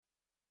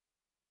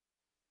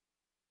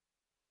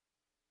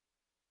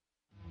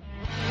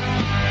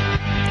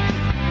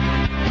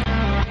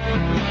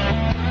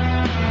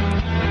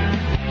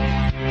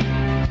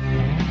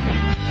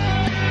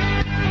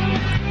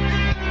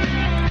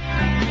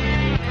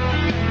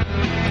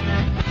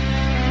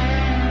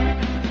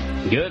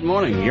Good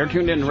morning. You're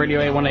tuned in to Radio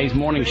A1A's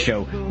Morning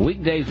Show,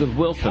 weekdays with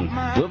Wilson.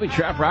 We'll be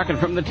trop rocking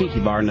from the Tiki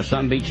Bar in the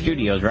Sun Beach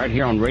Studios right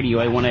here on Radio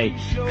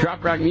A1A,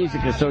 Trop Rock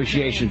Music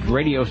Association's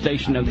radio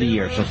station of the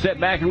year. So sit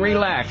back and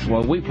relax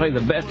while we play the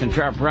best in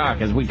trop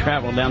rock as we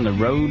travel down the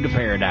road to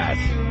paradise.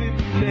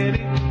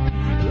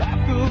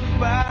 Life goes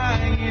by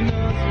in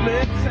a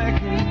split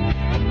second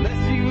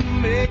unless you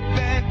make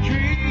that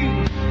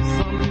dream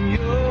something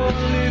you're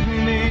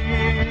living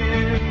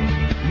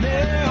in.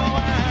 Now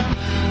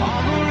I'm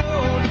on the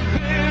road to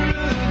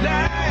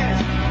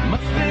paradise,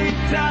 must stay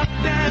top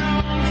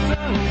down,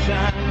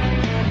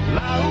 sunshine.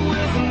 Loud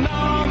Wilson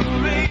on the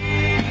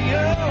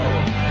radio,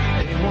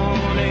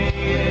 A1A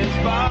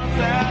as far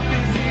south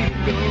as it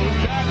goes.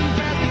 Driving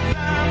fast as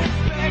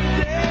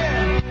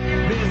unsuspected,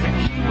 there's a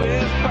Key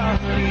West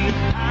party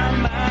I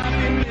might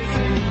be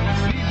missing.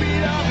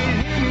 Sleeping off in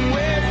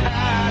Hemingway's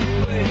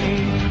hideaway.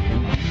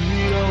 We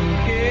don't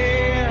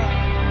care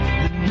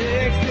the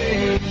next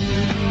day.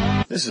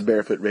 This is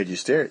Barefoot Radio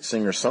Stereo,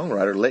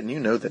 singer-songwriter, letting you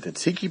know that the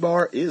Tiki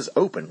Bar is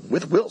open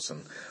with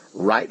Wilson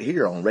right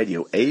here on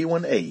Radio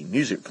A1A,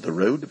 music for the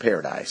road to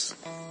paradise.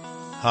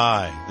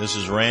 Hi, this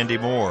is Randy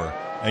Moore,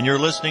 and you're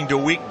listening to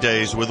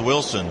Weekdays with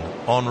Wilson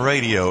on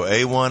Radio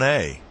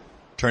A1A,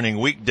 turning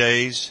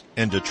weekdays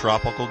into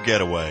tropical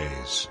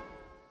getaways.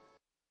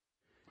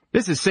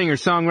 This is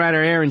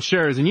singer-songwriter Aaron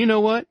Schurz, and you know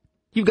what?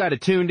 You've got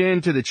it tuned in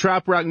to the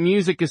Trop Rock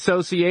Music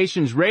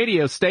Association's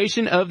radio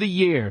station of the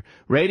year,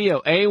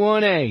 Radio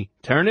A1A.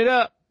 Turn it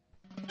up.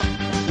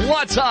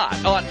 What's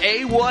hot on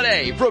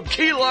A1A from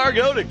Key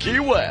Largo to Key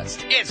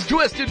West? It's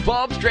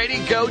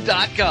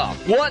TwistedPalmsTradingCo.com.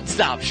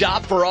 One-stop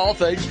shop for all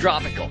things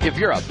tropical. If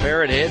you're a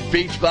Parrot Head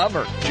beach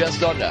bummer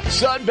just on the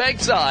Sunbank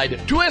side,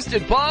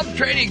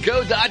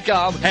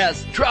 TwistedPalmTradingCo.com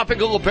has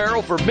tropical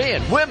apparel for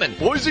men, women,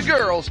 boys and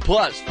girls,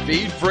 plus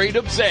Feed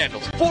Freedom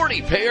sandals.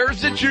 40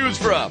 pairs to choose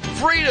from.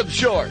 Freedom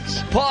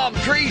shorts, palm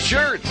tree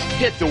shirts.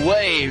 Hit the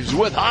waves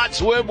with hot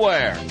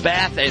swimwear,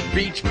 bath and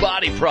beach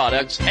body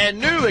products, and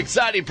new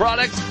exciting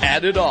products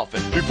added often.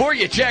 Before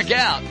you check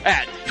out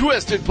at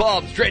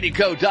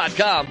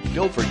TwistedPalmsTradingCo.com,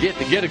 don't forget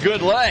to get a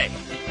good lay.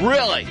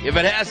 Really, if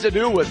it has to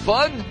do with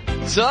fun,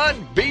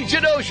 sun, beach,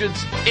 and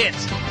oceans,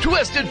 it's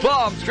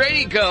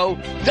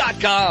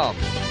TwistedPalmsTradingCo.com.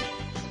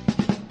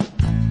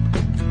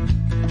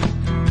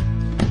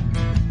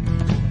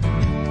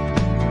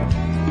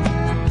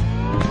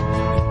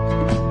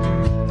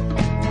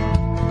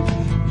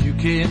 You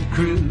can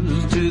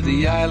cruise to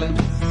the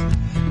islands,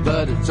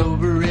 but it's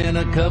over in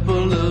a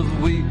couple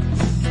of weeks.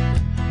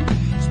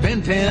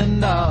 Spend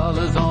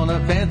 $10 on a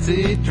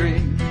fancy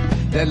drink,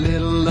 that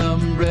little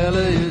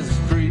umbrella is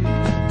free.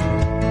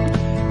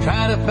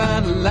 Try to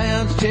find a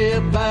lounge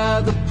chair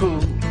by the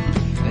pool,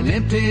 an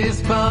empty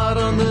spot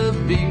on the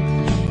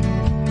beach.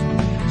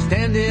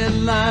 Stand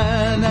in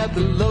line at the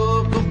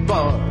local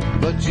bar,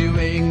 but you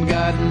ain't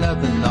got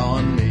nothing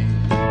on me.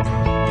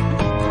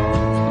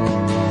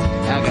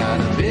 I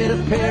got a bit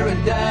of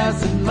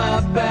paradise in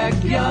my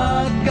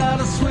backyard, got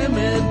a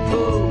swimming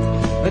pool,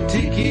 a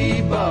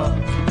tiki bar,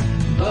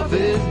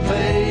 Buffett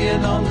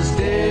playing on the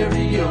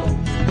stereo,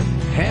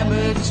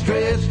 hammock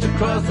stretched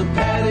across the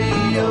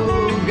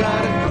patio.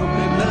 Got a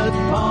coconut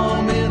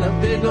palm in a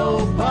big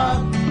old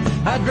pot,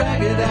 I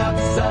drag it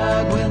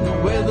outside when the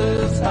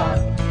weather's hot.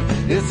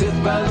 It sits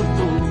by the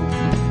pool,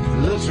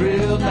 looks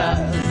real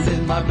nice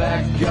in my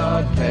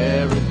backyard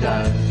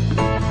paradise.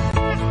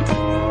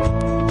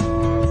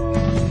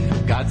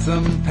 Got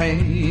some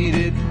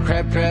painted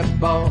crab trap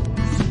balls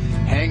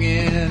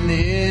hanging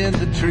in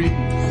the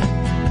trees.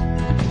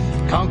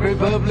 Concrete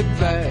public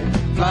flag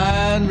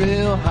flying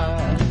real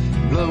high,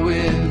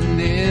 blowing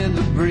in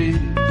the breeze.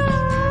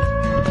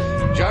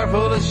 Jar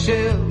full of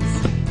shells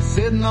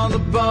sitting on the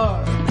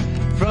bar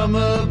from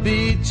a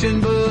beach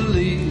in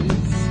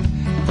Belize.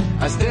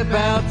 I step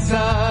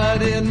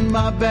outside in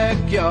my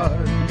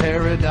backyard,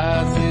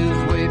 paradise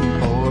is waiting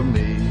for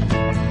me.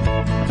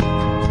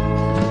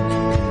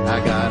 I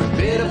got a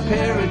bit of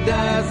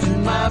paradise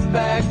in my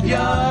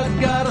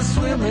backyard, got a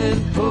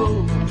swimming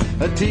pool,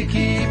 a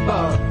tiki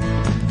bar,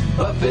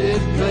 Buffett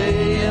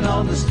playing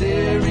on the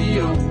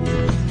stereo,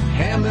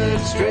 hammock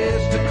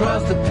stretched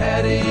across the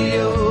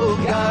patio.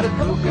 Got a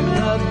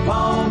coconut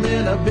palm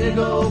in a big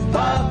old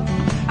pot,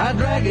 I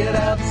drag it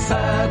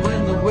outside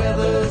when the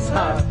weather's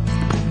hot.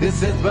 It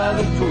sits by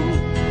the pool,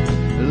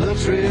 it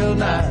looks real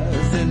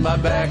nice in my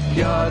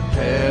backyard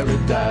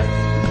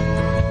paradise.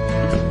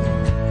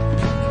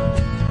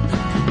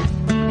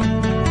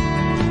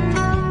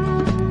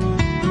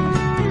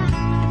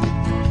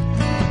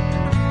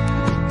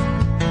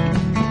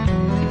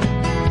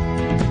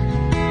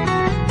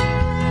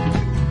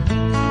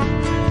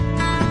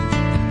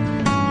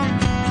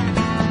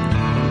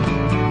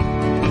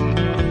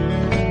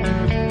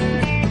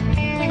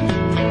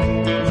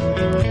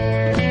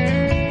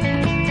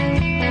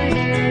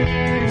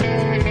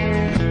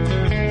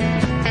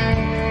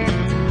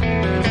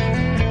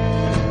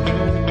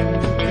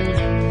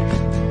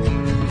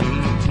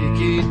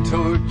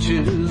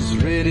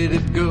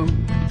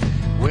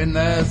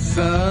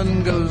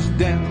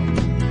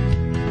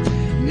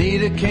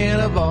 Need a can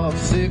of off,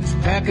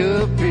 6-pack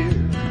of beer,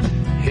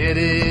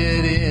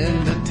 headed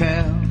into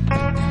town.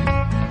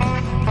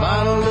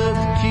 Bottle of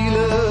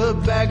tequila,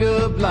 bag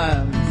of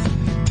limes,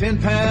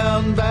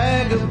 10-pound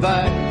bag of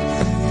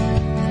ice.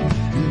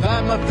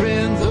 Invite my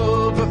friends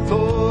over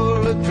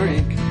for a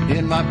drink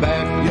in my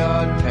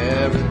backyard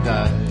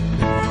paradise.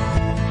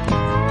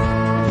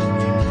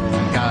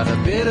 Got a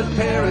bit of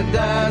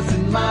paradise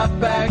in my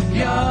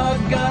backyard.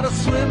 Got a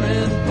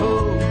swimming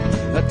pool,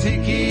 a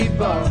tiki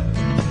bar,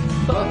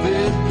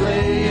 Buffett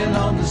playing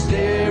on the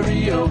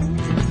stereo,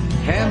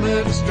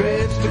 hammock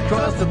stretched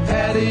across the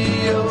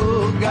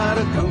patio. Got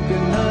a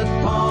coconut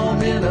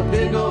palm in a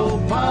big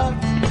old pot.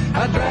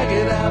 I drag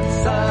it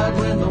outside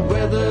when the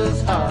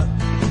weather's hot.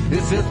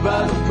 It sits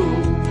by the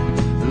pool,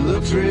 it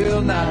looks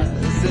real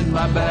nice in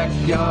my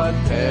backyard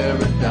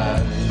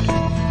paradise.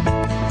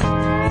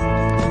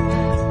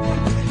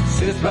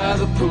 Sits by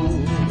the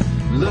pool,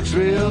 looks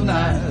real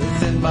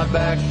nice in my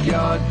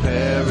backyard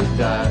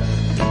paradise.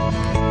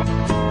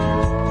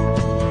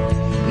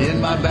 In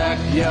my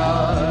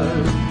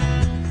backyard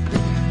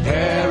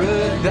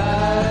paradise.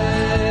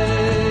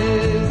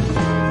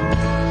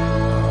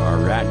 All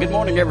right. Good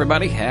morning,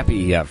 everybody.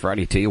 Happy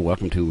Friday to you.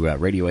 Welcome to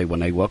Radio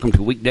A1A. Welcome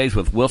to Weekdays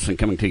with Wilson,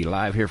 coming to you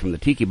live here from the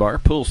Tiki Bar,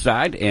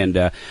 poolside.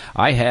 And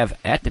I have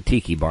at the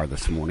Tiki Bar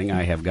this morning,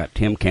 I have got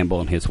Tim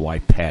Campbell and his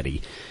wife,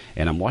 Patty.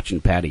 And I'm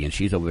watching Patty, and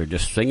she's over there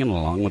just singing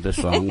along with this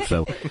song.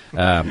 So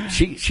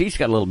she's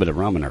got a little bit of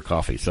rum in her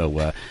coffee.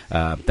 So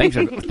things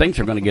are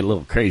going to get a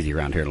little crazy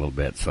around here a little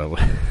bit. So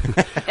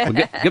well,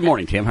 good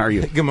morning, Tim. How are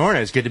you? Good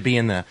morning. It's good to be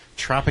in the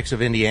tropics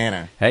of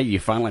Indiana. Hey, you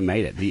finally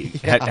made it.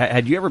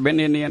 Had you ever been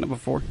to Indiana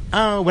before?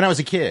 When I was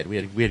a kid,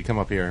 we had come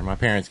up here. My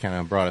parents kind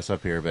of brought us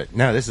up here. But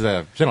no, it's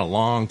been a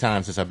long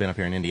time since I've been up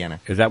here in Indiana.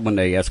 Is that when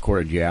they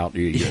escorted you out?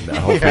 The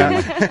whole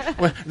family?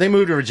 Well, they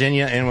moved to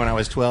Virginia, and when I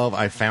was 12,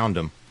 I found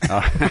them.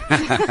 That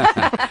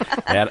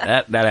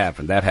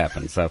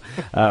happened. So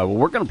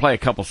we're going to play a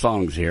couple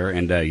songs here,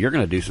 and you're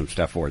going to do some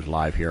stuff for us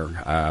live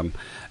here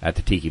at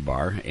the Tiki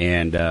Bar,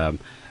 and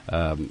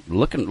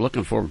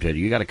looking forward to it.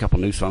 You got a couple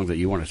new songs that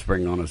you want to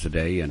spring on us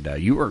today, and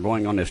you are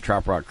going on this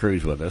Trop Rock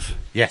cruise with us.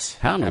 Yes.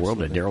 How in the world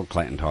did Daryl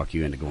Clanton talk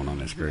you into going on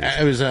this cruise?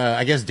 It was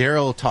I guess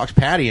Daryl talked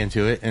Patty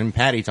into it, and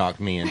Patty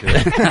talked me into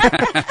it.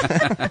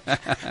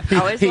 I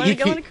always wanted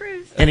to go on a cruise.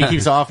 And he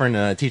keeps offering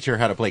to teach her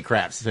how to play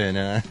craps,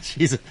 and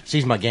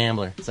she's my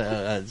gambler,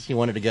 so she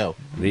wanted to go.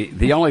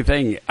 The only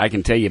thing I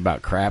can tell you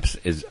about craps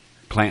is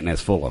Clanton is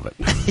full of it.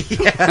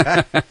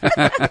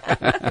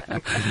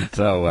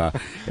 So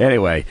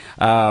anyway,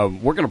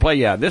 we're going to play.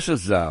 This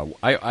is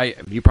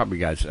you probably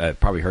guys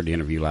probably heard the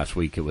interview last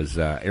week. It was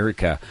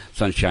Erica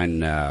Sunshine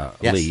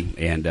Yes. Lee,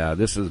 and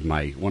this is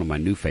one of my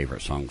new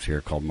favorite songs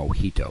here called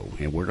Mojito,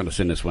 and we're going to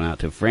send this one out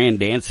to Fran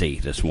Dancy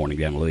this morning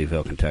down in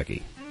Louisville,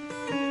 Kentucky.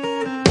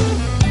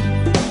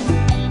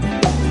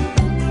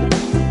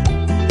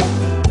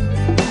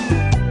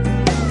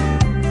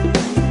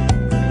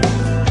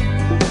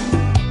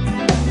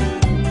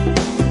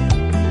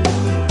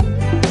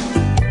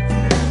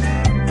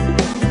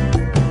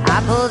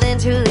 Pulled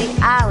into the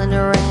island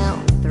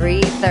around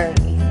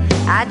 3:30.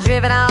 I'd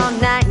driven all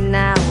night and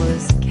I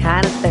was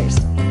kind of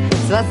thirsty.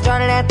 So I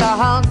started at the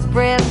Hog's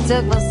Breath,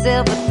 took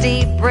myself a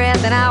deep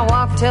breath, and I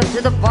walked up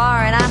to the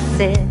bar and I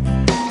said,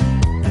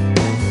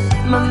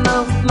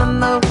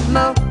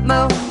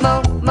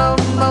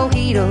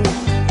 mojito.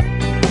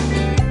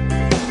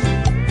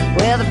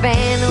 Well, the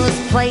band was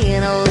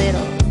playing a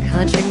little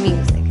country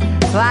music,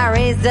 so I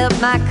raised up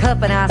my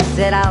cup and I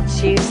said, I'll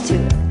cheers to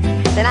it.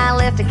 Then I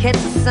left to catch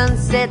the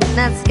sunset, and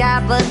that sky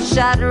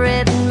bloodshot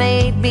red and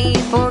made me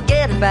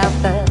forget about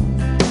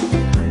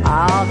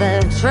all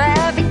the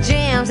traffic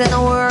jams and the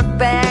work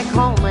back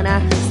home. And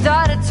I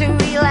started to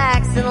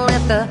relax and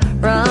let the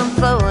rum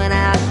flow, and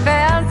I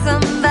found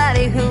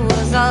somebody who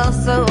was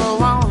also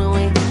alone, and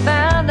we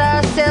found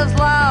ourselves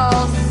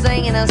lost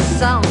singing a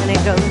song, and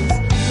it goes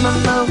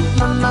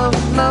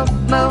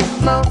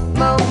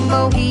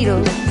mojito.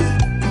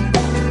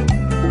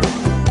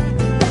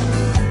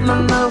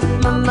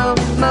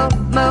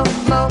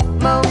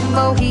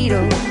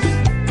 Mojito.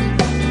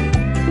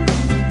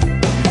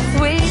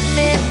 Sweet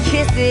mint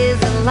kisses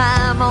and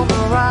lime on the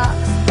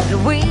rocks,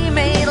 and we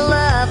made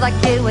love like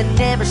it would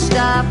never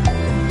stop.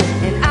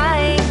 And I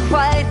ain't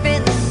quite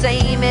been the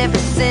same ever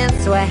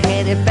since, so I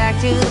headed back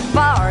to the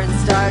bar and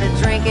started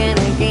drinking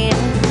again.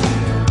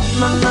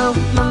 Mojito.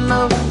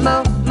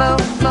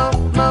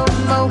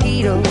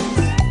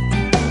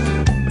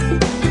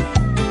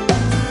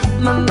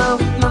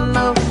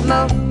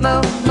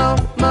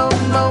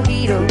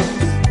 Mojito.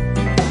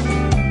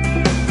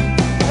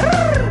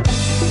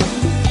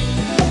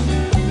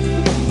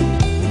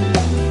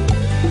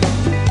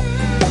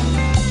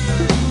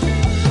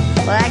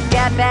 Well, I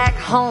got back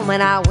home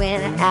and I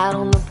went out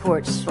on the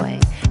porch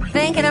swing,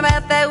 thinking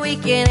about that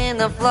weekend in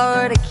the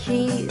Florida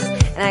Keys.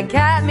 And I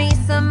got me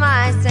some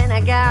ice and I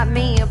got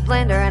me a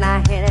blender, and I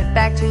headed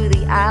back to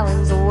the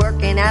islands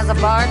working as a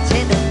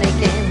bartender,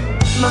 making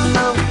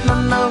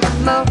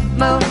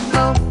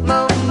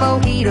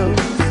mojito.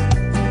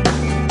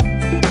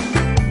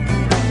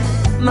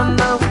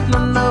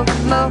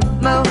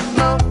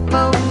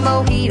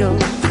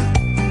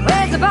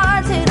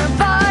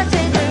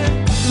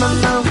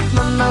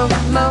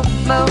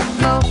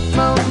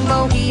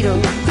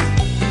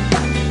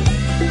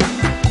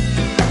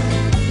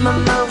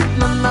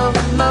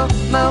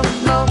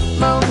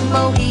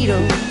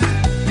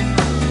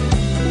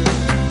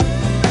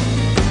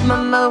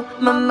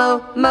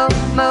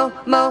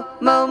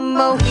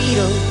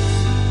 mojitos.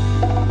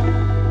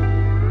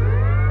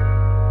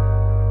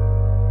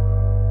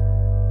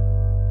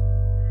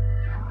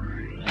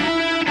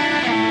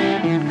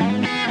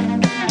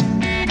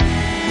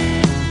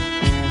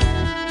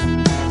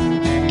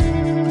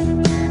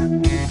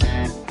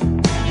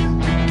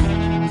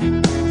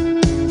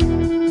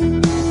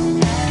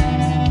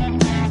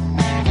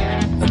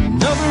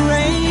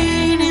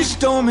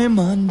 Stormy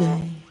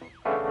Monday,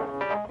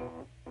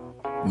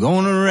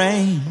 gonna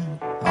rain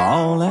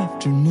all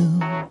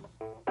afternoon.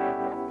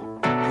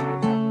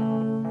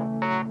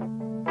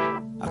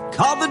 I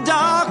called the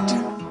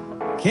doctor,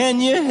 can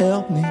you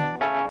help me?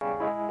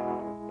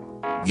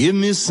 Give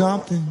me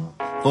something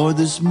for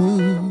this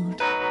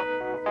mood.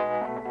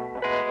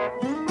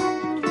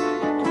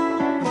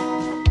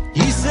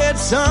 He said,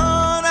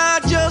 son, I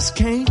just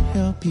can't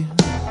help you.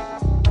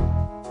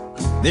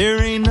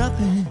 There ain't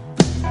nothing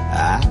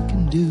I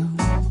can do.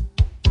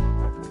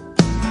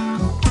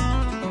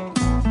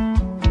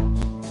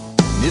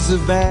 It's a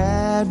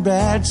bad,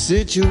 bad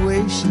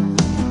situation,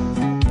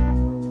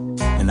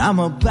 and I'm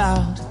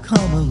about to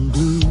come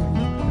unglued.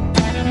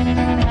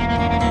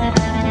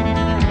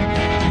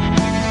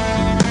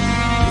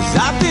 'Cause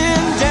I've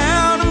been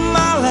down to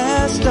my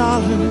last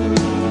dollar,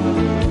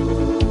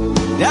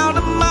 down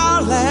to my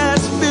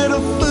last bit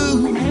of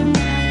food.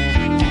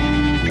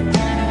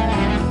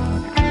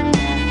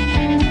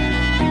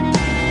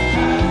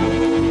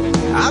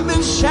 I've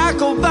been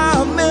shackled by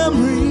a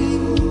memory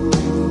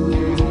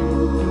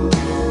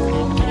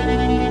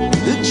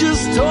that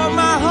just tore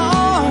my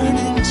heart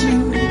in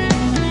two.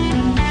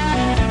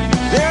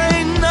 There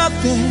ain't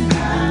nothing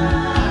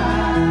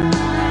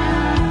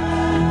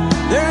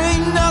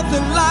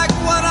like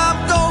what I'm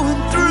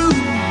going through.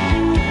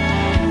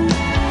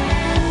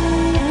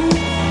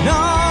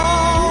 No,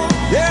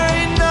 there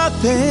ain't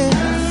nothing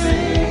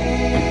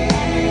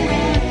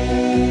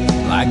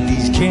like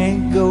these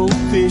can't go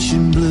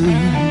fishing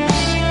blues.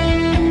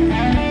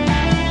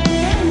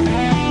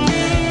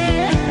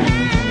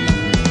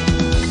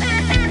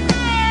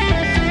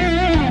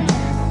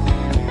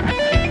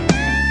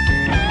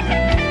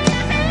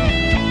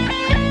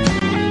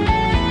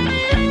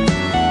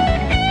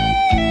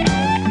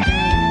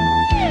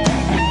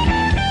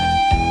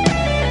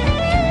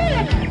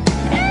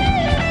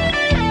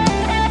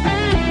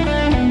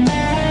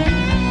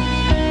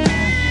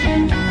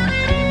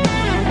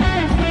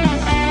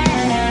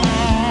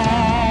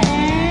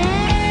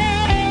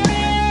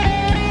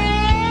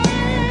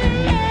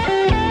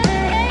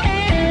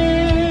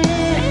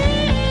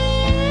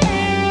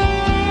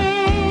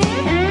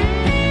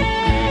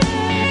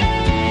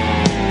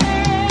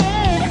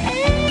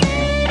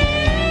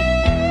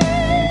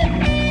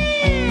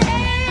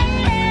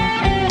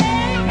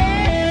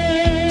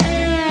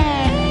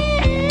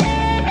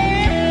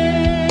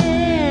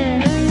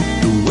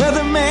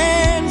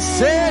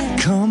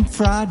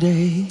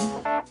 Friday,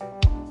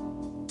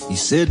 he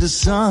said the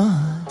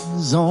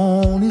sun's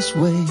on its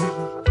way.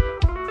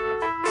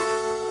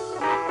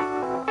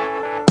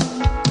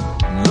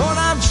 Lord,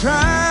 I'm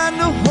trying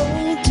to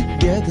hold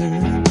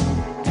together,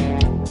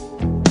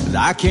 but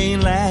I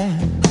can't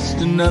last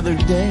another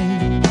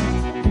day.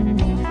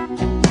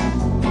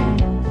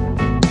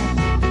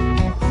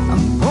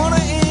 I'm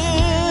gonna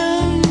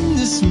end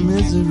this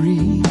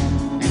misery.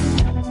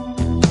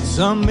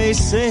 Some may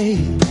say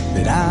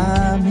that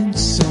I'm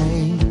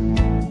insane,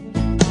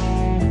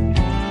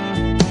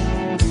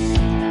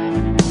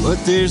 but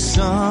there's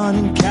sun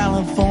in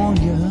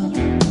California,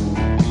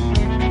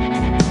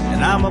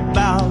 and I'm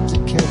about to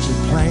catch a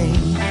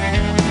plane.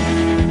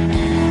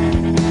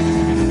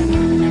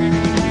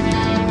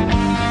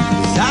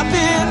 'Cause I've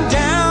been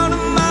down to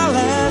my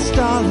last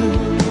dollar,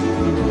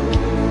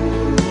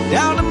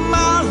 down to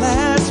my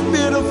last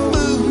bit of food.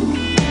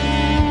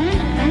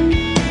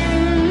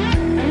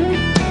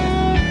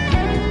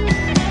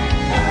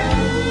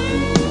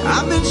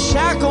 I've been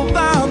shackled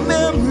by a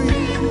memory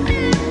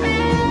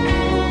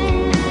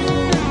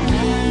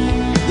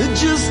that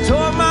just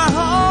tore my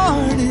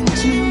heart in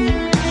two.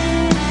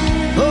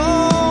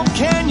 Oh,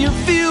 can you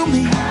feel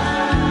me?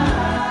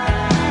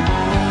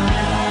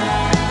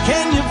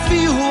 Can you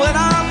feel what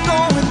I'm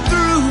going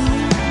through?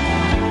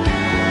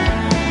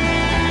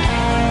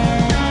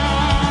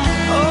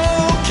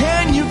 Oh,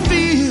 can you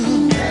feel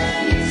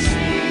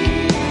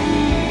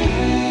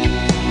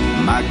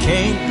my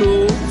can't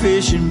go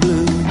fishing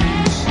blues?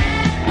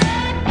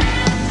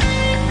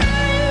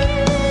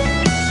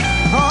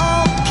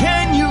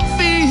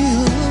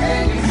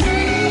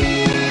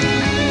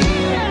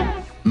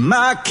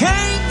 I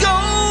can't go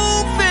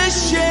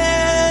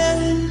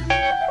fishing.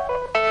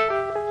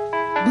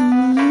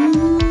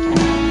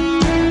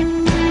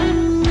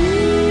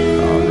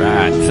 All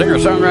right,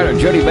 singer-songwriter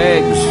Jody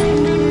Beggs.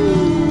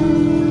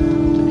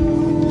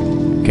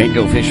 Can't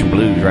Go Fishing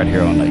Blues right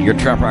here on your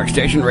Trop Rock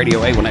station,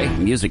 Radio A1A.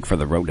 Music for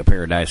the road to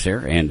paradise here.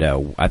 And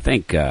I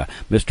think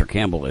Mr.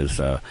 Campbell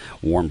is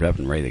warmed up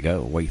and ready to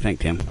go. What do you think,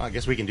 Tim? I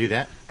guess we can do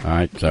that. All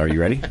right, so are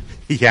you ready?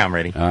 Yeah, I'm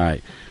ready. All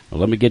right. Well,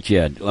 let me get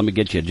you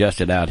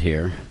adjusted out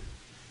here.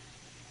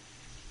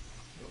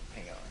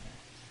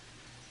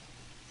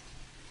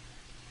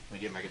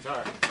 get my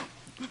guitar.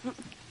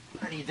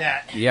 I need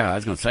that. Yeah, I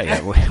was going to say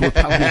that. We'll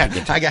probably need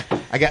to get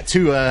I got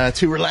two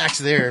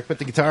relaxed there. Put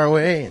the guitar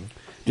away. And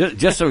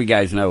just so you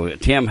guys know,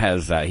 Tim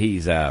has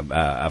he's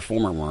a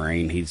former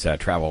Marine. He's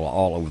traveled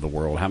all over the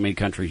world. How many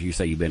countries you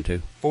say you've been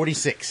to?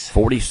 46.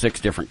 46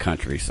 different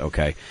countries.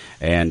 Okay,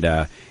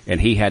 and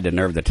he had the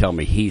nerve to tell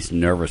me he's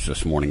nervous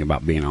this morning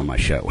about being on my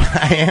show.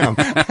 I am.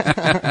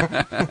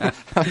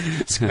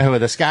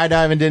 The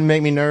skydiving didn't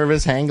make me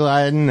nervous. Hang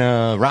gliding,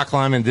 rock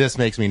climbing, this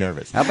makes me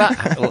nervous. How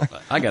about?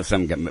 I got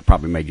something that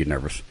probably made you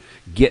nervous.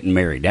 Getting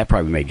married, that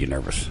probably made you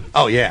nervous.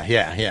 Oh,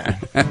 yeah.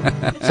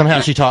 Somehow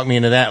she talked me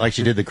into that like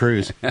she did the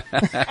cruise. All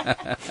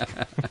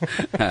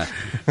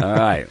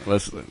right,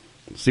 let's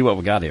see what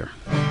we got here.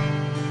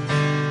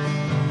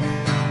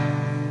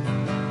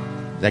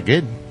 Is that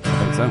good?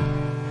 I think so.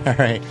 All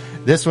right.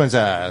 This one's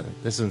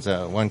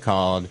one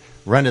called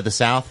Run to the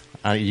South.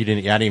 I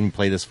didn't even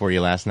play this for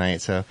you last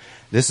night, so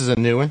this is a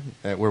new one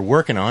that we're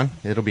working on.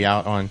 It'll be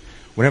out on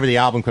whenever the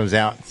album comes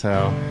out.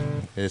 So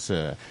it's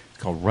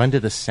called Run to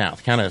the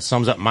South. Kind of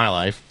sums up my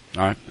life.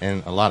 All right.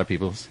 And a lot of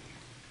people's.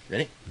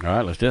 Ready? All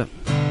right, let's do it.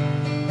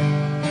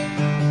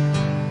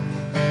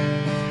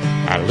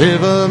 I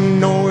live up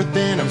north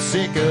and I'm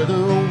sick of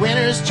the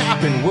winters,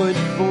 chopping wood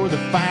for the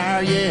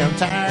fire. Yeah, I'm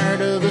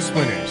tired of the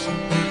splinters.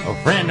 A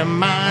friend of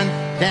mine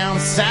down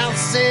south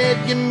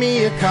said, give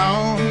me a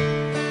call.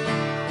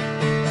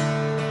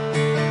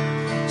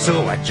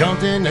 So I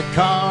jumped in the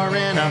car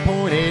and I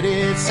pointed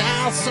it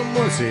south.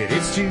 Someone said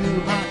it's too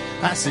hot.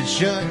 I said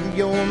shut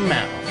your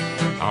mouth.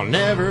 I'll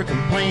never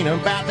complain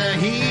about the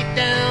heat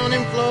down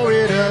in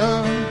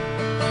Florida.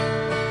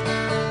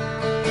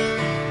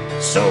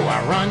 So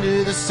I run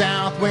to the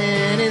south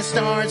when it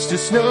starts to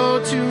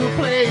snow, to a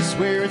place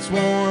where it's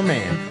warm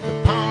and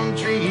the palm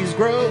trees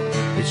grow.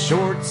 It's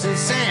shorts and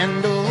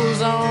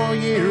sandals all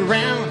year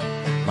round.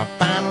 My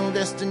final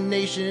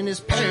destination is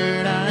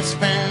Paradise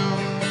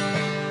Found.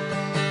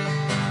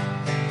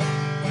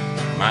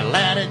 My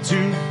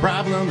latitude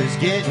problem is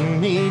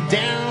getting me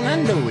down. I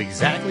know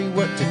exactly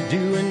what to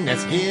do, and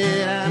that's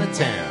get out of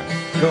town.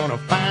 Gonna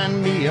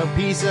find me a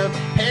piece of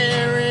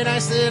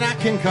paradise that I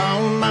can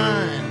call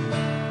mine.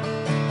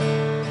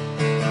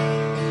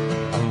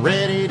 I'm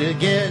ready to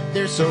get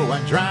there, so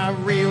I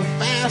drive real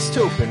fast,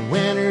 hoping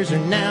winters are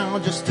now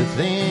just a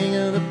thing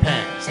of the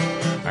past.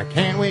 I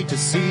can't wait to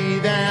see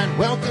that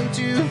welcome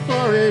to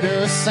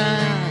Florida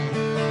sign.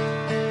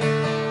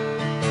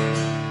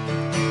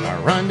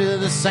 Run to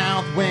the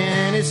south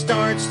when it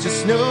starts to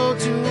snow,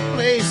 to a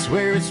place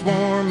where it's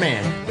warm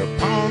and the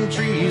palm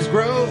trees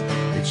grow.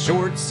 It's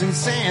shorts and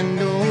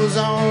sandals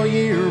all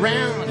year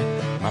round.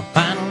 My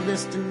final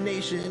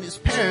destination is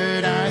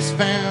Paradise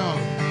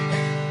Found.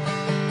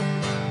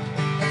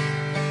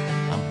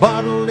 I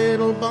bought a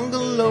little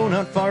bungalow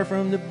not far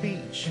from the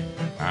beach.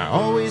 I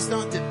always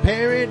thought that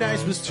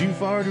paradise was too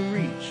far to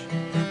reach.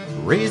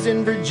 Raised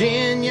in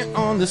Virginia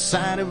on the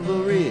side of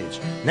a ridge.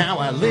 Now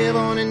I live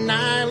on an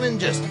island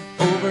just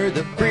over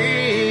the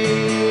bridge.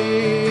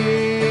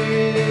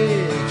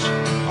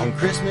 On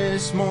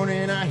Christmas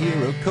morning I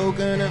hear a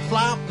coconut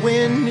flop.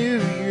 When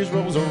New Year's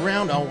rolls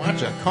around I'll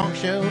watch a conch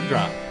shell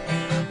drop.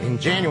 In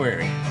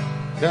January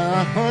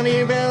the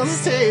honey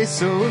bells taste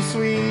so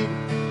sweet.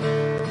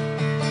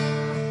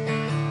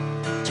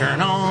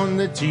 Turn on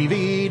the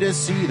TV to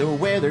see the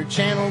Weather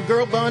Channel.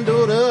 Girl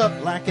bundled up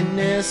like an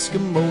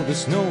Eskimo. The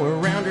snow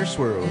around her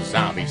swirls.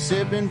 I'll be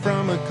sipping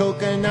from a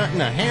coconut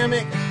in a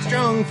hammock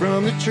strung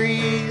from the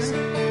trees.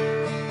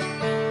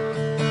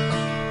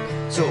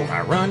 So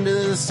I run to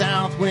the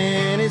south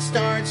when it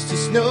starts to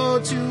snow,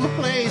 to a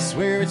place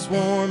where it's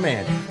warm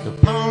and the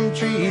palm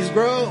trees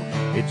grow.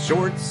 It's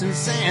shorts and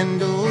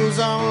sandals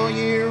all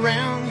year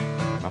round.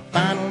 My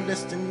final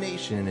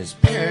destination is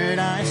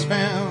Paradise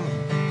Found.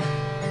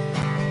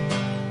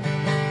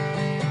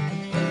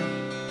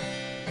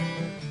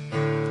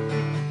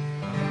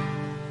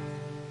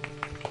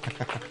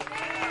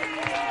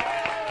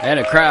 And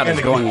the crowd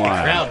is going wild.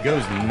 The crowd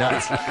goes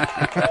nuts.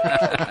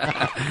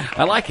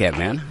 I like that,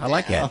 man. I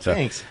like that. Oh, so,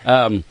 thanks.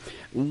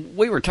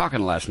 We were talking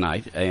last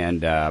night,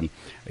 and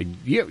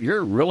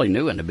you're really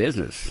new in the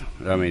business.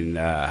 I mean,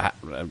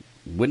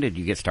 when did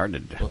you get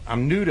started? Well,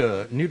 I'm new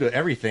to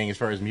everything as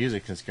far as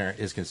music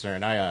is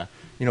concerned. I,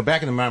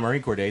 back in my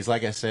Marine Corps days,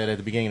 like I said at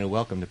the beginning of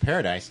Welcome to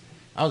Paradise,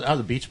 I was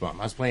a beach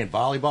bum. I was playing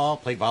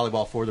volleyball, played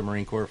volleyball for the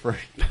Marine Corps for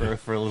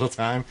a little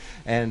time,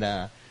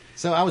 and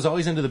so I was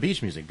always into the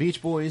beach music.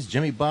 Beach Boys,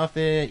 Jimmy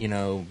Buffett,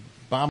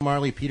 Bob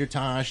Marley, Peter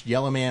Tosh,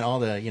 Yellow Man,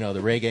 all the, the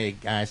reggae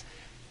guys.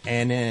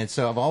 And then,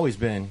 so I've always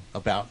been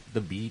about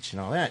the beach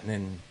and all that. And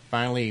then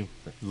finally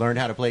learned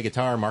how to play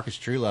guitar. Marcus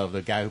Truelove,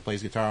 the guy who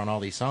plays guitar on all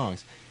these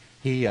songs,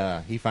 he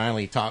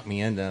finally talked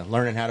me into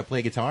learning how to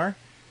play guitar.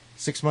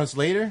 6 months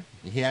later,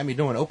 he had me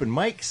doing open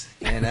mics.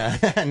 And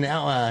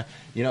now, I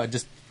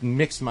just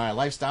mixed my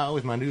lifestyle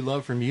with my new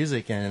love for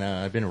music. And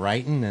I've been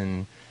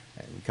writing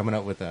coming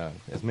up with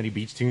as many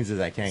beach tunes as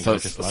I can. So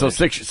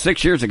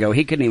 6 years ago,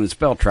 he couldn't even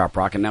spell trop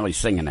rock, and now he's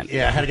singing it.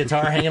 Yeah, I had a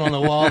guitar hanging on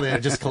the wall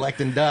that just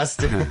collecting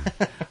dust.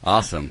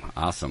 Awesome.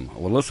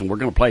 Well, listen, we're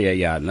going to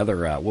play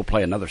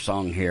another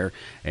song here,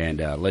 and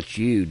let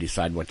you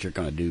decide what you're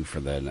going to do for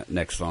the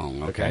next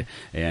song. Okay.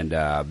 And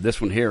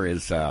this one here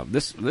is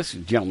this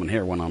gentleman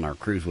here went on our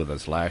cruise with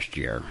us last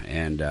year,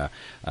 and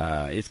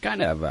it's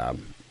kind of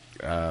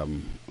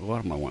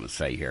what do I want to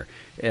say here?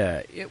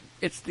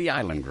 It's the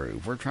island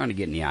groove. We're trying to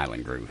get in the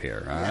island groove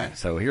here. All right.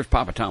 So here's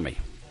Papa Tommy.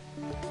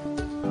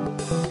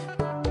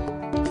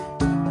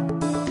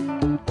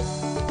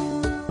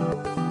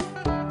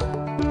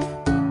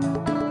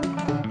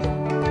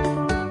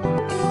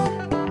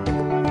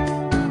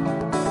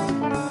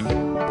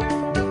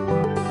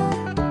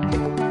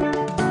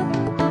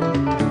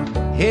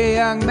 Hey,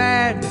 young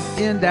man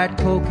in that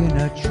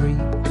coconut tree,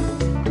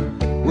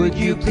 would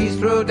you please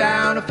throw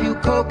down a few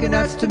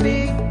coconuts to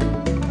me?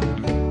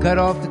 Cut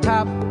off the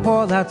top,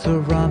 pour lots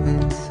of rum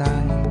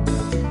inside.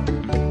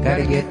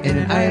 Gotta get in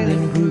an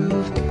island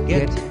groove,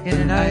 get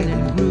in an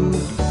island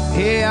groove.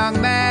 Hey,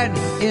 young man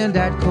in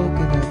that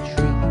coconut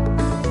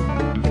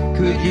tree,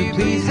 could you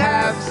please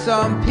have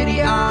some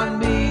pity on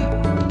me?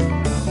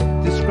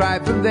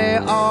 Describe from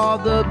there all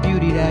the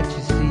beauty that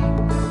you see.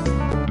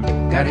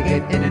 Gotta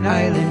get in an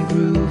island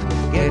groove,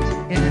 get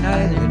in an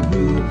island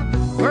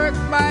groove. Work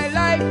my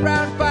life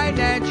round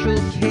financial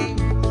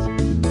kings,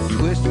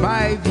 twist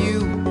my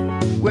view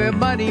where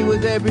money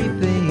was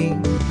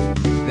everything.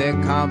 Their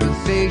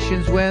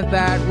conversations went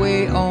that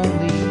way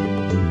only.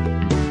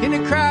 In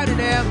a crowded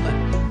M,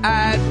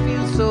 I'd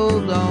feel so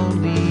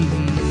lonely.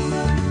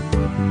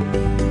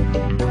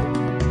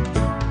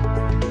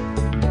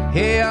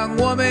 Hey, young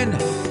woman,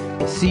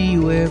 I see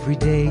you every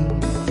day.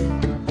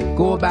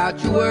 Go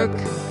about your work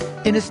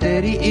in a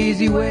steady,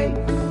 easy way.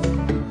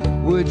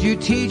 Would you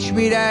teach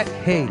me that?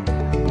 Hey,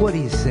 what do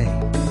you say?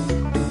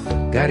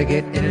 Gotta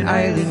get in an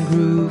island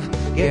groove,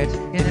 get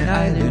in an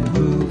island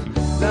groove.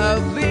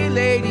 Lovely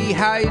lady,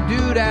 how you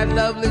do that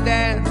lovely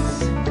dance?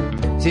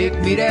 Take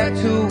me there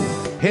too,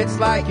 it's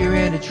like you're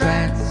in a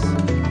trance.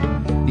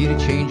 Need a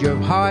change of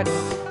heart,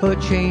 a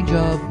change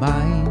of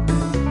mind.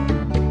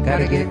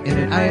 Gotta get in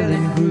an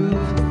island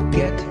groove,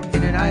 get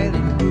in an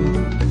island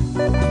groove.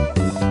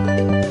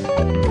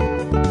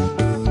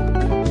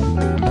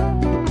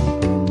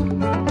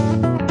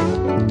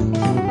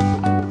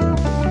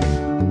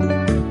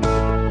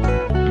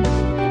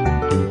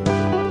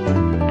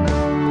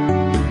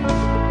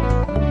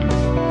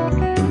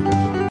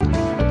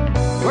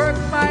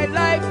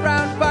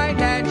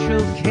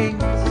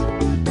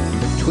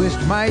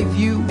 My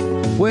view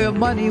where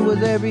money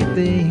was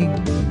everything.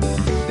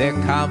 Their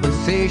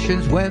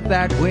conversations went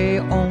that way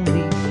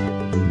only.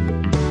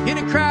 In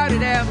a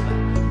crowded M,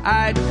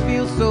 I'd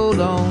feel so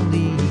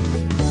lonely.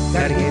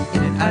 Gotta get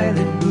in an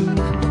island groove,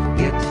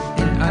 get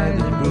in an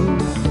island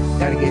groove.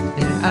 Gotta get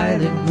in an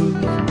island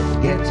groove,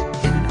 get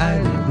in an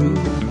island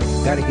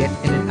groove. Gotta get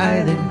in an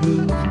island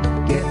groove,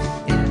 get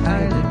in an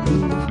island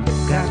groove.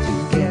 Got to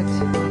get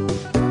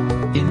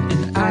in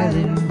an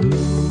island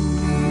groove.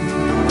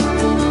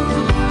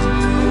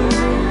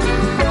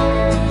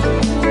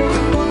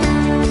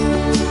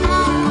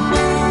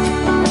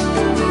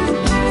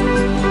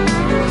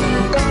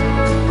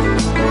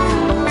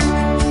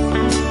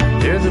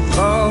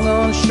 Fall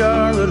on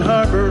Charlotte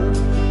Harbor,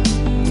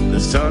 the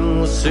sun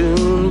will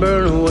soon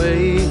burn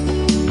away.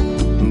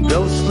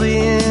 Ghostly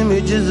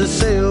images of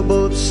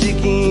sailboats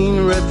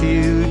seeking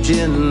refuge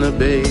in the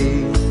bay.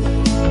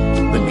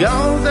 The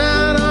gulls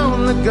out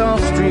on the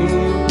Gulf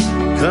Stream,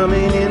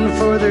 coming in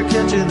for their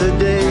catch of the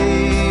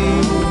day.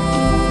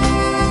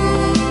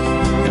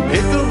 And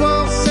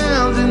pickleball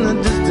sounds in the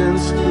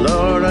distance,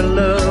 Lord, I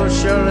love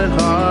Charlotte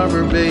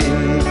Harbor Bay.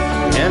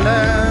 And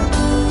I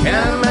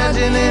can't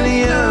imagine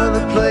any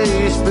other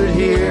place but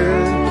here.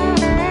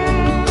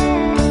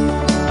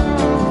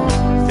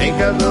 Think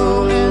I'll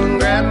go and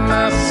grab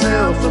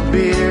myself a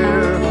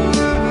beer.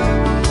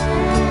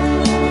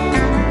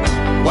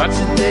 Watch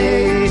the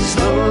day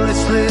slowly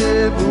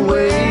slip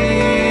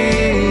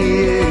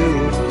away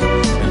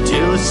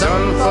until the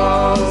sun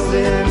falls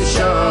in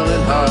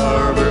Charlotte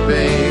Harbor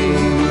Bay.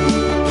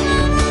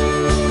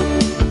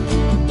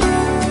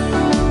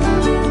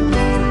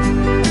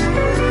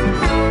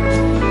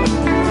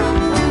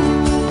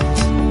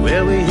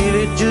 Well, we hit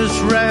it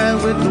just right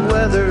with the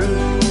weather,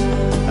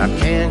 I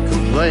can't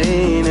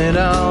complain at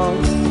all.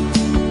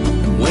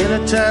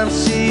 Wintertime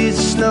sees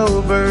the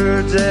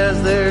snowbirds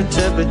as their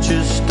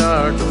temperatures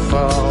start to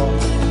fall.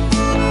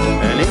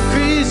 An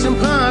increase in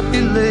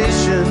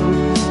population,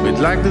 we'd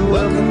like to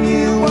welcome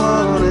you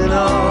one and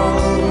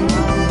all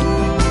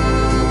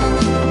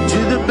to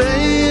the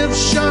Bay of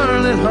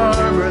Charlotte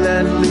Harbor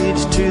that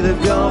leads to the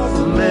Gulf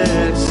of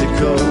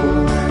Mexico.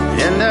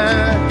 And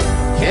I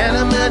can't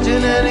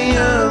imagine any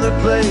other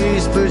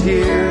place but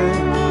here.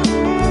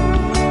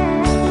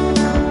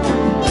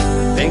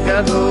 Think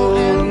I'll go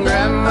and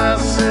grab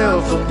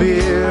myself a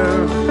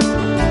beer.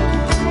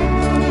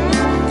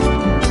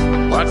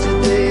 Watch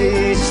the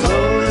day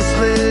slowly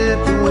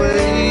slip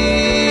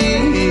away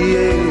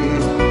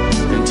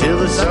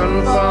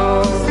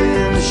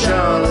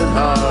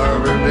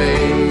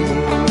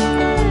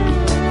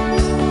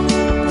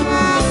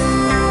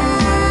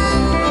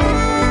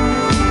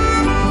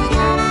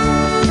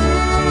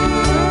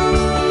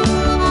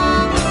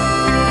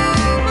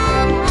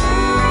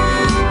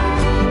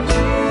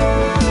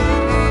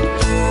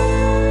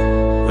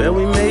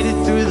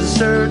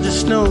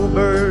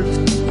snowbirds,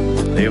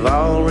 they've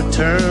all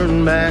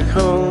returned back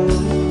home.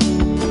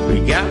 We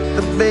got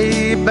the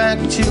bay back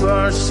to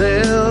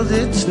ourselves,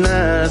 it's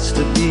nice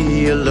to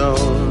be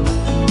alone.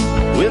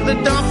 With the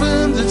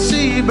dolphins and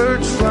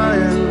seabirds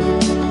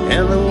flying,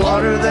 and the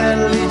water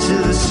that leads to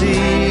the sea.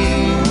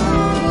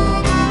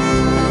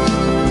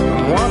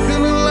 I'm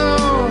walking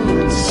along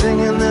and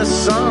singing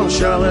this song,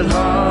 Charlotte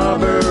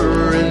Harbor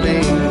and me.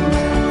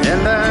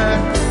 And I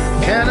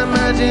can't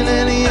imagine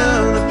any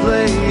other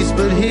place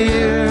but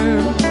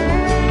here.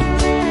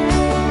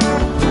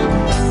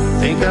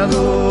 Think I'll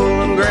go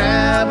and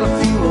grab a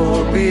few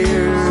more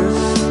beers.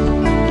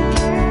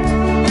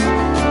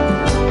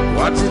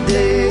 Watch the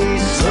day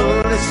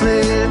slowly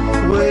slip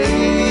away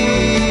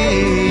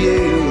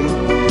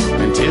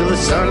until the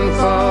sun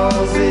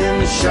falls in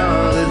the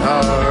Charlotte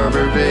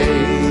Harbor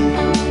Bay.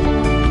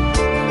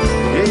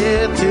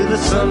 Yeah, till the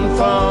sun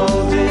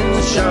falls in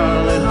the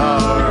Charlotte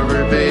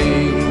Harbor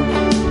Bay.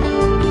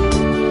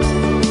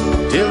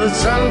 Till the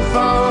sun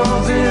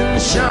falls in the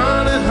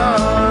Charlotte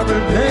Harbor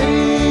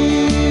Bay.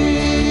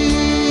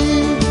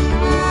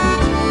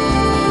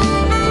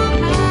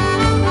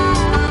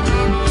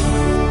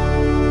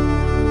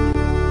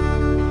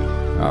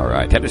 All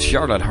right, that is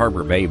Charlotte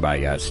Harbor Bay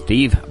by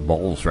Steve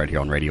Bowles right here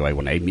on Radio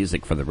A1A,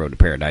 music for the Road to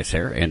Paradise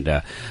here. And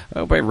I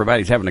hope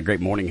everybody's having a great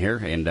morning here.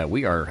 And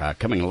we are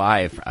coming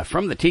live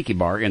from the Tiki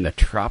Bar in the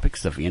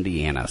tropics of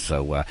Indiana.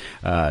 So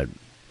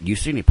you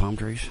see any palm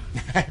trees?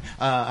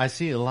 I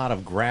see a lot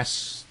of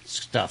grass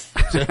stuff.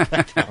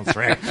 That sounds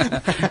right.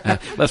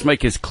 Let's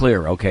make this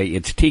clear, okay?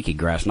 It's tiki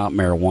grass, not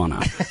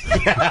marijuana.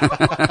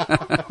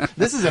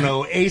 This is an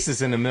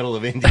oasis in the middle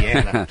of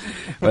Indiana.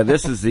 Well,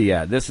 this is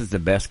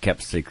the best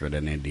kept secret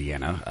in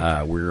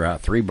Indiana. We're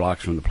 3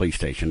 blocks from the police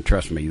station.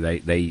 Trust me,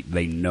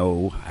 they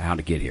know how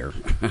to get here.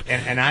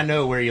 and I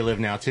know where you live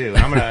now too.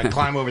 I'm gonna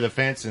climb over the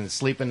fence and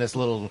sleep in this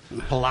little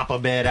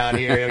palapa bed out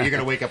here. You're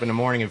gonna wake up in the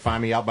morning and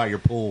find me out by your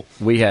pool.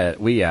 There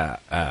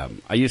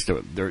used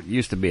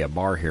to be a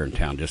bar here in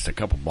town just a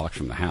couple blocks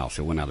from the house.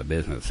 It went out of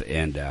business,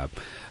 and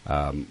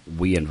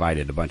we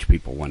invited a bunch of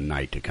people one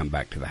night to come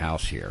back to the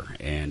house here,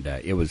 and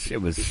it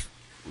was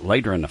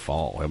later in the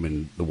fall. I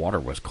mean, the water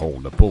was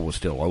cold, the pool was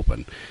still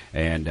open,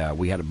 and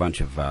we had a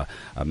bunch of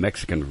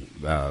Mexican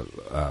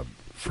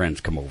friends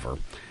come over,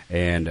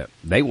 and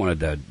they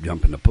wanted to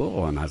jump in the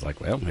pool, and I was like,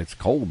 well, it's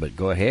cold, but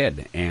go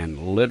ahead.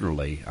 And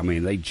literally, I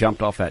mean, they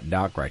jumped off that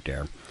dock right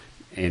there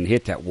and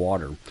hit that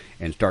water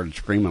and started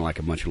screaming like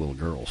a bunch of little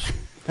girls.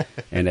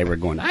 And they were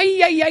going, ay,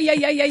 ay, ay,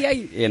 ay, ay, ay,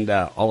 ay. And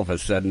all of a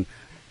sudden,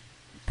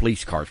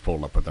 police cars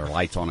pulled up with their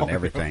lights on and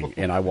everything.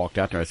 And I walked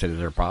out there. I said, is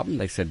there a problem?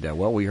 They said,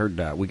 well, we heard,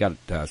 we got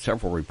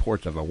several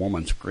reports of a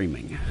woman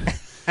screaming.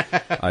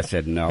 I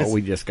said, no,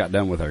 we just got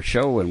done with our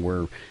show, and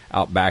we're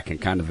out back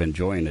and kind of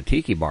enjoying the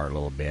Tiki Bar a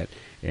little bit.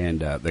 And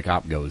the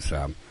cop goes,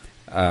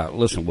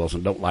 listen,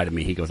 Wilson, don't lie to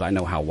me. He goes, I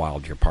know how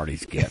wild your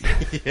parties get.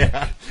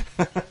 Yeah.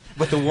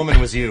 But the woman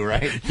was you,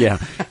 right? Yeah.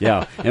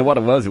 And what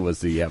it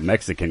was the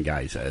Mexican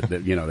guys.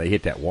 They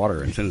hit that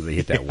water, and as soon as they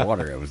hit that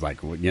water, it was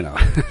like,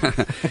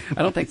 I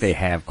don't think they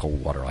have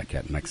cold water like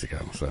that in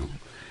Mexico. So,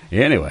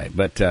 anyway,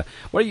 but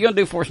what are you going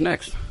to do for us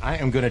next? I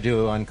am going to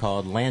do one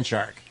called Land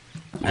Shark.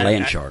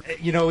 Land Shark.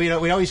 We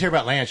always hear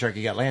about Land Shark.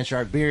 You got Land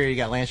Shark beer, you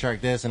got Land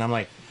Shark this, and I'm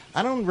like,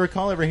 I don't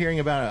recall ever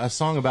hearing about a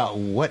song about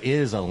what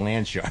is a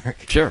land shark.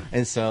 Sure.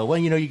 And so, well,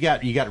 you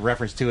got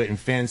reference to it in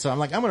Finn. So I'm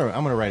like, I'm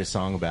gonna write a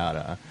song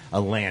about a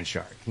land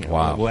shark.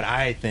 Wow. What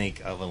I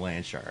think of a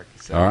land shark.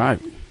 So. All right.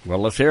 Well,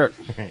 let's hear it.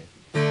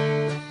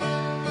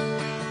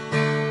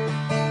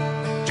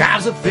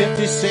 Drives a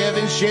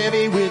 57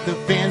 Chevy with the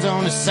fins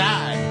on the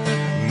side.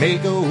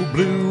 Mako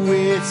Blue,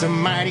 it's a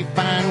mighty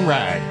fine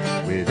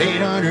ride. With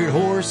 800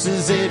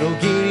 horses, it'll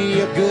get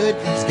you good.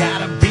 It's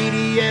got a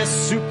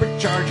BDS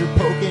supercharger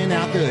poking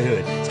out the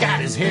hood. It's got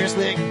his hair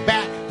slicked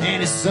back and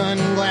his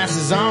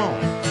sunglasses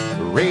on.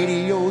 The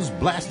radio's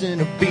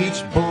blasting a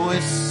Beach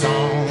Boys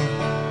song.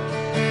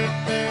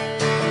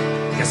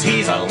 'Cause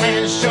he's a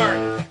land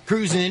shark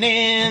cruising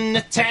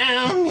into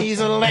town. He's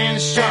a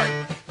land shark.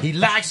 He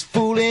likes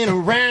fooling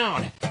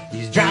around.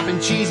 He's dropping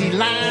cheesy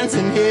lines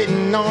and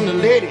hitting on the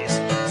ladies.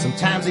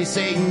 Sometimes they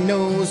say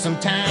no,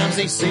 sometimes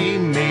they say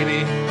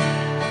maybe.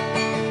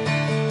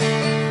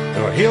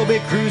 Or he'll be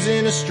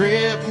cruising a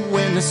strip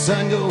when the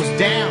sun goes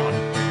down,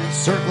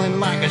 circling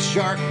like a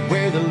shark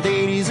where the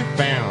ladies are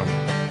found.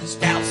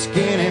 Stout,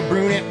 skinny,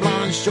 brunette,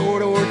 blonde,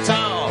 short or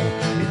tall,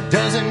 it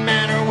doesn't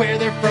matter where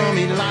they're from,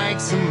 he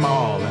likes them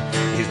all.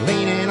 He's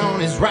leaning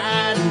on his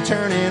ride and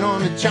turning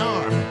on the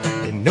charm.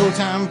 In no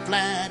time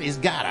flat, he's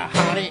got a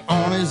hottie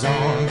on his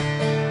arm.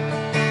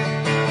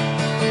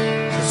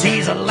 'Cause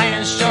he's a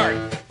land shark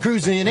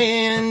cruising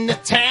into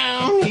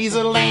town. He's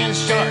a land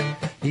shark.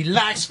 He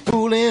likes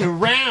fooling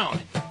around.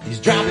 He's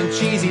dropping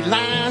cheesy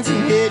lines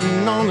and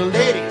hitting on the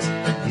ladies.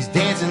 He's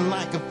dancing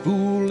like a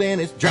fool and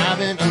it's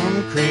driving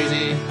him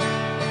crazy.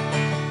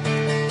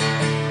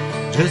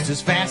 Just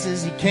as fast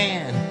as he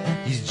can,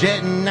 he's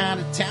jetting out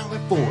of town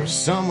before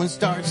someone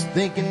starts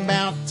thinking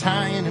about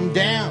tying him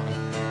down.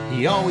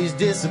 He always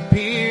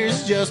disappears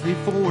hours just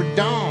before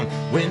dawn.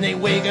 When they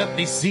wake up,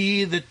 they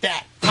see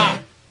that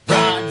hot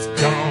rod's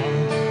gone.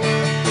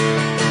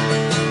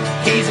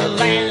 He's a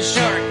land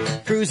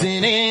shark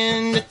cruising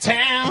into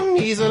town.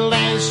 He's a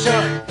land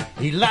shark.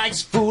 He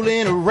likes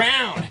fooling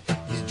around.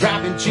 He's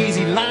dropping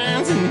cheesy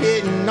lines and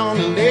hitting on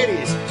the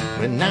ladies.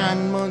 But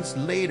 9 months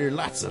later,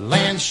 lots of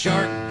land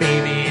shark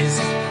babies.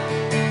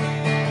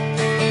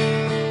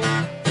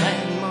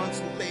 9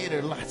 months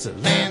later, lots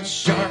of land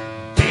shark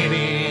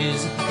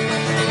babies.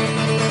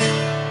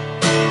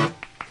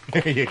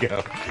 There you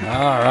go.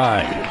 All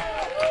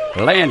right.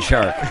 Land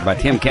Shark by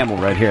Tim Campbell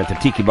right here at the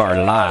Tiki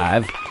Bar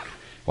Live.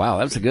 Wow,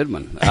 that's a good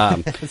one.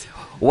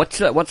 What's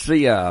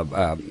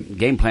the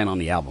game plan on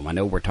the album? I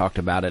know we're talked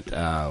about it.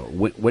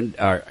 When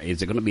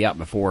is it going to be out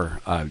before?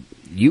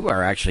 You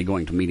are actually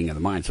going to Meeting of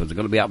the Minds, so is it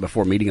going to be out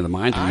before Meeting of the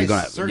Minds? Or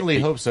I certainly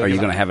hope so. Are you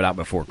going to have it out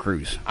before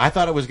Cruise? I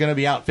thought it was going to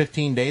be out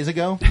 15 days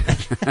ago.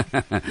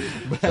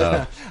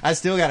 But I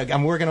still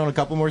I'm working on a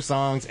couple more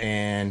songs,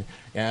 and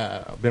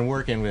I've been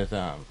working with,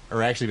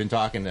 or actually been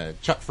talking to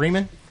Chuck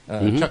Freeman,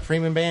 Chuck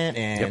Freeman Band,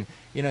 and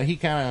you know, he's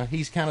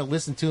kind of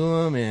listened to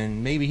him,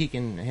 and maybe he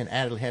can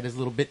add his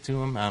little bit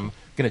to him. I'm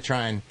going to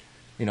try and,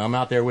 you know, I'm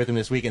out there with him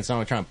this weekend, so I'm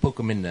going to try and poke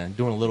him into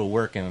doing a little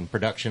work and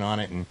production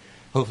on it, and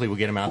hopefully we'll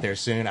get him out there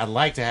soon. I'd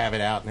like to have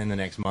it out in the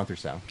next month or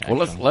so. Well,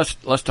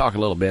 let's talk a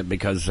little bit,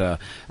 because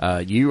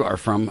you are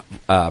from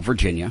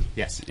Virginia.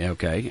 Yes.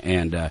 Okay,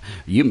 and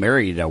you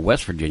married a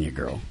West Virginia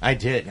girl. I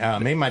did.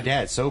 Made my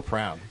dad so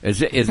proud.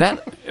 Is that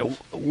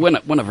when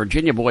a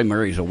Virginia boy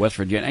marries a West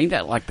Virginia? Ain't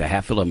that like the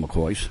Hatfield and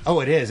McCoys? Oh,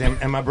 it is.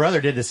 And my brother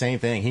did the same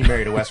thing. He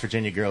married a West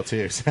Virginia girl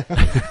too. So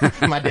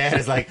my dad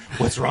is like,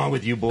 "What's wrong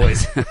with you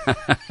boys?"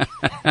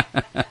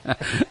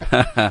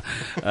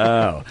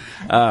 Well,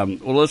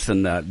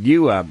 listen,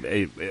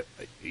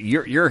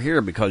 you're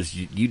here because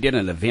you did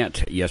an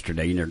event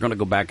yesterday, and you're going to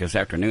go back this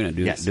afternoon and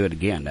do it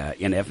again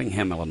in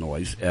Effingham,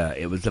 Illinois.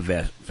 It was the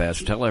Vet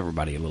Fest. Tell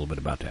everybody a little bit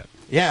about that.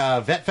 Yeah,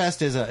 Vet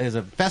Fest is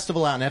a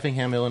festival out in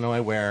Effingham,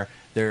 Illinois, where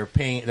they're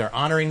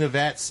honoring the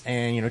vets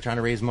and, you know, trying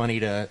to raise money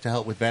to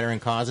help with veteran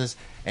causes.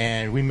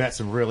 And we met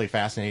some really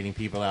fascinating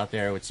people out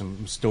there with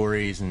some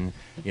stories, and,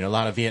 you know, a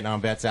lot of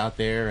Vietnam vets out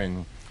there,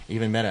 and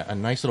even met a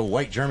nice little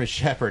white German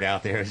Shepherd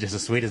out there. It's just the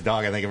sweetest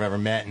dog I think I've ever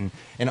met.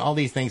 And all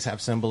these things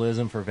have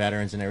symbolism for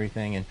veterans and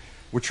everything. And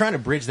we're trying to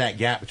bridge that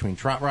gap between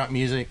trop rock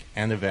music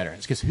and the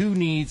veterans. Because who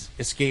needs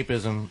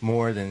escapism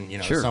more than, you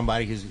know,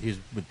 somebody who's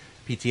with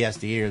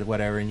PTSD or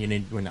whatever, and you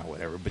need, well, not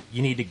whatever, but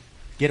you need to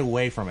get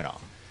away from it all.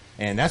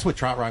 And that's what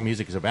trop rock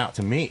music is about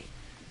to me.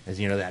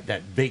 Is, you know,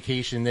 that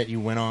vacation that you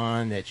went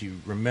on, that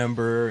you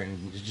remember,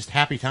 and just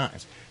happy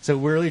times. So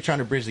we're really trying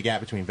to bridge the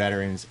gap between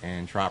veterans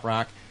and trop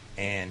rock.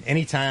 And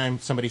anytime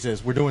somebody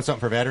says, we're doing something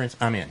for veterans,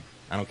 I'm in.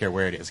 I don't care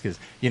where it is. Because,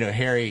 you know,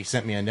 Harry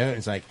sent me a note, and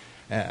it's like,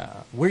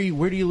 where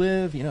do you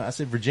live? You know, I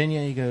said,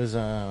 Virginia. He goes,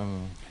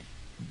 and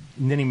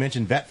then he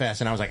mentioned Vet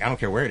Fest, and I was like, I don't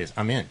care where it is.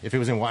 I'm in. If it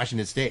was in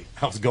Washington State,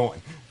 I was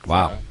going.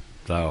 Wow.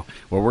 So,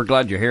 well, we're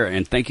glad you're here,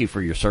 and thank you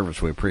for your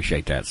service. We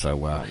appreciate that.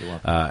 So,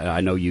 I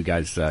know you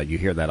guys, you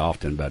hear that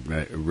often, but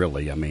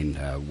really, I mean,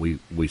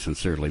 we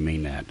sincerely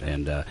mean that.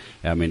 And,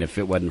 I mean, if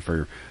it wasn't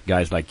for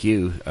guys like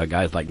you,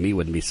 guys like me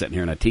wouldn't be sitting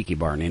here in a tiki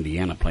bar in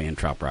Indiana playing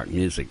trop rock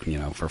music, you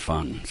know, for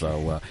fun.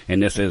 So,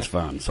 and this is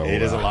fun. So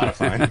it is a lot of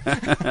fun.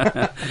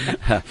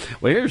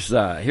 Well,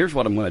 here's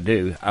what I'm going to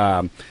do.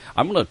 I'm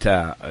going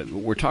to,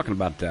 we're talking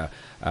about,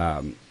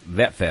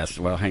 Vet Fest.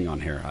 Well, hang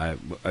on here.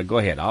 Go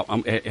ahead.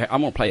 I'm going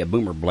to play a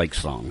Boomer Blake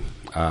song,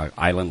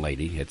 Island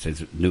Lady. It's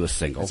his newest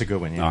single. That's a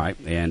good one, yeah. All right,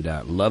 and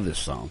love this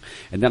song.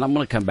 And then I'm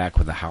going to come back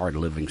with a Howard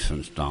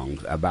Livingston song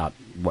about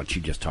what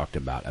you just talked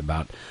about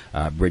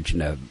bridging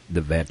the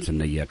vets and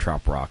the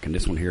trop rock. And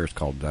this one here is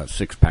called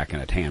Six Pack in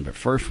a Tan. But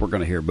first, we're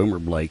going to hear Boomer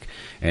Blake,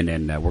 and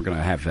then we're going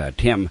to have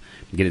Tim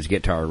get his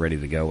guitar ready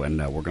to go, and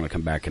we're going to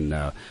come back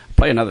and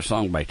play another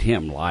song by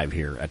Tim live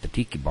here at the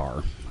Tiki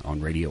Bar on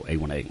Radio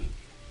A1A.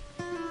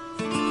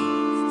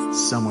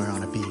 Somewhere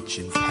on a beach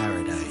in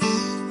paradise,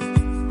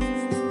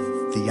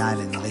 the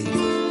island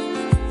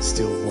lady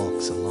still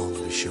walks along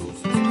the shore.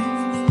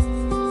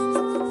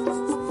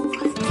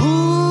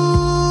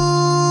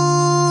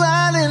 Ooh,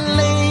 island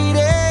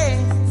lady,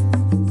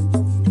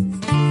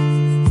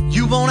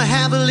 you wanna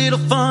have a little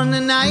fun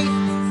tonight?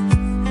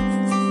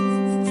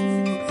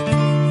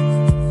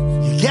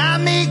 You got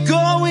me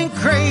going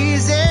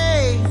crazy,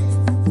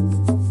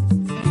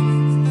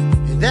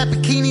 and that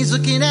bikini's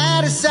looking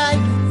out of sight.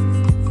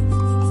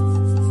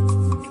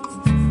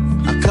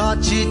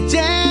 Caught you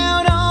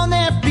down on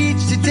that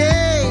beach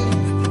today,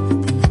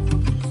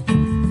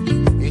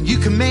 and you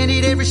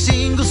commanded every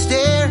single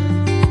stare.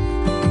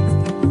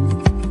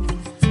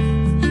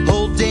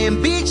 Whole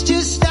damn beach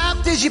just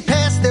stopped as you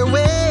passed their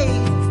way,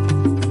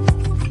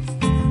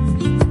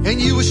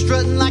 and you were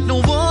strutting like no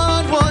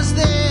one was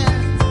there.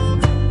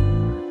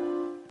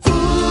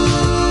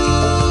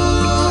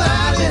 Ooh,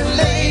 island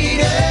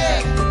lady,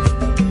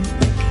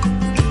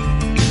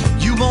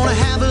 you wanna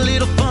have a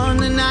little fun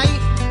tonight?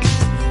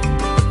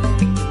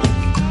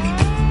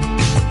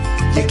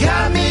 You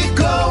got me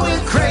going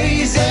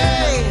crazy,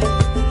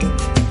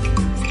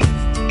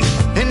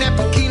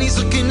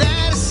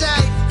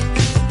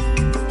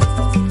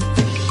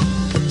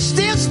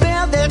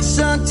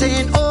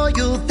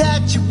 oil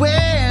that you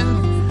wear.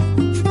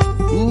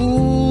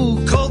 Ooh,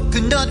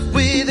 coconut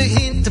with a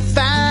hint of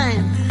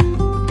fine.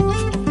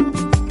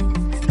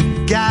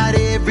 Got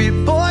every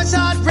boy's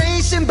heart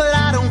racing, but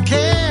I don't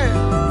care.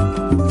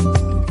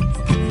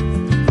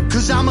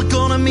 'Cause I'm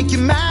gonna make you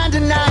mine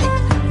tonight.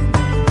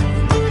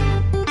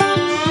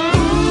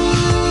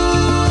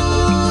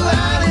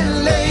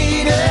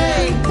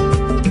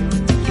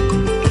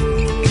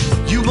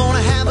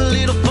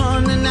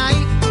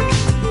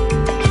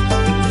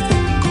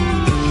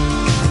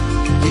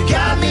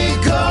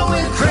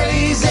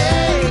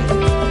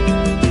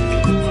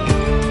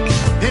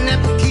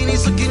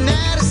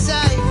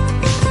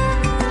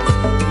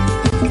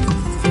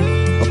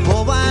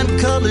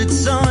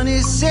 Sun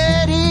is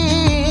setting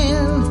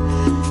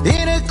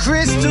in a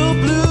crystal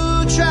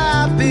blue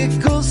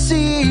tropical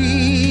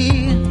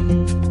sea.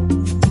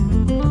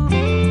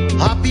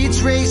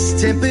 Heartbeats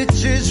race,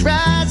 temperatures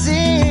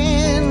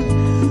rising,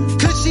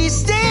 'cause she's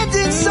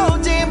standing so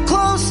damn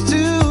close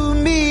to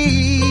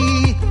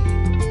me.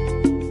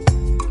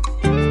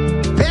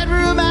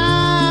 Bedroom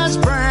eyes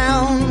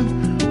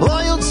brown,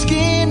 oiled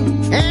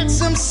skin, and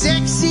some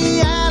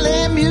sexy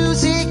island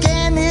music,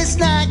 and this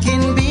night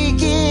can begin.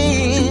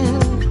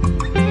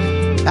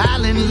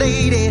 Island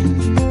lady,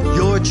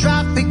 your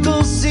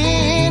tropical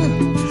sin,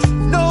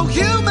 no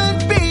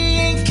human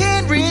being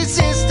can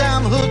resist.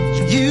 I'm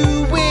hooked,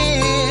 you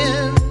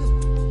win.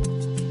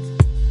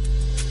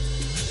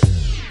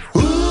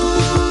 Ooh,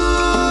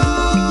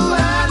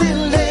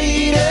 island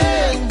lady,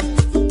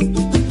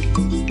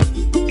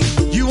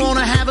 you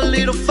wanna have a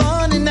little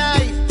fun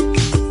tonight?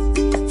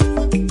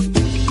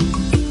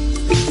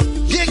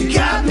 You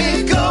got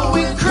me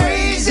going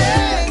crazy.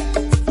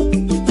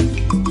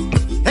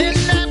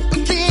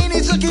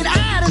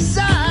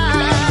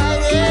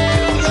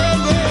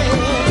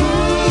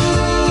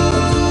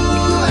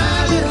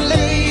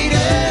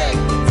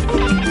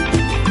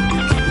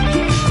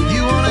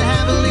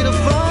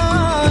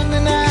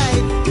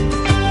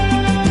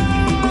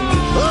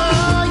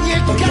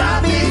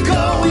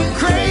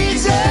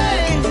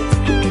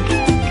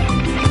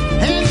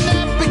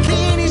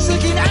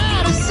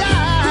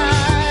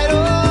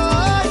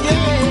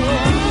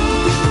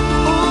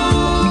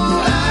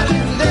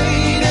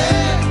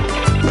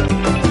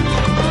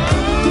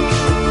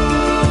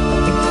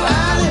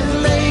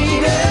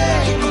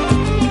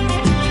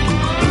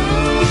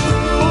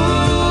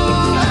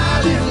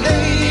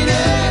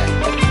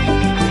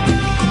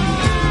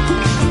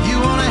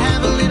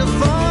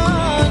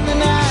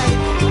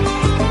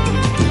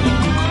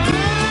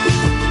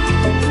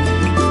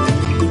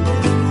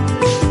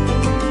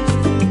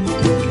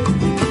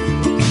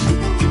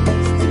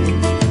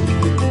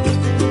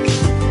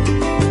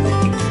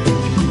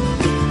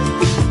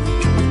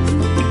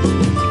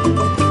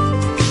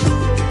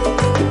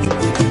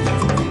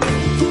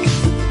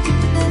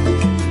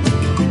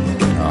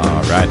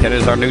 That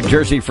is our New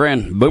Jersey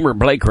friend, Boomer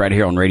Blake, right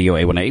here on Radio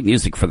A1A,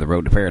 Music for the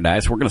Road to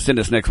Paradise. We're going to send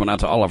this next one out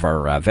to all of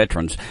our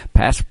veterans,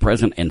 past,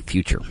 present, and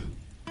future.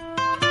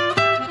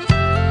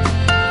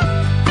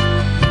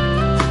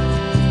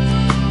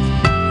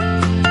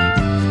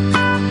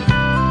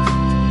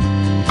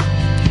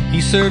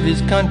 He served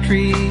his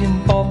country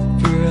and fought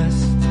for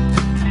us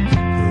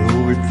for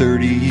over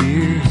 30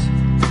 years.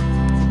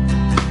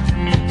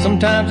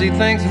 Sometimes he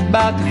thinks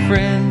about the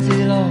friends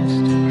he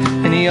lost,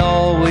 and he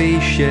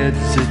always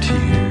sheds a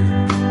tear.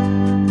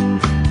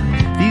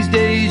 These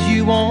days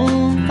you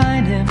won't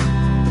find him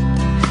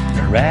in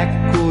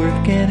Iraq or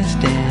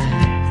Afghanistan.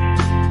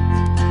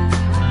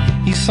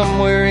 He's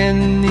somewhere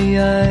in the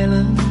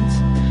islands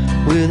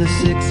with a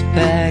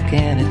six-pack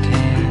and a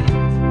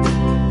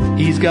tan.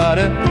 He's got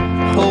a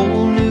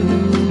whole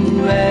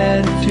new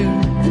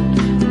attitude,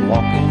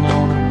 walking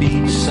on a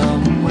beach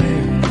somewhere.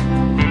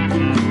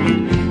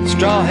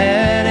 Straw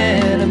hat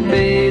and a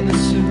bathing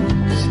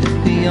suit's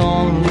the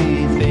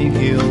only thing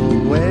he'll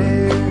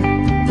wear.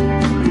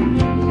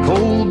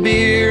 Cold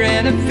beer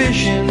and a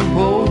fishing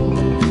pole,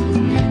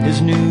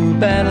 his new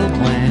battle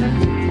plan.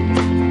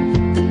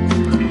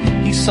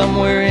 He's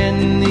somewhere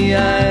in the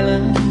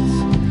islands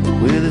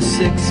with a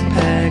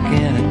six-pack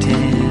and a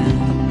tan.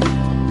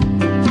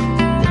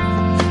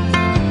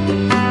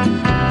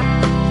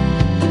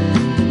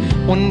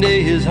 One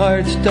day his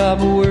heart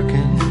stopped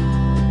working,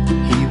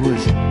 he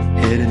was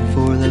headed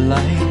for the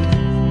light.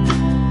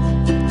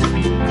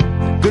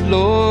 The good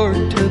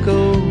Lord took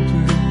over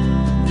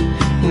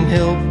and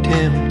helped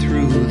him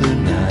through the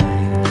night.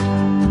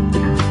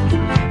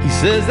 He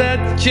says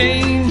that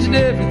changed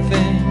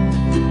everything,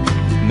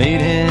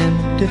 made him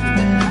a different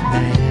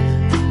man.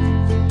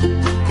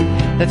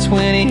 That's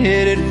when he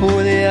headed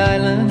for the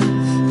islands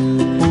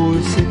for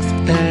a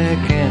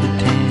six-pack and a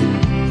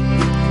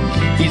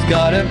tan. He's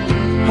got a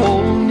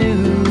whole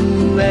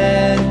new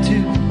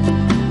attitude,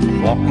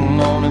 walking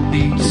on a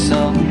beach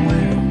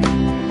somewhere.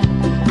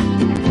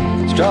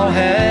 Straw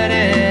hat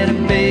and a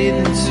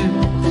bathing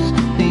suit's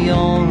the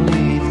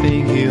only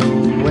thing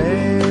he'll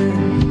wear.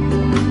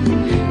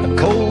 A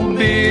cold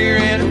beer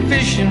and a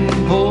fishing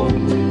pole,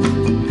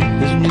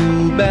 his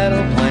new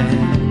battle plan.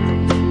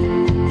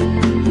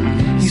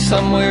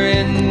 somewhere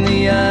in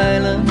the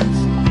islands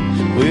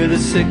with a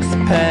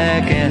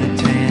six-pack and a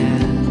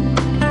tan.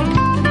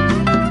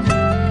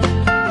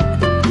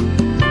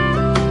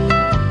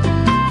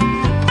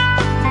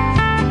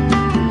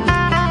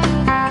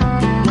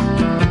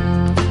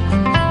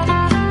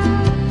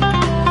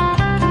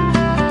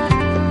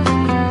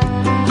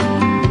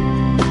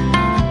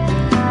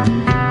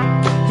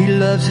 He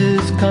loves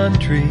his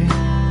country,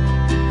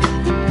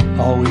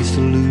 always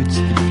salutes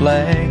the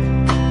flag.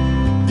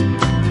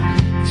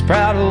 He's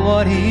proud of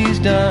what he's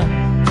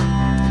done,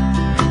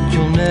 but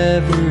you'll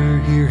never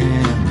hear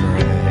him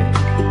brag.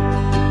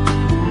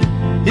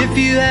 If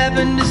you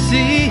happen to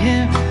see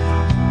him,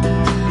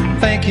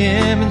 thank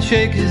him and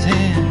shake his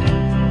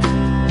hand.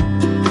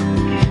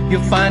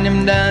 You'll find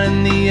him down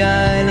in the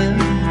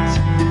islands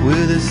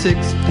with a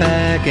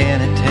six-pack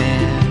and a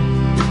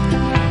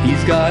tan.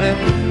 He's got a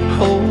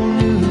whole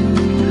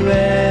new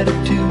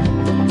attitude,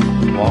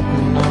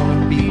 walking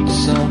on a beach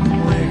somewhere.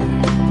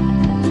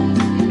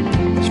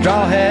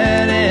 Straw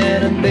hat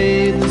and a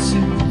bathing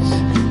suit's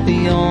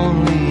the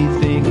only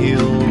thing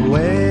he'll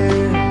wear.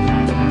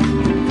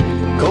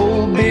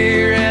 Cold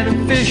beer and a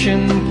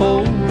fishing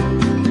pole,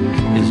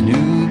 his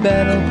new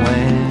battle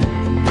plan.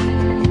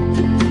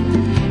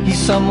 He's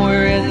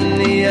somewhere in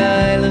the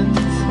islands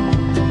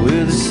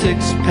with a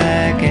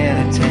six-pack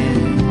and a tan.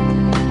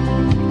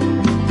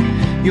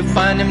 You'll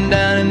find him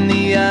down in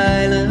the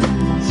islands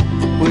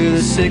with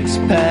a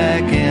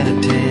six-pack and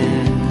a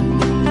tan.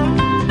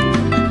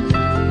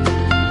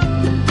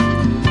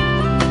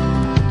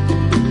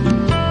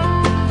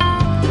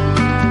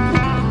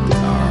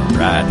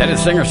 Right, that is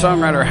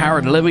singer-songwriter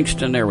Howard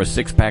Livingston there with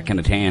Six-Pack and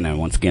a Tan. And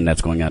once again,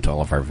 that's going out to all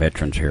of our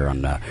veterans here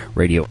on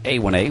Radio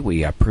A1A.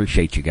 We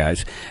appreciate you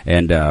guys.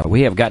 And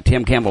we have got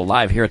Tim Campbell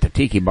live here at the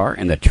Tiki Bar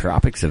in the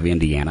tropics of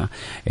Indiana.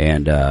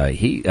 And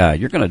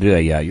you're going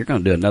to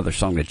do another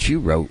song that you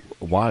wrote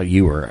while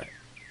you were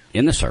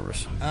in the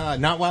service.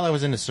 Not while I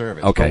was in the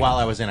service, okay, but while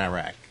I was in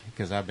Iraq,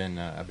 because I've been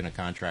a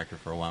contractor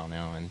for a while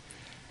now,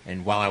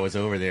 and while I was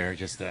over there,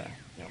 just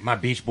my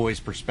Beach Boys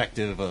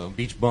perspective,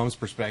 Beach Bums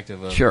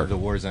perspective of sure, the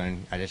war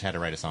zone, I just had to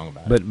write a song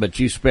about it. But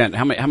you spent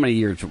how many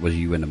years was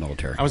you in the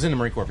military? I was in the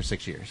Marine Corps for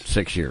 6 years.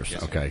 6 years,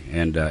 yes, okay,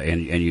 and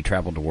you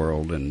traveled the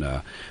world and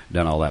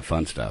done all that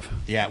fun stuff.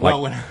 Yeah, like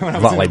well, when I was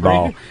volleyball. In the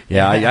Marine,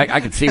 yeah, I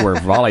could see where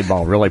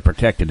volleyball really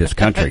protected this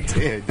country. It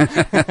did.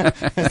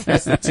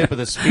 That's the tip of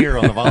the spear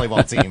on the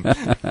volleyball team.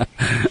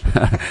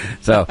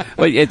 So,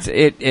 well,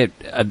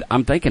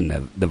 I'm thinking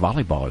the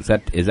volleyball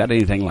is that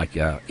anything like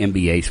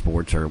NBA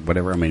sports or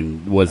whatever? I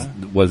mean, was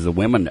the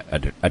women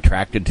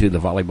attracted to the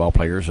volleyball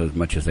players as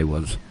much as they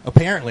was?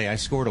 Apparently, I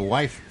scored a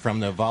wife from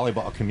the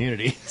volleyball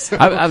community. So.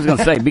 I was going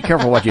to say, be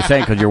careful what you're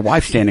saying because your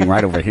wife's standing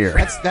right over here.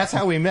 That's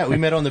how we met. We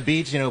met on the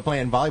beach,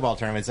 playing volleyball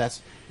tournaments.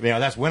 That's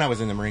when I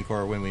was in the Marine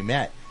Corps when we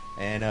met.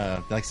 And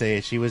like I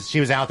say, she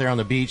was out there on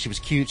the beach. She was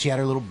cute. She had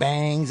her little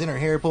bangs and her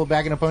hair pulled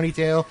back in a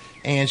ponytail,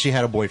 and she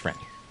had a boyfriend.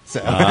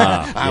 So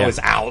I was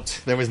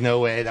out. There was no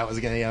way that was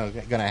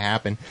gonna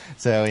happen.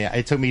 So yeah,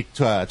 it took me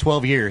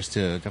 12 years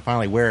to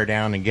finally wear her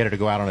down and get her to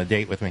go out on a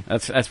date with me.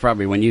 That's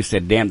probably when you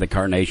said, "Damn the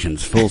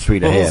carnations, full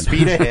speed ahead." Full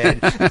speed ahead.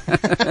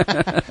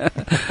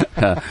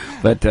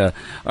 But all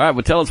right,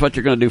 well, tell us what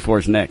you're going to do for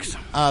us next.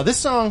 This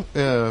song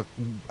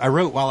I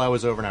wrote while I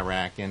was over in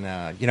Iraq, and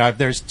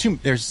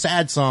there's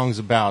sad songs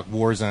about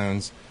war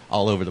zones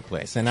all over the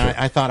place, and sure.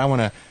 I thought I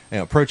want to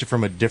approach it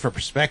from a different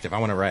perspective. I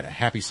want to write a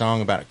happy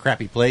song about a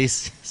crappy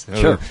place. So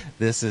sure.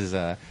 This is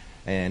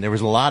and there was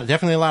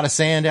definitely a lot of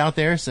sand out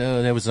there,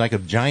 so there was like a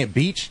giant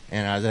beach,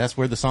 and that's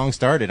where the song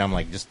started. I'm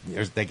like,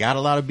 they got a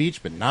lot of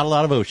beach, but not a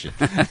lot of ocean.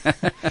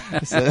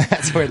 So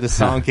that's where the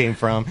song came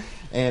from.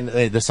 And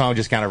the song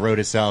just kind of wrote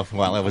itself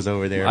while I was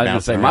over there. I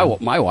was going to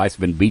say, my wife's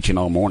been beaching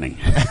all morning.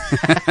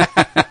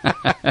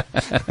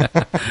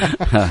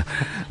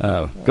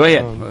 Go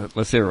ahead.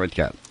 Let's hear what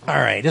you got. All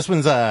right. This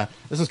one's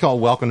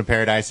called Welcome to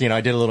Paradise.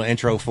 I did a little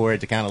intro for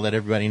it to kind of let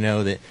everybody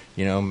know that,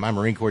 my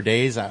Marine Corps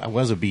days, I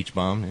was a beach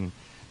bum. And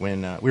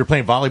when we were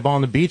playing volleyball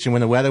on the beach, and when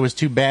the weather was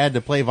too bad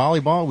to play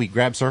volleyball, we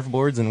grabbed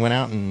surfboards and went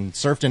out and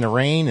surfed in the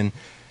rain. And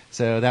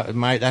so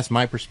that's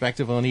my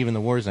perspective on even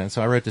the war zone.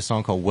 So I wrote this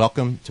song called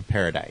Welcome to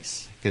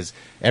Paradise, because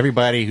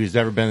everybody who's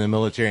ever been in the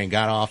military and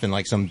got off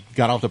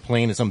the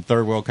plane in some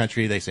third world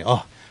country, they say,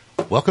 "Oh,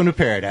 welcome to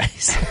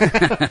paradise."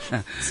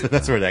 So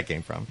that's where that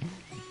came from.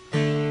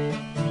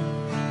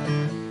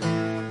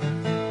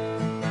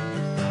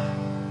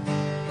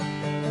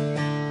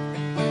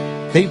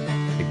 They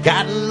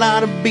got a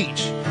lot of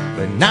beach,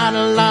 but not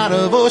a lot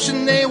of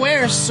ocean. They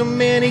wear so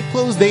many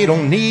clothes, they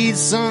don't need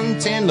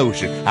suntan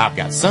lotion. I've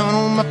got sun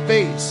on my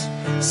face,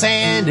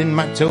 sand in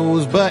my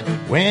toes, but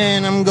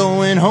when I'm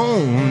going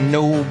home,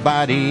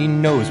 nobody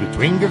knows.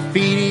 Between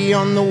graffiti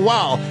on the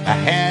wall, I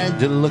had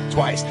to look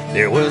twice.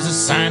 There was a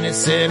sign that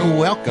said,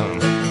 "Welcome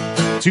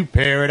to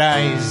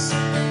Paradise."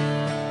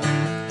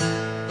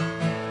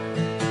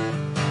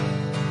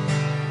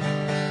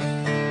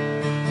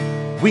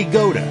 We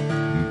go to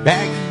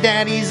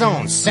Baghdaddy's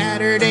on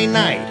Saturday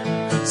night.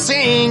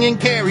 singing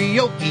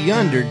karaoke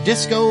under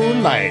disco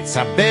lights.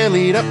 I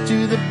bellied up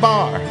to the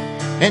bar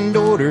and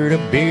ordered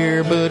a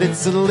beer, but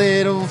it's a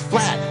little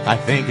flat. I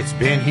think it's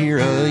been here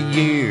a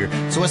year.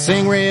 So I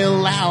sing real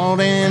loud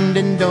and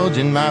indulge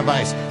in my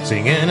vice,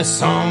 singing a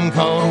song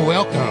called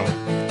Welcome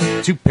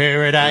to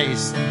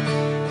Paradise.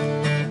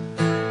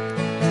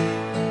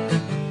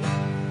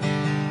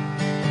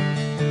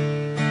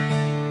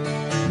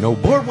 No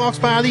boardwalks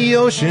by the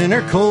ocean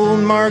or cold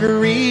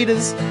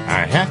margaritas.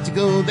 I have to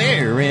go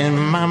there in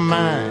my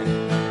mind.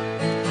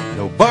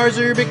 No bars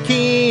or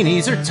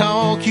bikinis or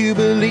tall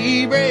Cuba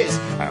Libres.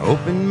 I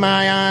open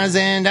my eyes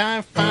and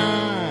I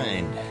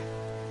find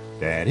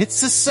that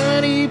it's a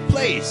sunny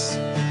place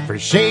for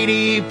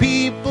shady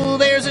people.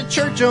 There's a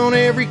church on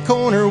every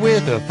corner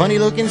with a funny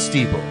looking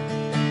steeple.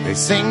 They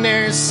sing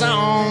their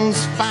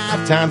songs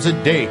 5 times a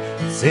day.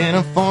 It's in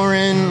a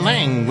foreign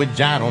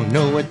language, I don't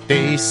know what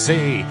they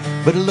say.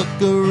 But look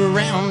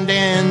around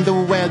and the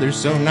weather's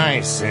so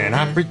nice, and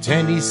I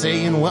pretend he's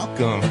saying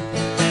welcome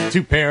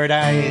to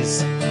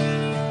paradise.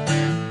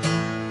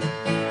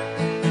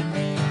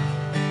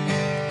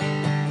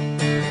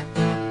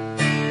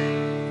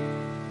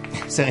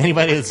 So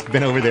anybody that's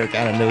been over there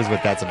kind of knows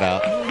what that's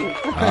about.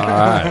 All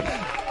right.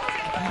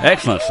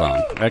 Excellent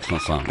song.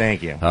 Excellent song.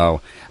 Thank you.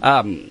 Oh,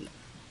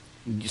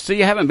 so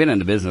you haven't been in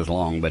the business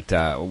long, but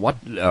what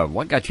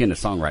got you into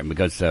songwriting?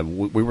 Because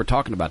we were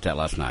talking about that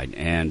last night,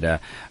 and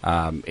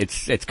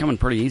it's coming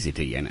pretty easy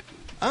to you, isn't it?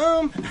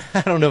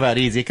 I don't know about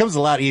easy. It comes a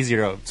lot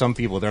easier to some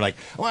people. They're like,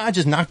 well, I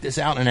just knocked this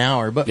out in an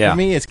hour. But for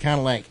me, it's kind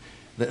of like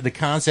the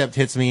concept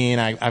hits me,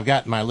 and I've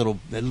got my little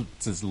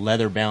this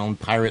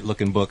leather-bound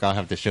pirate-looking book. I'll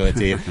have to show it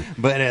to you.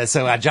 But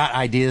so I jot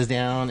ideas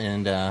down,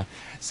 and I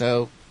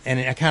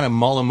kind of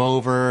mull them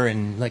over,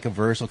 and like a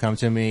verse will come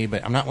to me.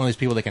 But I'm not one of those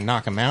people that can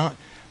knock them out.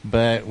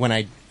 But when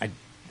I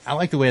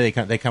like the way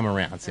they come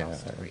around.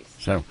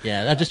 So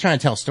yeah, I'm just trying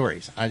to tell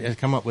stories. I just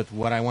come up with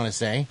what I want to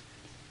say,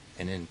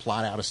 and then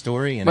plot out a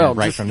story, and then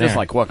write from there. Just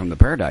like Welcome to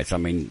Paradise. I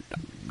mean,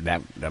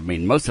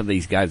 most of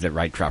these guys that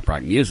write trop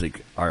rock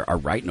music are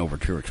writing over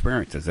true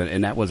experiences,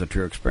 and that was a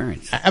true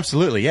experience.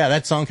 Absolutely, yeah.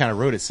 That song kind of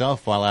wrote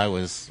itself while I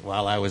was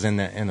in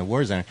the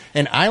war zone.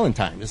 And Island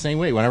Time, the same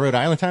way. When I wrote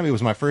Island Time, it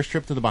was my first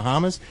trip to the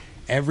Bahamas.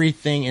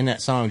 Everything in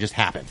that song just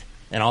happened,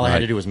 and all I had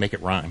to do was make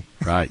it rhyme.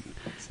 Right.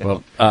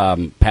 Well,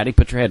 Patty,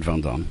 put your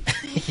headphones on.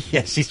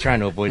 Yeah, she's trying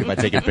to avoid it by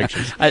taking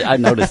pictures. I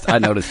noticed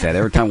that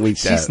every time we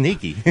she's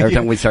sneaky. Every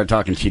time we start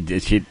talking, she'd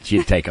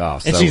take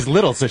off. And she's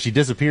little, so she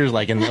disappears.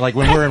 Like when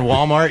we're in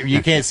Walmart,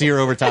 you can't see her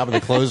over top of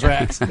the clothes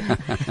racks.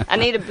 I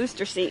need a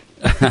booster seat.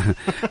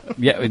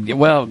 Yeah,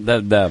 well,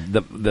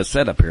 the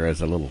setup here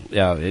is a little.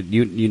 Yeah,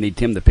 you need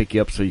Tim to pick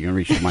you up so you can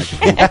reach the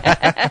microphone.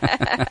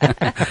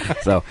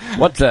 So,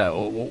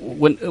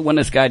 when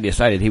this guy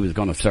decided he was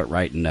going to start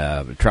writing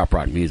trop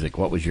rock music,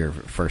 what was your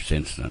first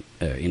instinct?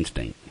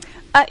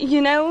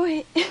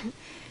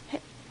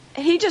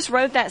 He just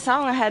wrote that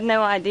song. I had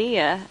no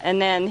idea,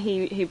 and then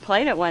he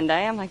played it one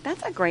day. I'm like,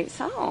 that's a great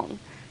song.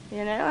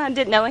 I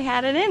didn't know he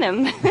had it in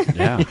him.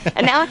 Yeah.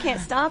 And now I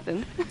can't stop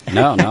him.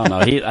 No.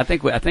 I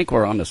think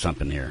we're onto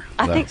something here.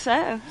 I think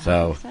so.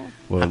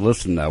 Well,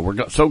 listen,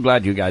 we're so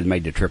glad you guys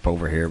made the trip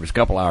over here. It was a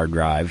couple-hour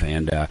drive,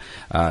 and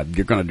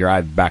you're going to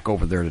drive back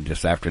over there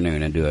this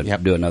afternoon and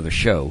do another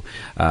show.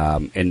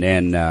 And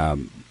then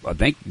I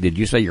think, did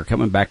you say you're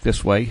coming back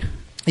this way?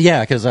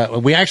 Yeah, because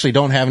we actually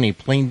don't have any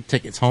plane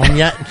tickets home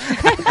yet.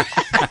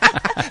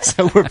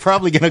 So we're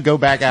probably going to go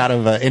back out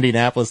of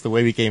Indianapolis the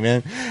way we came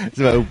in.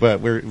 So,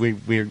 but we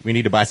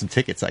need to buy some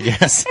tickets, I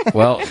guess.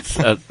 Well,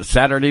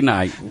 Saturday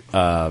night,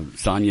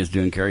 Sonia's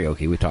doing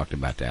karaoke. We talked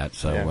about that.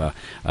 So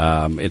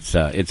it's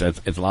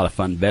a lot of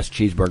fun. Best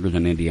cheeseburgers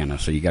in Indiana.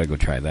 So you got to go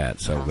try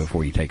that. So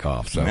before you take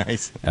off. So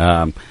nice.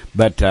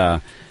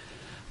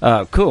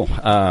 Cool.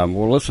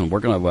 Well, listen,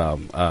 we're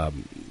gonna.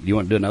 You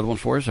want to do another one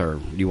for us, or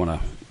do you want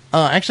to?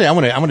 Actually, I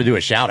want to do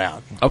a shout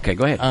out. Okay,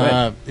 go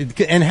ahead.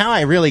 And how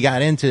I really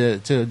got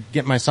into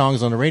get my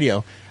songs on the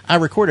radio. I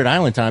recorded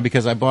Island Time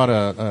because I bought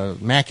a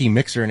Mackie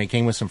mixer and it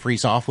came with some free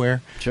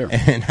software. Sure.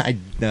 And I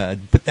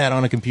put that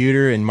on a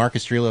computer, and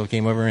Marcus Trillo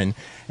came over and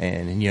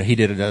he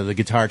did the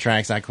guitar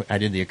tracks. I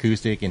did the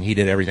acoustic, and he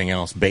did everything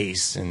else,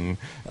 bass and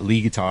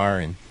lead guitar,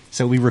 and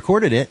so we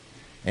recorded it.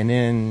 And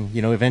then,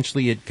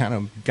 eventually it kind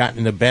of got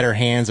in the better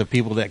hands of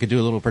people that could do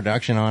a little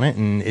production on it,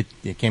 and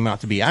it came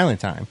out to be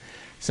Island Time.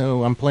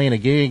 So I'm playing a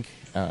gig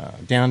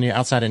down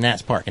outside of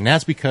Nats Park, and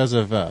that's because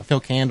of Phil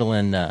Candle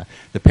and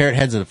the Parrot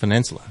Heads of the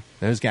Peninsula.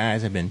 Those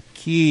guys have been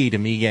key to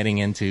me getting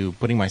into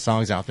putting my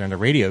songs out there on the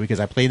radio, because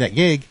I played that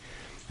gig.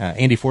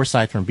 Andy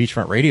Forsyth from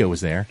Beachfront Radio was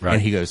there, right.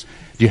 And he goes,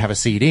 "Do you have a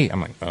CD?" I'm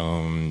like,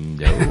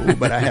 no,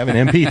 but I have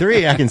an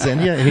MP3 I can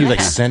send you. And he was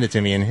like, send it to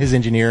me. And his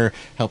engineer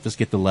helped us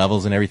get the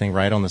levels and everything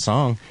right on the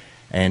song.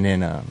 And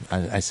then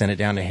I sent it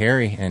down to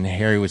Harry, and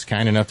Harry was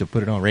kind enough to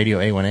put it on Radio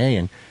A1A.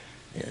 And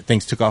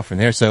things took off from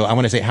there. So I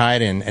want to say hi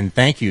and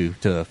thank you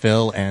to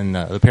Phil and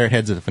the Parrot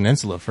Heads of the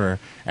Peninsula for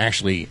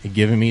actually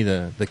giving me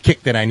the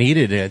kick that I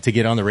needed to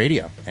get on the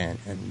radio. And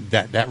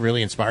that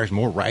really inspires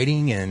more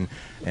writing, and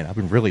I've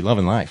been really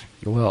loving life.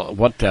 Well,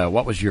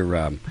 what was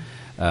your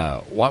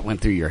what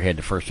went through your head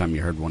the first time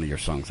you heard one of your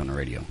songs on the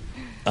radio?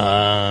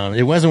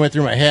 It went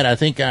through my head. I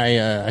think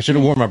I should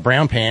have worn my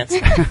brown pants.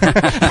 It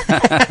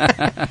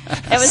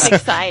was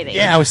exciting.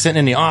 Yeah, I was sitting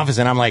in the office,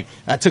 and I'm like,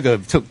 I took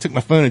my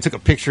phone and took a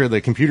picture of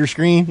the computer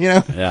screen,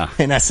 Yeah.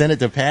 And I sent it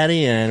to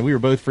Patty, and we were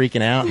both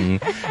freaking out.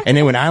 And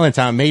then when Island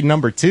Time made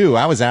number 2,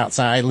 I was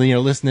outside,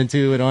 listening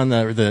to it on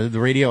the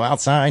radio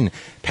outside, and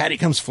Patty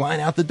comes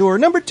flying out the door,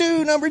 number 2,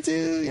 and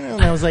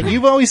I was like,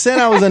 you've always said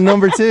I was a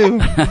number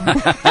 2.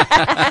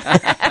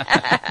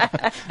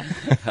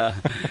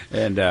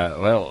 And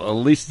well, at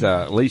least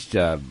I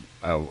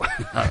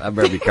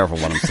better be careful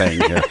what I'm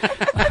saying here.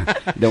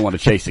 Don't want to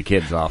chase the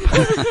kids off.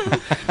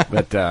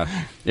 But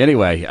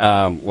anyway,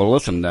 well,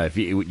 listen. If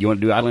you want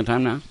to do Island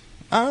Time now?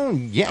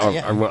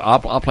 Yeah. Or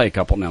I'll play a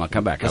couple, and then I'll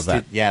come back. How's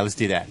that? Let's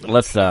do that.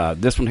 Let's.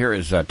 This one here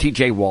is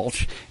T.J.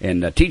 Walsh,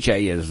 and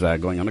T.J. is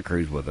going on a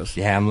cruise with us.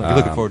 Yeah, I'm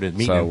looking forward to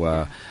meeting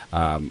him.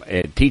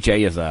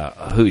 T.J. is a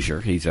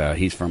Hoosier.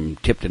 He's from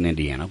Tipton,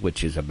 Indiana,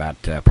 which is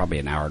about probably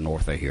an hour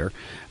north of here,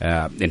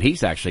 and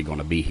he's actually going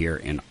to be here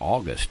in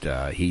August.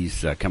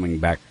 He's coming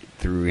back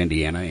through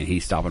Indiana, and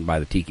he's stopping by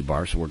the Tiki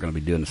Bar, so we're going to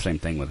be doing the same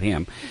thing with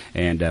him.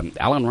 And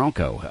Alan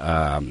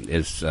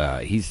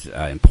Ronco he's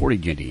in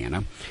Portage,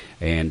 Indiana.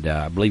 And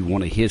I believe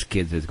one of his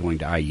kids is going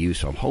to IU,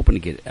 so I'm hoping to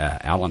get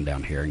Alan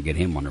down here and get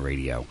him on the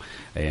radio.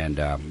 And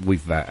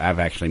I've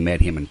actually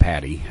met him and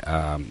Patty.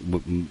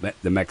 The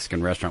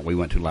Mexican restaurant we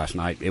went to last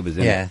night, it was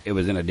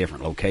in a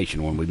different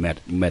location when we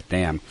met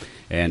them.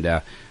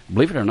 And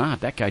believe it or not,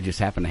 that guy just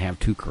happened to have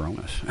 2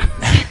 Coronas.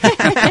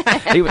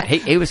 he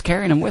was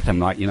carrying them with him,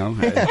 like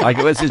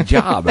it was his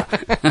job.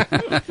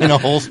 In a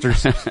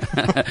holsters.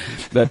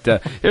 But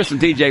here's some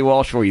TJ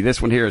Walsh for you. This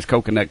one here is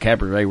Coconut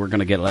Cabaret. We're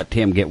going to let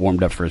Tim get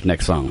warmed up for his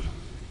next song.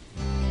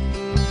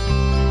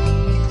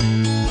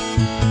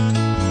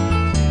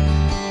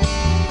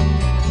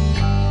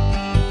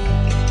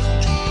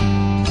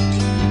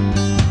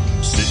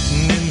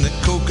 Sitting in the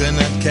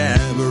Coconut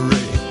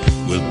Cabaret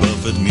with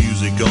Buffett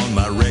music on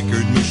my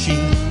record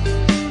machine,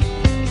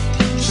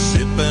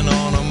 sipping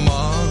on a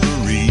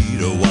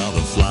margarita while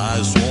the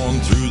flies swarm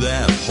through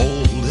that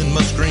hole in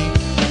my screen.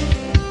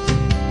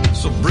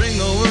 So bring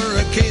over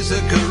a case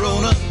of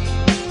Corona,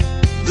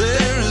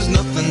 there is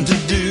nothing to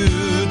do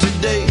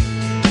today,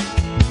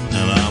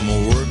 and I'm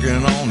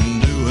working on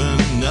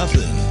doing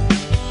nothing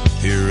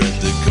here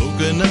at the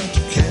Coconut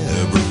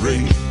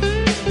Cabaret.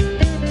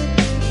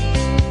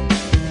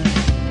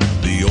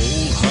 The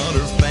old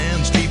Hunter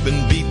fans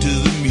keeping beat to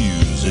the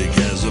music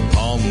as the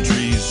palm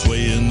trees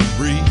sway in the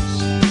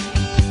breeze.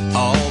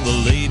 All the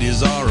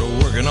ladies are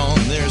working on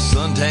their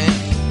suntan.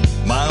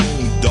 My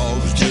old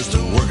dog's just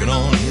working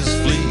on his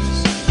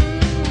fleas.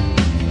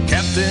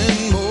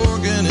 Captain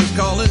Morgan is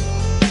calling,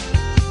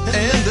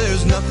 and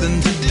there's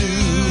nothing to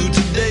do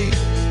today,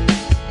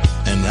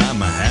 and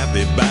I'm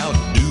happy about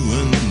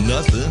doing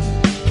nothing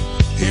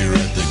here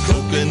at the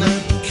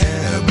Coconut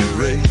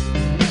Cabaret.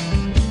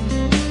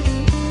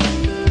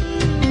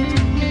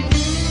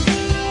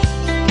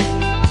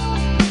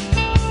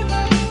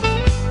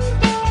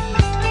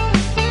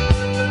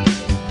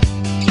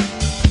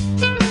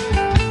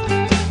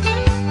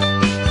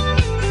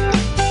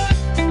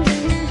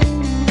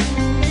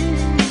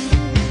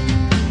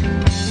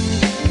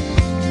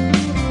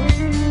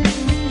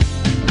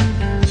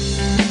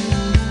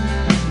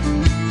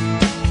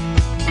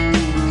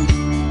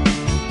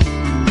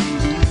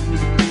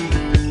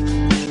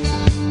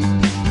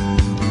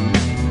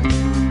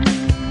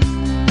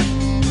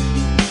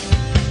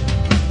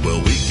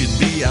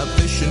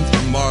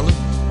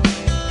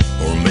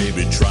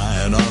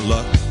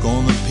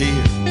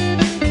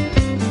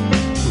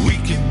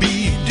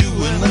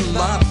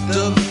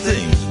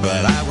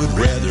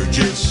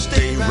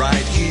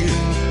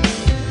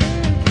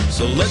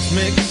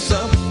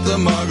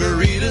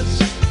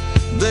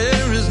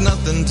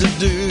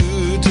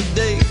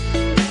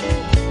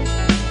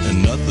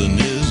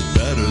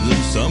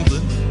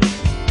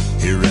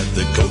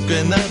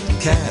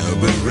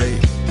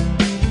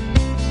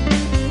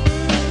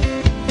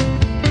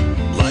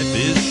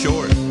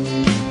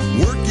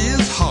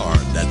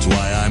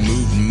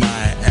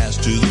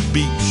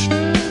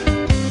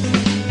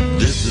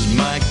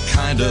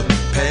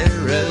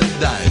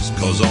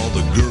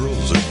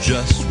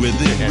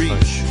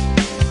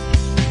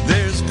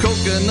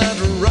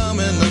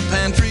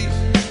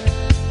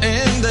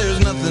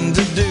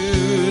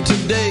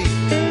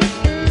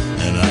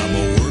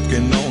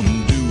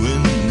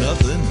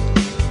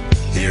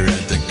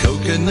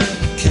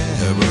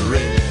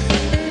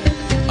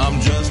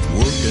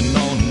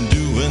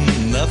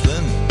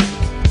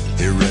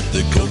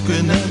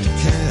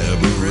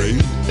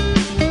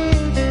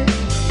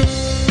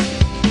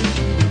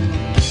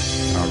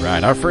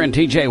 right, our friend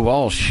TJ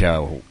Walsh,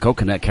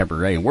 Coconut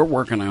Cabaret, and we're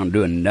working on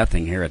doing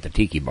nothing here at the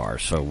Tiki Bar.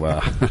 So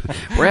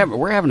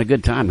we're having a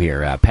good time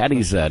here.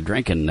 Patty's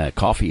drinking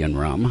coffee and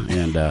rum,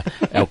 and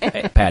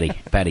okay,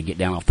 Patty, get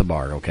down off the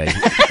bar, okay?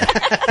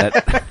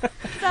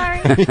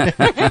 Sorry.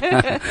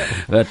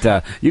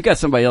 But you got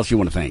somebody else you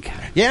want to thank?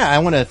 Yeah, I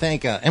want to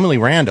thank Emily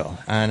Randall.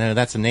 I know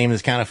that's a name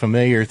that's kind of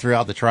familiar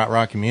throughout the Trot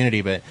Rock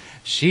community, but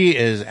she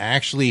is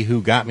actually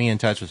who got me in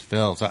touch with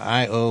Phil. So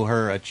I owe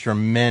her a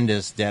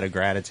tremendous debt of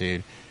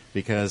gratitude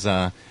because,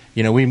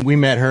 we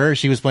met her.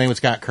 She was playing with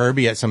Scott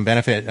Kirby at some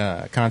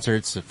benefit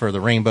concerts for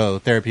the Rainbow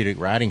Therapeutic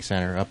Riding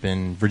Center up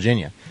in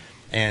Virginia.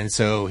 And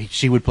so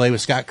she would play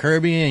with Scott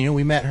Kirby, and,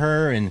 we met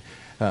her, and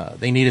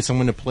they needed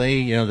someone to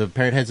play, the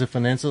Parrot Heads of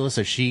Peninsula.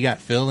 So she got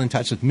Phil in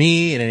touch with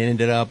me, and it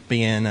ended up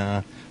being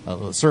a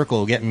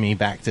circle getting me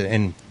back to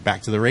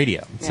the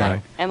radio. Yeah.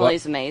 So,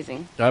 Emily's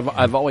amazing.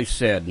 I've always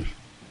said,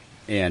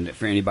 and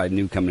for anybody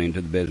new coming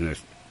into the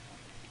business,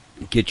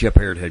 get you a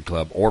Parrot Head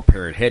Club or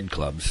Parrot Head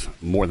Clubs,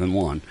 more than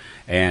one,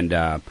 and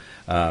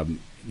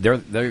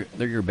they're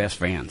your best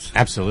fans.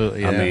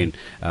 Absolutely. Yeah. I mean,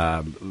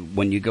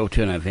 when you go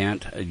to an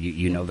event,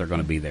 you know they're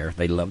going to be there.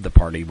 They love the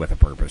party with a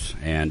purpose,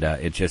 and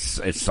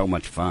it's so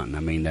much fun.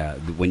 I mean,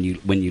 when you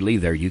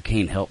leave there, you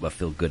can't help but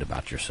feel good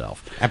about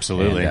yourself.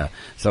 Absolutely. And,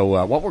 so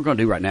what we're going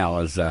to do right now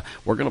is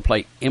we're going to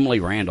play Emily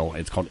Randall.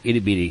 It's called Itty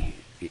Bitty.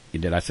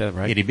 Did I say that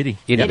right? Itty Bitty.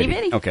 Itty Itty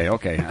Bitty. Bitty.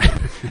 Okay.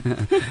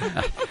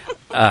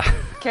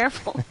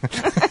 Careful.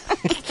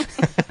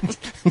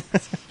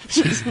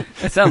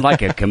 It sounds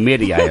like a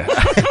committee. We have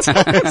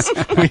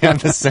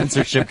the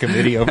censorship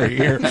committee over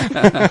here.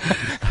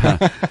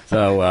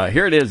 So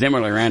here it is,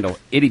 Emily Randall,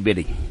 Itty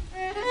Bitty.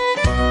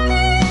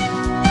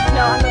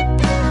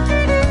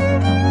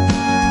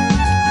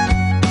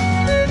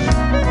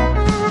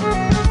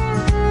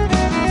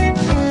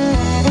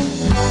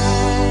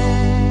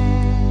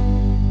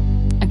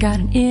 I got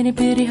an itty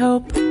bitty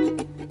hope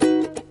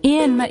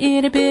in my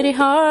itty bitty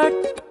heart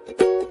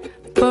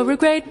for a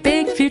great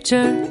big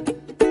future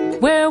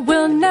where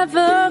we'll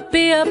never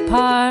be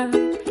apart.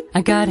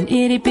 I got an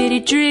itty bitty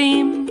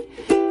dream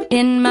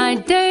in my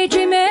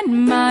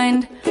daydreaming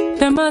mind.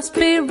 There must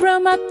be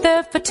room up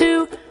there for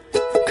two,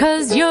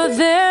 'cause you're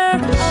there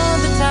all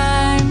the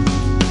time.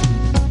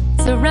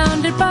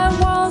 Surrounded by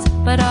walls,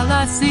 but all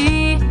I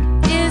see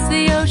is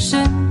the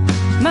ocean.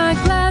 My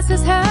glass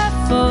is half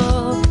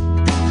full,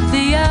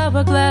 the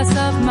hourglass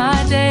of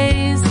my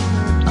days.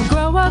 I'll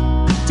grow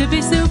up to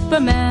be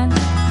Superman.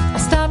 I'll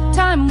stop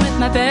time with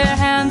my bare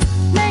hands.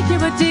 Make you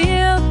a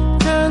deal,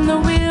 turn the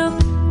wheel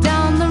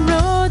down the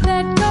road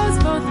that goes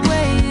both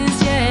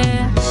ways,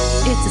 yeah.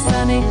 It's a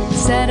sunny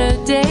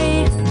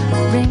Saturday.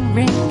 Ring,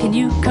 ring, can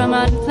you come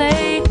out and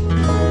play?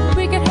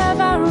 We could have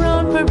our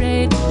own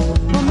parade.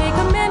 We'll make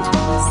a mint,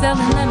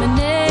 selling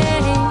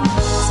lemonade.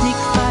 Sneak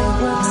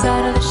fireworks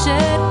out of the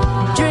shed.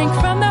 Drink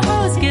from the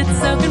hose, get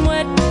soaking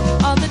wet.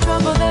 All the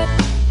trouble that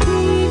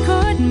we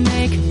could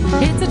make.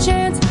 It's a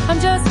chance I'm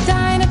just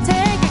dying to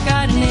take. I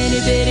got an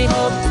itty bitty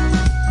hope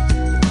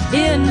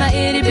in my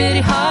itty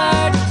bitty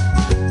heart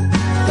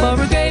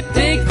for a great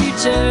big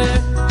future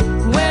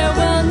where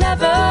we'll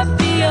never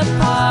be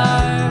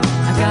apart.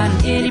 I got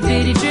an itty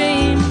bitty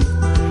dream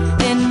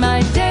in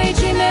my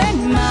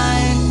daydreaming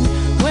mind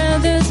where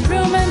there's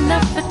room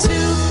enough for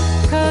two,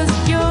 'cause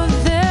you're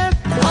there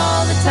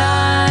all the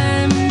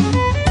time.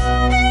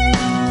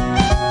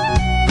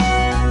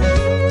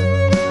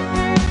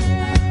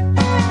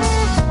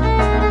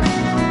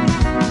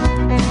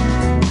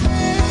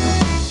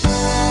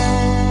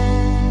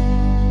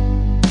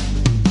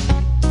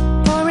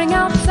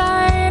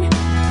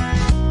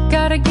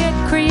 Gotta get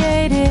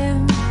creative.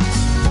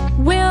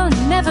 We'll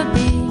never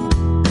be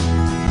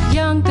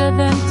younger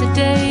than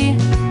today.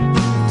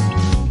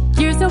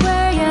 Years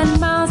away and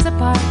miles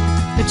apart,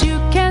 but you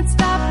can't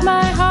stop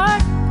my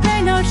heart.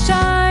 Rain or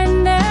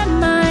shine, they're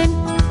mine.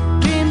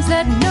 Dreams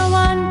that no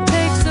one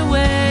takes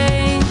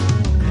away.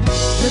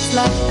 Looks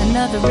like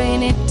another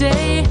rainy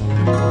day.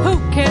 Who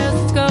cares?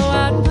 Let's go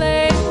out and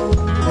play.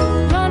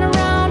 Run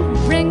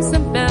around, ring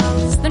some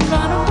bells, then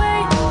run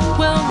away.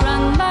 We'll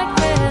run like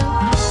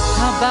hell.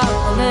 How about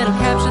a little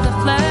capture the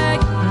flag?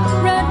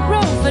 Red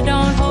Rover,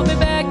 don't hold me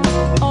back.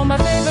 Oh, my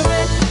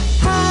favorite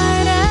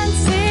hide and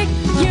seek.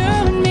 You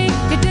and me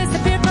could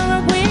disappear for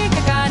a week.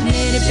 I got an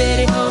itty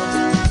bitty hope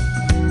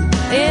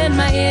in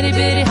my itty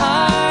bitty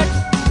heart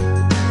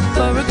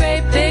for a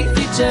great big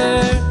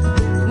future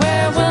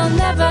where we'll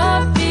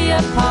never be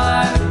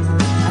apart.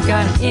 I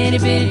got an itty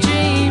bitty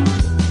dream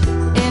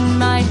in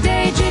my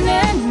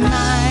daydreaming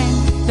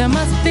mind. There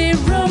must be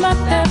room up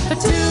there for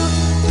two,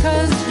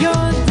 'cause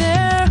you're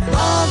there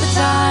all the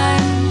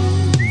time.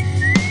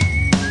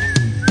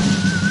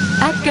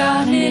 I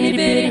got an itty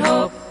bitty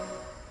hope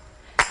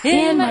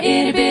in my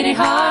itty bitty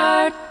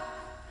heart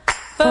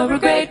for a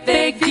great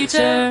big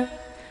future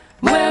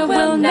where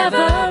we'll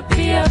never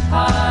be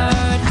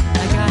apart.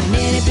 I got an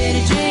itty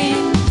bitty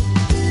dream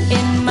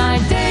in my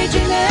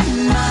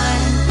daydreaming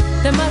mind.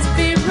 There must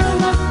be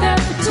room up there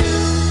for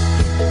two,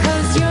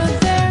 'cause you're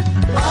there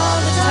all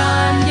the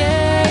time,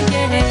 yeah,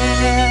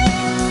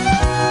 yeah.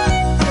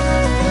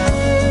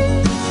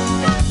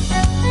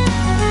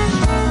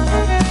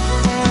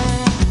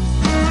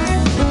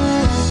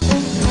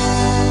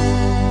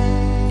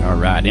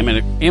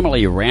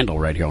 Emily Randall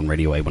right here on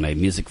Radio A1A,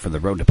 Music for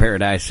the Road to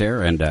Paradise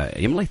there. And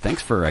Emily,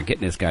 thanks for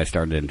getting this guy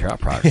started in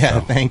Trop Rock.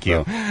 Yeah, thank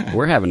you. So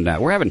we're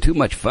having too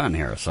much fun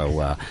here.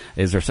 So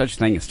is there such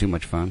thing as too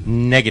much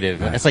fun? Negative.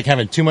 It's like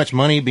having too much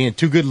money, being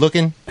too good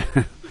looking.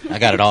 I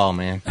got it all,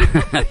 man.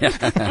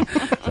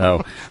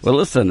 So, well,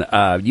 listen,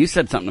 you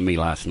said something to me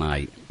last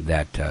night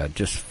that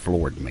just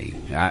floored me.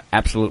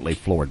 Absolutely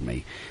floored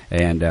me.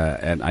 And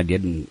I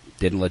didn't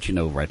let you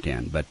know right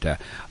then. But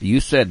you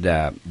said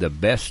the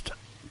best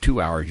 2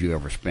 hours you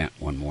ever spent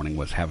one morning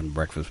was having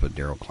breakfast with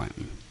Daryl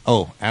Clanton.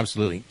 Oh,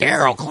 absolutely.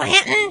 Daryl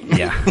Clanton?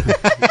 Yeah.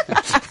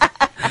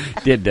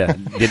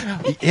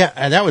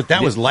 Yeah,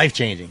 that was life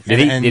changing.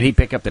 Did he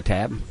pick up the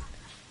tab?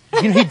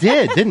 You know, he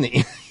did, didn't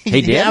he?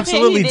 He did? He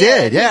absolutely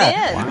did.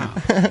 Yeah.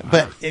 He did. Wow.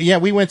 But yeah,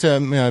 we went to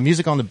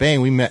Music on the Bay,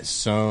 and we met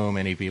so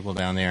many people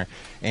down there.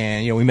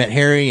 And we met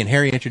Harry, and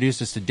Harry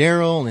introduced us to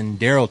Daryl, and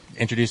Daryl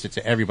introduced it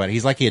to everybody.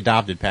 He's like he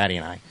adopted Patty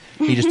and I.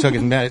 He just took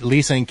us, met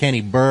Lisa and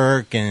Kenny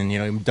Burke,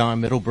 and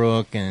Don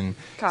Middlebrook, and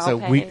Carl so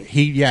Page.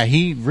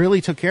 he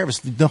really took care of us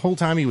the whole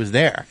time he was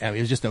there. I mean, it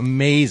was just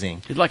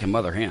amazing. He's like a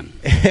mother hen.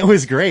 It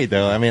was great,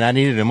 though. I mean, I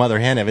needed a mother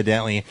hen,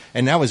 evidently,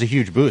 and that was a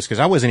huge boost because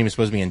I wasn't even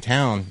supposed to be in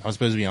town. I was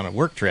supposed to be on a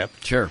work trip.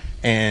 Sure.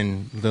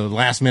 And the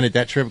last minute,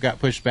 that trip got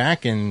pushed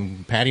back,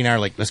 and Patty and I are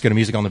like, let's go to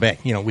Music on the Bay.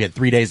 We had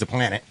 3 days to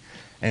plan it,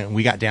 and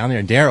we got down there,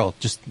 and Daryl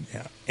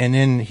and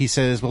then he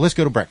says, well, let's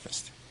go to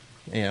breakfast.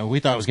 We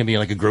thought it was going to be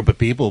like a group of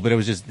people, but it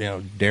was just,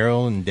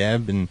 Daryl and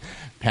Deb and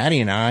Patty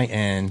and I,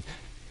 and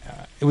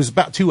it was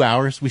about 2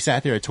 hours. We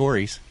sat there at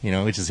Tori's,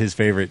 which is his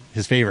favorite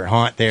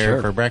haunt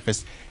there for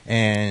breakfast.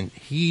 And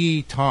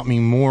he taught me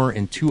more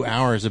in 2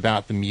 hours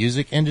about the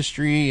music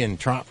industry and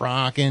trop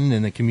rocking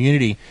and the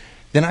community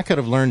than I could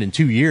have learned in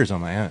 2 years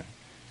on my own.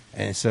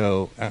 And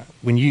so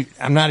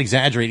I'm not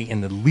exaggerating in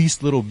the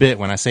least little bit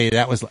when I say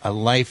that was a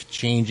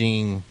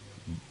life-changing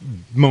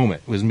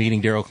moment, was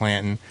meeting Daryl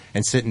Clanton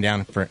and sitting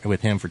down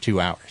with him for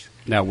 2 hours.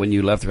 Now, when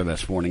you left there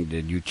this morning,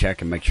 did you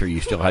check and make sure you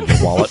still had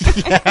your wallet?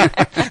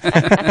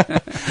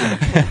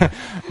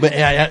 But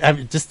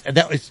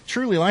that was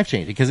truly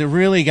life-changing because it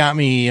really got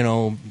me,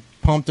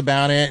 pumped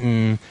about it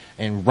and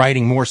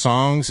writing more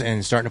songs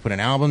and starting to put an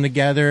album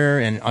together,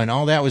 and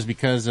all that was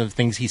because of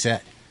things he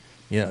said,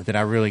 that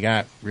I really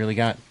got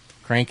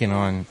cranking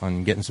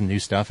on getting some new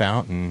stuff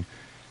out, and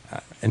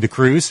the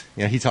cruise.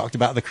 He talked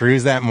about the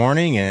cruise that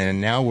morning,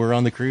 and now we're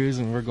on the cruise,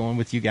 and we're going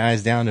with you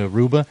guys down to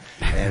Aruba,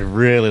 and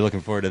really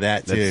looking forward to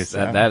that too.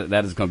 So.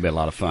 That is going to be a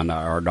lot of fun.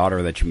 Our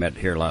daughter that you met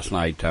here last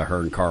night, her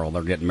and Carl,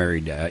 they're getting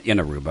married in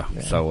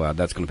Aruba, so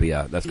that's going to be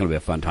a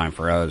fun time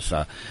for us.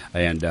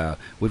 And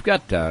we've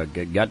got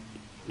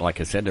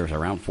like I said, there's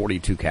around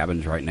 42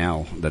 cabins right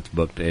now that's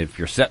booked. If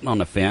you're sitting on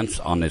the fence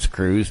on this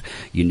cruise,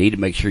 you need to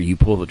make sure you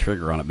pull the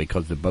trigger on it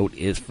because the boat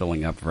is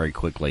filling up very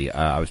quickly.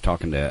 I was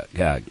talking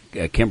to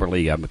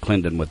Kimberly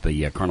McClendon with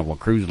the Carnival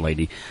Cruise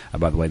lady.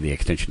 By the way, the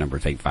extension number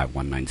is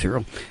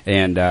 85190.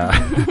 And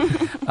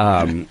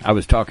I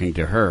was talking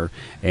to her,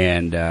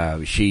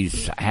 and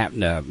she's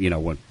happened to,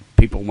 when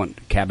people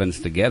want cabins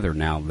together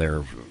now,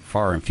 they're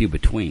far and few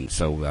between.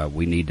 So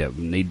we need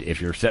if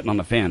you're sitting on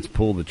the fence,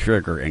 pull the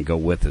trigger and go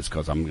with us,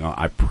 because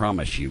I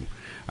promise you,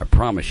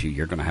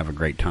 you're going to have a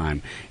great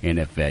time. And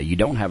if you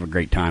don't have a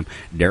great time,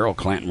 Daryl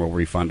Clanton will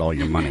refund all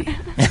your money.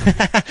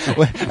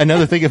 Well,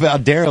 another thing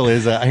about Daryl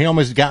is he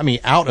almost got me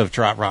out of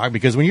Trop Rock,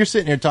 because when you're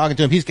sitting there talking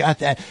to him, he's got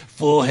that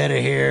full head of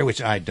hair,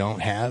 which I don't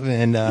have,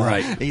 and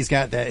he's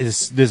got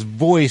this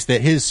voice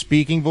that his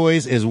speaking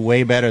voice is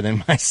way better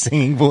than my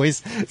singing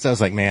voice. So I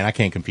was like, man, I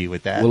can't compete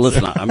with that. Well,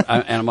 listen, I'm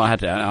gonna have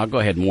to. I'll go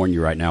ahead and warn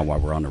you right now while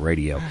we're on the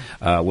radio.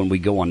 When we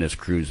go on this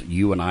cruise,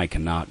 you and I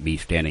cannot be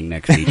standing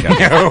next to each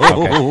other.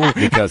 No.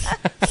 Okay? Because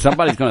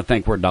somebody's going to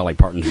think we're Dolly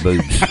Parton's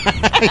boobs.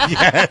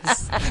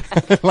 Yes.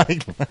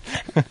 Like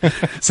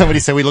somebody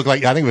said we look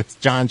like, I think it was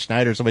John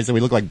Schneider, somebody said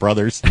we look like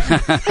brothers.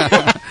 Don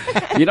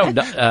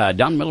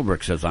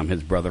Middlebrook says I'm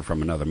his brother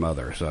from another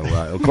mother. So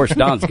of course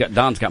Don's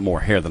got more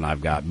hair than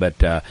I've got,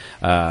 but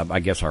I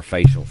guess our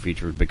facial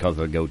features, because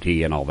of the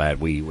goatee and all that,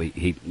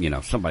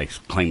 somebody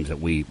claims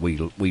that we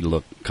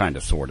look kind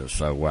of sort of.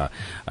 So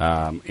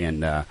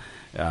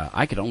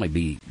I could only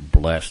be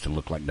blessed to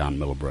look like Don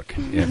Middlebrook.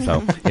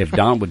 So if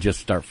Don would just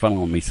start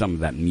funneling me some of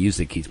that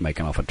music he's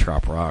making off of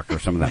Trop Rock, or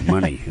some of that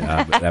money,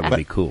 that would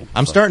be cool.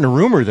 I'm starting a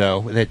rumor,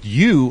 though, that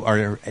you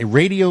are a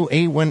Radio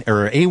A1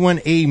 or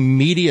A1A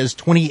Media's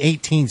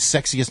 2018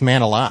 sexiest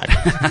man alive.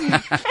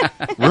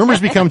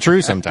 Rumors become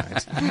true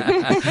sometimes.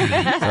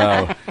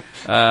 So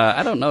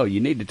I don't know. You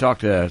need to talk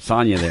to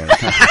Sonia there.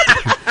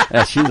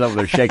 She's over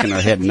there shaking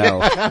her head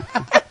no.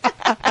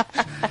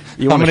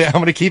 I'm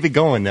gonna keep it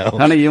going, though.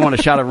 Honey, you want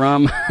a shot of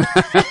rum?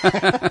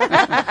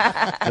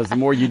 Because the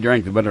more you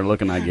drink, the better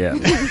looking I get.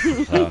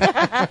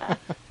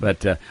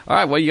 But all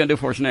right, what are you gonna do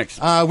for us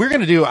next? We're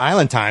gonna do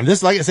Island Time.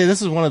 This, like I say,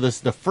 this is one of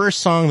the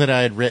first song that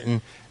I had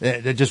written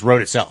that just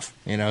wrote itself.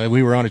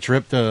 We were on a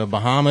trip to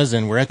Bahamas,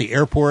 and we're at the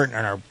airport,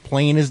 and our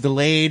plane is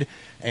delayed.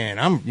 And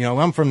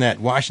I'm from that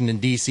Washington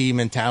D.C.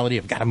 mentality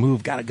of gotta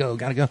move, gotta go,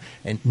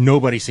 and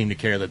nobody seemed to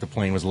care that the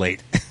plane was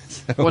late.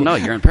 Well, no,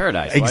 you're in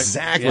paradise. Right?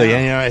 Exactly.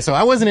 Yeah. And, so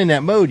I wasn't in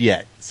that mode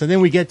yet. So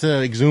then we get to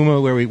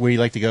Exuma, where we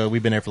like to go.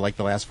 We've been there for like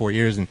the last 4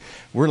 years, and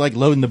we're like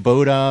loading the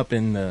boat up,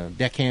 and the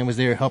deckhand was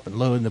there helping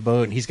loading the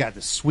boat, and he's got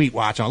this sweet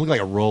watch on, it looked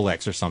like a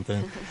Rolex or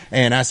something.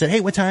 And I said, "Hey,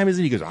 what time is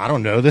it?" He goes, "I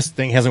don't know. This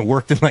thing hasn't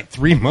worked in like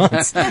 3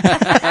 months."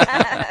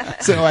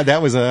 So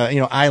that was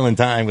island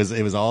time.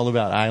 It was all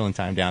about island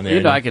time down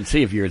there. I could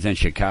see if you were in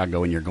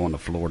Chicago and you're going to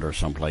Florida or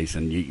someplace,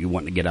 and you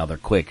want to get out there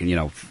quick,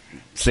 and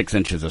 6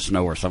 inches of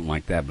snow or something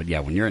like that. But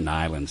yeah, when you're in the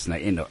islands,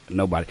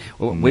 nobody.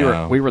 Well,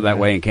 we were that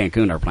way in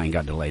Cancun. Our plane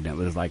got delayed, and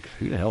it was like,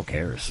 who the hell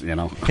cares?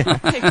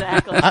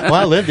 Exactly.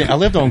 I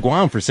lived on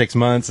Guam for 6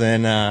 months,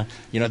 and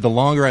the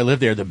longer I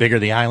lived there, the bigger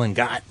the island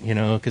got.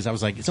 Because I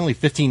was like, it's only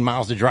 15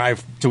 miles to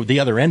drive to the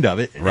other end of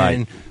it.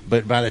 Right.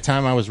 But by the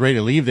time I was ready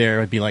to leave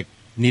there, I'd be like,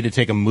 need to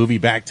take a movie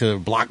back to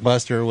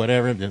Blockbuster or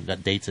whatever.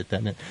 That dates it,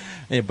 doesn't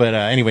it? But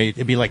anyway,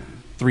 it'd be like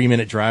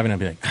 3-minute drive, and I'd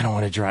be like, I don't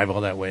want to drive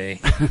all that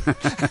way.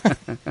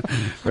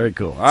 Very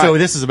cool. So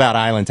this is about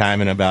island time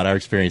and about our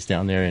experience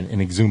down there in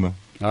Exuma.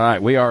 All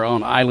right, we are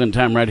on island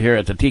time right here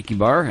at the Tiki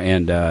Bar,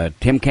 and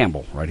Tim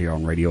Campbell right here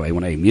on Radio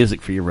A1A.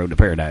 Music for your road to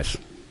paradise.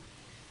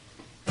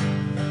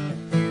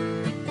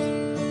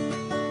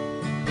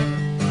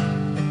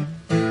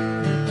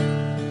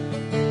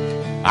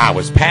 I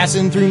was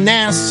passing through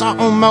Nassau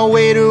on my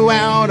way to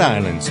Wild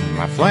Islands.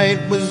 My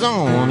flight was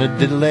on a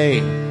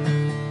delay.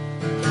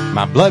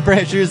 My blood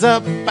pressure's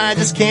up, I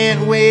just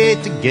can't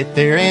wait to get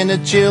there and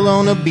to chill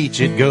on the beach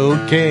at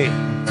Goat Cay.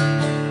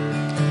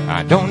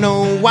 I don't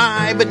know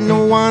why, but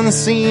no one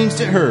seems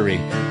to hurry.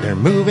 They're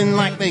moving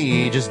like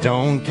they just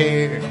don't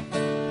care.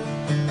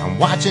 I'm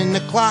watching the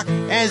clock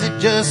as it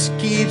just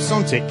keeps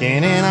on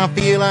ticking, and I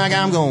feel like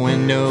I'm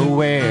going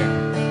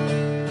nowhere.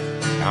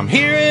 I'm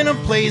here in a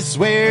place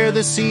where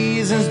the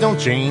seasons don't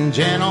change,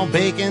 and I'll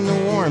bake in the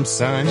warm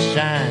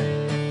sunshine,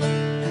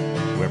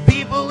 where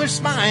people are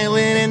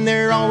smiling and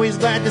they're always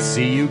glad to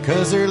see you,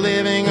 'cause they're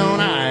living on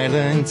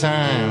island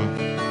time.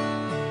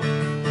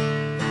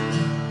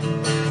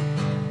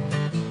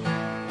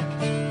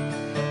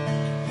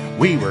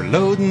 We were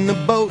loading the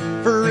boat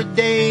for a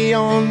day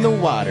on the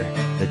water.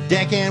 The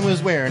deckhand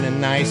was wearing a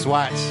nice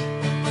watch.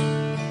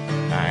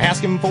 I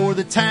asked him for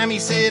the time, he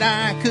said,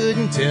 I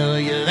couldn't tell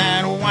you,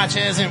 that watch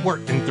hasn't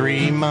worked in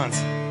 3 months.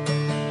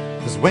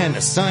 'Cause when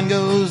the sun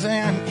goes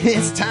down,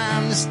 it's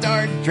time to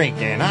start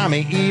drinking. I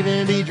may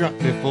even be drunk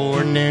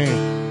before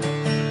noon.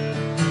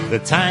 The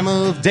time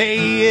of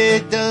day,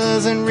 it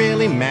doesn't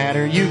really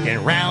matter. You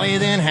can rally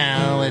then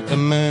howl at the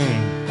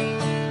moon.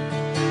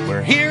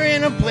 We're here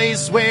in a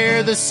place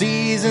where the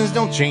seasons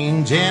don't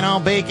change, and I'll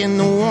bake in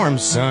the warm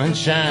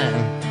sunshine,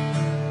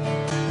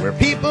 where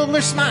people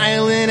are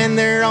smiling and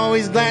they're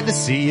always glad to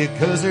see you,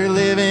 'cause they're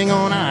living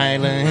on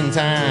island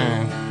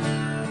time.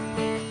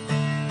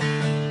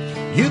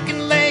 You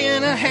can lay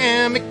in a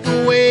hammock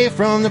away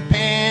from the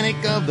panic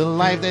of the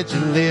life that you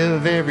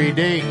live every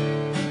day.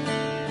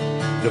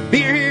 The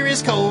beer here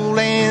is cold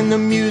and the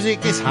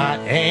music is hot,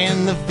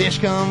 and the fish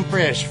come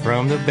fresh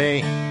from the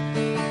bay.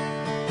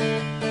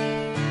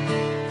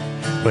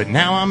 But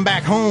now I'm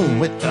back home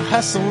with the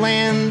hustle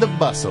and the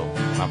bustle.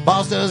 My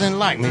boss doesn't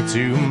like me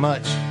too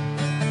much,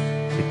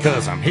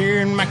 because I'm here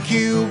in my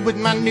cube with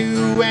my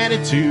new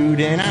attitude,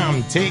 and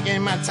I'm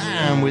taking my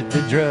time with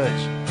the drudge.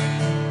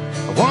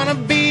 I wanna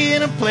be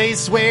in a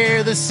place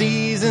where the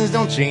seasons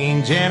don't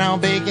change, and I'll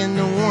bake in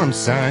the warm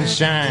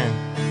sunshine,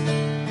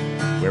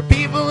 where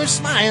people are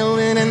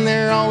smiling and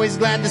they're always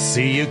glad to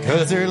see you,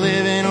 'cause they're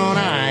living on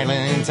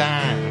island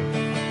time.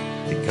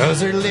 Because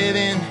they're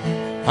living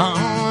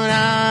on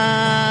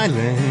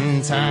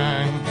island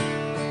time.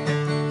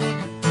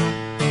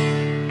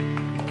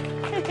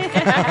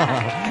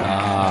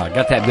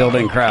 Got that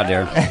built-in crowd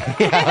there.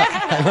 Yeah,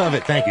 I love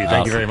it. Thank you.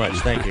 Thank you very much.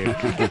 Thank you.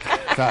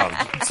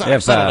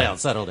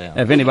 Settle down.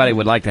 If anybody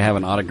would like to have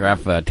an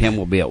autograph, Tim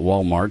will be at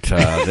Walmart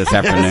this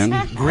afternoon.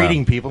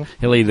 Greeting people.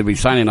 He'll either be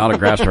signing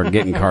autographs or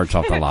getting cards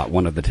off the lot,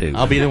 one of the two.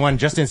 I'll be the one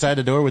just inside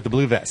the door with the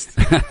blue vest.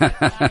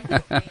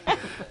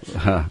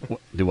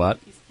 Do what?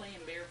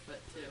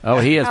 Oh,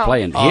 he is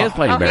playing. He is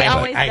playing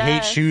barefoot. I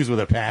hate shoes with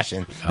a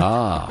passion.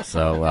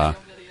 So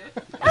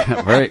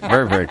very,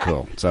 very, very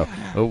cool. So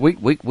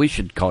we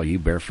should call you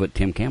Barefoot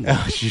Tim Campbell.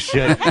 Oh, you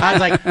should.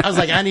 I was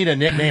like, I need a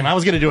nickname. I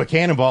was going to do a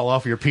cannonball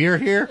off your pier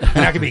here,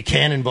 and I could be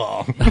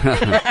Cannonball.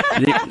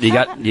 you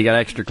got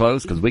extra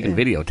clothes, because we can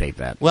videotape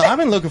that. Well, I've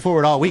been looking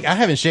forward all week. I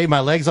haven't shaved my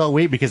legs all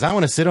week because I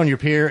want to sit on your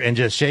pier and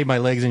just shave my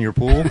legs in your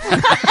pool.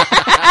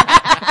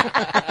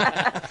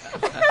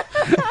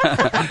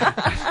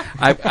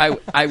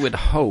 I would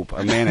hope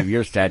a man of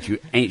your stature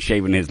ain't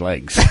shaving his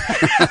legs.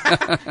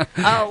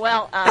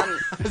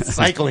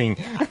 Cycling.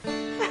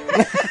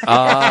 Okay.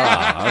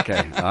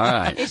 All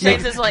right. He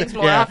shaves his legs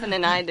more often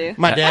than I do.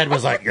 My dad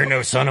was like, "You're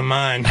no son of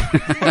mine."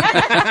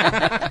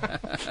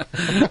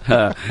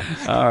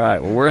 All right.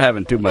 Well, we're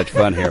having too much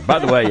fun here. By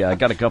the way, I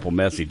got a couple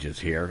messages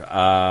here.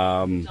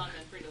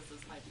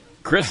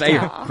 Chris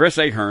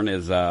Ahern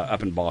is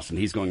up in Boston.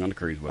 He's going on the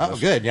cruise with us. Oh,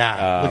 good.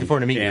 Yeah. Looking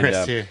forward to meeting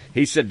Chris, too.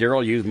 He said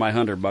Daryl used my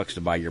 $100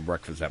 to buy your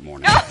breakfast that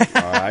morning.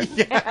 All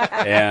right.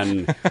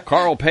 And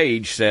Carl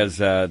Page says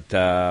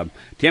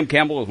Tim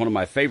Campbell is one of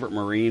my favorite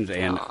Marines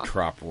and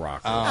trop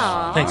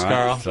rockers. Thanks,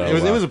 Carl. So,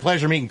 it was a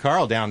pleasure meeting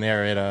Carl down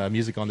there at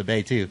Music on the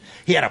Bay, too.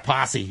 He had a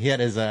posse. He had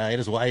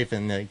his wife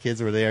and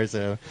kids were there.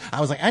 So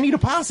I was like, I need a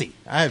posse.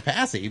 I have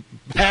Patty.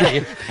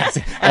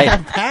 I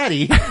have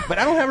Patty, but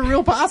I don't have a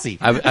real posse.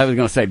 I was going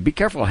to say, be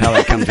careful how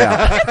that comes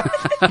out.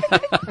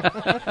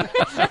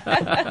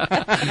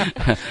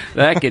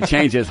 That could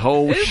change his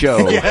whole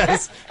show.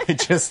 Yes, it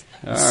just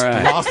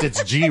lost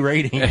its G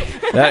rating.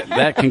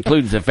 That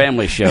concludes the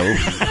family show.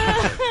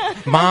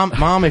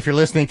 Mom, if you're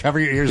listening, cover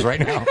your ears right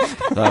now.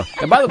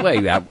 And by the way,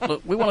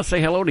 we want to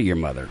say hello to your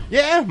mother.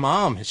 Yeah,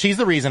 Mom. She's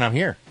the reason I'm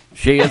here.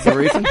 She is the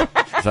reason?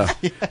 So,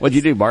 yes. What'd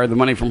you do, borrow the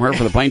money from her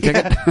for the plane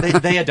ticket?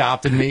 They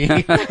adopted me.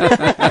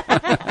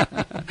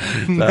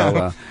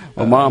 So,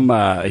 well, Mom,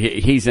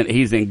 he's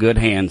in good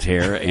hands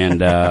here,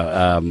 and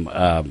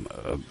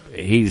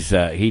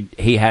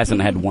he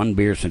hasn't had one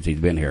beer since he's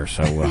been here.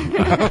 So I'm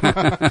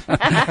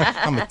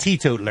a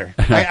teetotaler.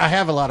 I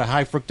have a lot of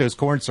high fructose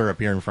corn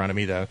syrup here in front of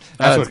me, though.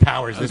 That's what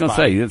powers this. I was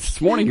going to say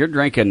this morning you're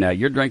drinking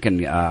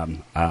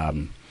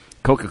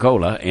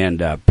Coca-Cola, and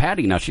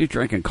Patty, now she's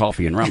drinking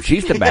coffee and rum.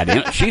 She's the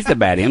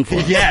bad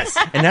influence. Yes,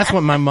 and that's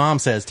what my mom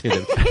says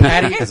too.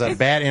 Patty is a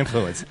bad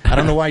influence. I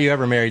don't know why you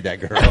ever married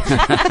that girl.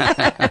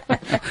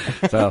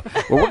 So,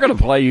 we're going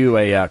to play you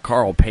a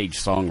Carl Page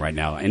song right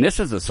now, and this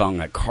is a song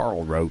that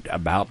Carl wrote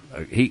about.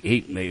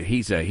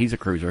 He's a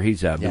cruiser.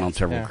 He's been on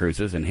several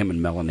cruises, and him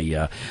and Melanie. He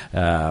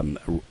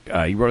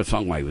wrote a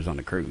song while he was on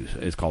the cruise.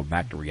 It's called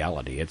 "Back to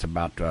Reality." It's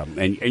about I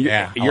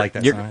like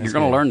that song. You're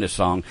going to learn this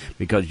song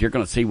because you're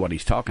going to see what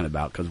he's talking about.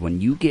 Because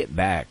when you get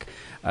back,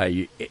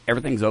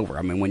 everything's over.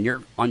 I mean, when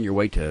you're on your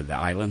way to the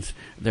islands,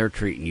 they're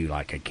treating you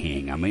like a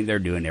king. I mean, they're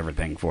doing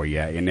everything for you.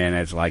 And then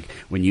it's like,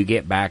 when you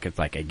get back, it's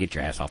like, hey, get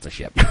your ass off the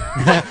ship.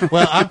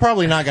 Well, I'm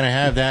probably not going to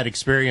have that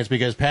experience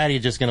because Patty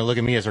is just going to look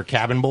at me as her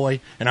cabin boy,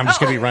 and I'm just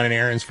going to be running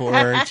errands for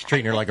her,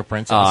 treating her like a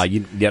princess.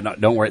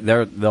 Don't worry.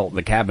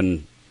 The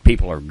cabin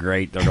people are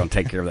great. They're going to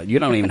take care of that. You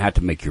don't even have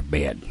to make your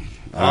bed.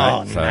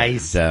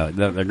 Nice. They're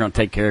going to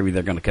take care of you.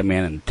 They're going to come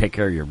in and take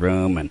care of your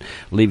room and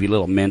leave you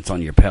little mints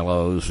on your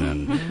pillows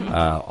and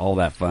all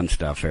that fun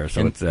stuff there.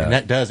 So and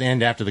that does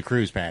end after the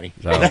cruise, Patty.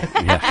 So,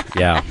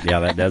 yeah,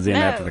 that does end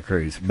after the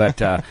cruise.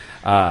 But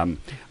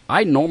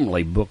I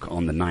normally book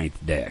on the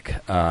 9th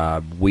deck.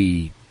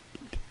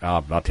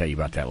 I'll tell you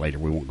about that later.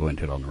 We won't go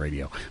into it on the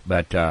radio.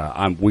 But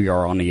we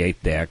are on the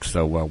 8th deck,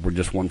 so we're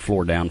just one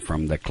floor down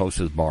from the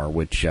closest bar,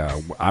 which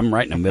I'm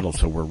right in the middle,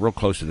 so we're real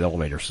close to the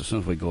elevator. So as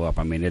soon as we go up,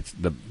 I mean, it's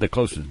the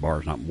closest bar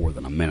is not more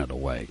than a minute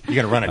away. You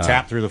going to run a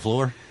tap through the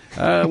floor?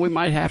 We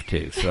might have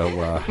to.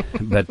 So,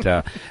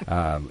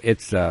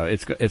 it's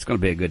going to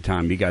be a good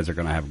time. You guys are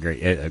going to have a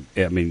great.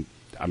 I mean,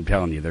 I'm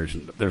telling you,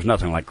 there's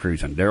nothing like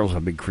cruising. Daryl's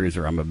a big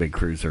cruiser. I'm a big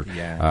cruiser.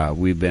 Yeah.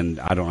 We've been,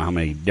 I don't know how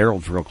many.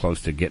 Daryl's real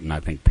close to getting, I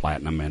think,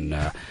 platinum, and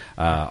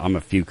I'm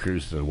a few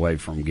cruises away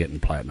from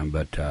getting platinum.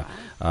 But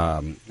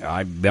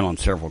I've been on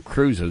several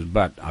cruises,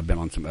 but I've been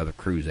on some other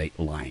cruise 8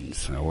 lines.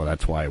 So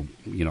that's why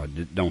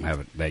don't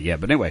have that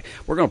yet. But anyway,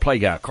 we're going to play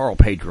Carl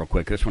Page real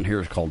quick. This one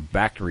here is called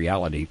 "Back to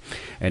Reality,"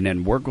 and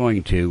then we're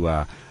going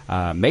to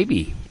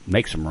maybe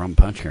make some rum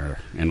punch here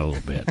in a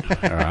little bit.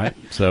 All right.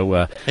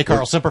 So, hey,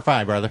 Carl, Semper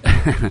Fi, brother.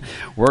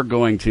 We're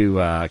going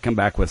to come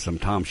back with some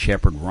Tom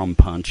Shepard rum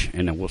punch,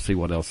 and then we'll see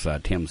what else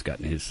Tim's got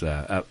in his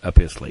up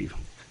his sleeve.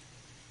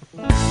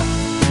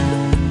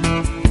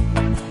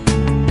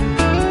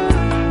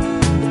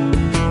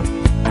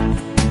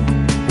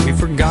 We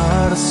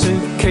forgot a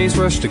suitcase,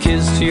 rushed a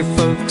kiss to your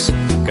folks,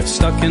 got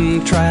stuck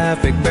in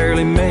traffic,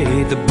 barely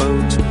made the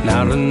boat.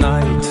 Now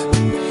tonight,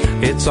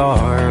 it's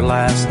our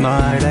last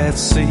night at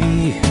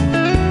sea.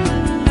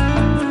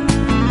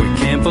 We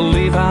can't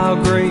believe how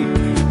great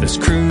this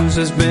cruise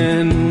has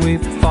been.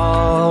 We've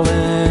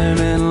fallen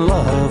in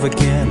love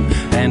again,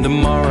 and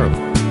tomorrow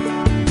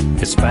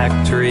it's back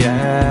to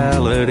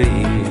reality.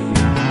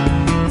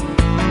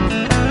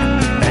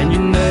 And you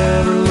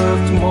never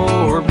looked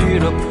more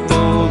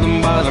beautiful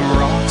than by the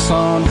rocks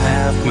on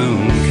Half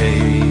Moon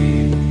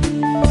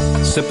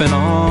Cave, sipping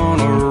on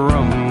a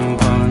rum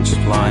punch,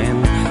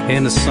 lying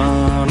in the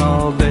sun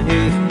all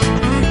day.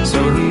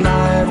 So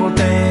tonight we'll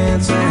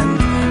dance and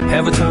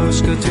have a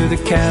toast, go to the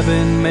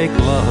cabin, make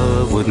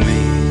love with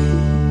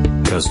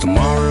me. 'Cause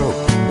tomorrow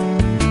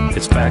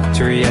it's back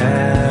to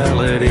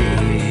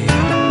reality.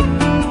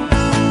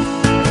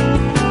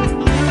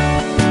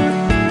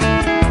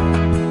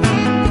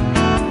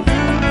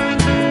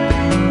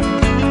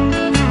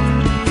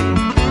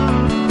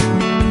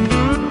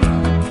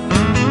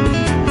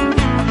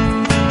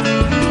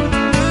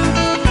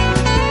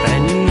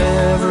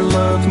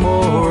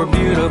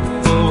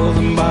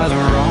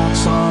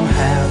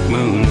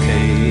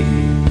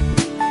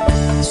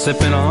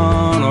 Sipping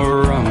on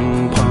a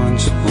rum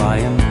punch,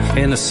 lying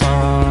in the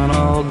sun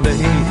all day.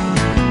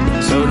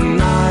 So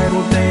tonight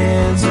we'll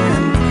dance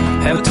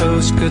and have a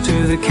toast, go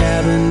to the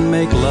cabin,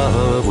 make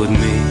love with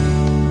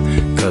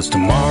me. 'Cause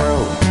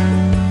tomorrow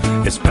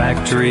it's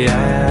back to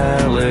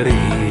reality.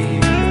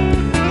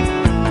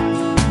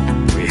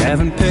 We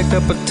haven't picked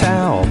up a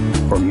towel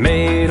or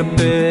made a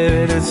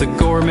bed. It's a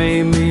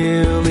gourmet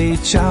meal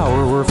each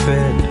hour we're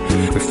fed.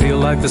 We feel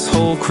like this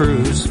whole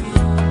cruise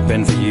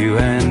been for you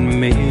and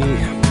me.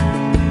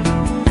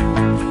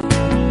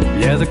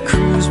 Yeah, the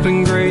crew's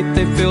been great.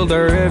 They filled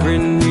our every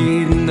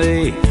need and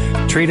they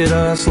treated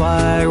us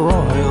like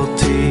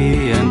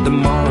royalty. And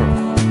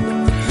tomorrow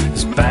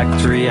is back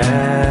to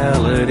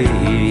reality.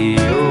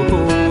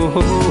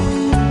 Oh,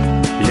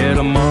 yeah,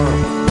 tomorrow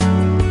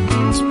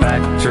is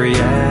back to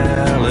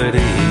reality.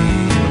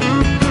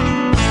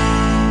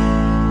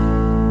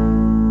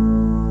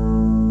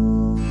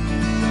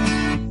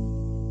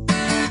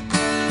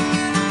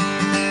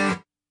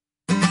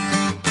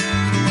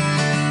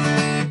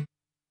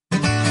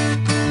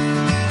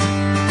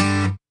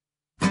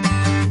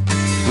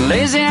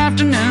 Lazy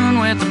afternoon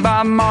with the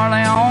Bob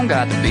Marley on.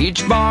 Got the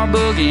beach bar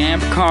boogie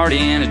and Bacardi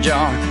in a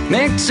jar.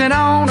 Mix it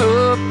on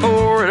up,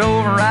 pour it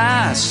over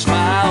ice.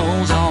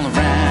 Smiles all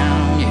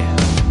around, yeah.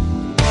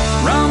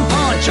 Rum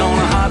punch on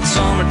a hot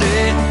summer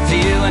day.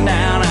 Feeling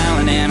down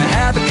island in a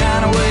happy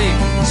kind of way.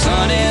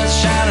 Sun is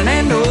shining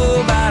and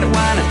nobody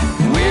whining.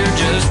 We're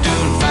just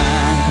doing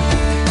fine.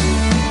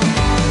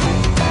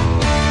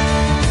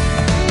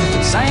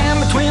 Sand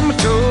between my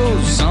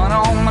toes, sun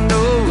on my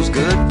nose.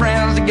 Good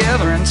friends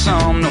together and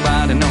some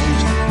nobody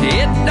knows.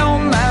 It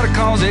don't matter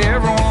 'cause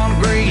everyone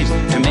agrees.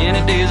 Too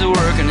many days of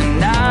working and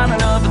not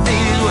enough of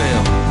these.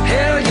 Well,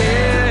 hell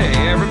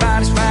yeah,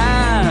 everybody's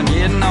fine.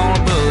 Getting on a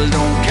buzz,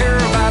 don't care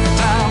about the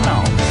time, no.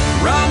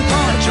 Rum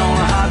punch on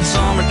a hot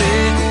summer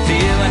day.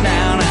 Feeling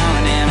down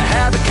island in a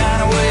happy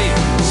kind of way.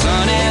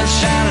 Sun is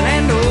shining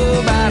and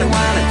nobody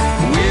whining.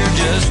 We're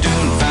just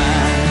doing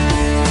fine.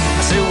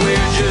 I say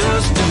we're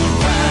just doing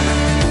fine.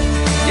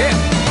 Yeah.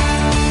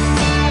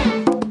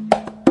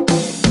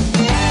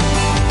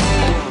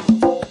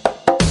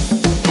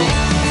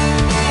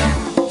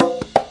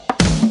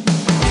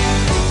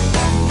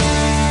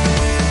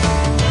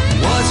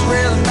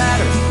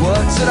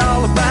 What's it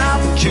all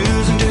about?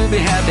 Choosing to be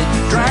happy,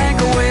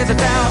 drink away the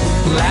doubt.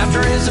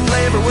 Laughter is a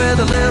flavor with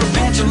a little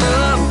pinch of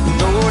love.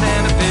 Throw it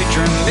in a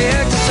picture and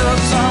mix us up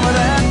some of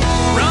that.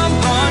 Rum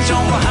punch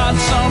on a hot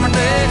summer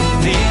day.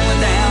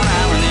 Feeling down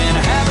island in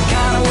a happy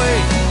kind of way.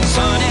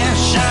 Sun is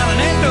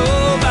shining and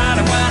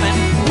nobody whining.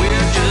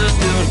 We're just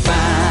doing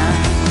fine.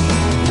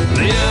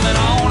 Living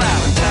on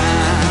island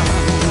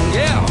time.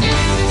 Yeah.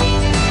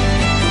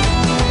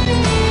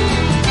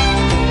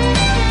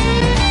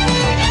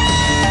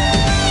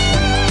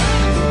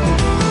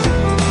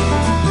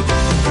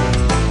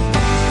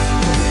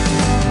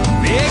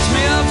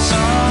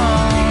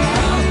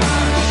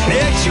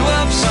 Mix you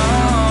up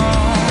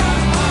some,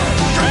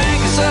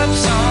 drink us up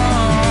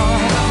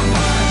some.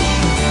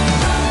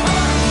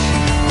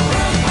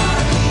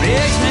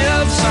 Mix me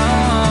up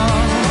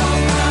some,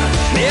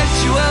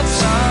 mix you up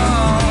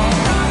some,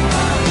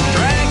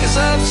 drink us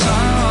up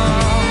some.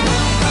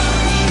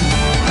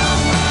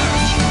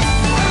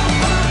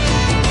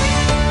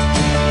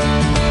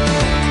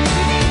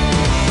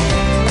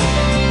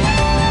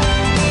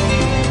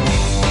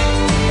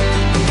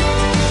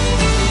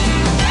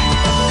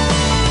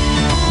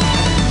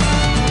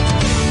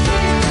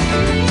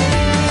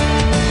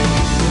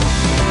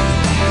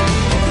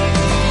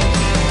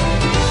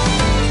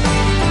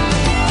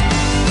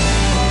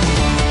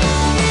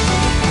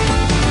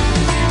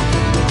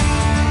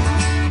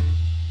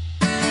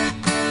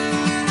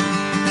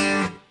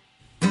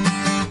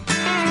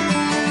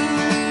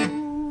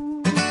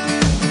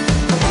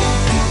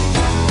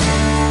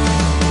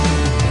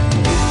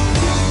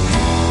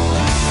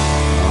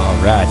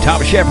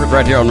 Tom Shepard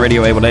right there on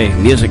Radio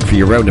A1A. Music for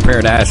your road to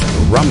paradise,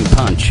 Rum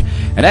Punch.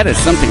 And that is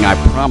something I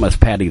promised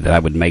Patty that I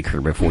would make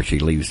her before she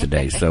leaves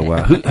today. So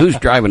who's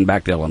driving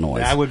back to Illinois?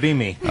 That would be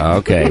me.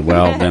 Okay,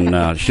 well,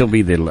 then she'll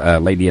be the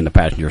lady in the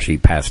passenger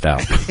seat passed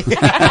out.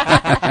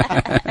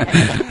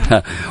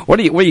 What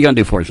are you going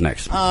to do for us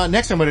next?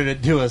 Next I'm going to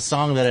do a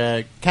song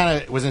that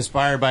kind of was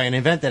inspired by an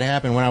event that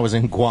happened when I was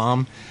in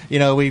Guam. You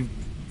know,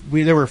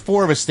 there were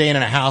 4 of us staying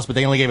in a house, but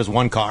they only gave us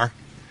 1 car.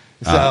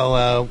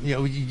 So,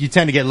 you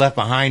tend to get left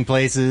behind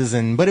places,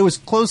 but it was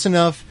close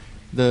enough,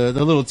 the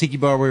little tiki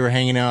bar we were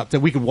hanging out, that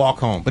we could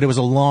walk home. But it was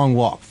a long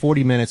walk,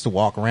 40 minutes to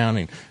walk around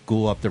and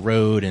go up the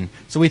road. And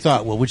so we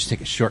thought, well, we'll just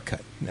take a shortcut.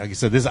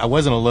 So I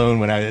wasn't alone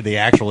when the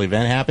actual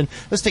event happened.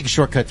 Let's take a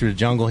shortcut through the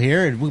jungle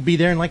here, and we'll be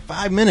there in like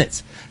 5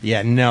 minutes.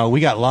 Yeah, no, we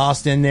got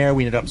lost in there.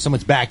 We ended up in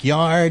someone's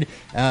backyard.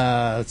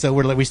 So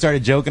we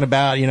started joking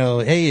about,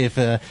 hey, if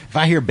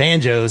I hear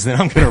banjos, then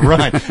I'm going to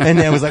run. And then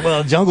it was like,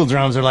 well, jungle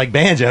drums are like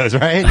banjos,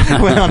 right?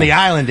 We're on the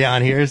island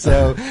down here.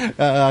 So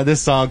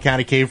this song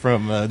kind of came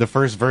from the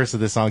first verse of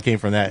this song came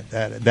from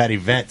that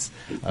event.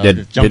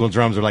 The jungle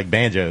drums are like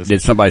banjos.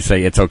 Did somebody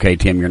say, it's okay,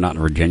 Tim, you're not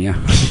in Virginia?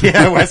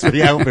 Yeah,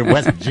 up in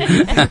West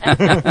Virginia. All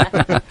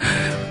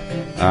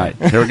right,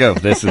 here we go.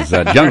 This is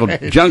jungle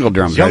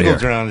drums. Jungle right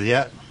drums,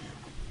 yeah.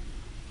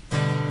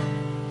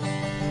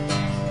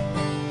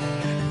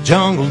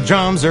 jungle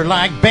drums are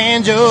like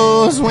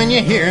banjos when you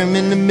hear them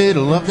in the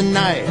middle of the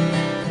night.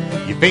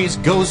 Your face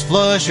goes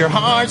flush, your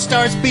heart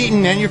starts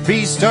beating, and your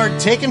feet start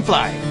taking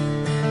flight.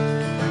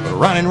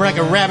 Running like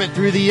a rabbit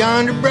through the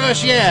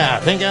underbrush, yeah,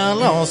 I think I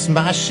lost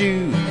my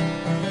shoe.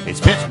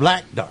 It's pitch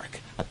black dark,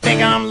 I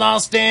think I'm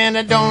lost and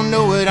I don't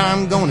know what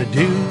I'm gonna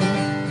do.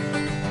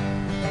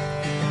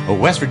 A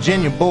West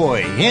Virginia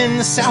boy in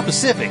the South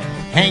Pacific,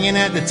 hanging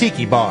at the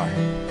tiki bar.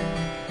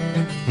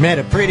 Met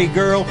a pretty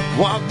girl,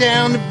 walked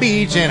down the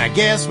beach, and I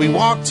guess we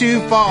walked too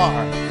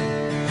far.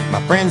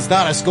 My friends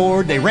thought I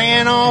scored, they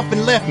ran off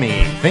and left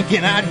me,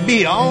 thinking I'd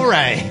be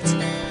alright.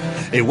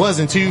 It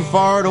wasn't too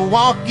far to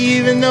walk,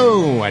 even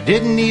though I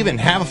didn't even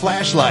have a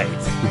flashlight.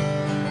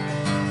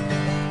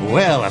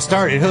 Well, I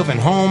started hoofing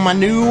home, I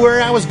knew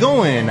where I was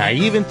going, I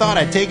even thought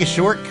I'd take a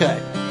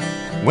shortcut.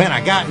 When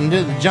I got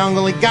into the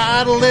jungle, it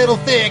got a little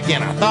thick,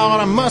 and I thought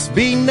I must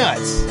be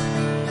nuts.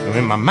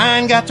 When my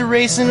mind got to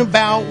racing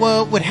about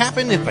what would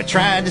happen if I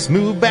tried to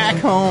move back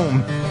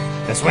home,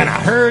 that's when I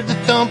heard the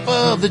thump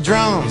of the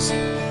drums.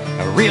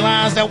 I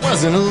realized I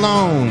wasn't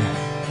alone.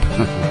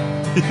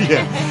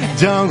 Yeah,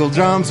 jungle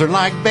drums are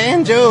like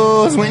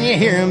banjos when you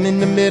hear them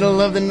in the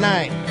middle of the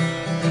night.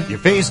 Your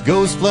face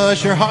goes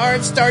flush, your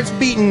heart starts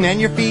beating,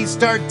 and your feet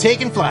start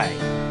taking flight.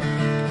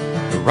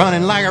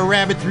 Running like a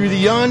rabbit through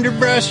the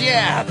underbrush,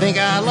 yeah, I think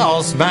I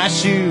lost my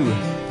shoe.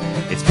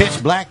 It's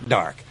pitch black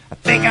dark, I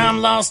think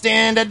I'm lost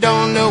and I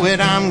don't know what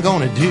I'm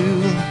gonna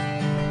do.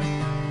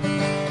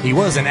 He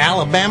was an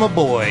Alabama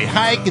boy,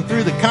 hiking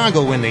through the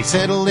Congo when they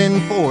settled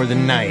in for the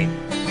night.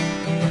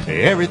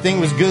 Everything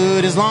was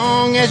good as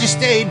long as you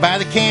stayed by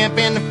the camp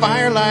and the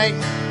firelight.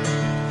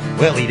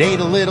 Well, he'd ate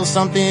a little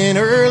something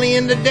early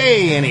in the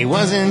day and he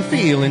wasn't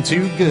feeling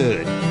too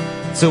good.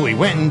 So he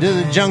went into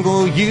the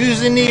jungle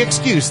using the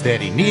excuse that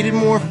he needed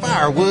more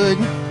firewood.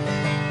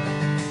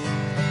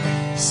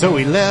 So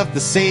he left the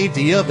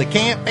safety of the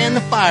camp and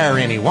the fire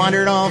and he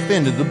wandered off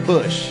into the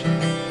bush.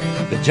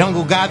 The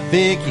jungle got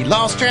thick, he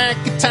lost track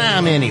of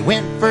time and he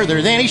went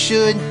further than he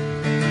should.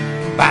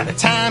 By the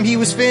time he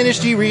was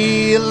finished, he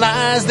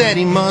realized that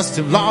he must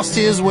have lost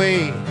his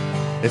way.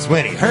 That's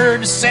when he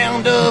heard the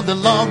sound of the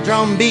log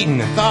drum beating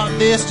and thought,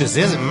 this just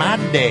isn't my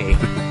day.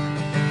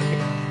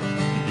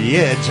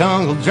 Yeah,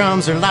 jungle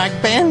drums are like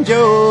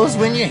banjos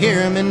when you hear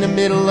them in the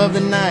middle of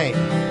the night.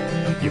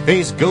 Your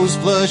face goes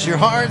flush, your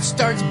heart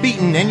starts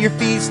beating, and your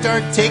feet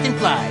start taking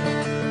flight.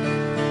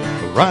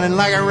 Running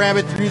like a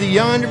rabbit through the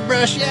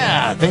underbrush,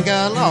 yeah, I think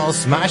I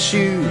lost my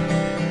shoe.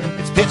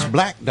 It's pitch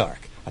black dark,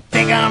 I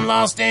think I'm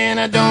lost and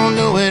I don't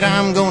know what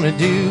I'm gonna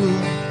do.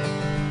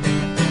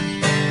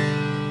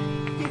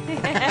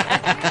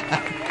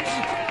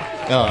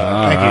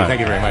 Thank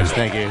you very much.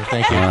 Thank you.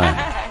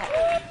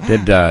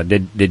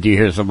 Did you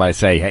hear somebody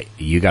say, "Hey,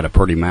 you got a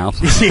pretty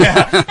mouth"?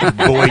 Yeah,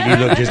 boy, you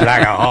look just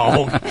like a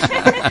hog.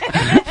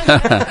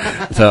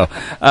 So,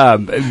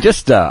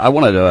 I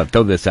wanted to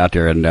throw this out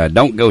there, and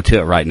don't go to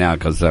it right now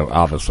because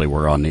obviously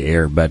we're on the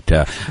air. But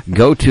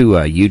go to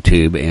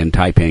YouTube and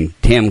type in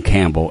Tim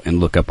Campbell and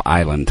look up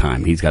Island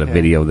Time. He's got a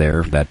video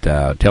there. That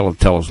tell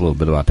us a little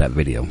bit about that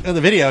video. The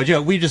video,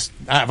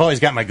 I've always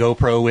got my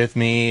GoPro with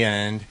me,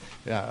 and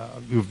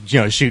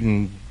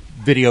shooting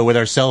video with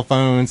our cell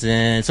phones,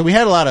 and so we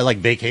had a lot of like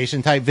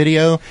vacation type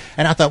video,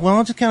 and I thought, well,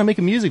 I'll just kind of make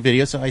a music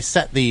video. So I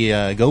set the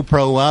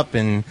GoPro up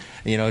and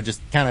just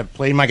kind of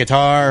played my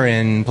guitar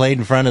and played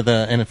in front of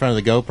the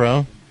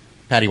GoPro.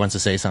 Patty wants to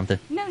say something.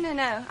 No.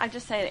 I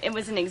just said it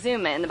was in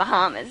Exuma in the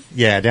Bahamas.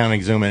 Yeah, down in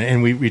Exuma,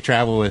 and we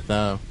travel with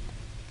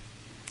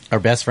our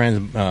best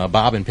friends,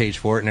 Bob and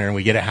Paige Fortner, and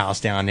we get a house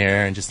down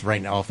there and just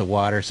right off the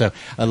water. So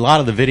a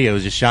lot of the video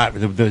is just shot.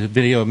 The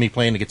video of me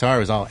playing the guitar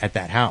was all at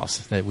that house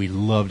that we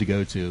love to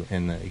go to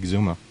in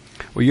Exuma.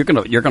 Well, you're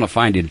gonna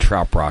find in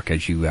trop rock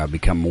as you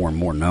become more and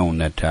more known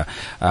that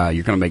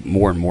you're gonna make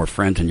more and more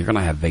friends, and you're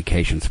gonna have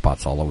vacation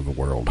spots all over the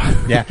world.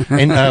 Yeah,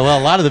 and a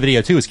lot of the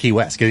video too is Key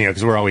West,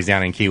 because we're always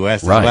down in Key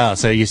West right. as well.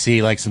 So you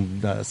see like some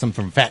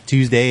from Fat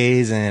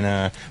Tuesdays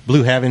and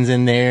Blue Heavens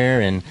in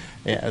there, and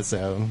yeah,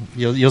 so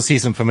you'll see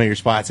some familiar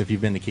spots if you've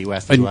been to Key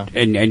West as well.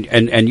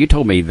 And you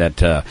told me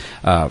that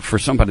for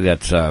somebody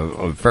that's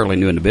fairly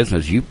new in the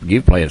business,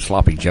 you play at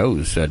Sloppy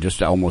Joe's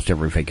just almost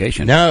every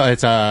vacation. No,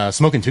 it's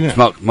Smoking Tuna.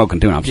 Smoking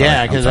Tuna. I'm sorry.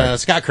 Yeah,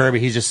 because Scott Kirby,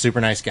 he's just a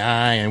super nice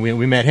guy, and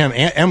we met him.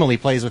 Emily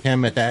plays with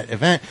him at that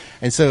event,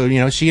 and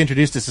so she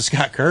introduced us to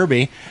Scott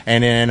Kirby,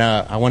 and then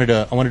I wanted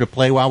to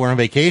play while we're on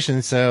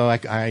vacation, so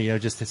I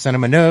just sent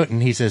him a note,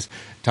 and he says,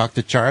 talk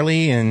to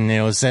Charlie,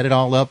 and set it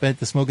all up at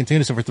the Smoking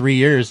Tuna. So for 3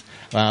 years,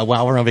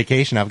 while we're on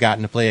vacation, I've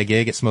gotten to play a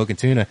gig at Smoking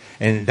Tuna,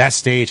 and that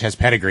stage has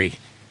pedigree.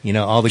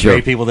 All the Sure.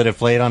 great people that have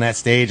played on that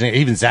stage, and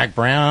even Zach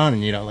Brown,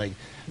 and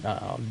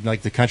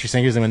like the country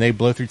singers, and when they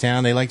blow through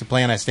town, they like to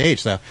play on that stage.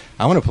 So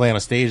I want to play on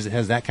a stage that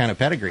has that kind of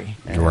pedigree.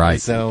 And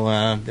right.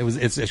 So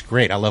it's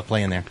great. I love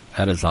playing there.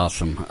 That is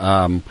awesome.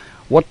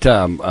 What's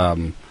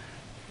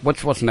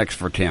next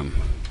for Tim?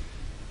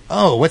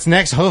 Oh, what's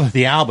next? Oh,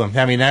 the album.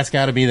 I mean, that's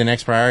got to be the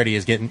next priority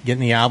is getting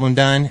the album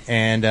done.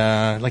 And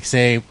like I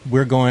say,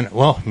 we're going.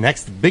 Well,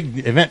 next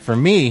big event for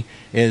me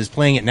is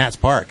playing at Nats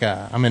Park.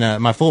 I'm in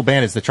my full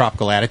band is the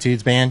Tropical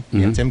Attitudes band. Mm-hmm.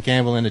 Yeah, Tim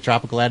Campbell in the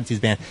Tropical Attitudes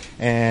band,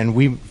 and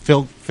we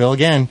Phil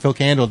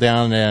Candle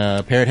down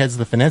Parrot Heads of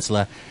the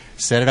Peninsula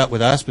set it up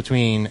with us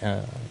between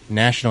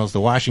Nationals,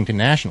 the Washington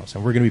Nationals,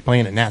 and we're going to be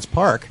playing at Nats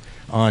Park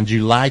on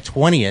July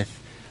 20th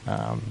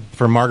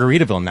for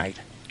Margaritaville night.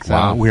 So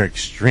Wow. we're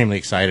extremely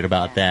excited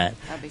about that.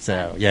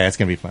 So yeah, it's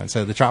going to be fun.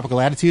 So the Tropical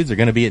Attitudes are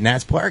going to be at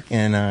Nats Park,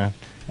 and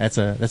that's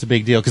a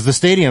big deal because the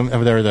stadium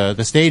or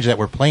the stage that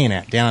we're playing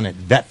at down at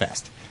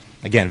VetFest.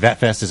 Again,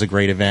 VetFest is a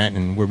great event,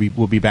 and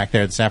we'll be back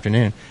there this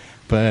afternoon.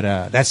 But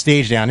that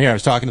stage down there, I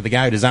was talking to the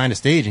guy who designed the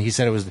stage, and he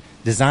said it was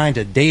designed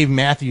to Dave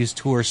Matthews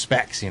Tour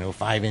specs,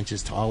 5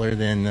 inches taller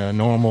than the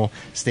normal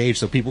stage,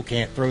 so people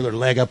can't throw their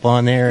leg up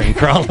on there and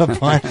crawl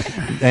up on.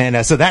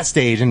 And so that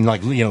stage, and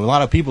a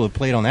lot of people have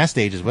played on that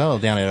stage as well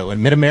down at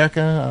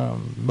Mid-America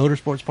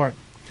Motorsports Park.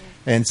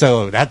 And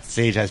so that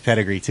stage has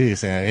pedigree too,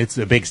 so it's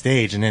a big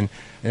stage. And then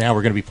now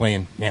we're going to be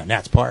playing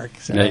Nats Park.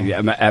 So.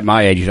 At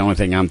my age, the only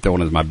thing I'm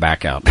throwing is my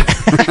back out.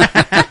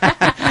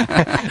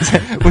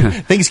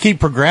 Things keep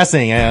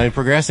progressing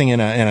in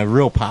a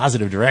real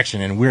positive direction,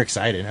 and we're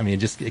excited. I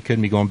mean, it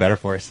couldn't be going better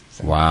for us.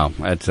 So. Wow,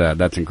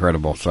 that's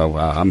incredible. So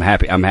I'm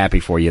happy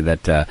for you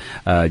that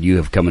you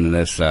have come into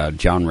this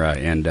genre,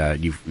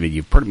 and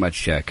you've pretty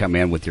much come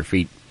in with your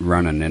feet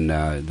running, and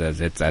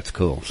that's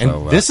cool.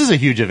 So and this is a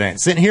huge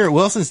event. Sitting here at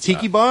Wilson's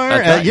Tiki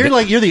Bar,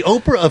 you're the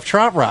Oprah of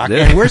Trop Rock,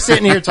 and we're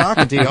sitting here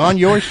talking to you on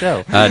your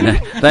show.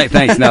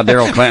 Thanks. Now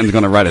Daryl Clanton's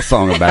going to write a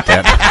song about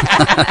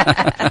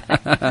that.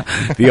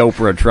 The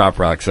Oprah of Trop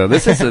Rock. So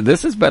this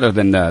is better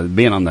than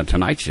being on the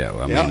Tonight Show.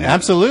 I mean,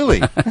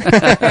 absolutely.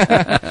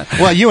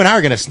 Well, you and I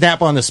are going to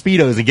snap on the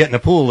Speedos and get in the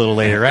pool a little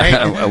later,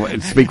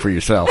 right? Speak for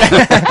yourself.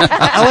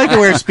 I like to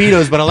wear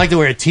Speedos, but I like to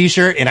wear a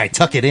T-shirt and I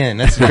tuck it in.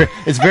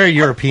 It's very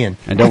European.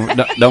 And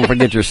don't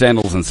forget your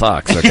sandals and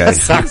socks. Okay, yeah,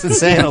 socks and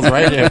sandals,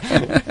 right there.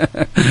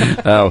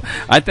 Oh,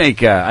 I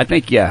think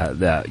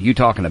you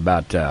talking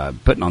about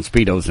putting on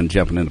Speedos and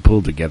jumping in the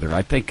pool together.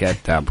 I think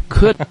that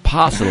could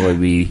possibly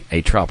be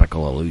a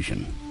tropical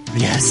illusion.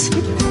 Yes.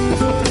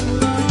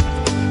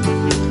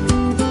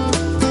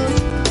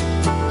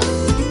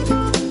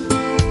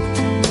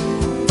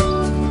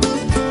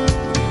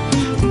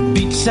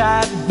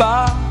 Beachside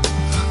bar,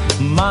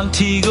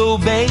 Montego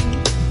Bay.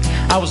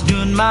 I was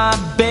doing my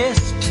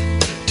best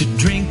to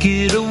drink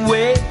it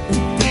away.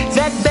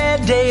 That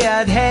bad day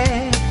I'd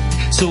had,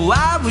 so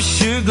I was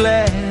sure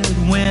glad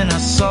when I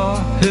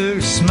saw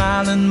her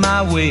smiling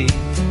my way.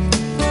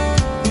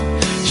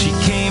 She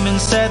came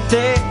and sat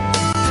there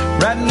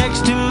right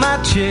next to my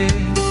chair.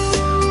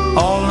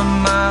 All of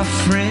my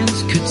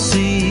friends could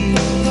see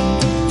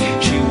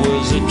she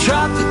was a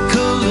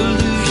tropical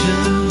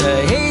illusion,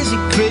 a hazy,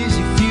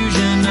 crazy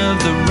fusion of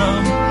the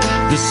rum,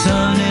 the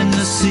sun, and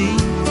the sea.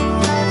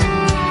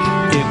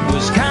 It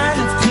was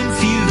kind of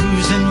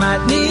confusing,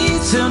 might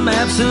need some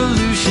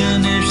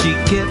absolution if she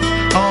kept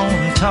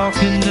on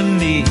talking to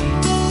me.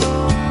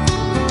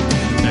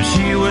 Now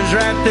she was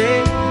right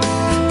there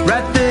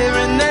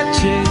in that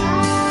chair.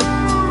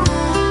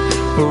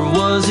 Or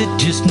was it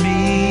just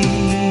me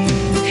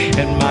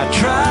and my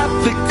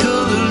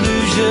tropical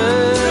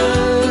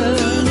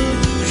illusion?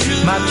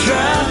 My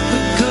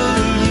tropical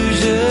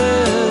illusion.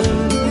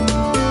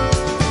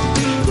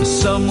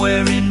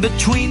 Somewhere in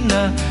between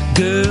the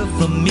girl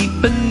from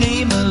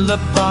Ipanema, La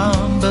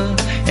Bamba,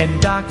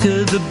 and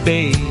Doctor the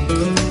Bay,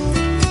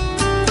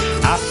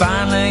 I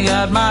finally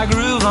got my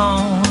groove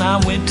on. I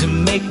went to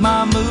make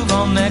my move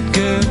on that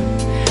girl.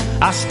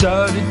 I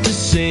started to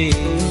say,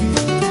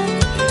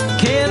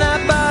 can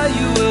I buy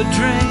you a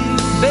drink?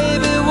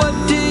 Baby, what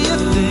do you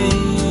think?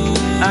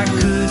 I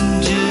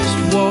couldn't just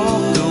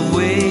walk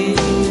away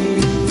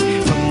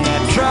from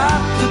that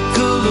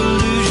tropical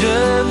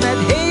illusion, that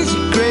hazy,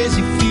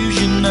 crazy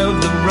fusion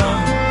of the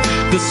rum,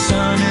 the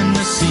sun, and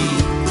the sea.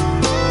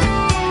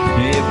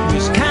 It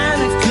was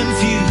kind of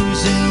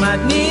confusing,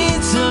 might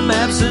need some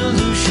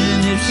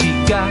absolution if she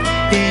got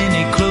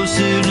any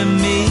closer to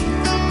me.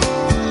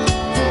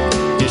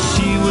 Yeah,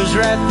 she was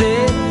right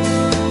there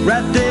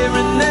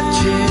in that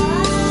chair.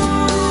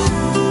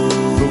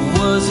 Or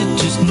was it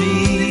just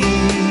me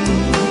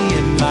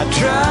and my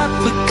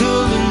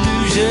tropical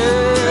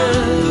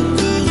illusion?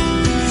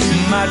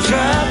 My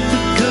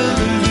tropical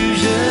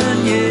illusion,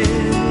 yeah.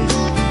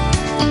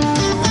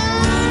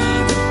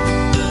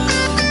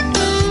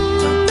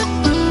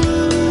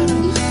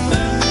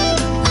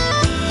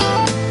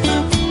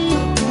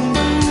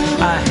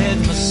 I had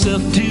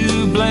myself to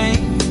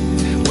blame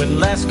when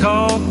last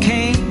call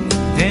came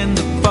and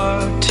the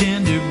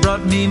bartender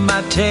brought me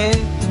my tab.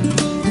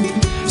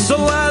 So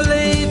I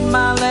laid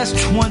my last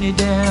 20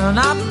 down.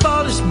 I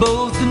bought us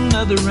both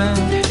another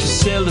round to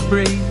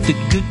celebrate the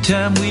good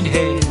time we'd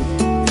had.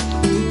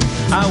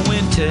 I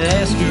went to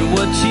ask her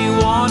what she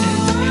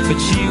wanted, but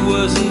she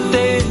wasn't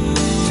there.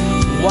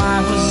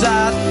 Why was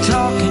I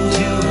talking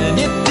to an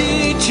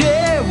empty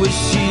chair? Was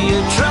she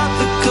a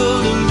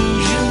tropical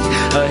illusion?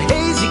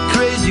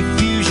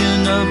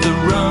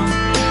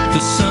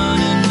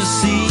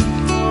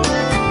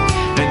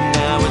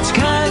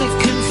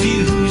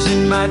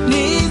 might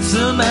need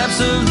some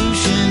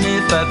absolution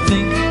if I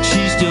think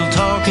she's still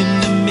talking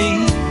to me.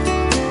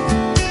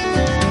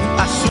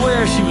 I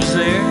swear she was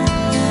there,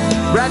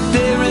 right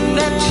there in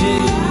that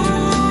chair.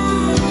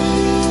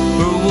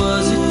 Or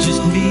was it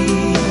just me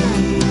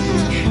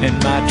and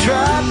my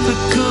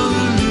tropical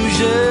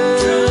illusion?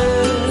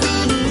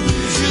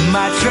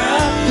 My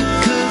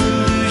tropical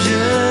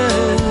illusion.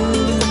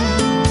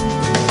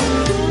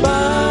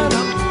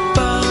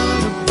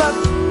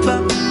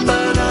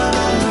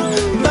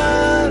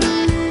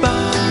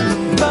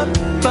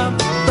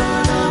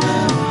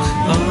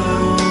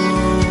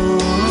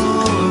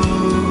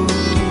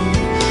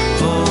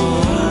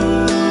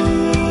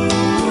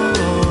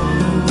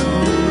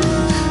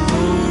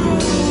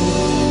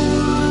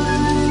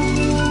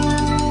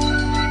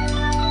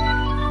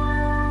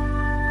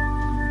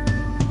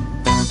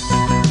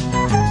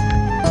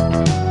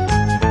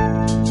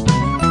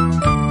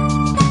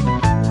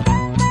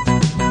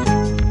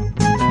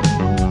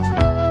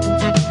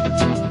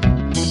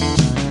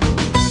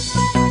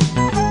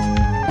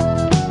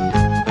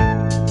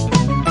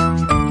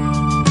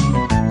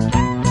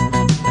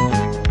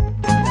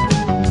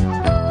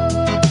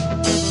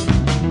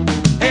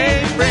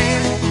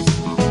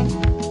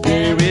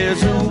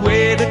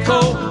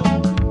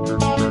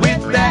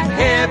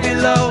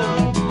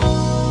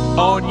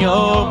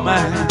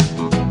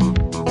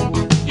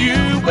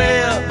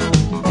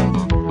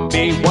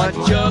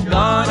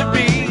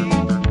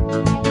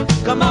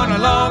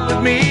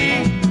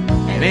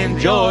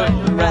 Enjoy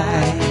the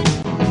ride,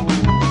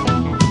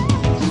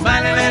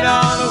 smiling it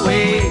all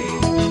away,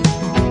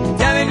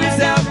 telling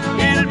yourself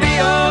it'll be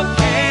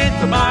okay.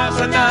 Tomorrow's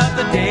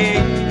another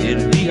day,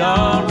 it'll be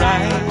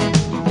alright.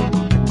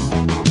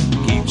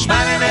 Keep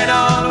smiling it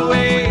all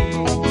away,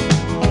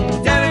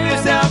 telling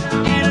yourself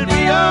it'll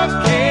be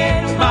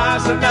okay.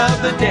 Tomorrow's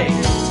another day,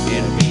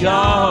 it'll be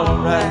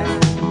alright.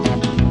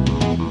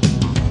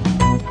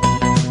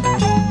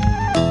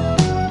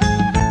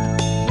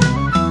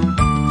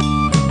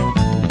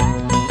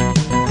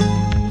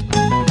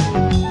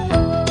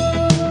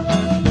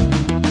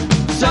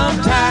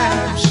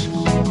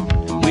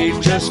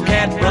 Just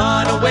can't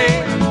run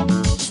away.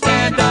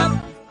 Stand up,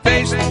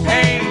 face the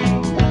pain,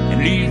 and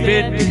leave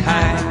it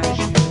behind.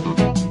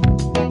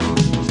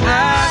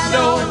 I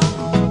know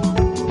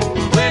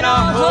when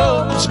our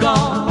hope is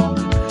gone,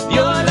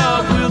 your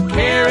love will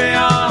carry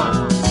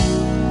on.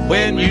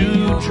 When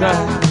you try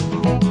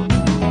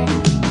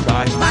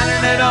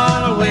smiling it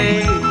all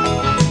away,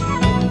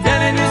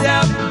 telling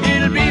yourself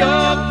it'll be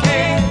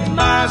okay.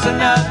 Tomorrow's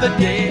another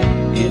day,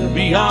 it'll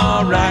be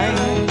alright.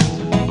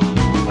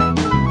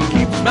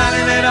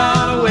 Smiling it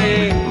all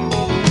away,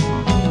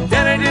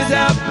 telling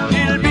yourself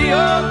it'll be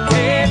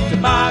okay.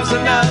 Tomorrow's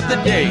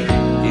another day,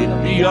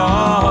 it'll be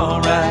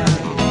alright.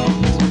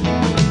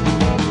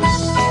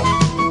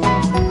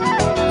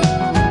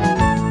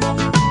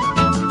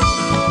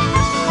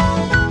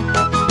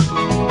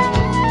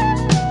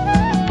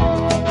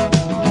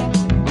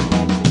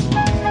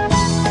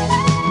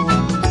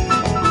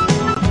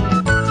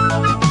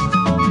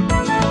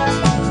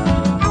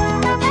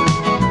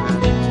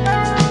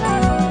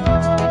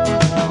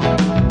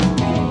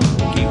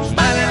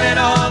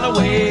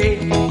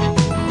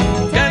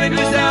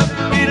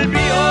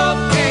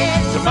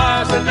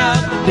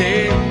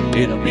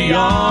 It'll be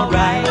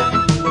alright.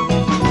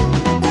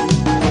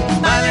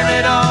 Smiling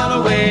it all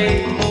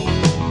away,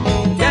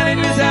 telling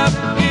yourself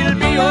it'll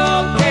be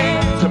okay.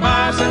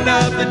 Tomorrow's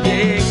another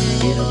day,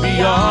 it'll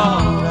be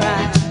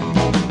alright.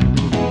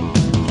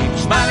 Keep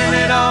smiling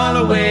it all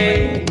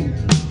away,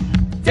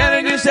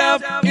 telling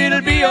yourself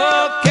it'll be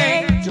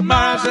okay.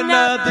 Tomorrow's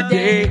another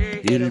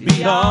day, it'll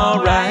be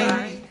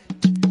alright.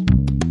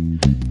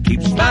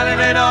 Keep smiling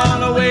it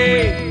all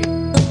away,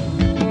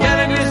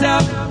 telling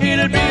yourself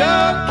it'll be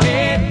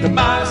okay.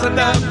 Tomorrow's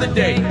another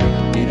day,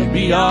 it'll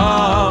be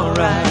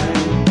alright.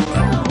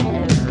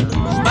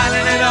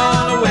 Smiling it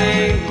all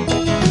away,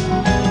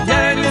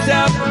 telling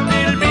yourself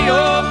it'll be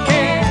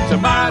okay.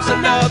 Tomorrow's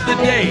another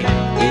day,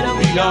 it'll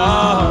be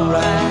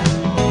alright.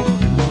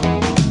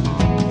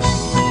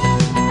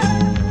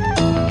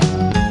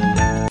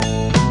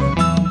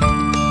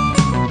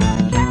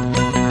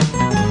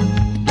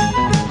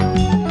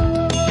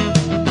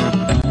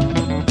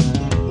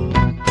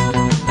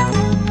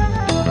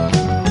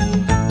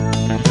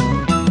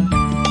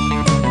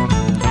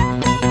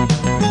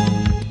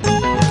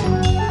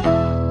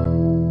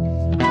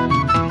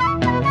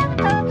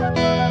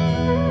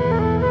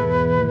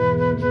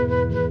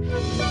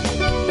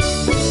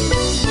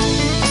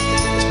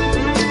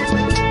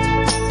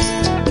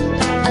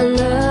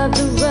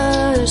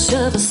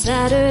 Of a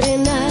Saturday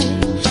night,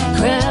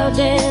 crowd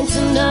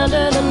dancing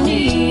under the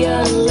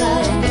neon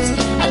lights.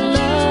 I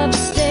love the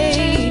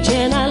stage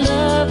and I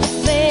love the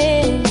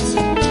fans,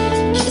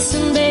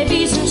 kissing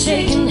babies and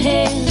shaking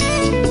hands.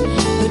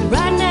 But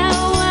right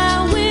now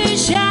I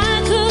wish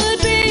I could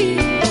be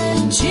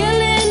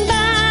chilling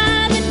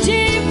by the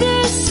deep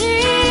blue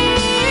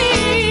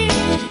sea,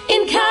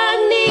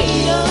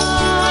 incognito,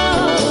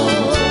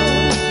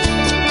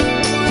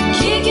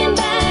 kicking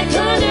back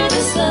under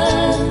the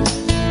sun.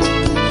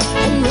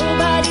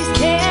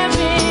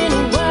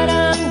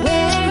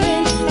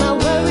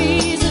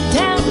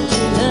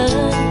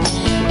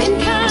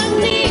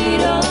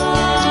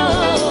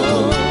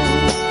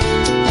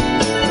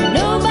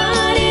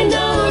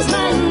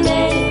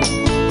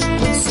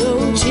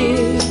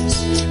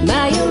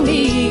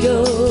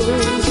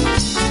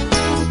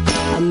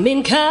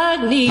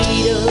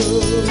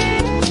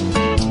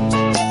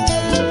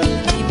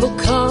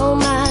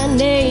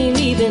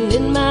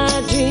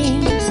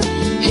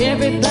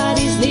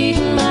 Everybody's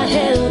needing my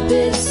help,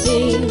 it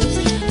seems.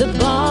 The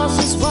boss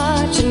is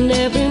watching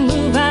every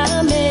move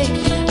I make.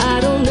 I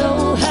don't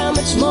know how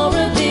much more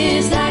of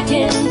this I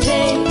can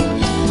take.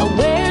 I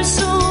wear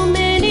so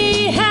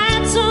many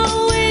hats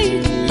all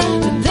week,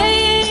 but they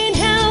ain't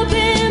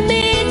helping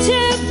me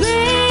to be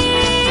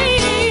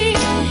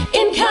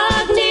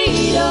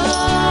incognito.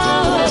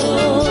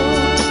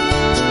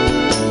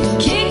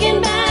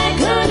 Kicking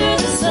back under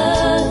the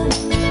sun,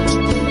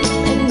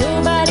 and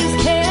nobody's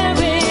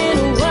caring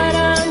what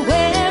I'm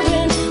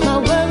wearing. My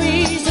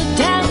worries are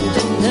down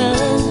to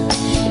none.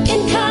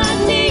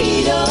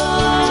 Incognito.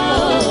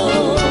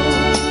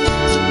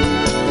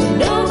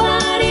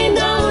 Nobody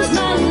knows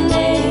my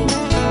name,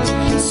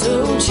 so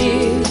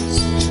cheers,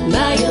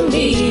 my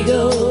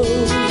amigo.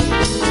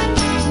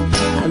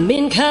 I'm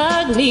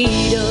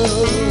incognito.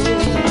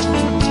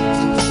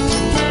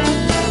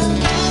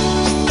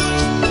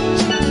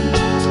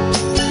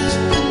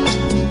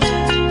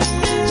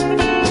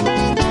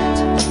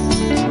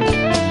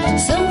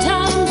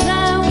 Sometimes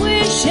I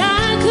wish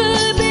I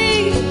could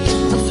be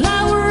a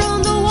flower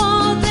on the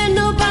wall that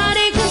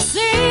nobody can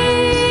see.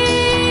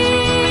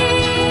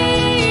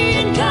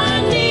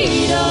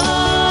 Incognito.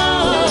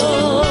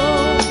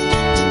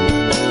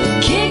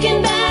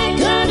 Kicking back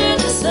under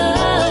the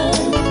sun.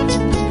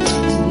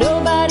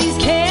 Nobody's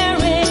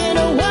caring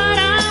what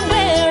I'm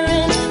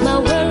wearing. My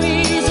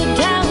worries are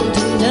down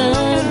to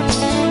none.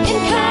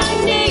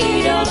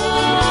 Incognito.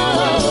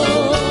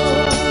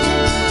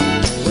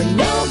 Where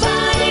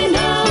nobody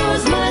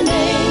knows my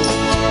name,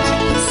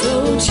 so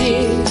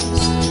cheers,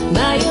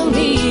 my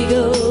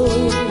amigo.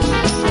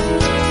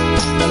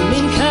 I'm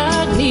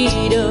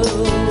incognito.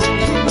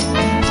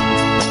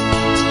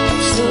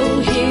 So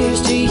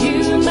here's to you,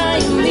 my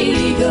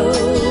amigo.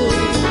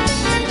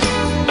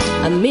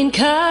 I'm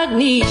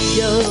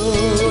incognito.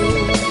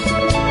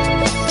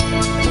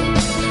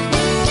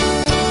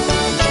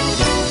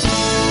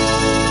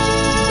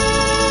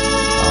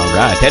 All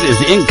right, that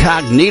is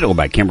Incognito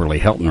by Kimberly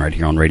Helton right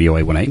here on Radio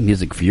A1A,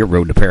 music for your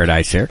road to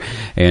paradise there.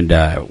 And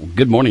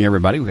good morning,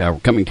 everybody. We are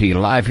coming to you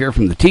live here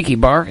from the Tiki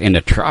Bar in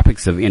the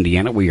tropics of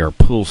Indiana. We are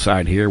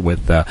poolside here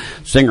with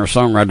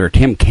singer-songwriter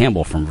Tim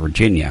Campbell from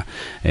Virginia.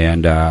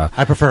 And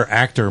I prefer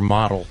actor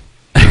model.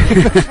 yeah,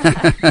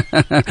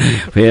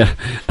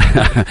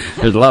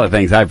 there's a lot of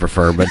things I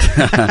prefer. But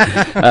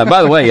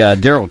by the way,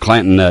 Daryl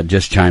Clanton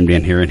just chimed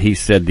in here, and he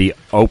said the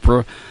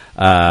Oprah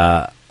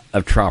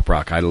of trop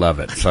rock. I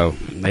love it. So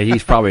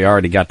he's probably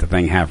already got the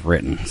thing half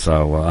written.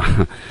 So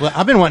Well,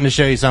 I've been wanting to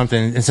show you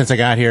something and since I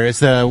got here.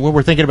 It's what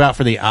we're thinking about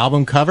for the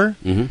album cover,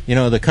 you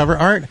know, the cover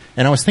art.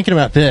 And I was thinking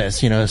about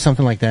this, you know,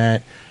 something like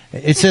that.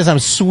 It says I'm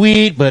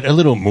sweet, but a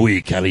little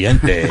muy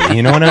caliente.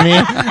 You know what I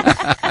mean?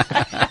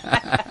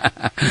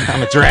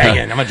 I'm a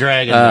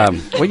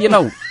dragon. well, you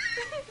know,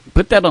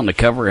 put that on the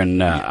cover,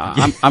 and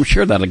I'm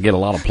sure that'll get a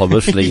lot of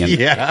publicity and,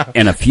 Yeah.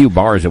 and a few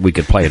bars that we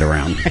could play it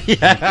around.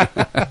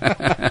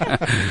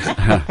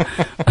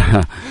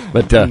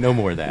 But no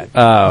more of that.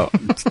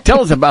 Tell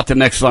us about the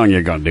next song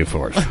you're going to do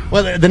for us.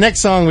 Well, the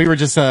next song we were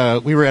just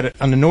we were at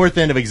on the north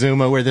end of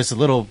Exuma, where there's a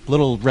little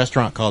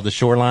restaurant called the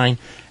Shoreline,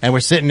 and we're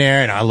sitting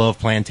there, and I love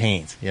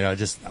plantains. You know,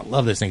 just I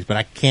love those things, but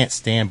I can't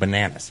stand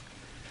bananas.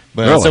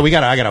 But Really? so I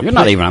got. You're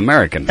not even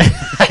American.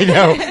 I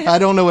know. I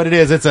don't know what it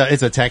is. It's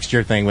a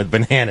texture thing with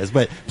bananas,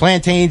 but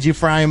plantains, you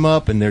fry them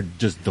up and they're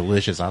just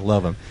delicious. I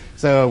love them.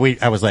 So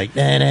I was like,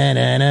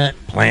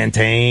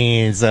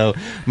 plantains. So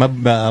my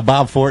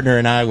Bob Fortner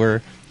and I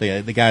were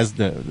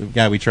the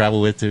guy we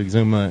travel with to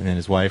Exuma and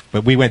his wife.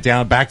 But we went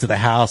down back to the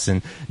house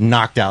and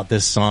knocked out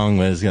this song.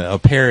 Was a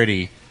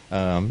parody.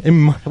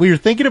 And we were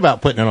thinking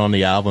about putting it on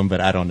the album,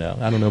 but I don't know.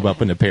 I don't know about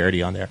putting a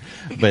parody on there.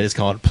 But it's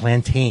called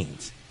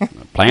Plantains.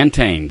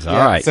 Plantains. All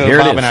right. So Here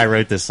Bob it is. and I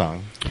wrote this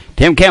song.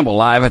 Tim Campbell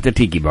live at the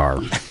Tiki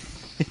Bar.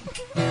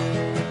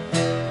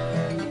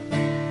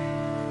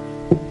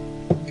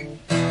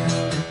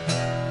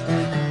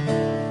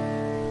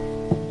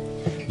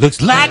 Looks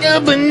like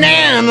a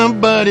banana,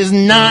 but it's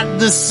not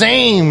the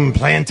same.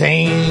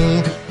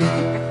 Plantain.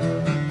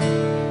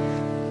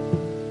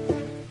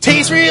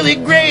 Tastes really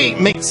great,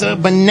 makes a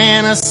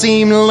banana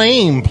seem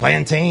lame.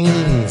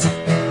 Plantains.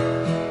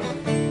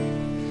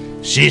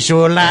 She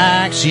sure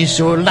likes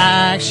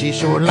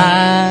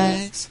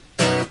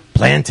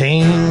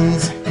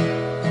plantains.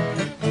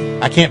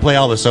 I can't play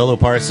all the solo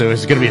parts, so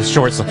it's going to be a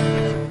short song.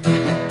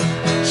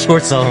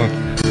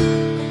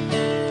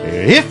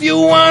 If you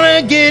want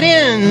to get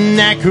in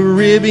that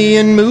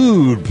Caribbean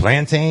mood,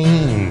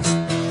 plantains.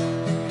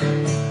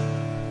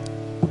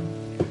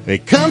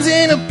 It comes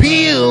in a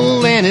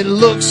peel and it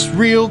looks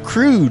real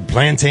crude,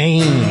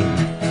 plantain.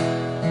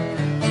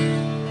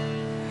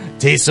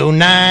 Tastes so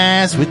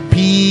nice with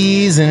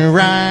peas and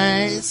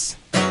rice,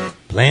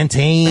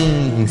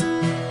 plantains.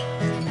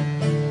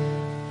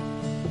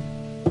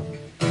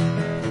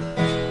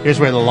 Here's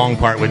where the long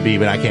part would be,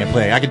 but I can't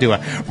play. I could do a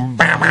bow,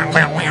 bow, bow,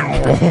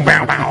 bow,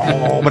 bow,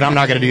 bow, but I'm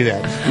not going to do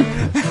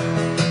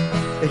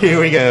that. Here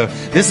we go.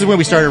 This is when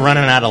we started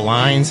running out of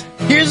lines.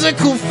 Here's a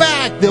cool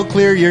fact. They'll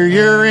clear your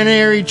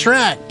urinary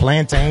tract,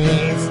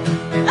 plantains.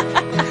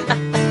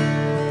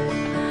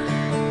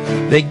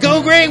 They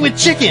go great with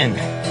chicken,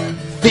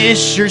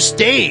 fish, or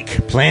steak.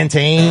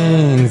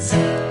 Plantains.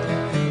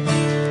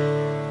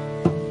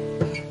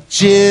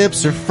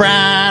 Chips are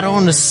fried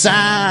on the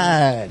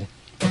side.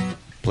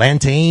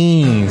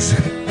 Plantains.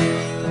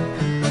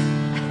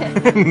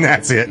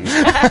 That's it.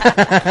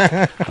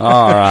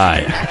 All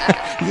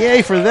right.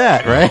 Yay for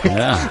that, right?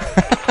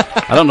 Yeah.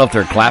 I don't know if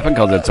they're clapping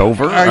because it's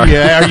over.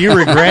 Are you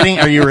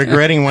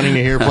regretting wanting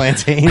to hear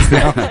plantains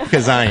now?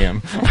 Because I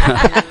am.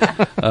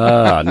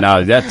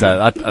 No,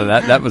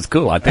 that was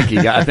cool. I think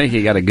you got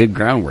a good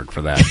groundwork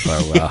for that.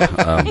 So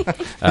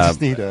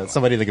just need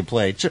somebody that can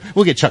play.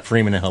 We'll get Chuck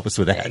Freeman to help us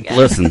with that.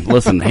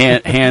 Listen,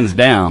 hands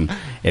down,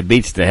 it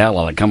beats the hell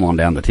out of Come On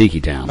Down to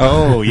Tiki Town.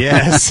 Oh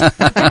yes.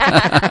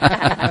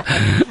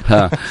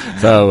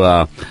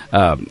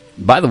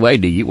 By the way,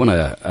 do you want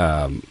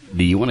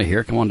to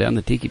hear Come On Down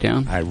to Tiki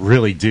Town? I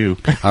really do.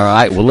 All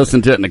right, we'll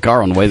listen to it in the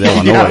car on the way to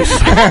Illinois.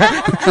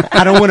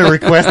 I don't want to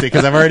request it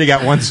because I've already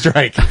got one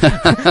strike.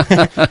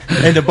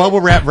 And the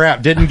bubble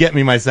wrap didn't get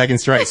me my second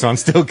strike, so I'm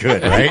still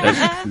good, right?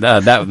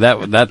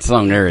 That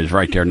song there is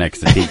right there next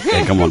to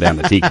Come On Down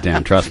to Tiki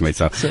Town, trust me.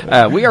 So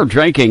we are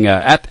drinking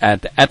at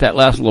that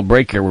last little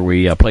break here where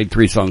we played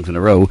 3 songs in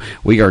a row.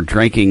 We are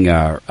drinking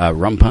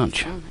rum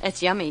punch.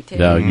 It's yummy too.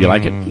 You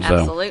like it? So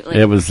absolutely.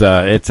 It was.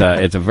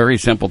 It's a very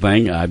simple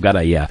thing. I've got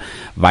a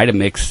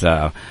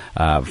Vitamix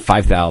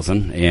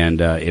 5000,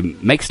 and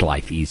it makes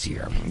life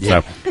easier.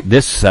 Yeah. So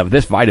this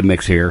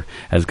Vitamix here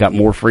has got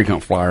more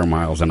frequent flyer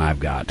miles than I've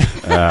got.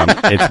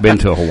 It's been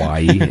to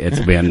Hawaii.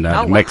 It's been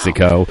to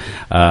Mexico.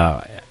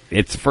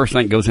 It's the first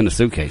thing that goes in the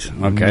suitcase.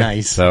 Okay.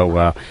 Nice.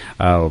 So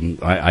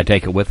I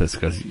take it with us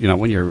because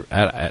when you're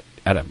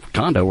at a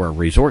condo or a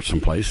resort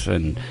someplace,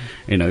 and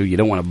you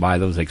don't want to buy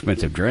those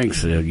expensive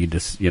drinks. You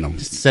just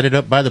set it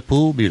up by the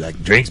pool. Be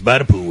like, drinks by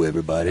the pool,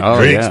 everybody. Oh,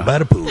 drinks yeah. by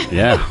the pool.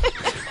 Yeah.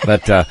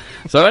 But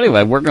so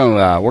anyway, we're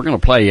gonna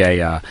play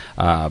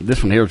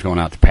this one here is going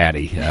out to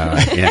Patty.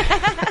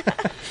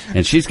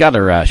 And she's got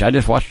her. I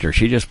just watched her.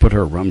 She just put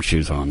her rum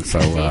shoes on. So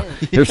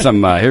here's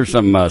some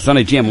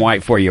Sonny Jim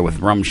White for you with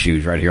rum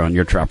shoes right here on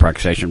your Trop Rock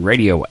station,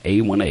 Radio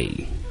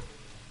A1A.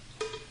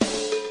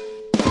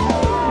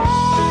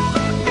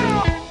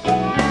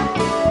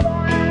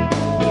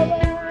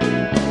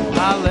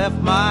 I left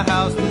my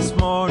house this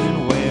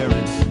morning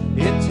wearing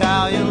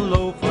Italian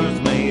loafers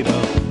made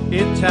of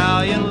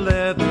Italian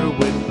leather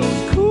with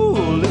those cool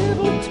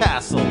little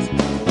tassels.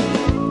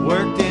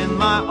 Worked in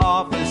my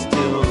office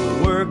till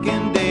the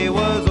working day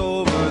was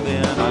over.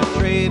 Then I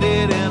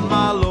traded in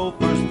my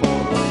loafers for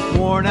a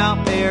worn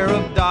out pair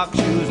of dock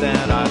shoes,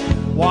 and I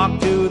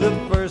walked to the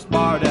first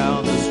bar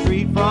down the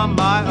street from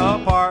my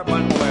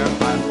apartment, where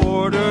I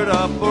ordered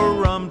up a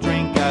rum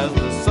drink as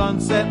the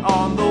sun set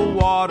on the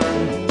water.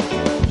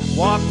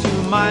 Walked to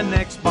my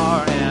next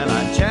bar and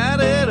I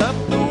chatted up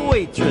the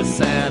waitress,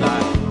 and I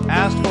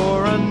asked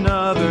for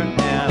another,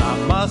 and I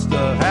must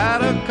have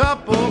had a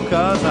couple,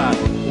 cause I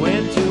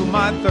went to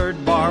my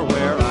third bar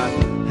where I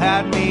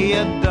had me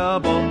a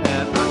double,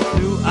 and I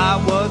knew I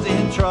was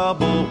in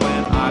trouble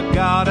when I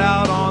got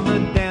out on the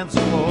dance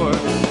floor.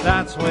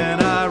 That's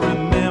when I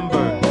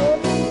remembered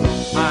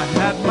I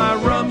had my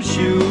rum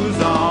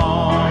shoes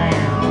on.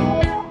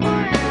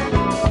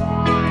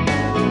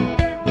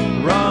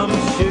 Rum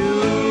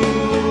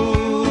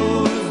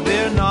shoes,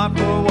 they're not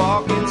for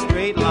walking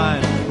straight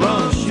lines.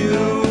 Rum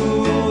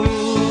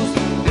shoes,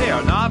 they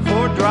are not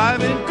for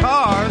driving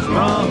cars.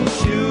 Rum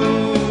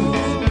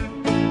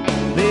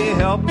shoes, they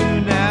help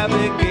to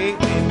navigate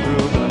me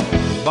through the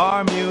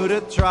Bermuda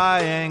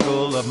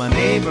Triangle of my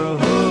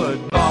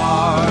neighborhood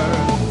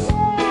bars.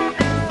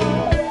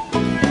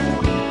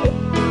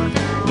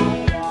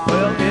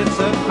 Well, it's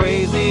a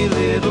crazy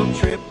little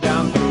trip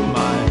down through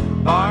my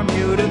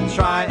Bermuda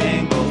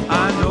Triangle.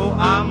 I know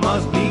I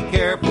must be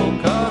careful,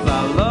 cause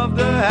I love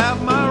to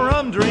have my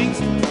rum drinks,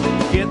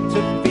 get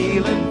to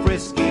feeling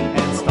frisky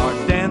and start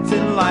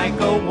dancing like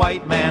a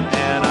white man.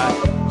 And I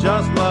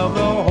just love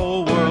the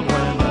whole world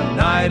when the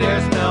night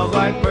air smells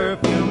like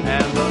perfume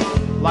and the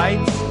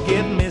lights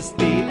get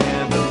misty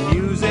and the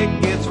music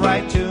gets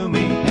right to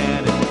me,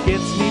 and it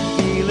gets me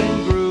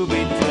feeling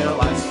groovy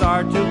till I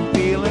start to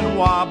feeling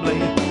wobbly.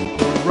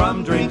 The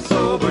rum drinks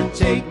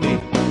overtake me,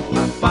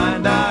 I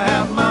find I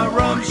have my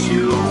rum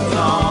shoes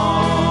on.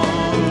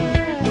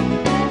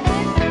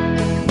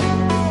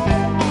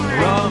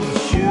 Rum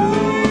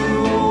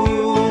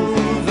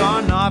shoes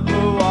are not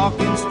for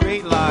walking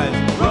straight lines.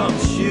 Rum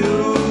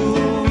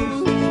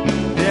shoes,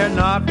 they're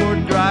not for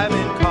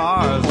driving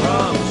cars.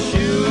 Rum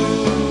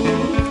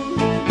shoes,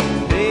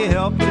 they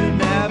help to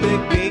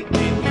navigate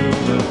me through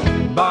the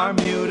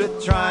Bermuda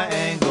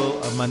Triangle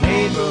of my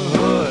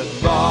neighborhood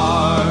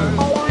bars.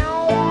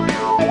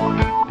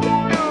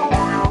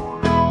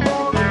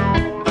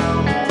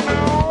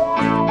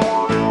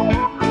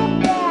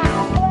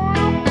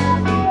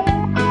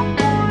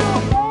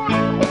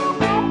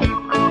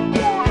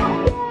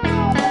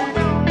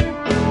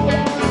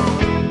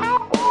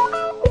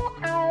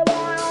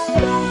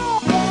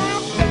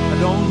 I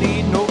don't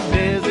need no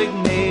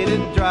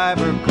designated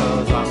driver,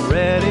 cause I'm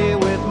ready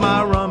with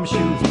my rum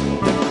shoes.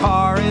 The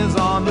car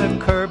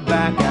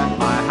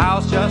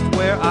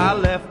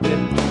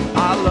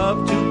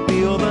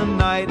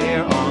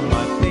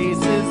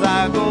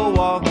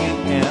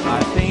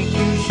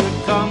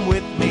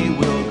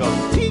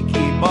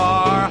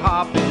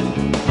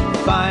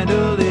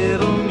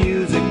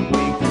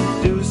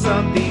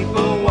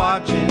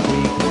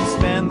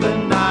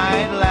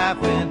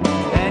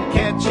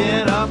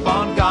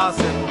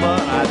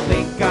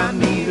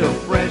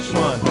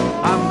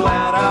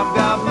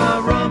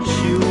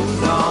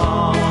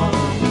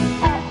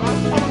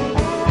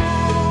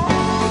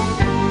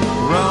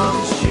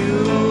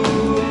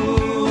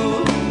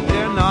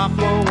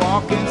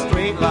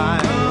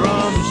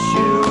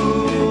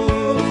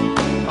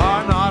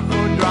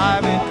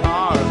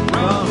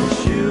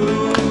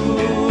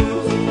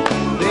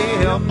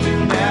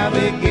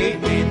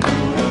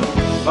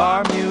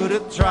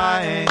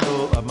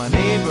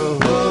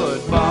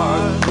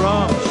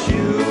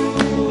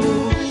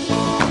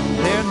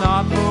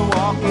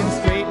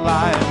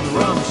Lion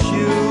rum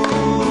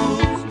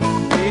shoes.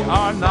 They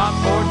are not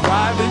for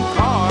driving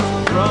cars,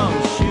 rum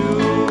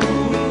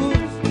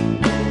shoes.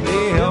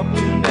 They help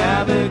to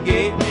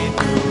navigate me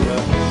through the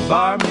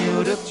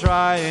Bermuda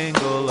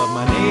Triangle of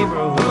my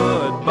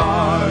neighborhood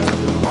bars.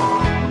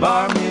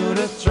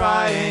 Bermuda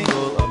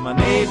Triangle of my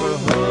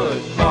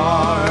neighborhood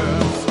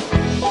bars.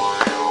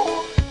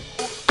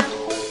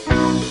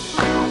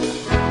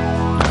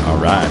 All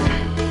right.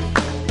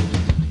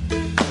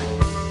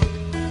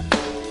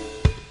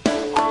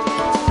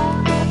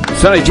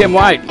 Sonny Jim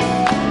White,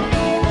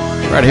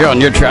 right here on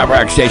your Trop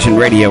Rock station,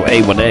 Radio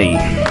A1A.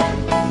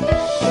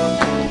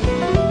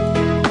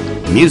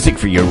 Music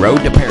for your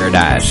road to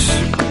paradise.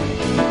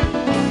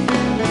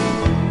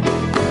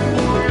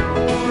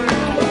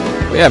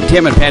 We have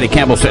Tim and Patty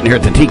Campbell sitting here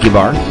at the Tiki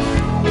Bar.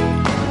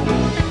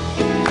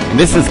 And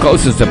this is as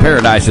closest to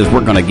paradise as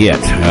we're going to get.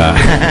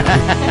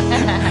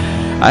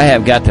 I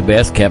have got the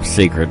best kept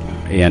secret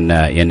in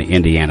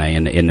Indiana,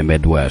 in the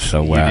Midwest.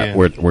 So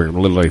we're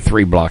literally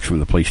 3 blocks from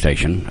the police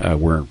station.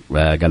 We're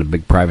got a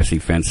big privacy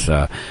fence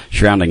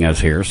surrounding us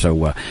here.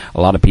 So a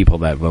lot of people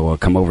that will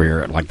come over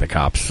here like the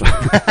cops.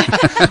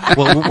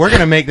 Well, we're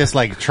going to make this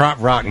like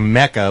Trop Rock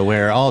Mecca,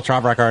 where all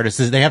Trop Rock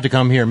artists, they have to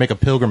come here and make a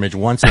pilgrimage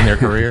once in their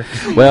career.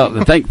 Well,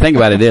 the thing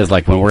about it is,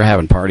 like, when we're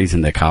having parties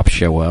and the cops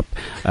show up,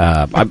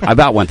 I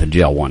about went to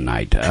jail one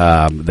night.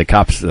 The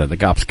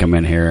cops come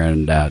in here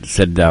and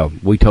said,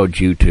 we told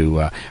you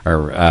to,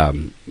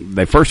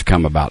 they first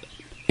come about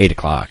 8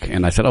 o'clock,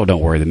 and I said, oh,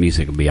 don't worry, the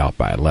music will be out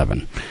by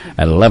 11.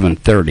 At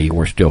 11:30,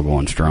 we're still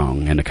going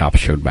strong, and the cops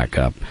showed back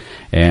up.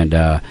 And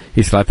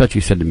he said, I thought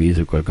you said the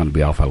music was going to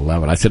be off at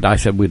 11. I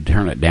said we'd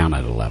turn it down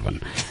at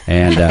 11.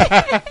 And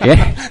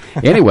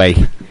anyway,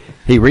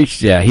 he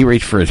reached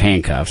for his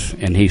handcuffs,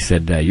 and he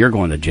said, you're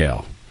going to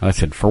jail. I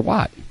said, for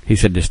what? He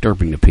said,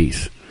 disturbing the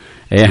peace.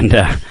 And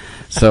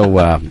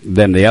so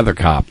then the other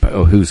cop,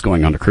 who's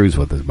going on a cruise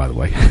with us, by the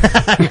way,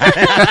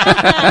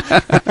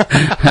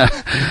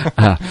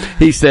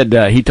 he said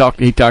he talked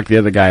the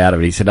other guy out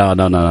of it. He said, "Oh,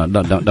 no,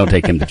 don't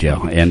take him to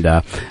jail." And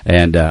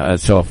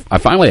so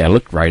I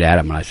looked right at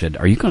him and I said,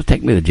 "Are you going to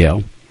take me to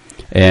jail?"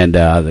 And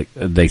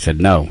they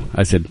said, "No."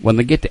 I said, "When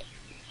they get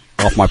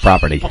off my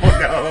property." Oh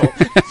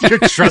no, you're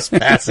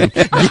trespassing.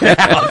 Get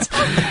out.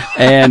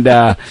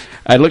 And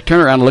I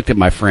turned around and looked at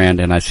my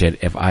friend, and I said,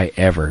 if I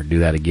ever do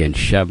that again,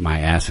 shove my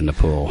ass in the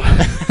pool.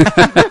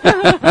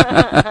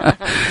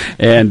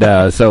 And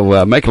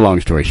so make a long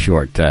story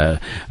short,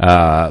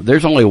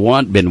 there's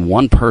only been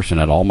one person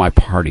at all my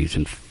parties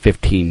in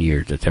 15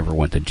 years that's ever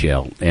went to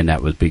jail, and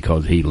that was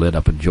because he lit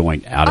up a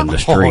joint out in the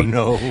street.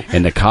 Oh, no.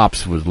 And the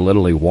cops was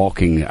literally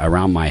walking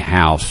around my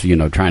house,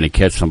 trying to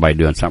catch somebody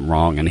doing something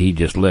wrong, and he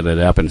just lit it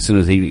up. And as soon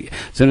as he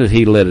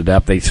lit it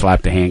up, they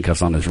slapped the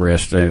handcuffs on his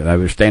wrist. I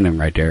was standing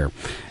right there.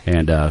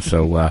 And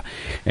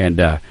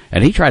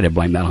and he tried to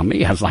blame that on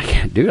me. I was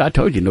like, dude, I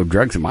told you no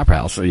drugs in my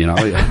house,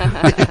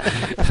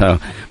 So,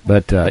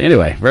 but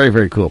anyway, very,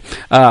 very cool.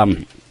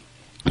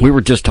 We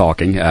were just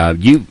talking.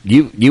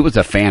 You was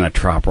a fan of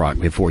Trop Rock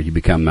before you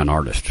become an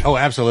artist. Oh,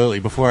 absolutely.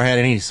 Before I had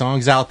any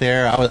songs out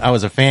there, I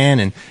was a fan.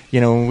 And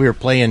when we were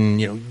playing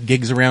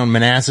gigs around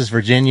Manassas,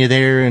 Virginia,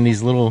 there in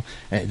these little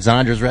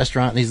Zondra's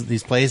restaurant,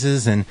 these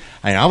places, and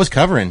I was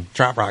covering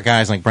Trop Rock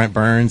guys like Brent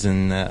Burns,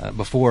 and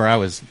before I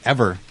was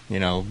ever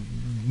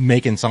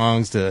making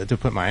songs to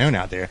put my own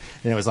out there.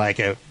 And it was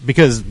like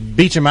because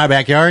Beach in My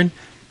Backyard,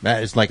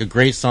 that is like a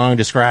great song,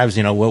 describes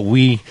what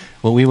we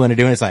want to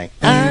do. And it's like,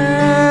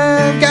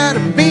 I've got a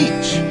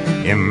beach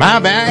in my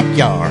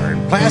backyard,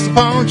 plastic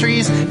palm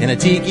trees and a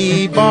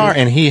tiki bar.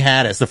 And he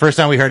had us. The first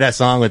time we heard that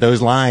song with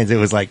those lines, it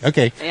was like,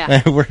 okay,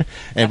 yeah.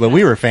 But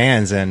we were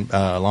fans, and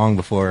long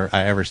before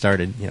I ever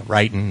started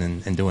writing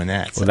and doing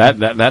that. So. Well,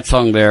 that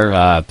song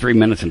there, 3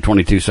 minutes and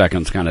 22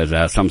 seconds, kind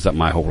of sums up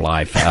my whole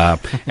life.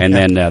 And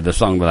then the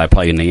song that I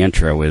play in the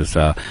intro is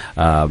the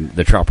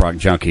Trop Rock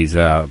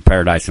Junkies,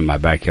 Paradise in My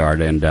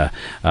Backyard, and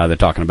they're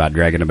talking about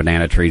dragging the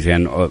banana trees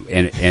in.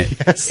 And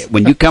Yes.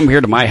 When you come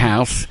here to my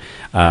house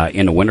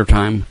in the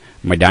wintertime,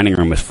 my dining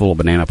room is full of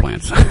banana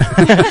plants.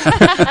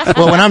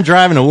 Well, when I'm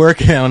driving to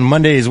work on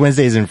Mondays,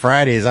 Wednesdays, and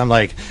Fridays, I'm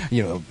like,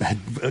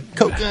 a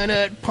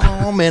coconut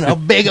palm and a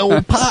big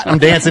old pot. I'm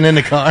dancing in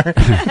the car.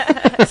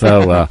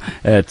 So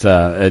it's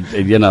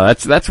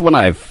that's when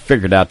I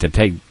figured out to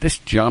take this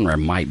genre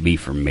might be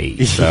for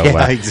me. So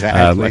yeah,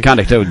 exactly. I kind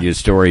of told you a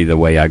story. The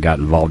way I got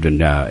involved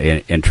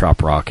in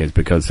Trop Rock is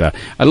because I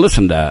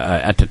listened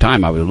at the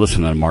time. I was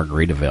listening to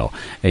Margaritaville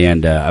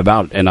and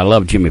I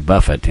love Jimmy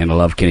Buffett and I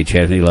love Kenny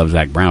Chesney, I love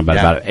Zach Brown. But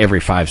about every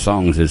 5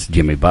 songs is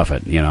Jimmy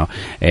Buffett,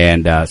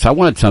 And so I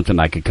wanted something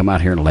I could come out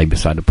here and lay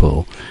beside the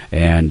pool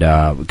and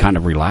kind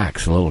of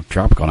relax, a little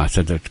tropical. And I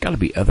said, there's got to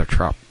be other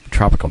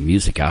tropical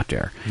music out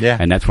there. Yeah.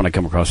 And that's when I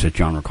come across this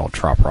genre called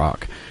Trop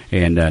Rock.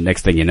 And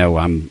next thing you know,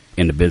 I'm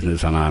in the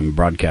business and I'm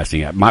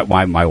broadcasting. My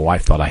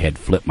wife thought I had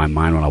flipped my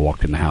mind when I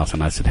walked in the house.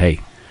 And I said,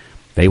 hey,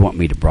 they want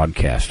me to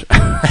broadcast.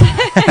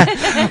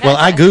 Well,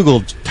 I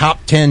Googled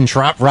top 10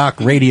 Trop Rock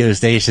radio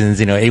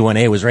stations.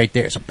 A1A was right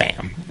there. So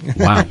bam.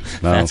 Wow.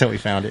 That's how we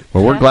found it.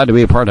 Well, we're glad to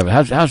be a part of it.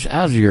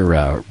 How's your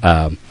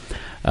rum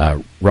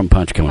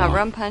punch coming My on?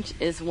 rum punch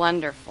is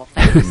wonderful.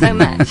 Thank you so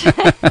much.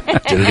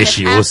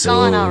 Delicioso.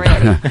 Gone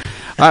already.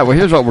 All right, well,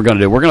 here's what we're going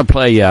to do. We're going to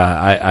play,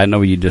 I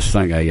know you just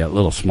sang a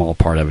little small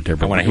part of it there,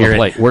 but I wanna hear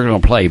it. we're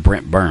going to play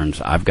Brent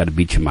Burns, I've Got a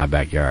Beach in My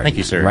Backyard. Thank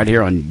you, sir. Right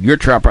here on your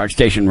Trop Rock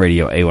station,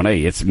 Radio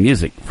A1A. It's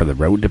music for the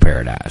road to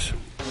paradise.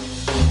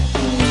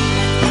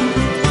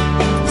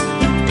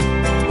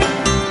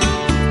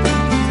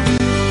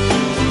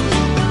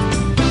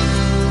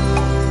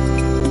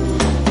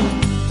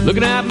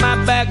 Looking out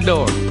my back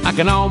door, I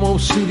can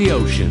almost see the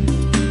ocean.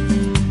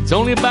 It's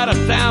only about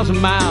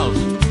 1,000 miles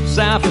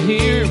south of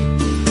here.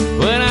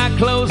 When I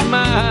close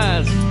my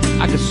eyes,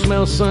 I can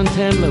smell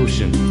suntan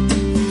lotion.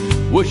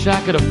 Wish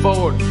I could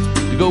afford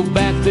to go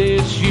back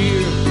this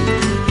year.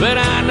 But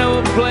I know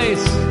a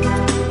place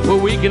where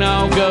we can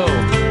all go,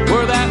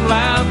 where that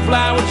loud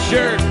flowered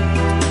shirt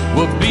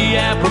will be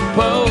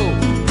apropos.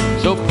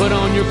 So put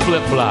on your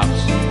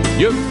flip-flops,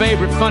 your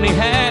favorite funny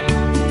hat,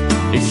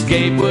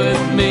 escape with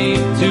me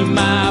to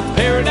my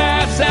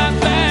paradise out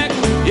back.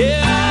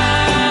 Yeah,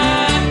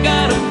 I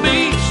got a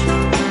beach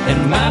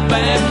in my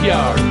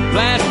backyard,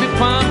 plastic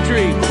palm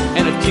tree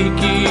and a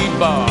tiki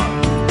bar,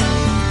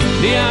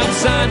 neon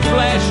sign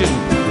flashing,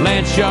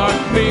 land shark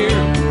beer,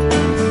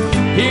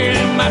 here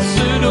in my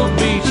pseudo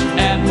beach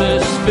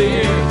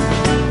atmosphere.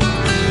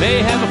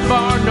 They have a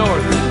far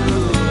north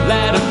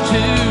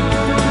latitude,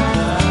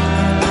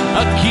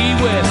 a Key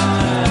West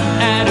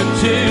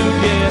attitude,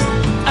 yeah.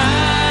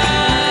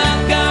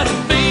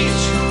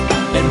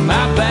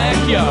 My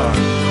backyard,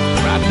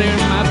 right there in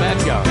my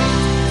backyard.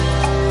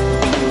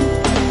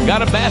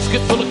 Got a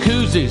basket full of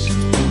koozies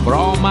for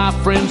all my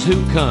friends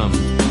who come.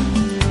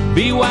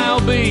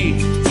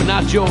 BYOB, but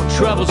not your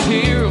troubles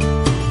here.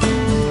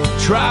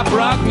 Trop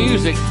rock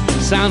music,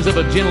 sounds of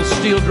a gentle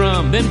steel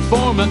drum. Then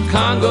form a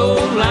Congo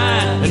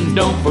line, and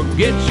don't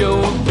forget your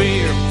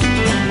beer.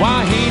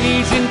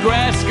 Wahinis and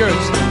grass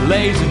skirts,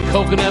 lays and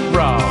coconut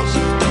bras.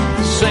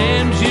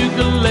 Sam's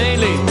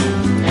ukulele,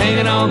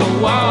 hanging on the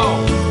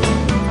wall.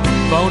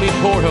 Phony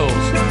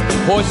portholes,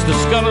 hoist the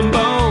skull and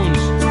bones.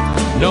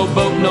 No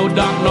boat, no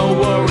dock, no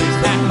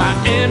worries at my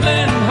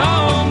inland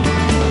home.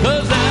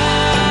 'Cause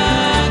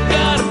I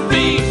got a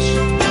beach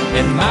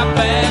in my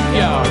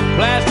backyard,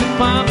 plastic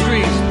palm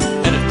trees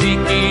and a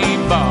tiki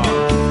bar.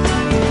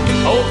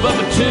 Old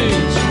Bubba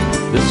tunes,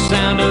 the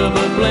sound of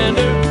a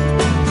blender.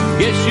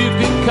 Guess you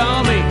could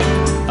call me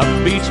a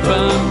beach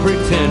bum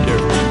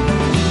pretender.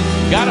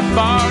 Got a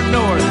far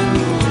north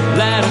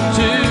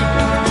latitude,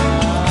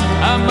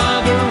 a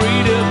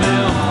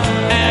Margaritaville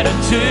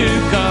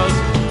attitude, 'cause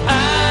I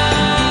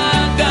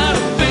got a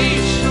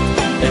beach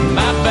in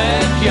my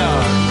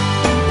backyard,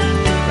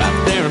 right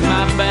there in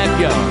my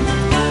backyard.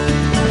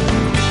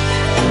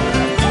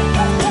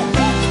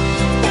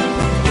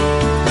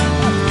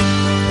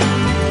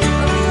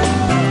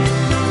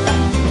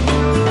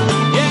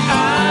 Yeah, I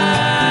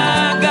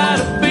got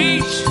a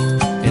beach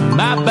in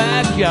my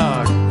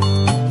backyard,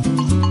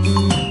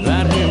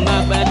 right here in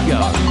my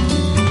backyard.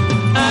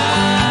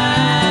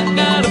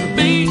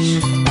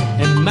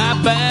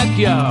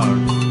 Backyard,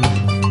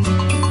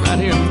 right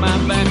here in my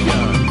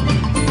backyard.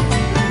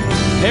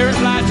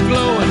 Parrot lights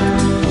glowing,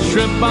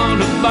 shrimp on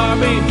the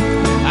Barbie.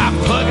 I'm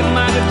plugging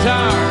my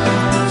guitar,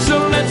 so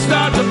let's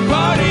start the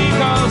party.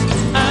 'Cause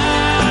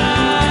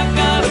I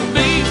got a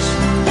beach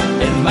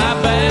in my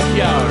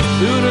backyard.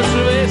 Una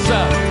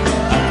cerveza,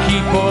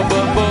 aquí por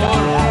favor.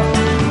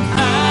 I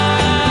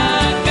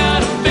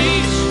got a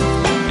beach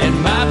in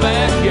my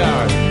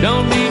backyard.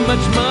 Don't need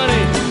much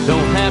money,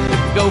 don't have to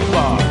go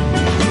far.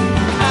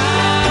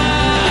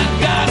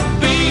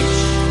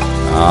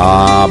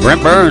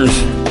 Brent Burns.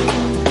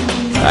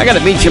 I got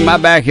a beach in my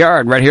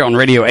backyard right here on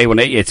Radio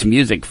A1A. It's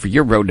music for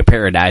your road to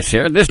paradise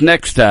here. This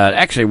next,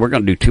 actually, we're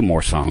going to do two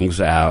more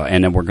songs,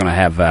 and then we're going to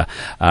have,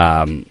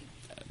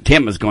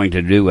 Tim is going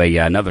to do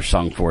another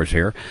song for us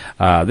here.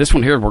 This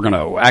one here, we're going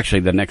to, actually,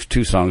 the next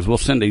two songs, we'll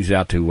send these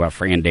out to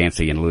Fran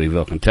Dancy in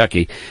Louisville,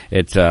 Kentucky.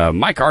 It's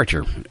Mike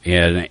Archer.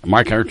 And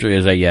Mike Archer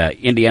is a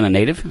Indiana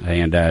native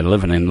and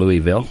living in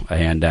Louisville,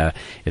 and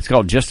it's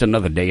called Just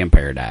Another Day in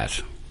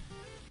Paradise.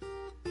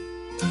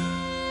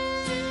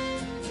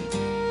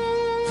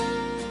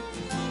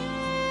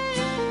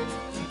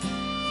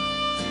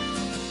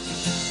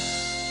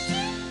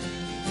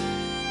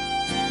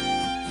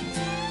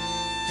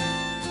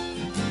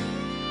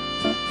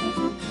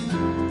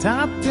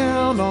 Top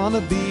down on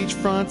a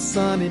beachfront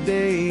sunny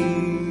day,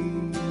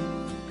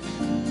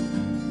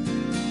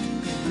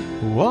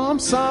 warm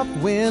soft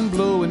wind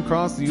blowing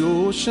across the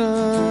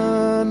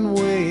ocean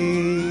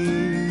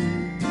wave.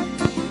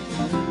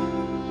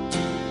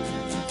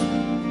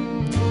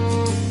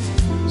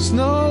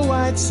 Snow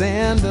white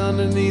sand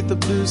underneath the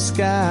blue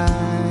sky.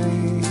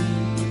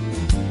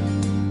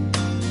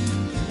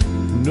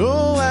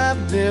 No,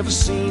 I've never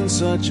seen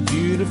such a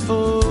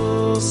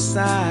beautiful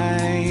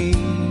sight.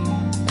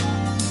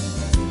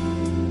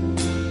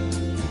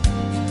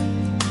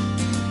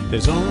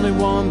 There's only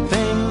one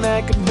thing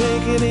that could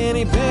make it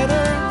any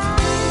better.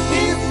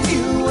 If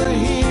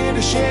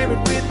to share it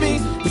with me.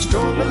 We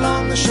stroll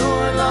along the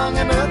shore long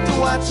enough to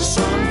watch the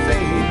sun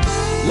fade.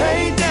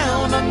 Lay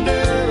down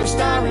under a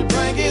starry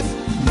blanket,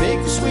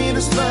 make the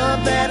sweetest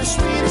love, that is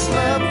sweetest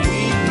love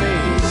we've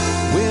made.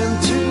 When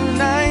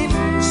tonight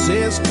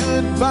says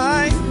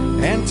goodbye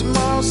and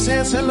tomorrow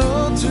says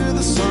hello to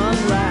the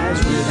sunrise,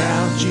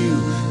 without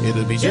you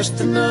it'll be just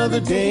another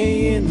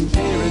day in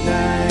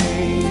paradise.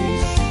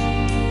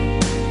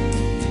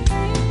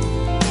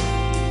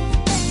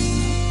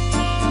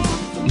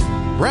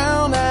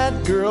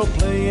 Brown-eyed girl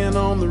playing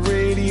on the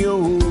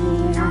radio,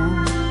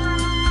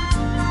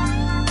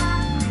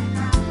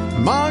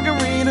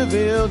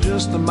 Margaritaville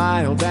just a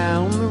mile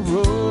down the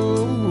road.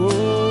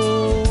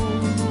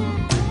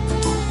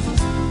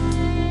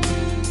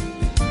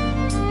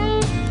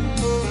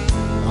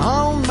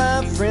 All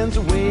my friends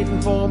are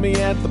waiting for me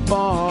at the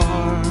bar.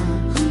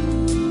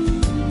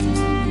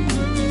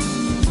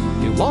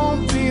 It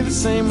won't be the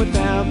same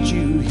without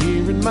you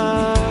here in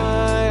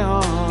my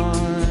arms.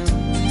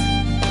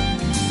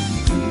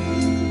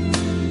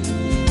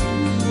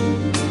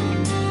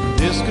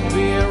 This could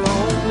be our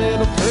own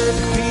little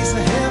perfect piece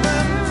of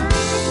heaven.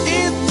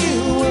 If you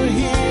were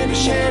here to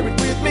share it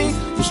with me,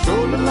 we'll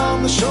stroll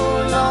along the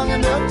shore long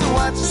enough to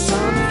watch the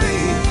sun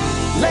fade.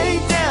 Lay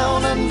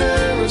down under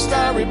a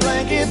starry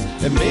blanket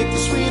and make the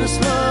sweetest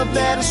love,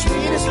 that is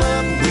sweetest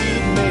love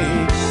we've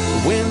made.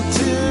 When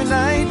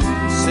tonight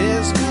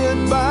says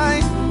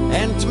goodbye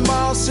and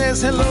tomorrow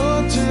says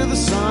hello to the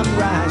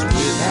sunrise,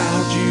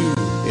 without you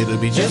it'll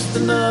be just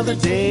another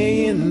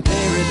day in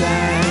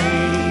paradise.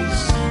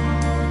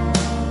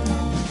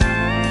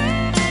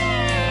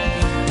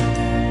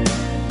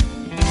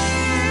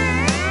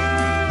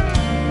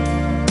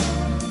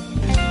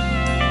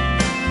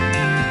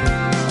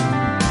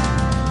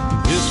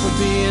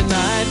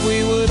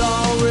 We would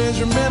always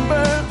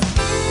remember.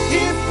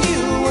 If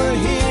you were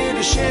here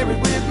to share it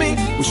with me,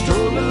 we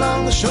stroll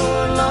along the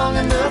shore long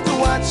enough to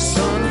watch the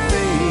sun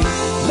fade.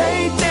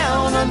 Lay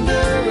down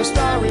under a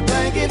starry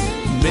blanket,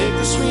 make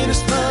the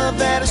sweetest love,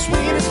 that is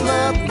sweetest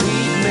love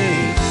we've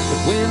made.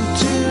 But when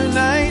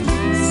tonight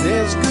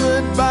says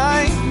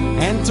goodbye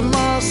and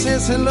tomorrow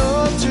says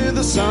hello to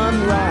the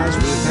sunrise,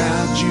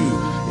 without you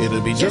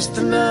it'll be just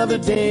another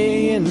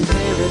day in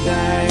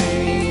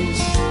paradise.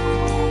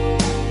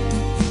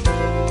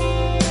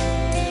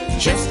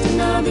 Just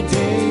another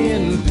day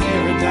in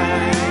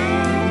paradise.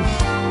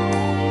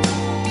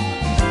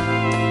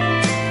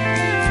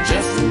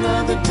 Just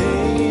another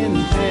day in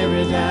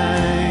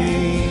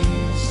paradise.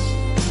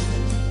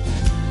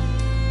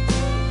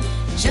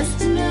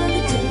 Just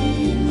another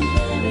day in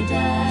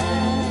paradise.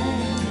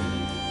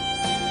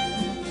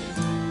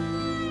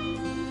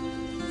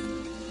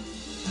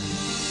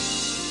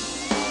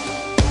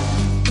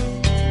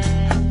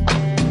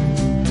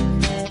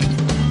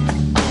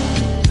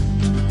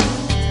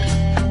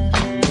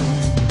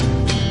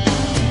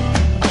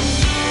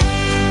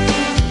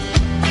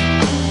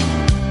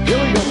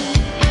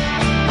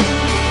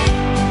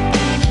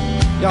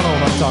 Y'all know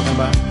what I'm talking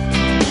about.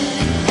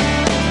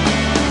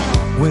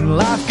 When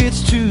life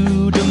gets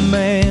too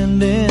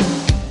demanding,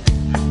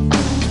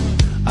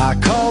 I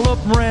call up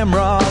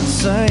Ramrod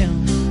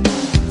Sam,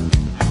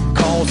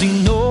 'cause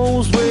he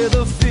knows where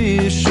the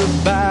fish are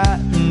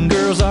biting,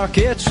 girls are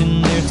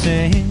catching their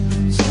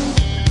tans.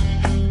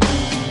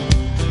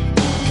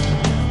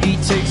 He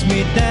takes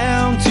me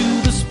down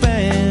to the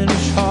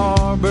Spanish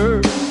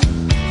Harbor,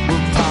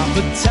 we'll pop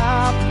a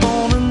top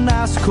on a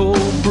nice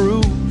cold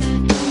brew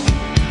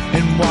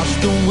and watch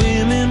the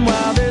women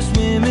while they're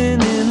swimming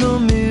in the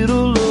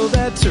middle of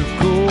that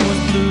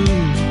turquoise blue.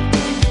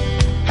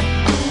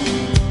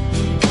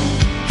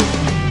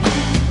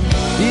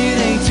 It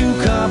ain't too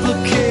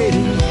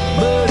complicated,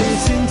 but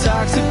it's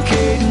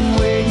intoxicating,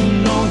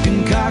 waiting on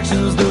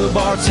concoctions the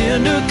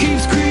bartender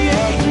keeps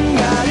creating.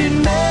 Got it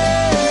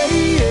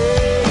made,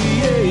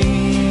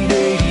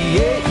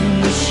 88 in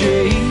the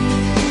shade.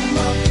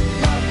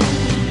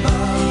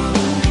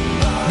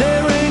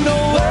 There ain't no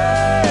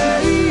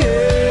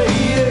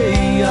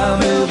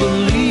I'm ever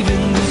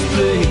leaving this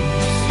place.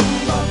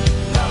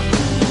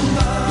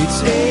 It's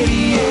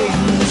 88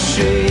 in the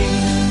shade.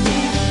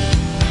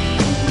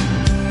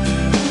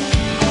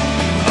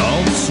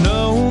 All the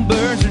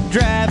snowbirds are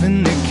driving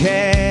their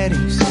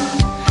caddies,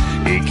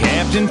 and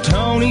Captain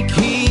Tony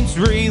keeps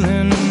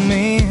reeling them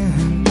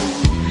in.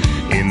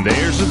 And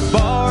there's a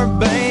bar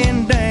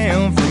band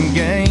down from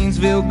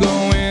Gainesville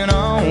going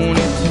on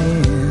at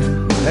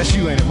 10. That's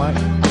you, ain't it, Mike?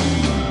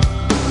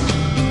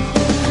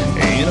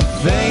 And a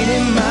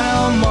faded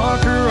mile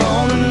marker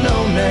on a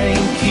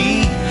no-name key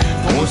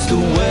points the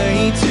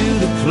way to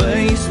the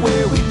place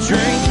where we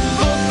drink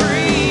for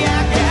free.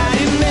 I got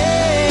it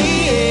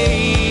made,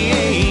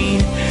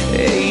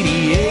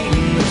 88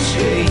 in the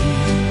shade.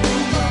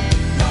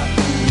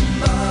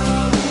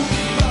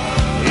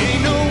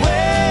 Ain't no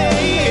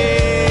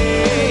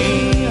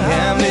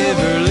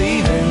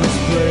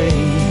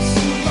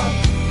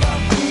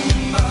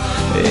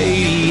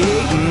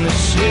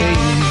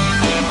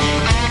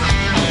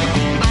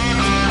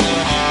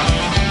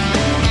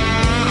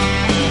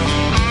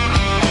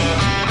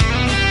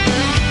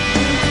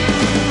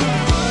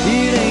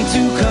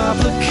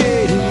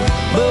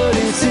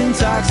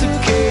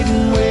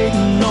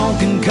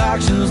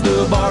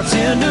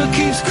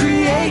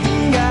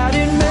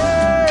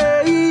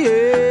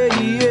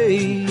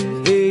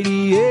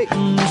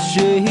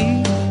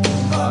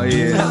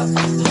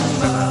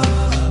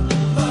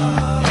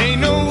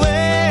Ain't no way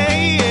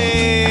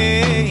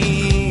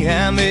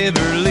I'm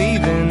ever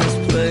leaving this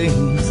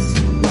place.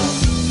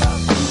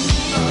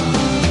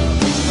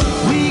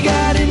 We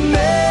got it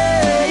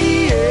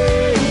made,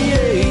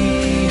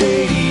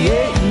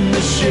 88 in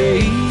the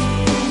shade.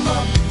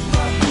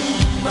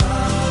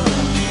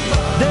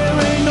 There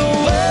ain't no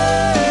way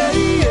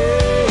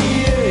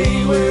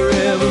we're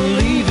ever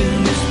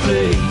leaving this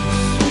place.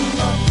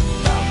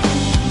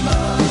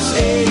 It's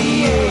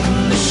 88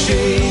 in the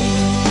shade.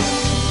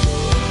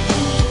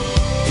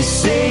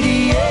 It's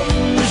 88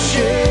 in the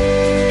shade.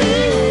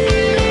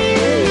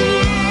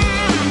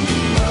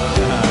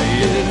 Ah,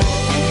 yeah.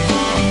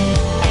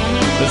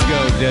 Let's go,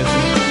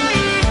 Jesse.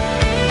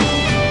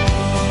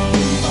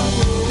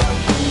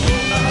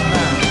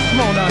 Come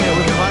on down here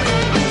with me, Mike.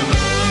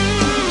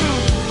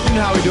 You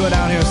know how we do it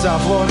down here in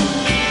South Florida?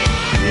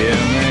 Yeah,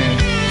 man.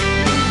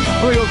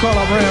 We're gonna call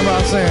up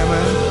Ramrod Sam,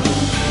 man.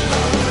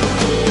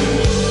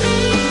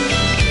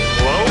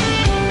 Hello?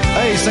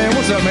 Hey, Sam,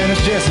 what's up, man?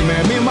 It's Jesse,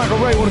 man. Me and Michael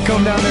Ray want to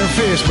come down there and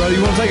fish, brother.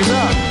 You want to take us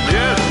out?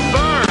 Yes,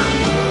 sir.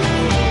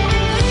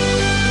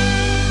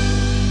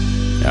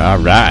 All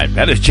right.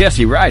 That is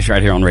Jesse Rice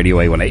right here on Radio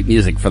A18.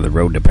 Music for the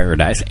Road to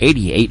Paradise.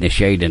 88 in the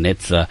shade, and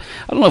it's, I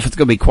don't know if it's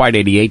going to be quite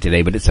 88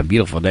 today, but it's a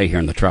beautiful day here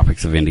in the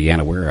tropics of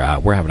Indiana.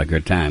 We're having a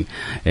good time.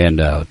 And,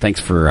 thanks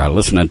for,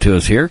 listening to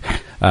us here.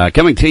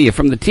 Coming to you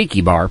from the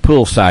Tiki Bar,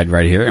 poolside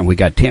right here. And we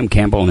got Tim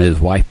Campbell and his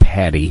wife,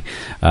 Patty,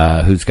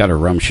 who's got her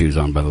rum shoes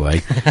on, by the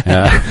way.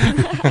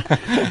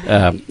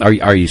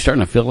 Are you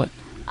starting to feel it?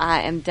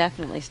 I am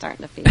definitely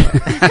starting to feel it.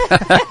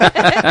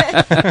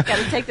 Got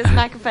to take this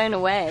microphone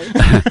away.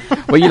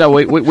 Well, you know,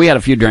 we had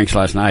a few drinks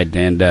last night,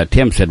 and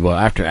Tim said, "Well,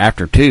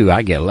 after two,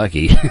 I get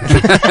lucky."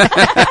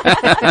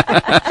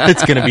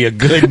 It's going to be a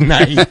good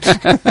night.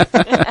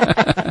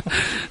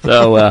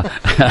 So,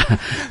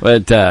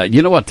 but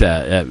you know what?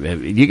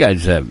 You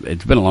guys,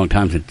 it's been a long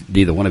time since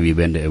either one of you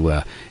been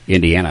to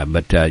Indiana.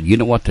 But you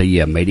know what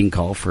the mating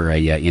call for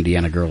a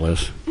Indiana girl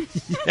is?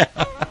 Yeah.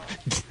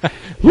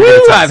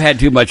 Woo! I've had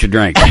too much to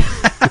drink.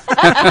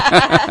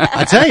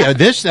 I tell you,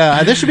 this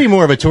should be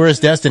more of a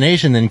tourist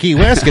destination than Key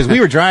West, because we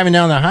were driving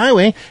down the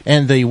highway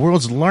and the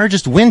world's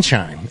largest wind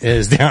chime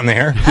is down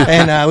there,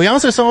 and we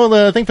also saw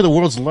the thing for the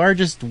world's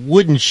largest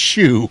wooden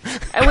shoe.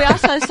 And we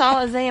also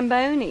saw a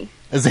Zamboni.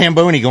 A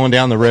Zamboni going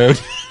down the road.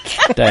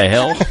 What the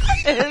hell?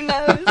 Who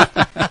knows?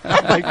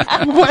 Like,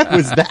 what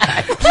was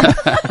that?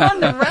 On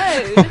the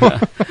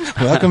road.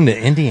 Welcome to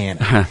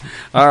Indiana.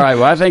 All right.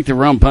 Well, I think the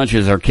rum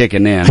punches are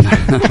kicking in.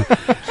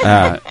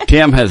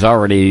 Tim has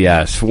already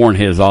sworn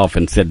his off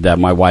and said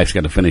my wife's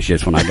got to finish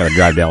this when I got to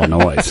drive to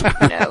Illinois.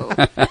 No.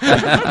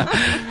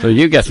 So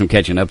you got some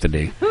catching up to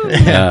do.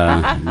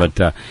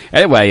 But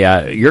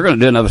anyway, you're going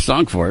to do another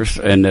song for us,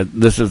 and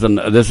this is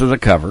a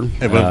cover.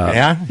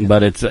 Yeah,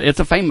 but it's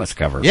a famous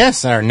cover.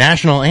 Yes, our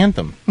national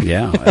anthem.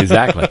 Yeah,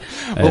 exactly.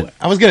 Well,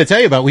 I was going to tell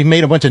you about, we've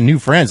made a bunch of new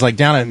friends, like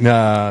down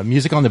at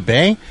Music on the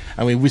Bay.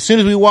 I mean, as soon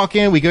as we walk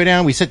in, we go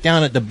down, we sit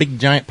down at the big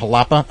giant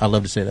palapa. I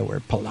love to say that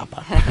word,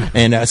 palapa.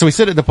 And so we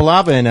sit at the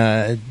palapa,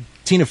 and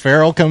Tina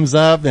Farrell comes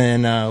up,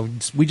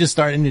 and we just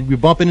started, and we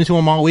bump into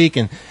them all week,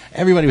 and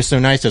everybody was so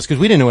nice to us because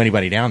we didn't know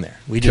anybody down there.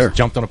 We just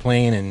jumped on a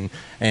plane,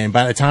 and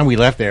by the time we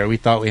left there, we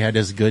thought we had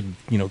this good,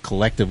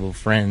 collective of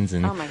friends,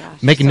 and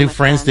making new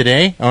friends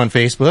today on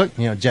Facebook.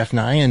 Jeff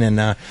Nyan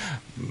and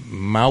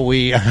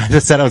Maui. I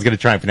just said I was going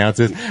to try and pronounce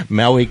this.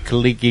 Maui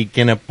Kaliki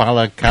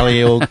Kinapala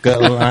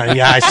Kalioka.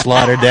 Yeah, I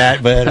slaughtered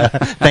that, but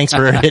thanks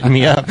for hitting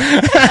me up.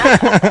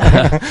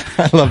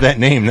 I love that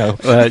name, though.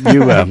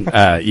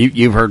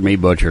 You've heard me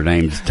butcher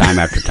names time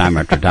after time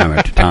after time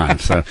after time.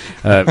 So,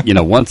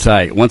 once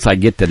I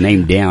get the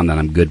name down, then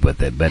I'm good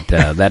with it. But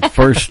that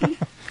first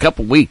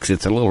couple weeks,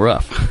 it's a little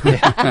rough.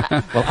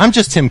 Yeah. Well, I'm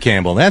just Tim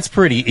Campbell. That's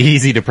pretty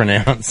easy to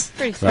pronounce.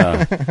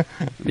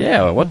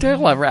 Yeah, what the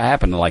hell ever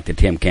happened to like the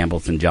Tim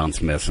Campbells and John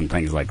Smiths and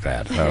things like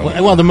that? So,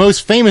 well, the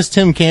most famous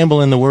Tim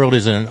Campbell in the world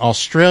is an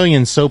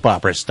Australian soap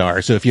opera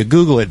star. So if you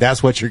Google it,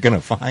 that's what you're going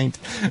to find.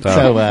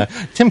 So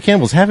Tim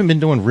Campbell's haven't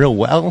been doing real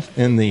well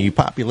in the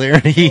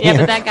popularity. Yeah,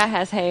 but that guy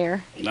has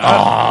hair.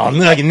 Oh,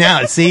 look,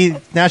 now she's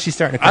starting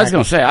to crack. I was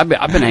going to say, I've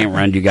been hanging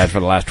around you guys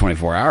for the last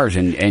 24 hours,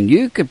 and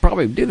you could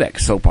probably do that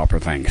soap opera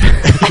thing.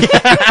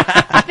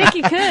 I think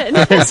you could.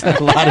 There's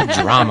a lot of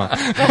drama.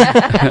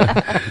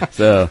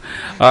 So,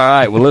 all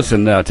right. Well,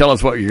 listen, tell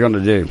us what you're going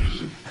to do.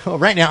 Well,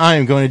 right now I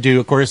am going to do,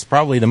 of course,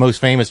 probably the most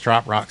famous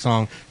trop rock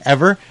song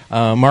ever,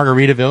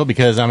 Margaritaville,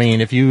 because, I mean,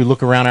 if you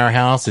look around our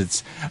house,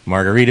 it's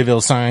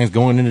Margaritaville signs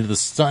going into the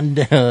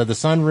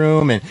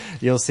sunroom, and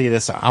you'll see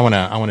this. I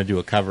want to do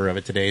a cover of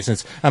it today,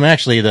 since I'm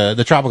actually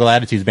the Tropical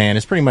Attitudes band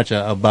is pretty much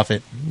a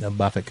Buffett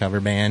cover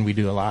band. We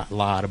do a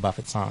lot of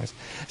Buffett songs.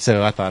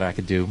 So I thought I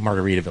could do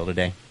Margaritaville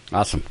today.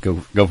 Awesome.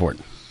 Go for it.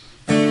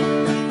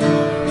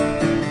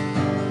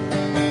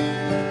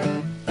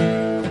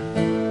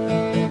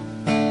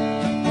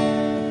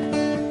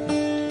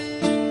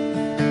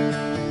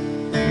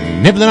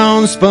 Nibbling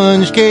on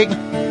sponge cake,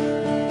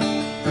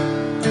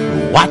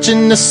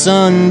 watching the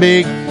sun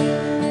bake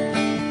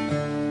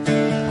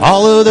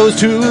All of those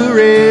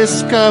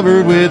tourists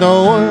covered with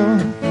oil.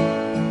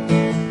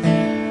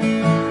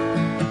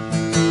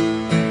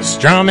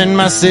 Strumming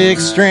my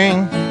sixth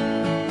string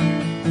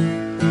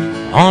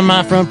on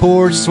my front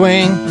porch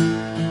swing.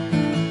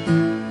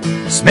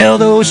 Smell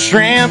those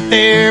shrimp,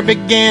 they're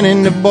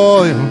beginning to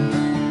boil.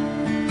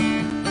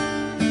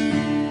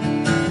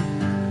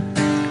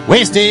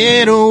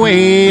 Wasted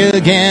away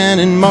again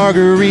in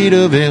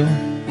Margaritaville.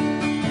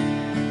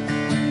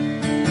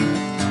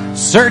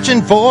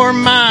 Searching for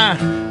my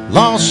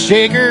lost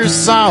shaker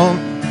salt.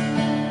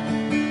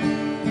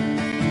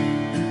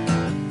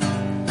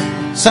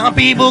 Some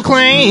people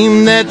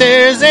claim that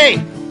there's a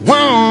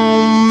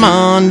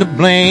woman to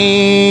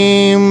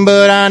blame,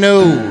 but I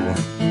know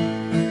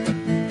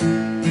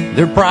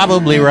they're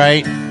probably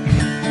right.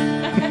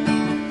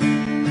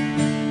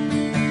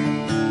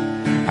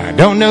 I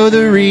don't know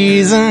the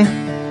reason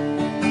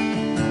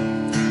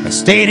I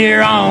stayed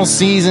here all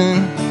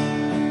season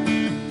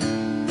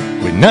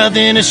with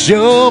nothing to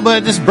show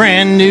but this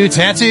brand new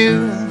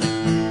tattoo.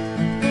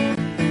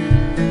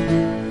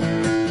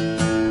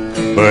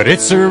 But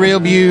it's a real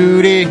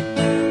beauty,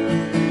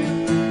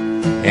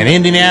 an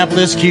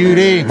Indianapolis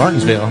cutie,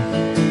 Martinsville.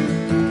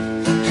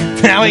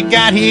 How it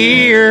got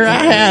here,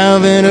 I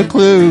haven't a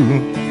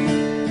clue.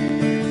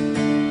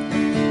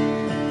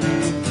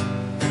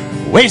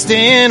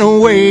 Wasting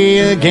away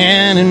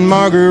again in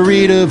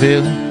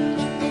Margaritaville.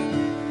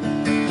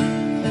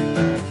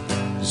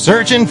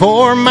 Searching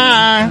for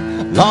my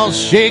lost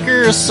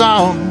shaker of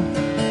salt.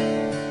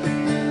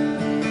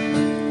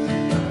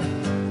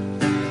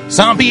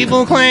 Some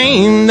people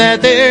claim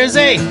that there's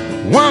a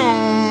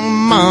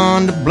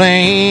woman to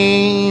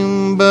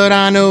blame, but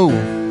I know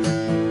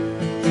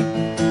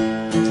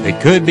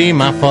it could be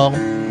my fault.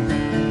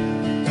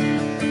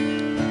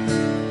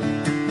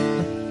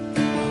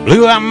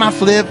 Blew out my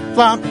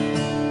flip-flop,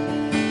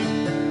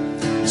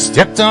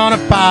 stepped on a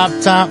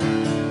pop-top.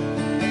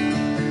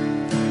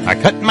 I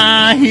cut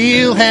my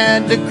heel,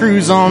 had to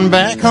cruise on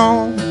back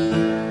home.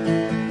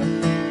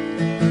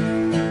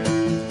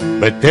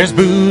 But there's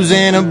booze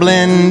in a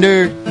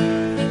blender,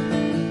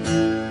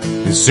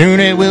 and soon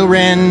it will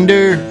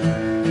render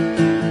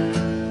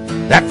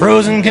that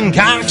frozen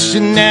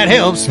concoction that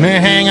helps me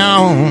hang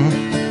on.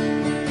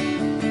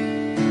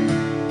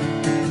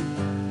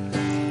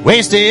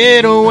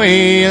 Wasted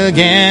away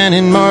again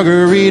in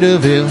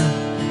Margaritaville.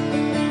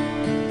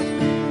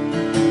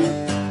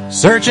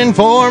 Searching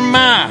for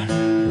my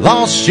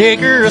lost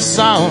shaker of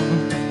salt.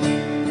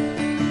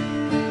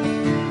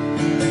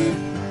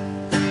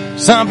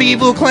 Some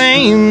people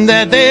claim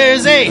that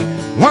there's a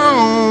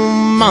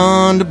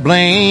woman to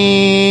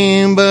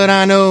blame, but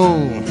I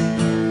know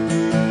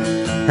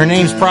her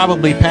name's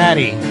probably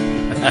Patty.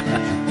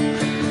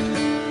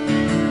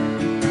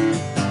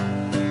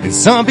 And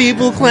some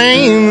people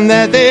claim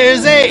that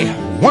there's a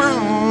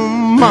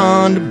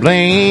woman to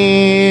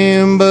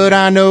blame, but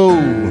I know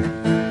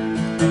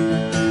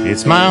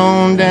it's my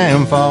own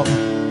damn fault.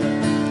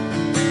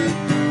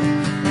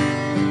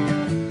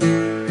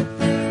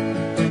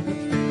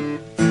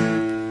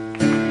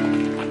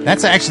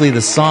 That's actually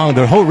the song.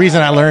 The whole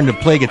reason I learned to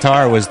play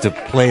guitar was to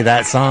play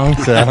that song,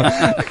 so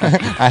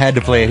I had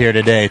to play it here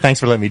today. Thanks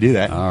for letting me do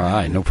that. All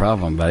right, no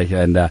problem, buddy.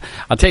 And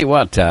I'll tell you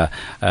what,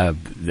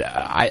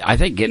 I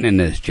think getting in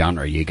this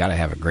genre, you got to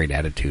have a great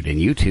attitude, and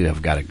you two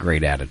have got a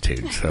great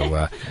attitude. So, you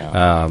Just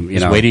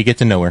know, wait till you get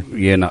to know her.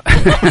 You know.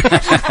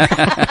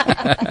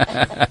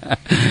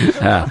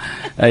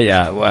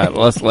 Yeah, well,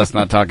 let's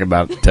not talk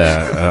about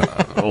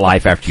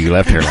life after you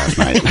left here last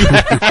night.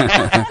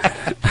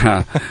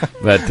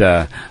 But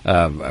I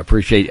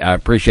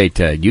appreciate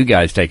you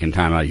guys taking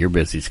time out of your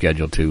busy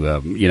schedule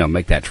to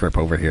make that trip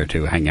over here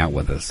to hang out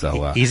with us.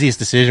 So easiest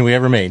decision we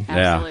ever made.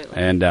 Yeah,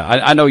 and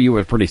I know you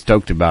were pretty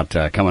stoked about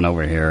coming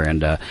over here,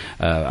 and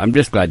I'm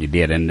just glad you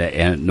did.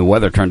 And the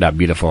weather turned out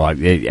beautiful. I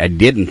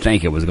didn't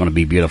think it was going to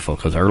be beautiful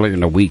because earlier in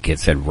the week it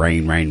said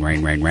rain.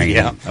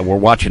 Yeah. We're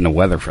watching the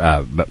weather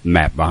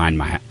map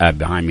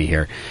behind me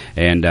here,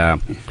 and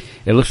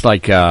it looks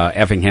like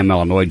Effingham,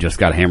 Illinois just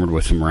got hammered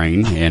with some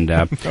rain, and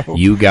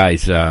you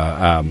guys,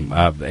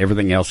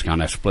 everything else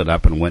kind of split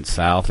up and went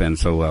south, and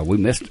so we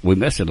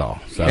missed it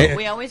all. So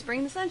we always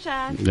bring the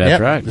sunshine.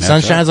 That's right. The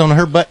sun shines on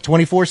her butt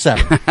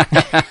 24/7.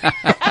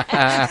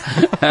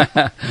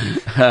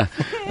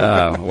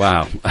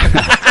 Wow.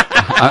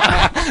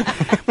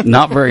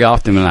 Not very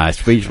often am I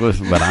speechless,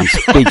 but I'm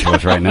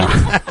speechless right now.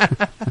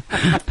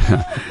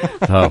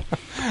 So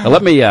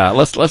let me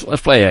let's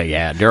play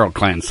a Daryl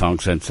Clanton song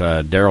since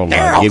Daryl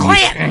gave you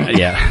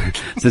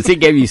since he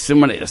gave you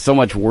so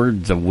much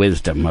words of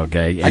wisdom.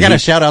 Okay, I got to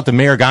shout out to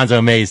Mayor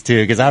Gonzo Mays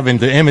too because I've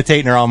been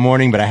imitating her all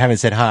morning, but I haven't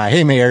said hi.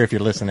 Hey, Mayor, if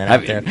you're listening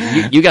out there,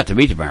 you got to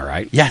meet her,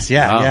 right? Yes,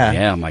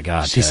 yeah. Oh my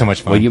God, she's so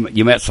much fun. Well,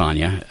 you met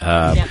Sonia,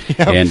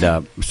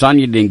 and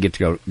Sonia didn't get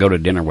to go to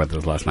dinner with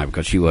us last night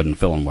because she wasn't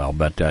feeling well,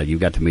 but you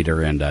got to meet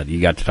her and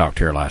you got to talk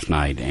to her last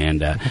night.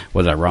 And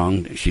was I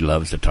wrong? She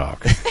loves to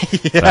talk.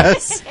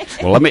 Yes.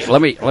 Well,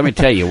 Let me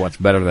tell you what's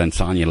better than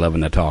Sonya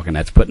loving to talk, and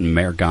that's putting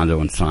Mayor Gonzo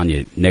and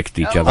Sonya next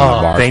to each other in the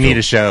bar. They need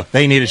a show.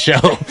 They need a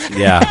show.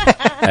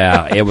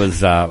 Yeah, it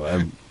was.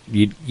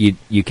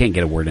 You can't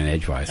get a word in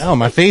edgewise. Oh,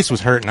 my face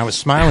was hurting. I was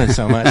smiling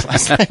so much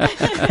last night.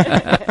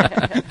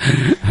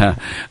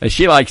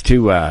 She likes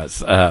to.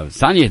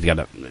 Sonya's got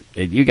a.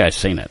 You guys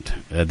seen it?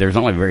 There's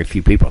only very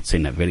few people that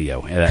seen that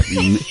video. Oh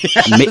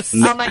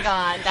my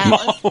God, that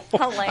was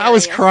hilarious. I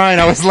was crying.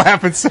 I was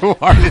laughing so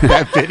hard at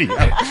that video.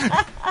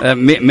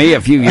 Me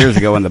a few years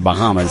ago in the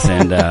Bahamas,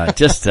 and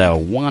just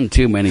one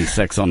too many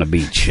sex on the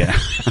beach.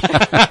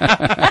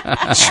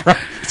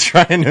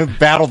 Trying to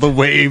battle the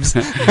waves.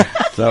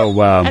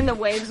 So and the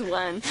waves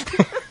won.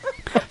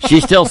 She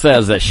still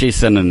says that she's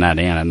sending that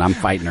in, and I'm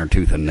fighting her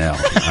tooth and nail.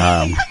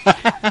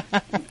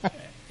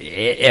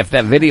 If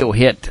that video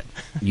hit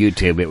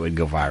YouTube, it would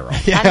go viral.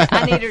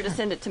 I need her to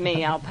send it to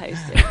me. I'll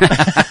post it.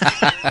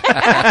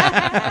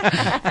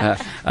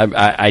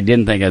 I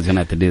didn't think I was going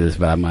to have to do this,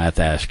 but I might have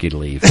to ask you to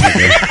leave.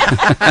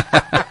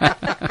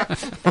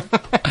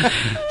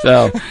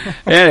 So,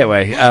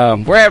 anyway,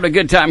 we're having a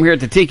good time here at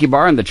the Tiki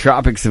Bar in the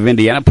tropics of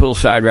Indiana,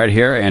 poolside right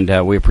here,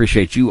 and we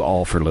appreciate you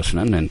all for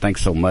listening, and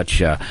thanks so much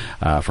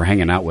for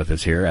hanging out with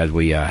us here as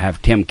we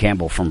have Tim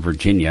Campbell from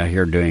Virginia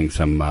here doing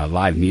some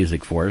live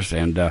music for us,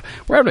 and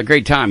we're having a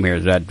great time here.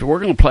 We're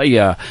going to play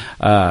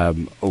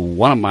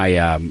one of my,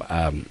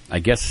 I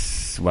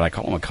guess, what I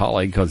call him a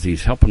colleague because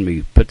he's helping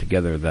me put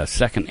together the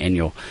second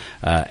annual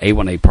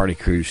A1A Party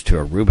Cruise to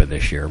Aruba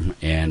this year,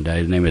 and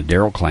his name is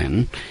Daryl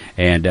Clanton,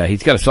 and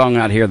he's got a song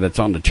out here that's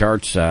on the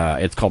charts.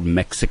 It's called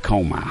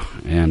Mexicoma,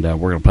 and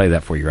we're going to play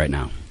that for you right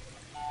now.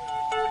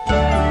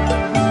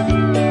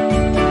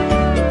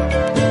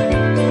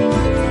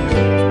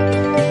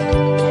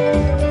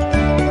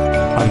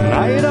 A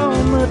night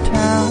on the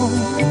town,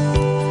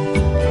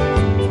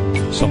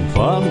 some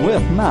fun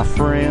with my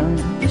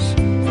friends,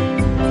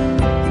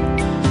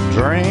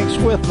 drinks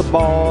with the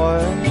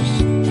boys,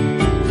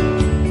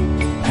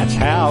 that's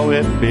how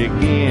it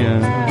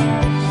begins.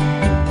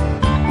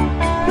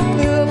 And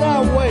then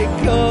I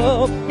wake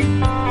up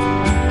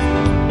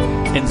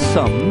in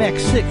some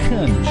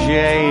Mexican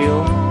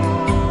jail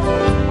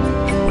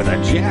with a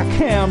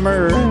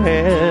jackhammer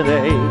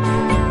headache,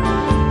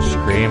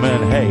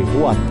 screaming, hey,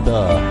 what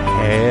the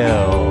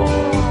hell?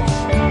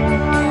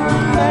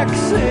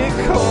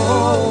 Mexicoma,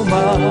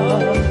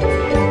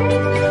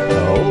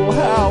 oh,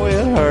 how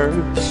it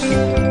hurts.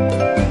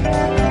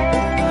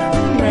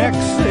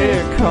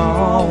 Mexicoma,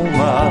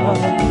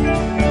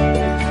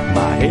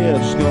 my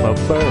head's gonna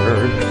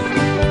burst.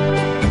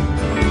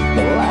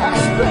 The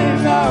last thing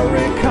I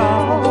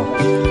recall,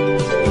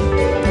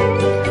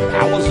 I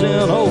was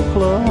in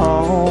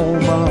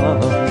Oklahoma.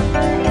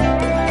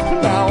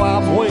 Now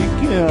I'm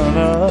waking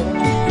up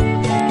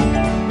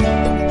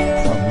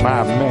from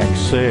my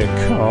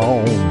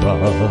Mexicoma.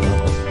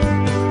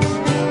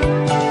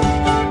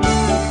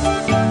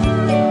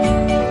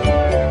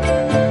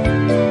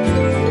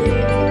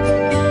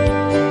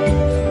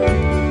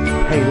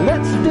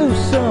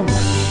 Some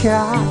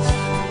shots,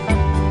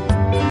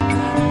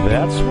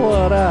 that's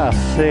what I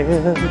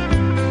said.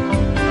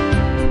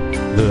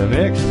 The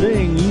next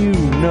thing you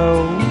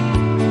know,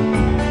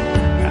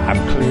 I'm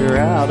clear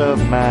out of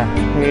my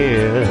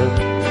head.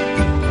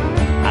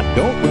 I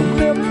don't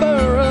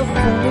remember a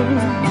thing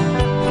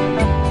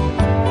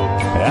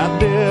I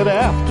did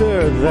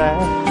after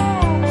that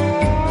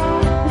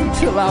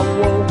until I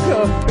woke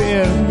up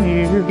in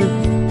here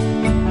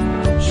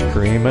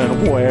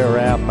screaming, where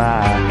am I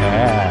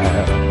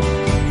at?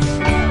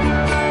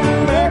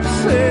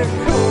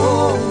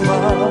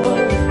 Mexicoma,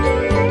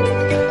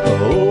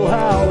 oh,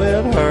 how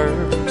it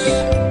hurts.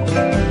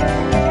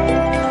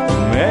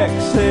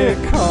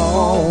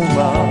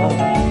 Mexicoma,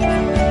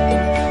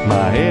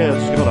 my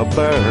head's gonna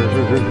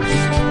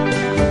burst.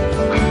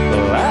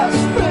 The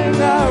last thing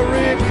I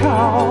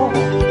recall,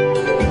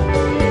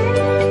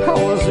 I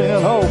was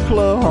in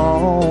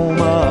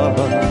Oklahoma.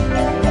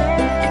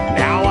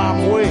 Now I'm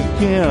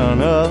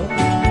waking up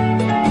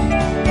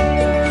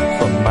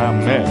from my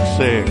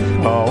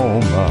Mexicoma.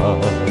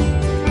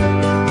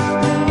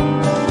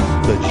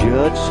 The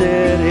judge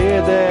said, hey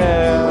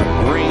there,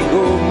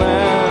 gringo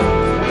man,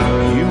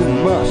 you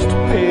must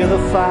pay the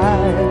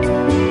fine.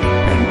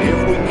 And if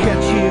we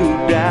catch you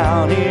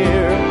down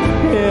here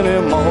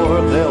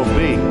anymore, there'll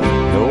be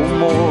no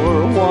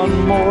more one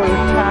more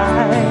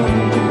time.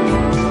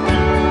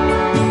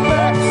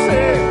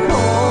 Mexicoma,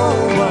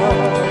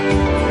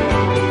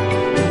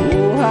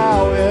 oh,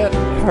 how it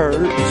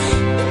hurts.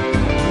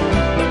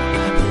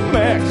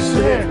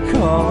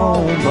 Mexicoma,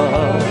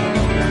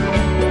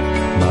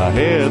 my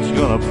head's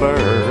gonna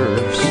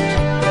burst.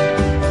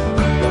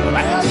 The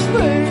last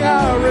thing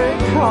I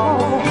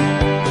recall,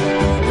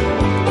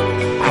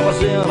 I was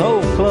in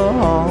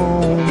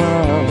Oklahoma.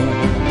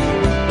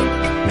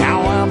 Now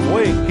I'm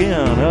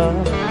waking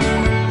up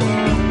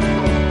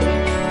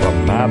from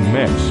my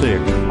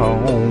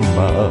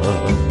Mexicoma.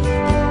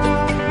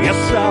 Yes,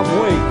 I'm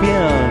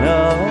waking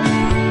up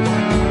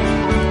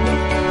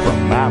from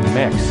my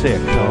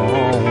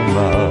Mexicoma.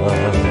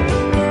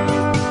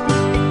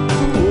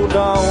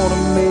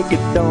 make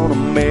it,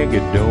 don't make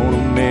it,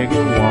 don't make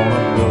it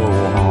wanna go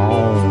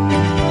home.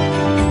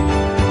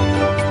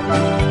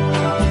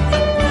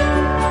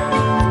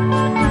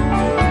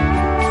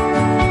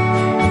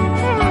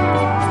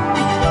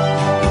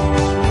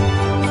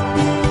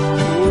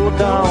 Oh,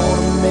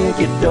 don't make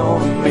it,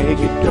 don't make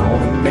it,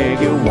 don't make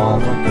it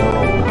wanna go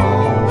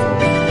home.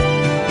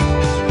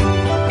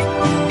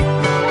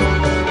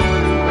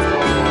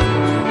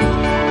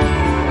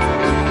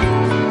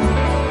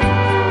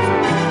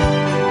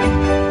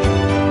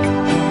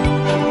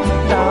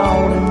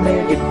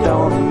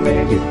 Don't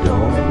make it,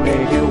 don't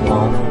make it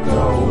wanna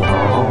go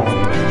home.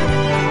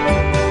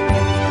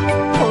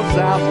 'Cause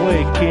I'm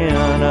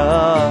waking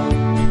up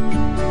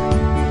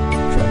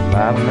from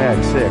my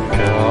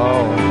Mexico.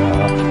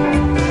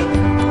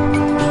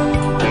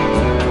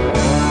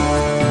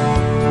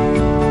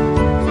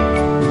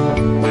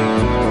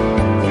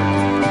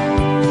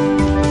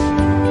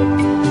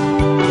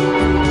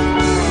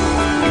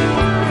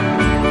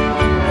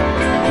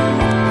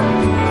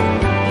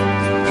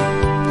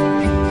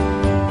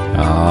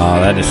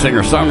 That is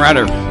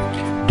singer-songwriter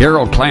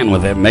Daryl Clan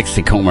with that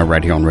Mexicoma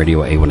right here on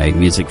Radio A1A.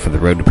 Music for the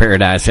Road to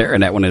Paradise there,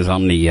 and that one is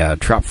on the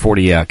Trop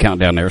 40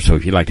 countdown there. So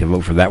if you'd like to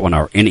vote for that one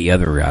or any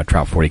other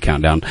Trop 40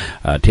 countdown,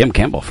 Tim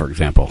Campbell, for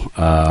example,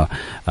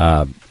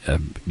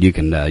 you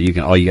can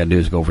all you got to do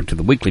is go over to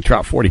the weekly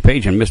Trop 40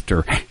 page, and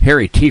Mr.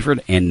 Harry Tieford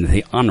and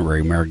the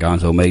honorary Mayor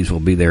Gonzo Mays will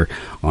be there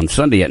on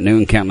Sunday at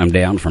noon, counting them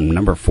down from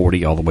number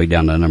 40 all the way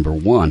down to number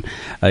 1.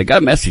 I got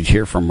a message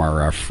here from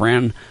our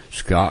friend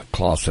Scott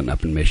Clausen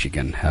up in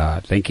Michigan. I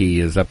think he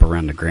is up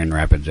around the Grand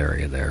Rapids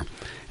area there,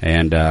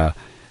 and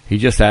he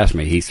just asked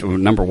me. He's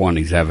number one.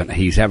 He's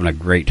having a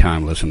great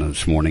time listening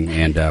this morning,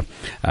 and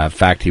in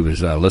fact, he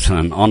was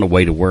listening on the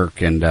way to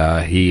work, and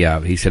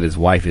he said his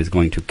wife is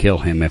going to kill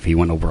him if he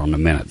went over on the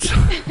minutes.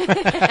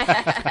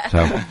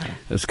 So,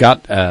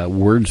 Scott,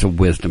 words of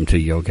wisdom to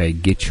you. Okay,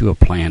 get you a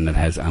plan that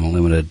has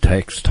unlimited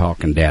text,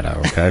 talk, and data.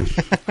 Okay,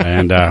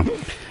 and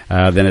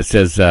then it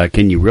says,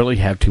 can you really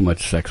have too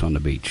much sex on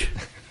the beach?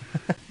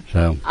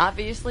 So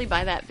obviously,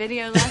 by that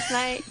video last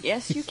night,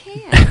 yes, you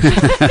can.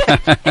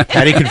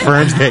 Patty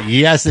confirms that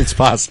yes, it's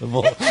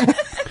possible.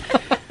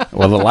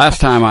 Well, the last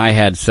time I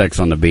had sex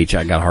on the beach,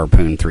 I got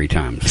harpooned 3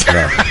 times. So.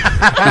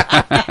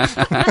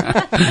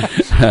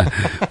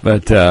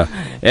 But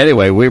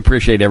anyway, we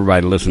appreciate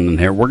everybody listening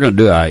here. We're going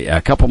to do a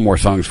couple more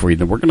songs for you.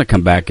 Then we're going to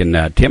come back,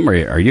 and Tim,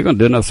 are you going to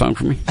do another song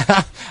for me?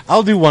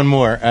 I'll do one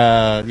more.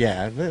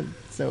 Yeah.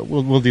 So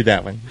we'll do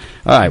that one.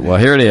 All right. Well,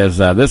 here it is.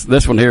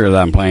 This one here that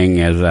I'm playing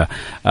is I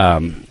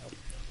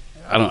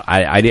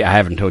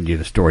haven't told you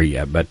the story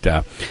yet, but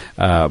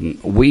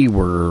we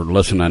were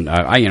listening.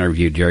 I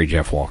interviewed Jerry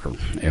Jeff Walker,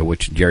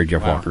 which Jerry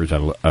Jeff Walker is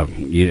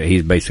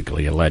he's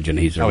basically a legend.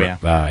 He's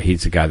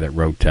he's the guy that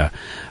wrote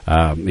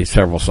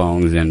several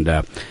songs, and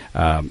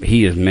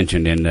he is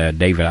mentioned in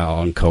David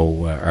Allan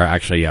Coe, or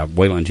actually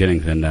Waylon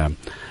Jennings and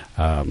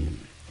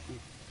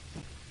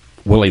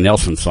Willie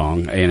Nelson's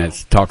song, and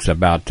it talks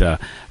about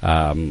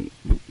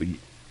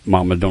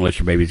Mama, don't let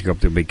your babies grow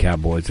up to be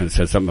cowboys, and it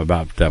says something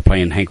about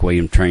playing Hank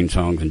Williams train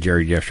songs and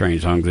Jerry Jeff train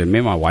songs. And me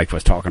and my wife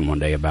was talking one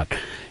day about,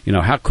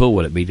 how cool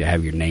would it be to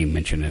have your name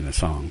mentioned in a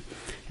song?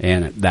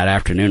 And that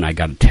afternoon, I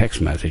got a text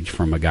message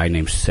from a guy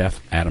named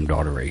Seth Adam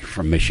Daughtery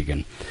from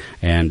Michigan,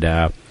 and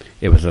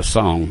it was a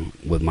song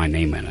with my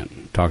name in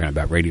it, talking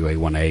about Radio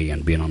A1A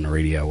and being on the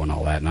radio and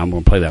all that. And I'm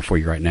going to play that for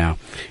you right now,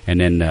 and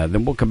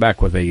then we'll come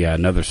back with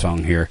another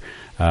song here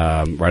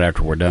right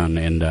after we're done,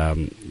 and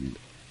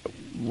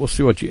we'll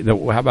see what you.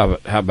 How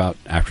about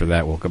after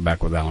that? We'll come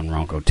back with Alan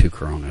Ronco, 2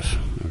 Coronas.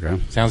 Okay,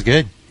 sounds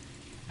good.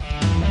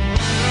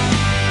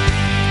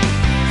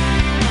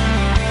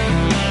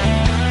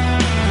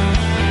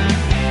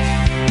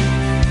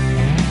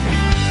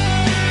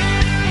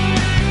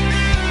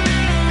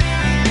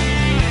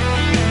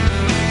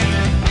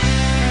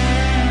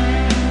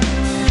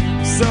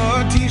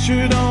 Saw a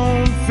t-shirt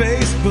on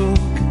Facebook,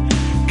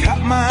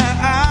 caught my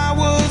eye,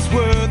 was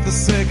worth a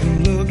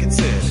second look. It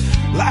said,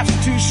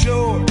 life's too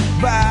short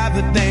by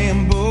the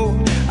damn boat.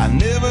 I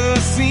never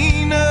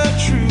seen a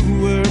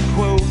truer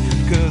quote,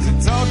 'cause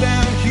it's all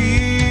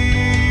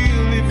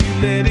downhill if you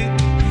let it.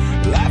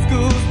 Life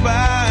goes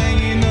by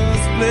in a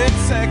split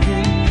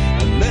second,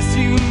 unless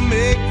you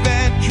make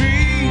that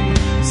dream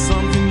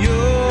something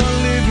you're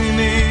living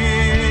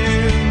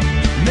in.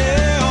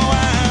 Now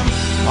I'm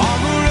on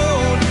the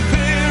road to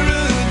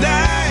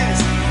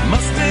paradise,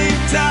 Mustang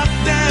top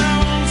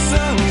down,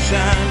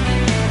 sunshine,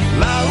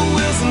 Laura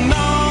Wilson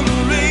on the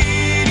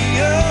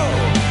radio,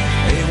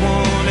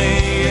 A1A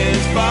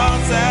as far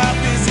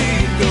south as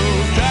it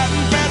goes,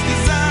 driving fast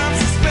 'cause I'm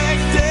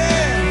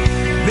suspected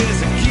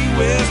there's a Key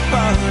West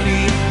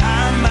party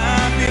I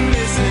might be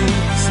missing.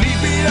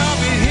 Sleep it off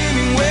at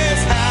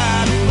Hemingway's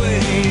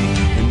hideaway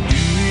and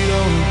do it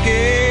all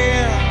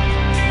again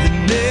the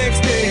next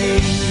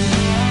day.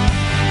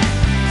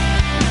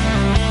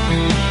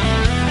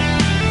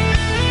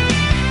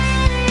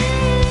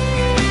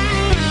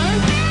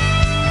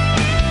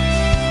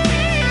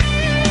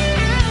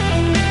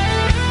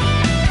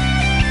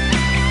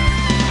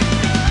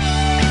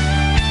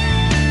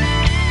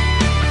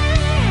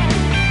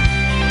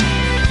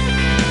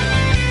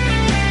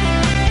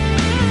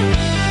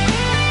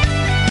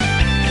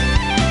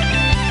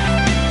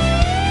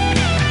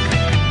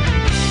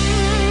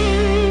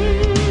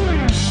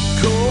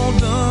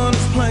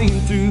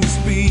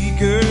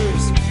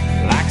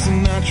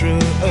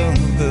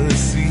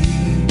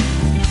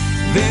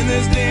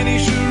 Danny,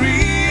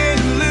 Cherie,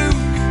 and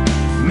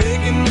Luke,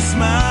 making me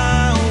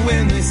smile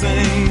when they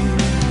sing.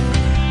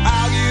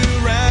 I'll get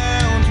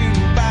around to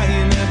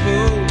buying that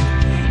boat.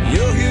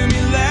 You'll hear me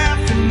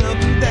laughing up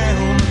and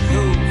down the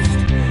coast.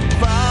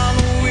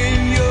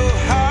 Following your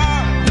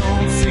heart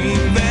don't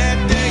seem that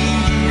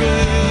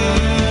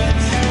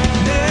dangerous.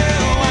 Now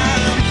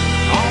I'm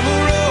on the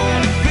road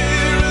to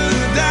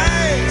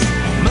paradise,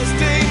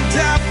 Mustang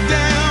top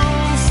down,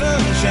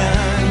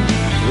 sunshine.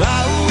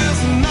 Lyle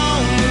Wilson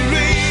on the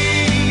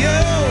radio,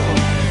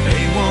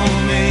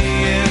 A1A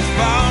as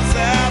far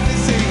south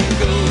as it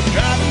goes.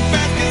 Driving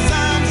fast 'cause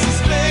I'm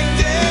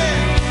suspected.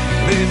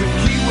 There's a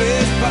Key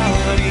West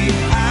party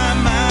I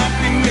might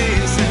be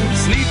missing.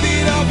 Sleep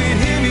it off at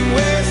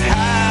Hemingway's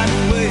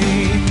Hideaway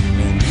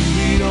and do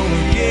it all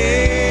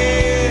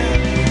again,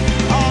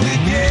 all again.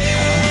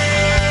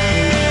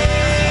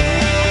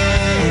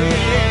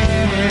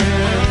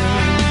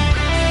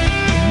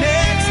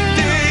 Next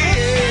day,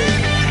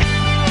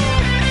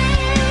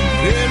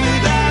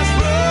 Paradise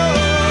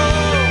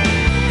Road,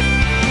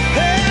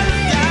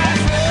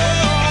 Paradise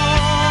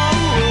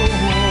Road.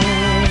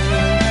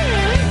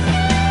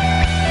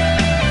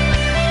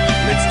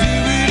 Let's do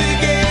it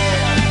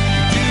again,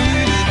 do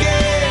it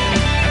again,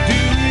 do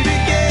it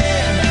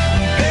again.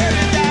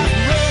 Paradise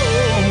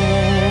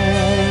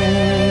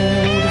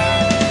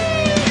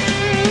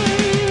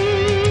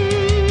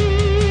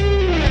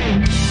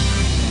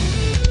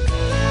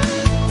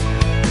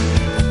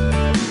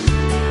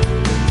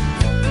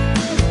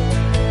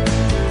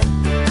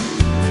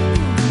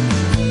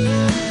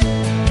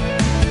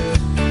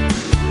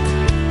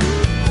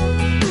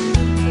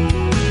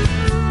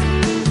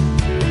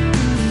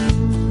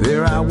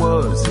There I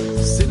was,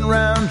 sitting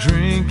around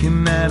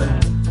drinking at a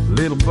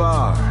little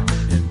bar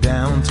in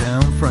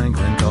downtown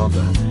Franklin called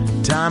the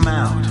Time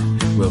Out.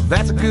 Well,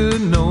 that's a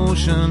good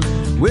notion.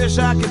 Wish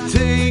I could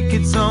take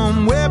it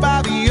somewhere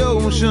by the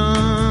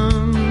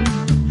ocean.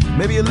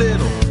 Maybe a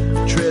little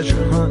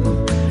treasure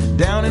hunting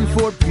down in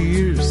Fort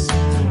Pierce.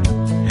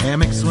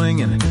 Hammock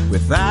swinging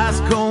with ice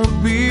cold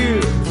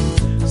beer.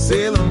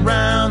 Sailing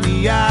around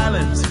the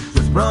islands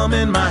with rum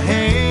in my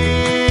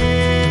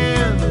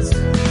hands.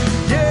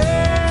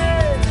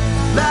 Yeah,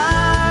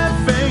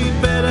 life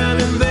ain't better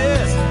than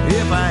this.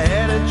 If I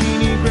had a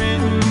genie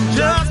granting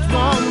just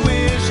one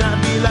wish,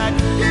 I'd be like,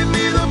 give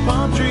me the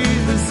palm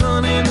trees, the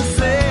sun and the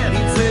sand.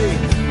 He'd say,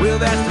 well,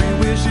 that's 3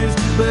 wishes,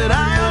 but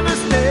I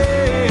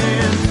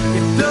understand.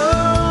 It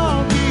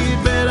don't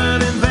get better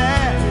than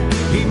that.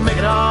 He'd make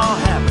it all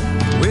happen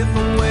with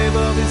a wave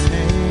of his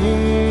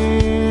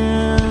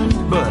hand.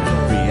 But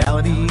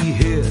reality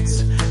hits.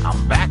 I'm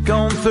back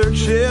on third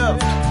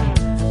shift.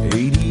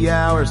 80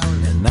 hours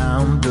and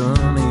I'm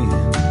done in.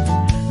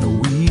 No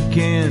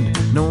weekend,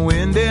 no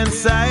end in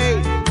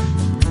sight.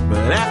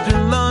 But after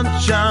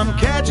lunch I'm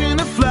catching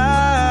a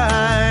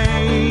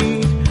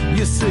flight.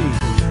 You see,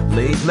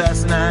 late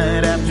last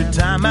night after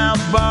Time Out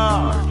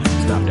bar,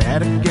 stopped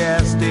at a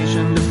gas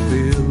station to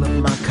fill up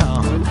my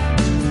car.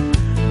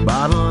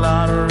 Bought a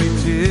lottery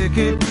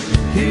ticket,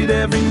 hit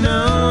every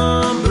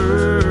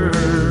number.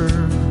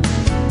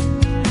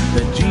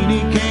 The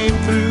genie came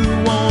through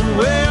one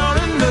way or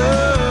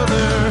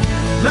another.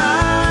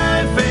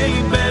 Life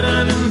ain't better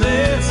than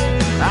this.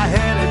 I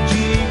had a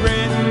genie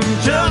granting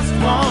just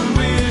one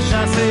wish. I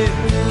said,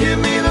 give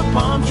me the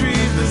palm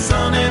trees, the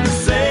sun and the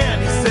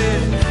sand. He said,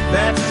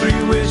 that's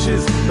 3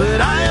 wishes, but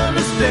I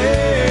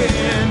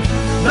understand.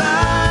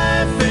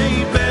 Life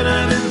ain't better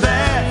than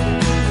that.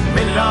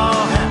 Made it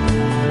all happen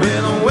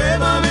with a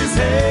wave of his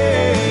hand.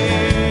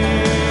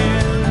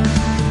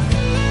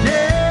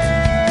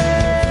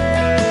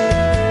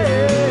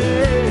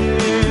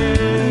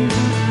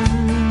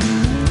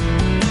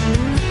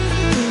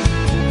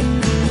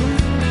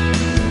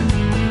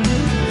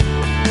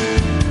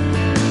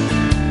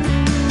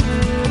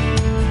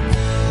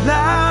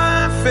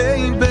 Life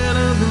ain't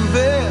better than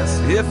this.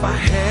 If I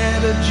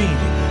had a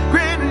genie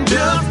granting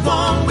just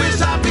one wish,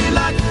 I'd be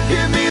like,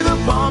 give me the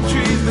palm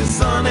trees, the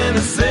sun and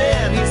the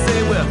sand. He'd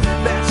say, well,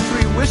 that's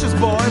 3 wishes,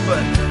 boy,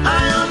 but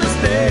I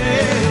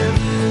understand.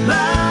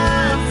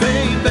 Life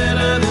ain't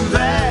better than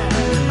that.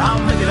 I'll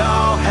make it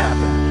all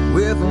happen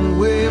with a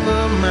wave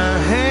of my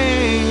hand.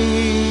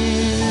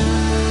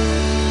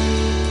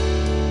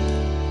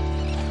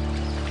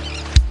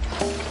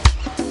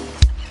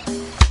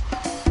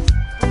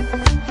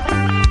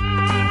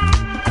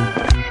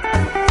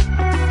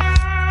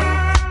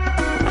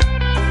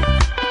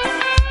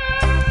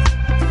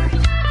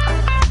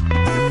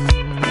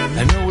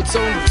 I know it's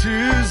on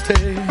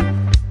Tuesday.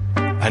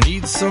 I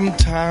need some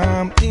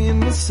time in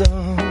the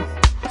sun.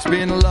 It's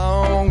been a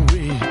long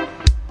week,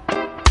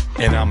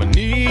 and I'm in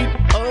need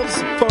of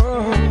some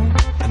fun.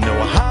 I know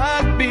a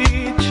hot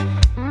beach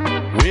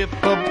with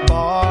a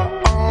bar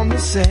on the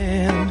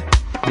sand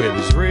where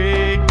there's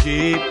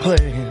reggae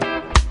playing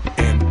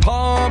and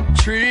palm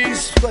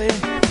trees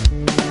swaying.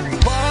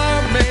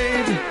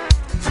 Barmaid,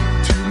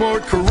 2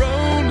 more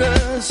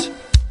Coronas.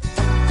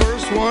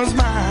 First one's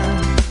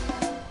mine.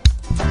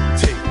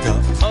 Take the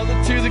other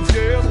to the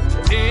girl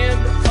at the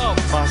end of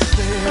my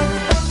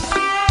stairs.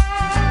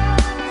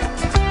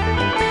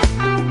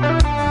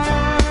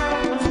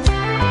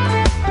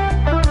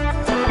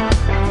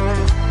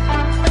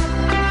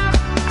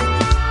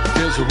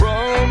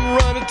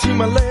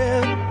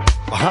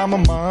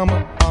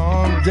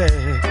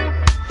 dead.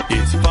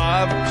 It's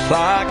 5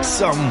 o'clock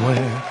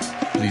somewhere.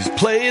 Please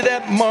play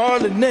that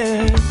Marley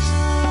Ness.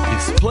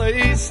 It's the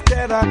place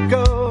that I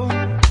go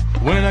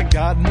when I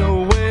got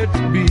nowhere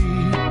to be.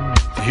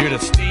 To hear the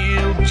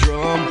steel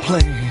drum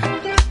playing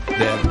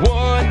that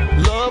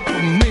one love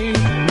for me.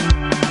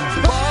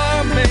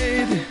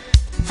 Barmaid,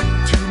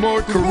 2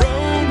 more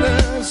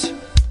Coronas.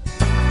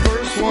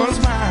 First one's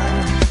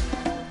mine.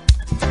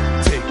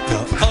 Take the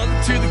other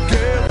to the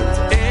girl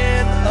at the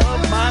end of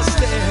my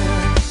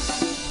stairs.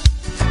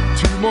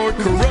 2 more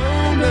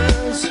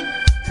Coronas.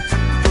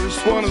 First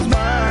one is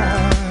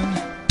mine.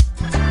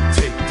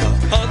 Take the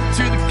other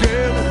to the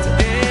girl at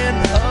the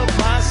end of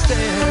my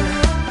stairs.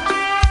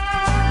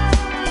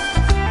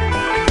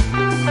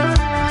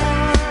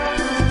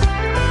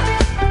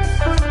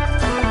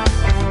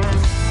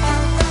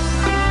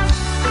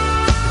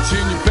 It's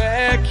in your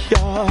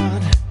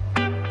backyard.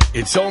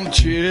 It's on the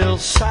chill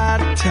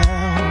side of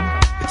town.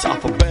 It's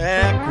off a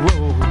back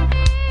road.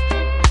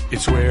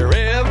 It's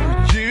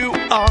wherever you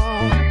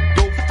are.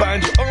 Go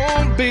find your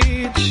own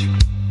beach.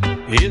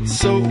 It's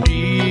so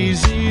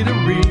easy to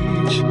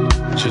reach.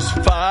 Just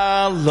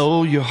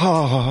follow your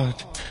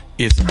heart.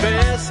 It's the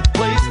best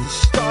place to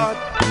start.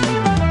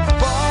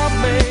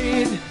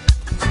 Barmaid,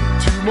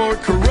 2 more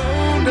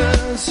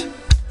Coronas.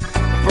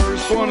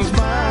 First one is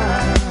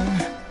mine.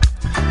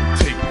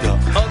 Take the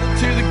other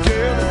to the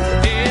girl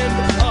at the end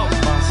of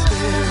my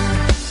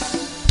stairs.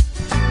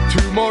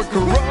 2 more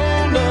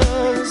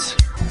Coronas.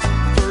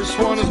 First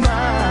one is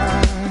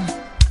mine.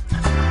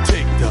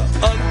 Take the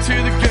other to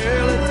the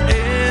girl at the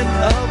end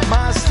of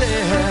my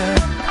stairs.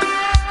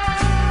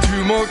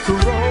 2 more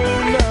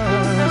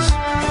Coronas.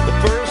 The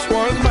first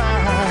one's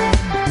mine.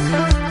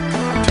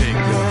 Take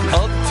the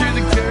other to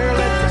the girl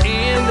at the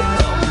end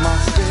of my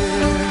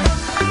stairs.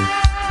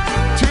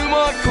 2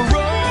 more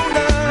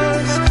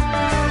Coronas.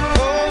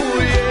 Oh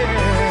yeah.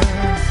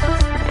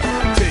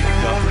 Take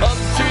the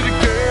other to the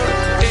girl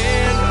at the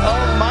end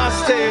of my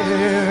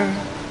stairs.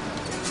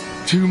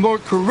 2 more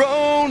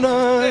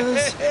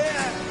Coronas.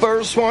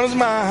 First one is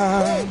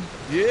mine.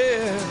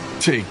 Yeah.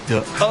 Take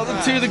the other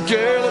to the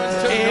girl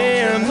at the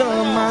end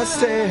of my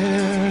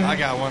stairs. I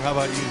got one. How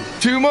about you?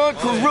 2 more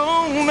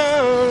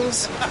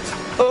Coronas.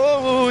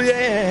 Oh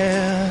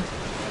yeah.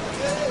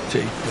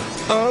 Take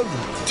the other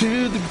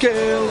to the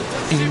girl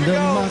at the end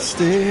of my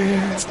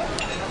stairs.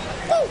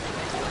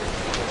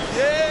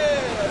 Yeah.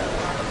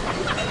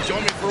 Show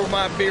me throw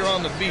my beer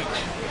on the beach.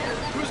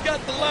 Who's got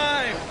the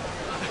lime?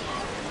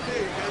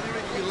 Hey, guys, you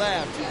make me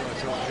laugh too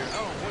much over here.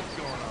 Oh, what's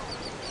going on?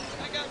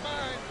 I got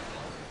mine.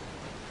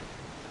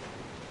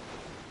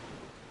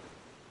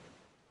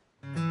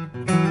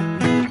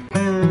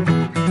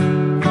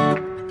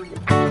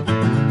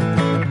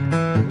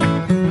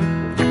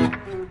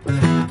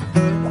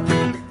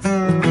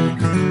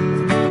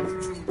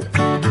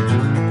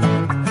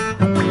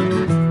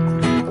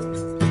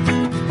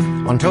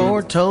 On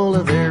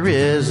Tortola there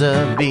is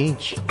a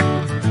beach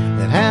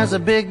that has a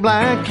big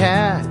black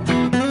cat.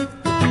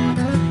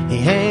 He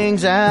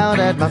hangs out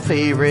at my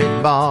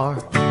favorite bar,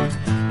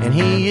 and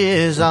he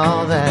is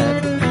all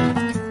that.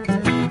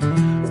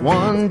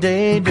 One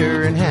day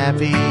during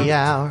happy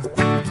hour,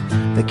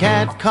 the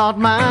cat caught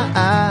my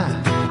eye.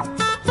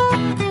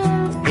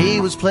 He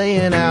was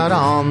playing out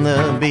on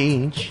the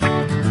beach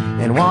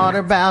in water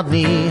about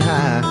knee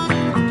high.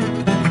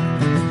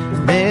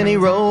 Then he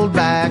rolled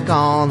back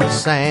on the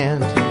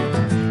sand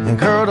and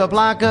curled up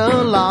like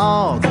a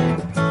log.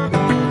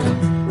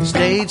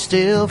 Stayed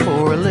still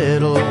for a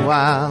little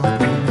while,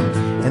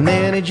 and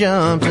then he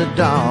jumped a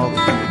dog.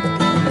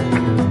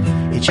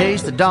 He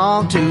chased the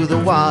dog to the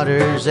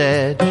water's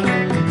edge,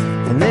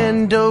 and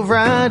then dove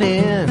right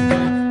in.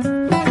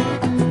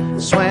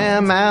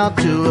 Swam out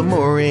to a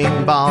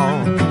mooring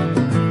ball,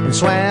 and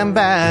swam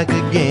back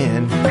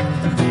again.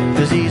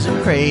 'Cause he's a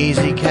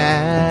crazy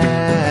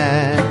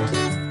cat.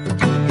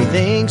 He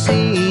thinks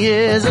he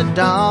is a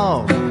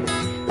dog,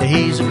 but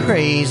he's a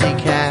crazy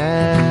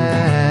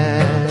cat.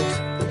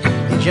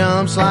 He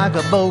jumps like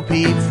a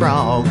bo-peep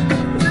frog,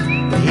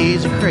 but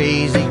he's a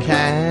crazy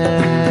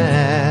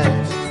cat.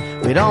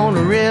 We don't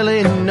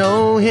really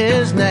know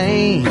his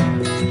name,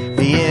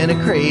 being a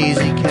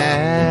crazy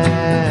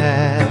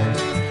cat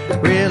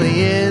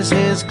really is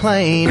his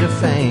claim to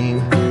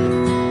fame.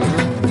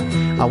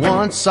 I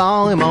once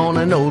saw him on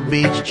an old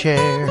beach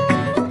chair,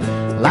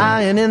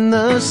 lying in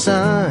the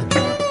sun.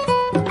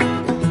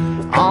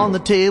 On the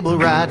table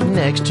right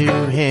next to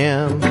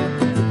him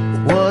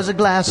was a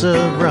glass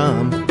of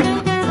rum.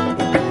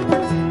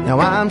 Now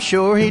I'm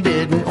sure he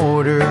didn't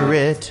order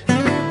it,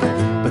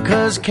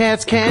 because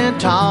cats can't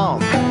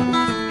talk.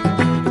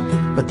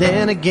 But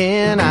then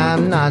again,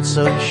 I'm not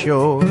so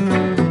sure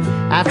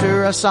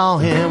after I saw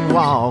him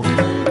walk.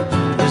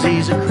 'Cause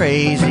he's a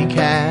crazy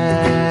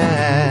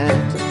cat.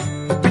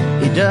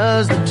 He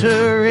does the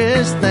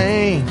tourist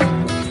thing.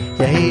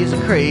 Yeah, he's a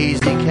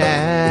crazy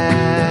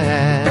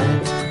cat.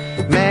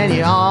 Man,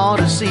 you ought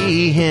to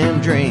see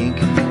him drink.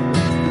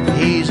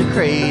 He's a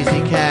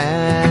crazy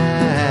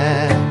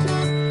cat.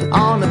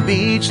 On the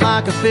beach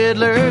like a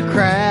fiddler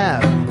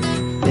crab.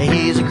 Yeah,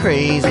 he's a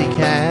crazy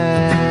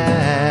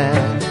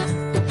cat.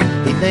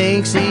 He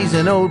thinks he's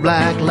an old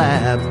black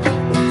lab.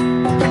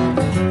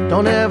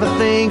 Don't ever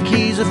think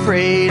he's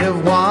afraid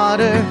of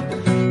water.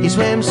 He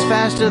swims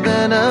faster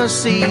than a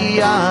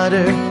sea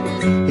otter.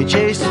 He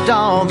chases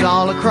dogs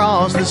all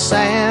across the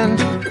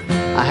sand.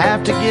 I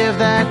have to give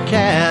that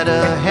cat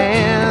a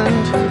hand.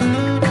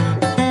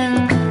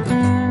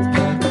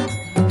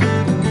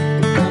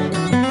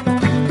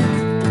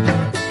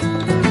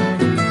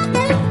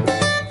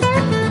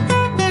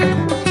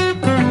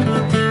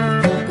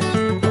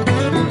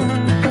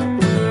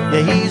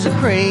 He's a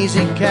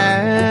crazy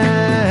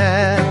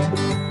cat.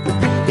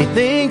 He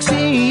thinks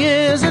he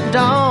is a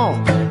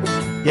dog.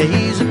 Yeah,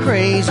 he's a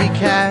crazy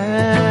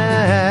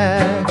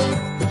cat.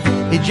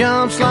 He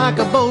jumps like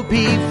a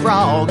Bo-Peep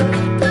frog.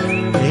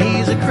 Yeah,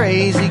 he's a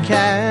crazy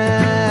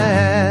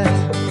cat.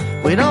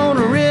 We don't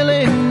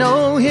really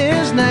know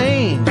his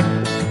name.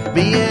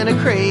 Being a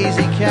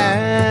crazy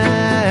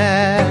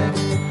cat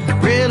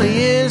really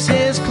is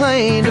his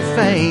claim to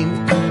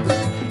fame.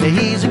 Yeah,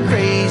 he's a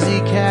crazy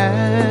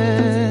cat.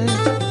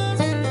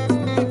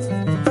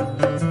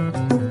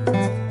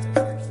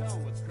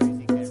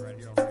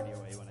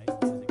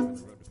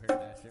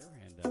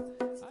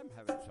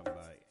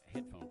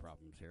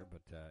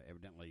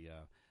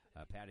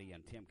 Patty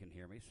and Tim can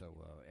hear me, so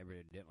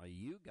evidently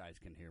you guys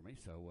can hear me.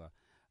 So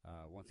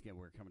once again,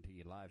 we're coming to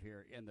you live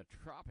here in the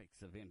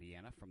tropics of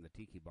Indiana from the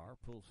Tiki Bar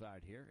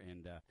poolside here,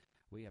 and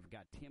we have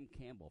got Tim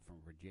Campbell from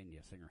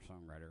Virginia,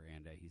 singer-songwriter,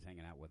 and he's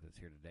hanging out with us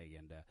here today,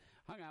 and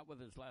hung out with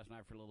us last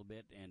night for a little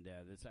bit, and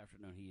this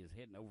afternoon he is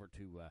heading over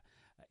to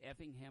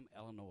Effingham,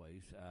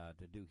 Illinois,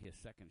 to do his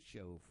second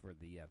show for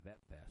the Vet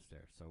Fest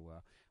there.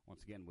 So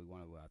once again, we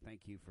want to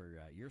thank you for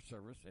your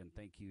service, and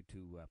thank you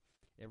to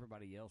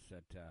everybody else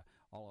at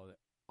all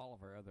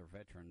of our other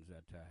veterans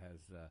that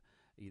has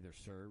either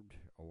served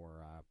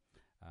or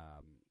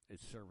is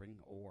serving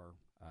or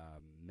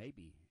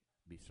maybe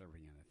be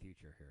serving in the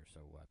future here. So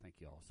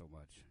thank you all so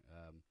much.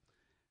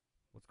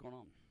 What's going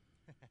on?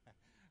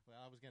 Well,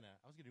 I was gonna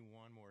do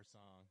one more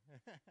song.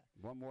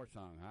 One more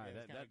song. All right.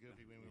 Yeah, it's kind of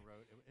goofy when we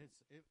wrote.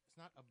 It's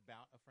not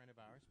about a friend of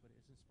ours, but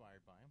it's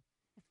inspired by him.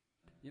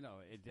 You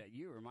know,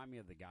 you remind me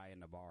of the guy in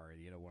the bar,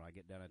 you know, when I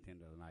get done at the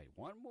end of the night.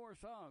 One more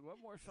song.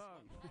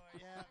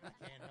 Yeah, I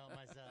can't help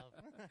myself.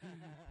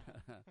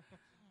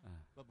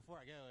 But before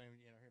I go, and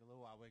here in a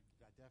little while, I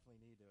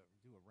definitely need to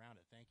do a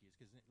round of thank yous,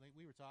 because like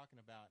we were talking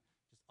about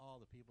just all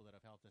the people that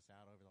have helped us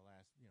out over the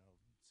last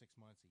 6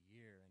 months, a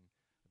year, and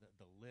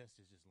the list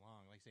is just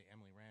long. Like I say,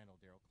 Emily Randall,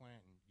 Daryl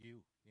Clanton,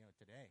 you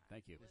today.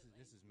 Thank you.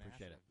 This is massive.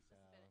 Appreciate it. So,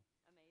 amazing.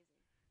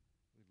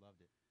 We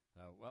loved it.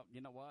 Well, you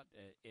know what?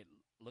 It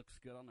looks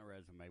good on the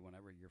resume.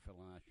 Whenever you're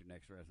filling out your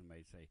next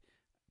resume, say,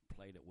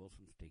 played at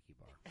Wilson's Tiki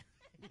Bar.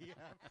 Yeah,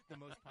 the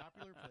most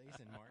popular place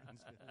in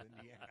Martinsville,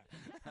 Indiana.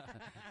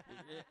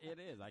 It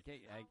is. I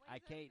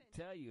can't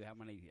tell you how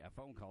many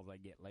phone calls I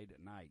get late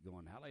at night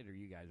going, how late are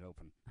you guys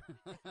open?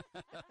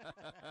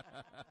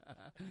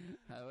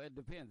 It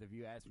depends. If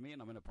you ask me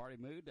and I'm in a party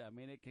mood, I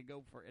mean, it could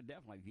go for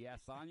definitely. If you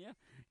ask Sonia,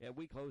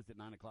 we closed at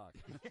 9 o'clock.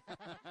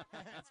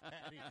 That's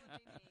Patty.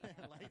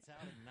 Lights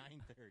out at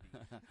 9:30.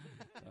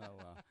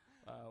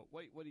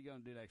 What are you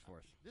going to do next for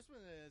us? This one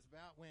is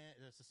about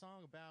it's a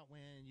song about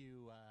when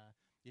you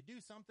do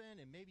something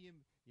and maybe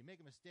you make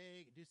a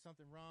mistake, do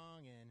something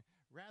wrong, and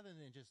rather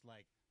than just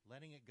like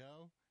letting it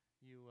go,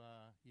 you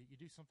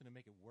do something to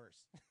make it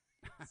worse.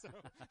 So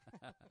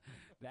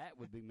that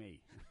would be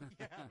me.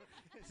 Yeah.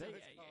 See,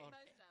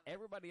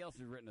 everybody else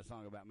has written a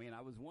song about me, and I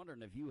was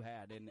wondering if you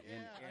had, and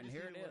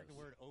here it is. Work the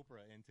word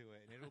Oprah into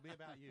it, and it'll be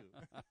about you.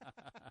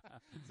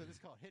 So this is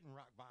called Hitting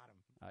Rock Bottom.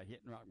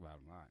 Hitting Rock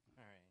Bottom. All right.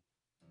 All right.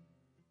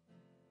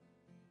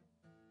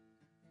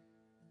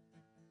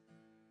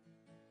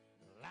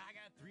 I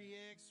got 3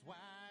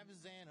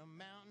 ex-wives and a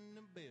mountain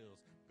of bills.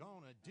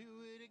 Gonna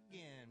do it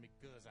again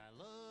because I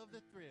love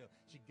the thrill.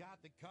 She got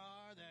the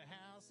car, the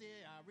house,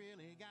 yeah, I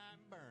really got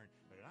burned.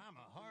 But I'm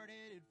a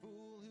hard-headed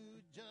fool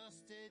who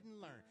just didn't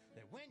learn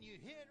that when you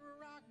hit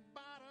rock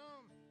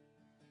bottom,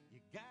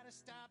 you gotta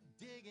stop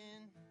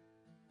digging.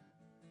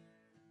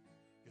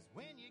 Cause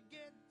when you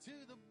get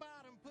to the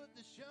bottom, put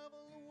the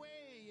shovel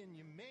away, and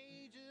you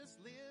may just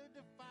live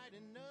to fight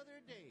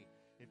another day.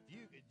 If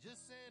you could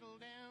just settle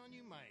down,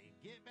 you might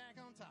get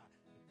back on top.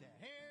 But the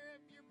hair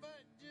up your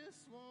butt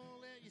just won't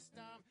let you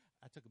stop.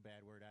 I took a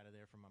bad word out of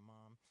there from my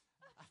mom.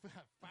 I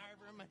got fired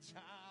from my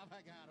job.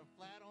 I got a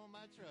flat on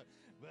my truck.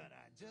 But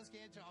I just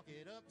can't chalk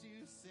it up to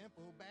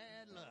simple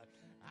bad luck.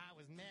 I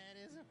was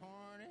mad as a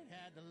hornet,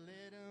 had to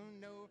let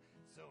him know.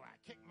 So I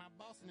kicked my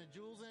boss in the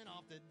jewels, and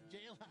off to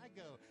jail I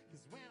go.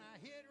 Cause when I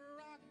hit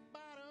rock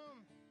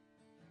bottom,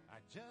 I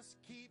just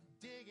keep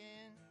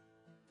digging.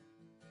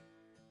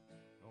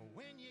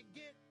 When you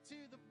get to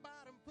the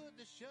bottom, put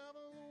the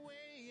shovel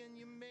away, and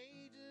you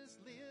may just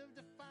live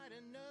to fight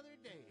another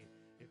day.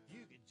 If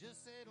you could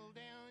just settle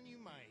down, you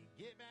might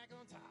get back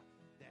on top.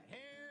 The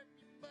hair up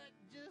your butt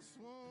just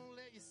won't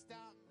let you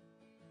stop.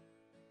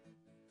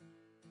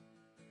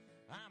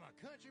 I'm a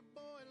country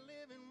boy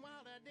living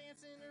wild, I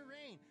dance in the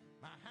rain.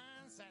 My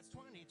hindsight's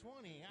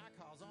 20/20, I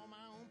cause all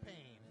my own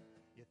pain.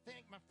 You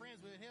think my friends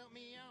would help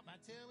me out by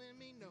telling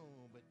me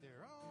no, but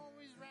they're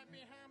always right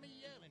behind me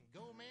yelling,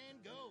 go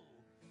man, go.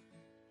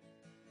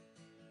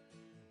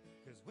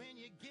 'Cause when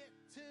you get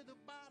to the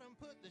bottom,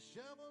 put the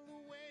shovel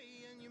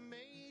away, and you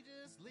may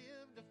just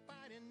live to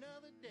fight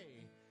another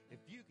day.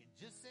 If you could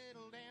just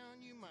settle down,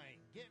 you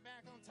might get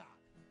back on top.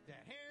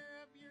 That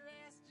hair up your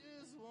ass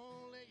just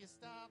won't let you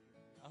stop.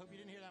 I hope you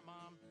didn't hear that,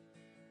 Mom.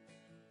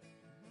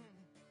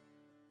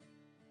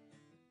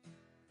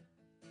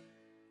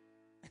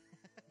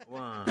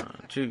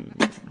 1, 2,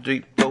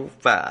 3, 4,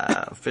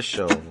 5. Fish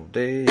all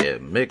day,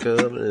 make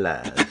up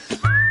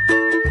lies.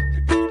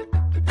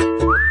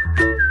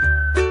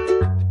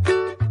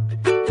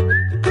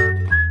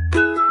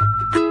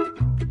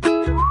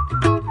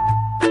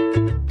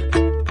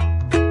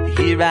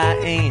 Here I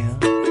am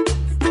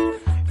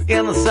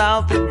in the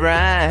salty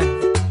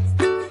brine,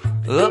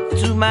 up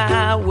to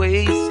my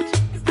waist,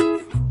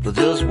 but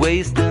just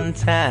wasting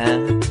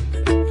time.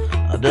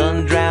 I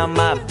done drowned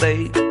my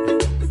bait,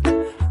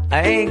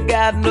 I ain't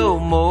got no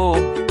more.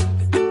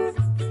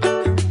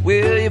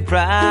 Well, you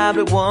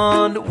probably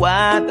wonder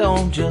why I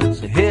don't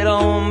just head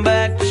on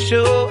back to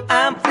shore.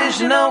 I'm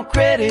fishing on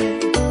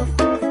credit,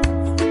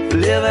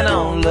 living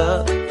on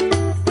luck,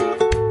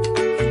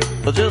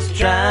 or just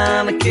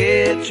trying to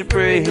catch a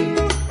prey,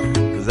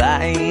 'cause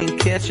I ain't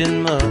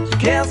catching much.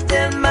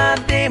 Casting my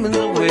demons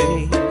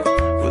away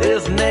with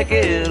this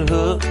naked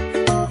hook,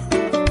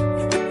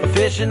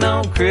 fishing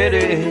on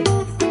credit,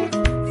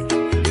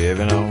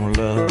 living on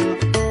love.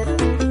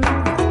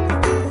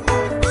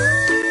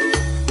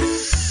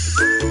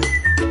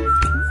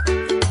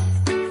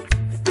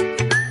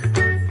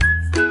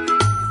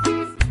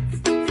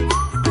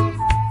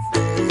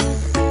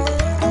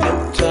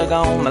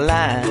 On my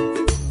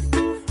line,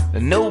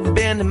 no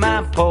bend in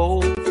my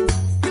pole,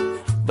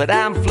 but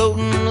I'm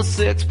floating a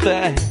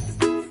 6-pack,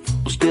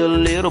 still a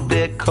little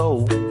bit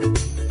cold.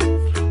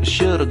 I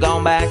should have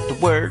gone back to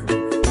work,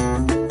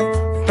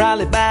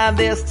 probably by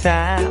this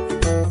time,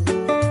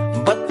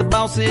 but the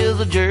boss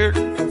is a jerk,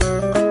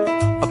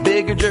 a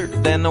bigger jerk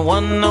than the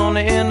one on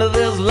the end of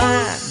this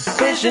line.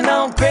 Fishing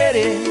on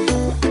credit,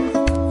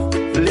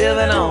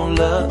 living on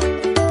love,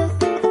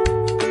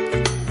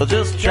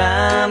 just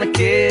trying to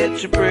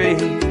catch a prey,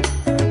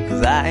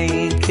 'cause I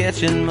ain't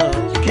catching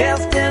much.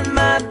 Casting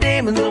my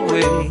demons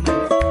away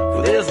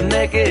with this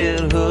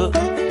naked hook.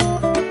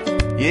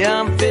 Yeah,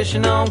 I'm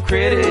fishing on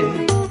credit,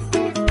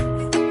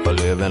 but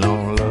living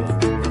on love.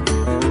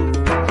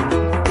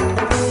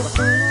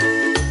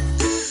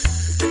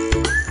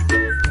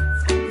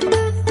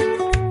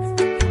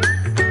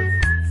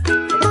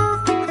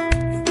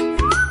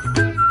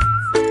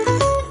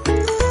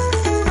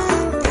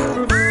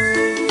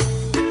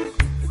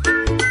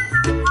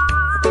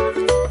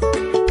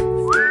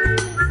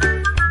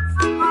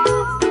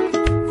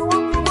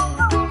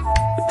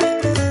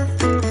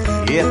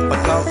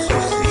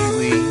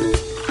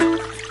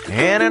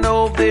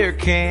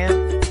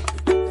 Can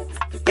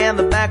and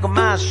the back of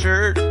my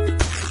shirt,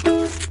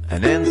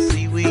 and then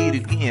seaweed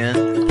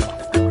again.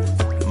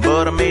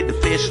 But I made the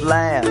fish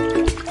laugh,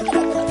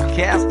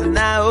 casting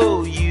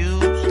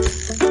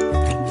IOUs.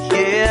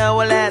 Yeah,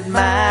 well that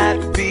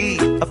might be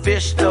a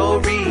fish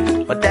story,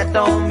 but that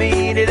don't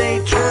mean it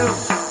ain't true.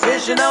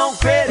 Fishing on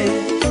credit,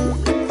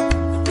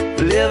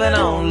 living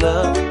on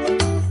love,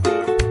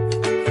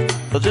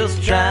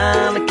 just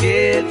trying to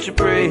catch a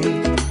prey,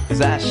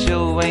 'cause I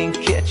sure ain't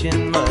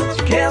catching much.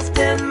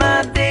 Casting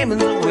my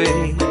demons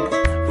away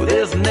with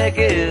this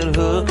naked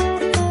hook.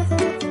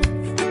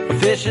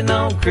 Fishing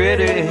on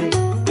credit,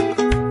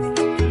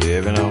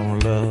 living on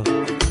love.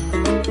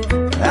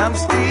 I'm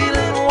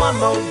stealing one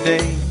more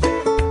day,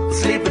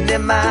 sleeping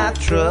in my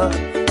truck.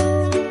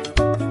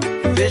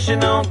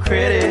 Fishing on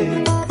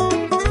credit,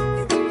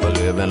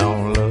 living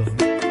on love.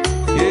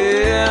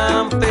 Yeah,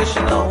 I'm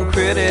fishing on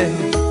credit,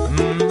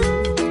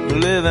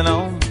 living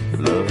on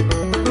love.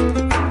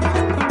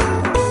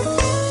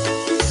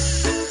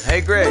 Hey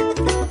Greg,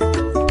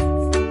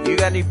 you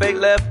got any bait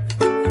left?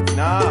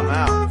 Nah, I'm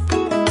out.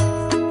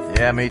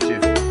 Yeah, me too.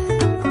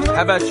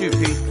 How about you,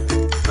 Pete?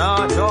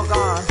 No, it's all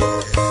gone.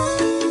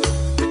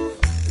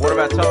 What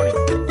about Tony?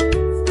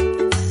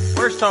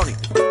 Where's Tony?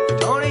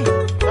 Tony?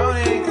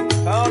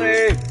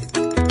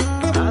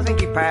 I think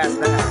he passed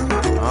out.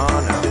 Oh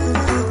no.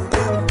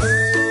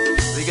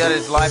 He got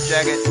his life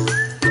jacket.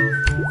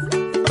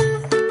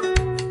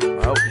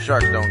 I hope the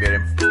sharks don't get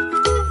him.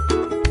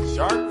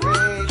 Shark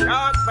bait,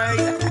 shark bait.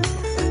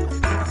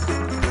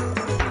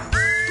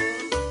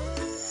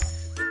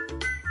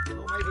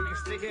 Well, maybe we can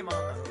stick him on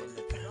the hook.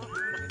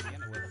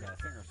 With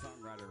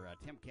singer-songwriter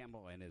Tim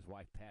Campbell and his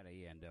wife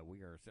Patty, and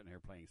we are sitting here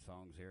playing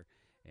songs here.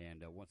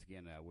 And once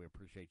again, we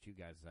appreciate you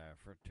guys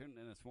for tuning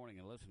in this morning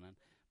and listening.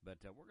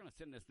 But we're going to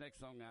send this next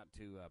song out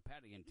to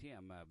Patty and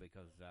Tim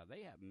because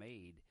they have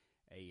made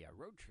a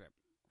road trip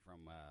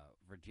from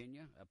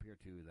Virginia up here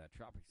to the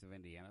tropics of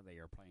Indiana. They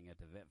are playing at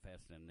the Vet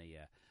Fest in the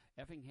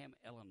Effingham,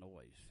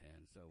 Illinois.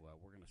 And so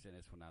we're going to send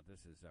this one out.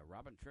 This is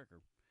Robin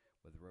Tricker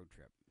with Road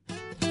Trip.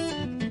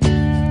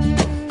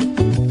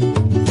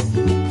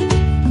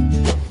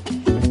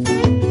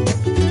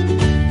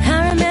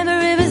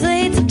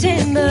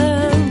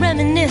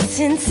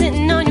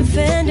 sitting on your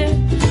fender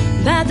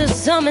about the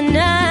summer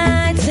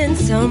nights and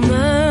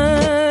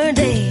summer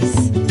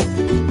days.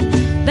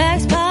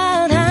 Bags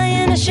piled high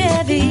in a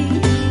Chevy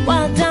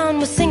while Don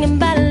was singing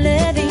by the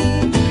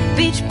levee.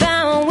 Beach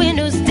bound,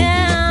 windows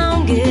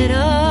down,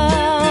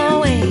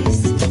 getaways.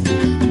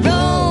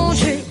 Road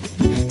trip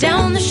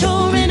down the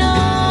shore in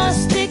a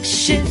stick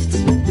shift.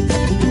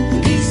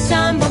 Peace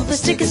sign bumper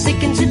sticker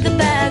sticking to the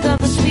back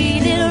of a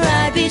sweet little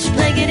ride. Beach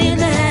blanket in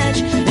the hatch,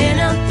 and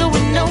out the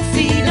window,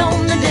 feet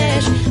on the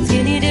dash.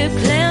 Skinny dip,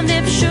 clam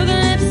dip, sugar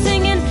lip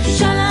singing,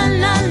 sha la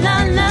la la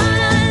la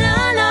la la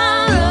la.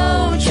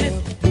 Road trip.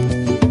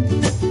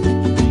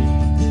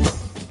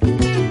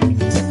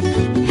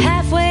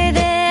 Halfway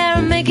there,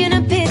 I'm making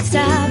a pit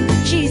stop.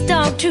 Cheese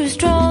dog, 2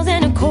 strolls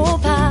and a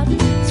cold pop.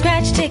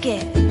 Scratch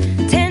ticket,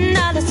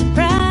 $10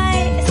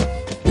 surprise.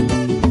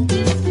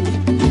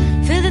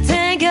 Fill the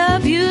tank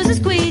up, use a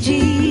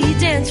squeegee.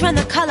 Dance round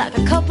the car like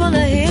a couple of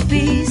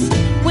hippies.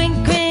 Wink,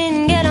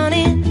 grin, get on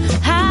in,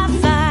 high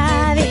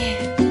five,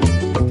 yeah.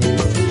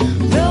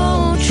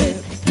 Road trip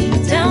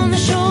down the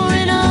shore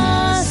in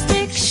a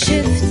stick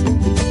shift.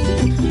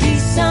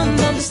 Peace sign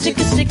bumper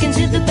sticker sticking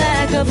to the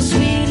back of a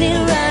sweet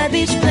little ride.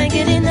 Beach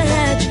blanket in the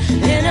hatch,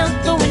 and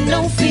out the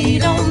window,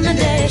 feet on the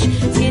dash.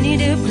 Skinny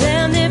dip,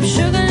 clam dip,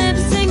 sugar lip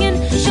singing,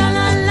 sha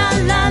la la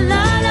la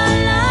la la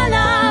la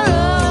la.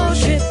 Road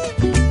trip.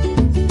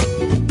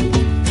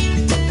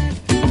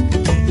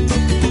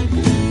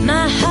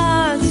 My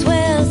heart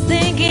swells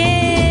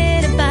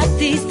thinking about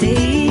these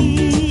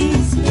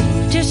days.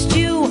 Just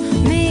you,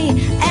 me,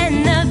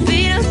 and the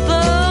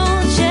beautiful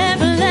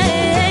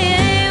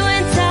Chevrolet.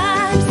 When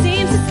time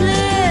seems to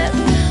slip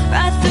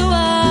right through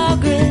our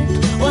grip,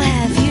 we'll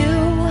have you,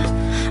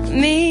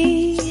 me,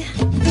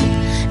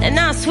 and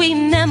our sweet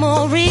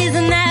memories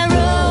in that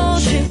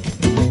road trip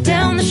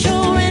down the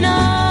shore in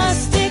a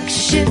stick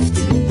shift.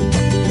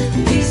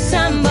 Peace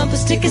sign bumper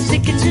sticker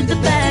sticking to the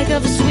back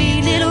of a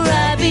sweet little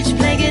ride. Beach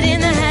blanket in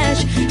the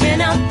hatch,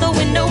 and out the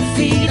window,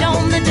 feet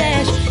on the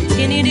dash.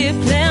 Skinny dip,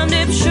 clam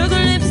dip, sugar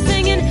lip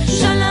singing,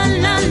 sha la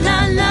la la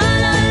la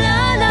la la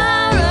la.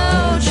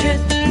 Road trip.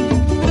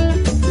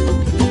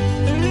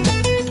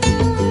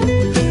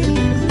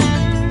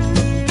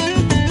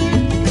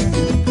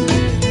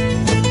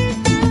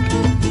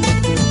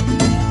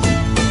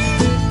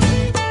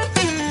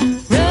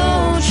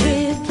 Road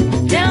trip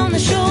down the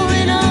shore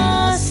in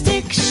a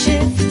stick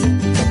shift.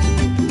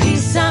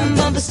 Peace sign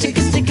bumper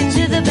sticker sticking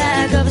to the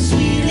back of a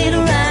sweet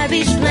little ride.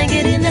 Beach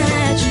blanket in the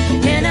hatch,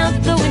 and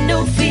out the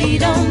window,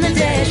 feet on the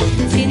dash.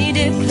 Skinny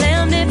dip,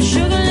 clam dip,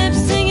 sugar lip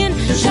singing,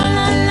 sha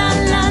la la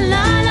la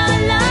la la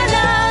la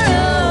la.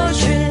 Road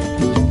trip.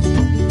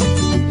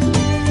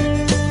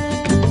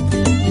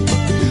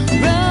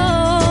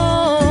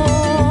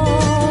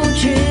 Road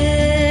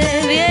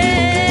trip,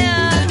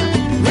 yeah.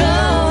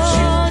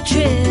 Road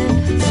trip.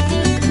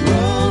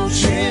 Road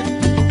trip.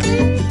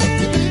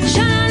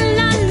 Sha la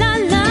la la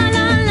la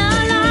la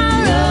la.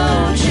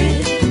 Road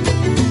trip.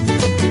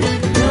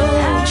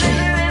 Road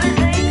trip.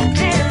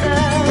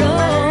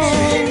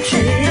 Road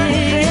trip,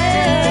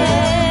 yeah.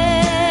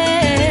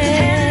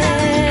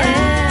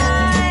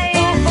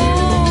 Oh,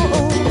 oh,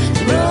 oh.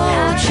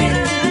 Road trip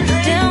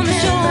down the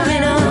shore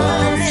in a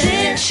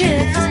stick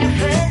shift.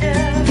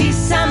 Peace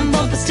sign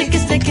bumper sticker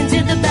sticking to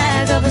the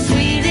back of a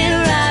sweet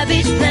little ride.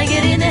 Beach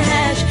blanket in the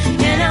hatch,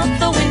 and out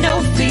the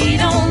window,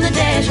 feet on the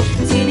dash.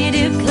 Skinny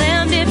dip,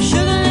 clam dip,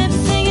 sugar lip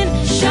singing,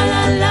 sha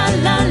la la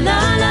la la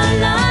la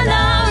la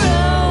la.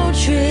 Road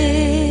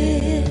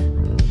trip.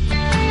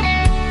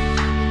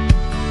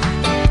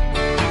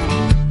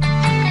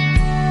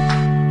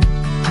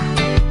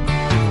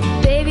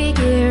 Baby,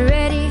 get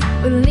ready,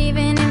 we're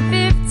leaving in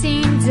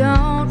 15.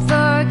 Don't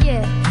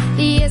forget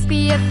the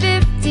SPF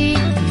 50.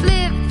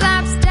 Flip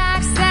flop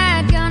stocks,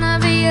 that gonna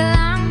be a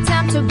long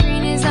time till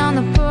green is on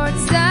the port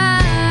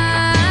side.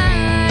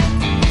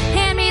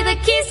 Hand me the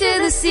keys to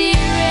the Sea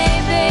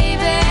Ray,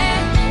 baby.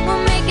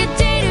 We'll make a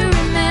day to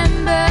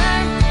remember.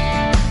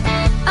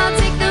 I'll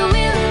take the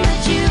wheel and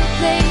let you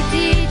play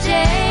DJ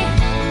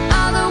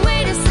all the way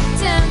to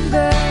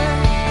September.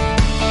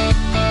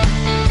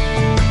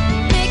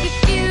 Make a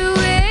few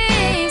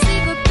waves,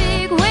 leave a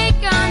big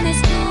wake on this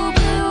cool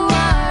blue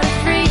water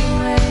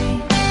freeway.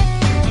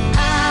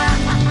 Ah,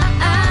 ah, ah.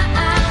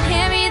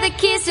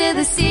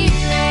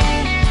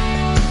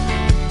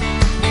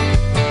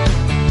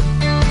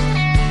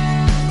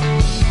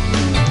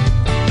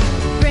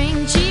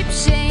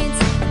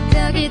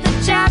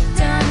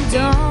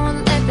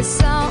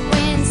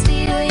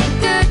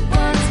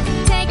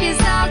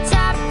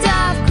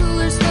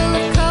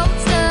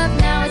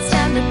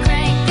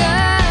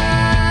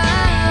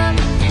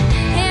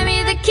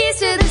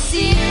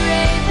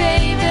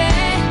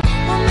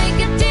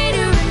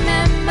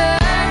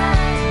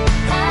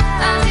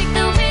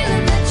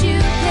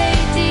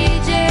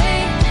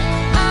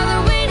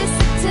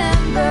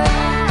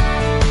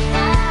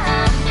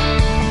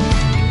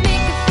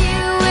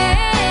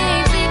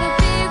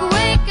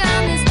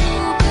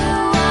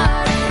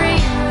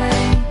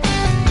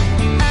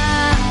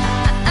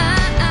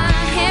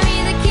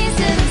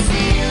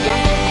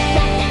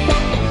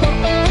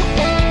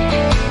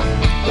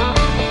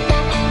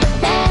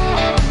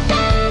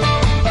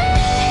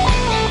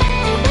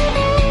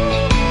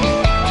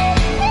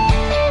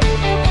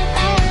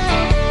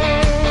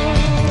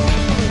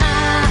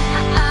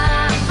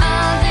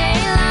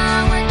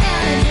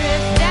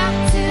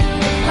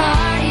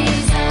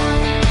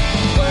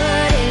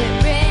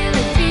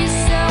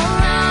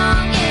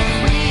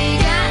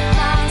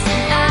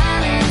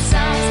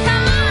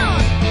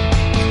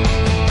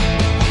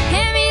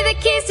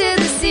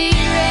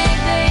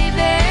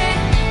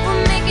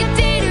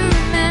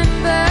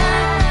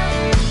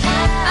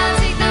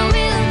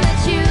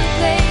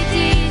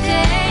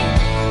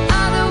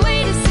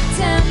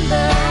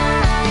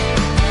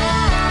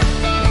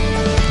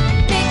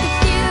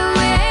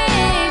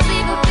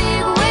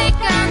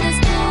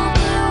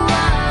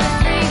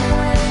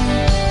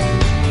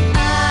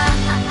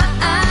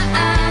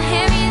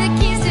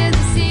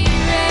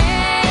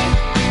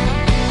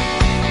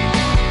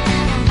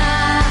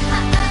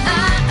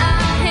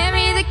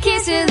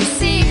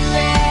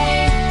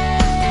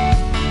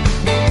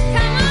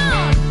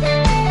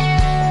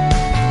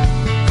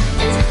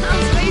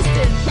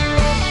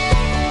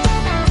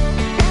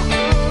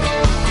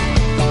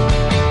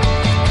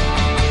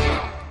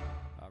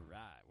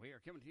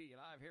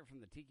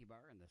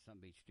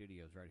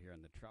 Studios right here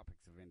in the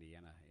tropics of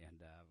Indiana, and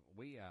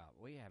we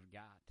have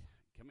got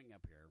coming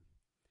up here.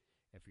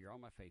 If you're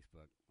on my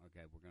Facebook,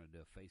 okay, we're going to do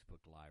a Facebook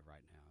Live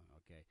right now.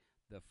 Okay,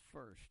 the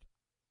first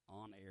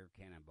on-air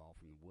cannonball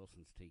from the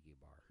Wilson's Tiki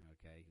Bar.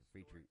 Okay,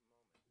 featuring.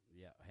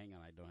 Yeah, hang on,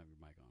 I don't have your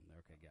mic on.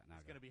 Okay,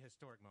 now it's going to be a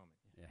historic moment.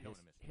 Yeah,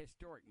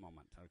 historic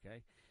moment.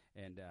 Okay,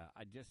 and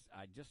I just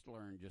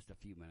learned just a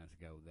few minutes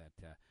ago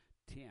that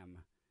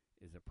Tim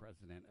is the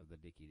president of the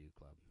Dickie Doo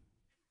Club.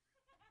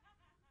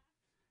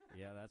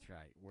 Yeah, that's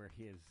right. Where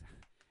his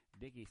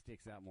Dickie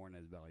sticks out more than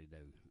his belly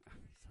do.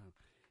 So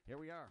here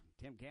we are,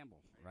 Tim Campbell,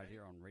 right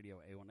here on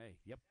Radio A1A.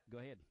 Yep, go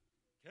ahead.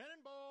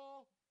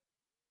 Cannonball.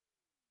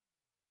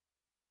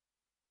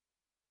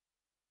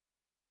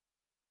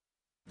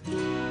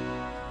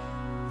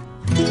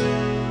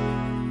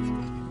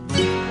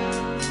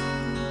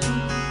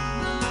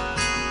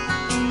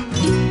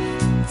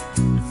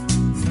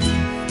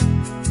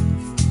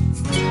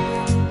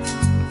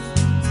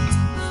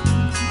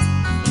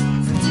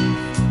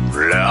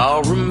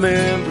 I'll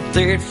remember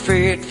that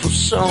fateful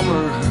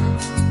summer,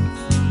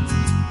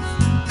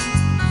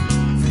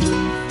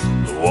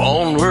 the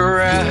one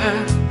where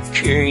I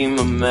became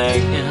a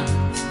man.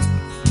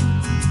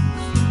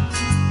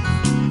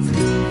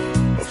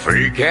 A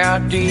fake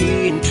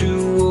ID and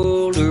two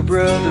older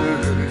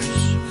brothers.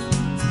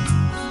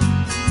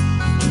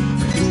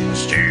 I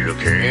still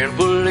can't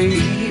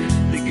believe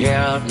they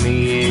got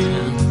me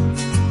in.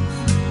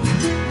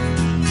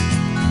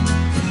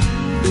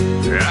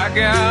 I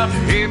got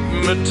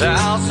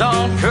hypnotized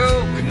on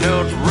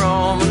coconut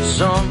rum and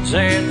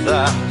suntan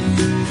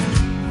thighs,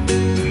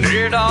 and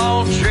it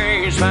all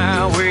changed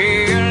my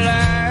way of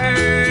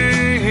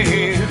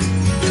life.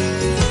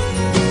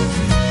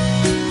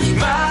 'Cause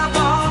my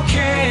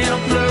volcano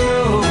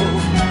blew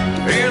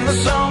in the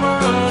summer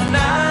of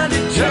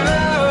 '92.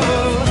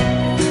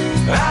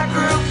 I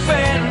grew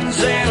fans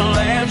and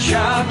land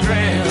shot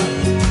ground.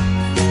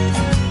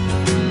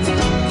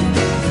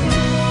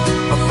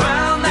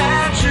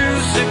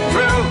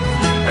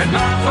 And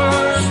my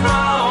first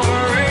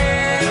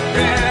Margarita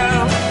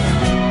bell,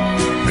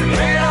 and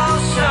it all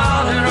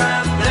started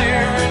right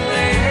there in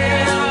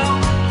hell,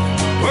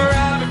 where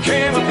I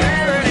became a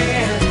parody.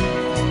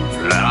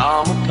 Now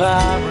I'm a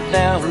pirate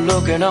now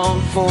looking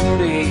on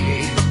 40,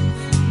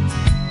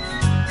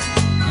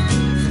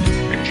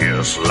 and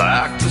just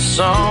like the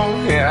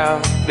song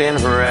I've been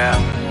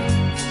rapping.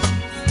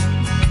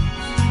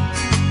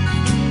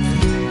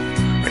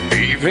 And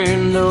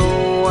even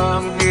though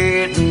I'm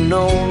getting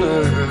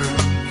older,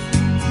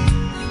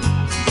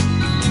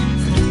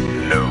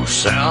 no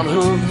sound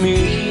of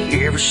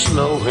me ever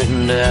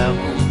slowing down.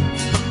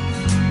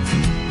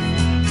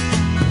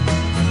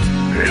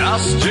 I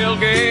still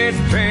get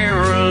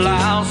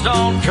paralyzed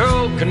on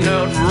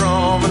coconut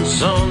rum and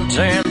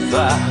suntan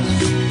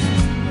thighs,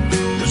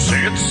 'cause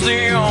it's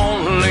the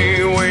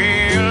only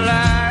way of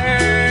life.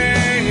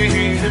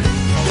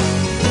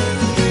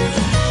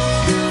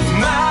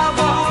 My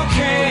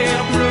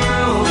volcano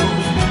blew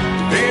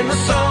in the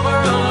summer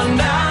of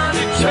 '92.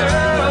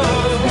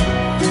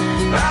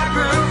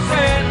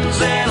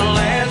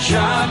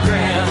 Shot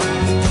ground.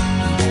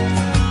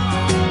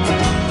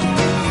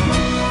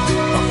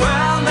 I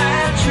found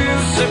that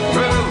juicy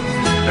fruit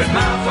at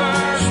my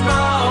first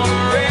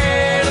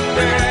Margarita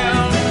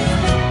bell,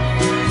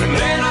 and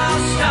then I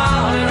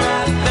started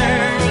right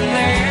there in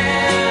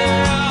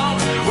hell,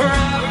 where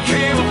I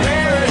became a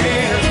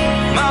parody.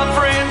 My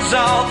friends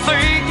all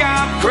think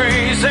I'm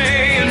crazy,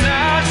 and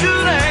I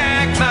should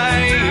act my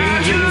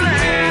age.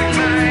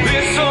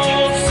 This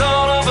old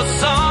son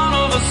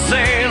of a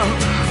sailor,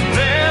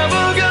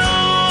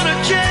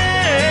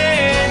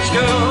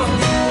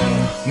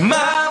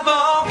 my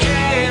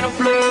volcano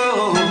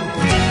blew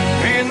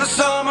in the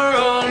summer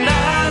of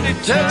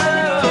 '92.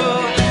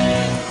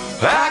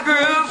 I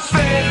grew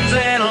fins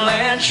and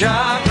land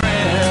shot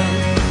ground.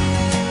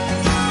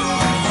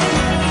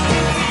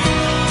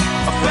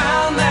 I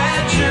found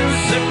that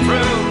juicy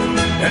fruit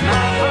and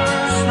my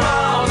first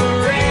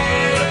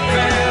Margarita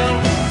bell,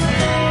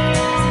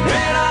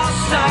 and I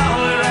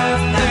started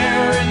right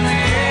there in the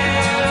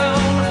hell,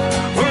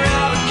 where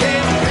I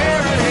became a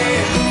parody.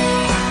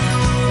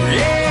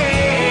 Yeah.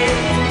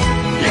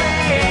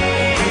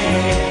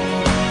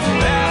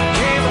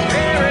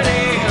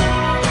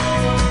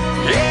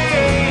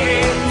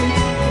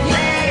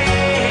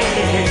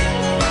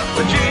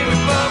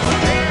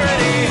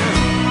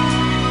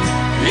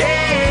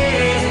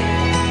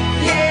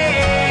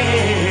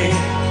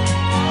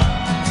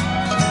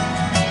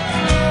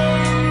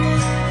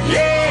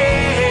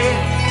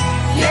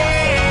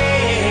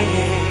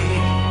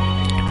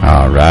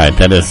 All right,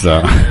 that is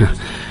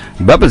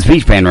Bubba's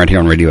Beach Band right here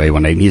on Radio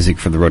A1A, music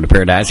for the road to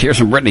paradise. Here's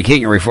some Brittany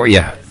Kingery for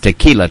you,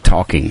 Tequila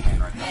Talking.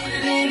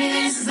 Baby,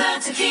 this is the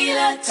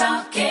tequila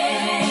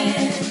talking.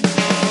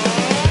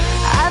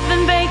 I've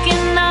been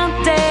baking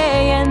all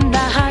day in the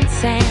hot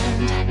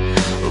sand,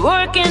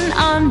 working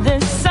on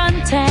this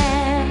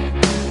suntan.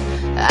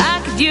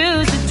 I could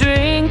use a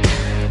drink.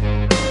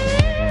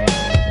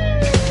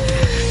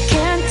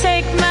 Can't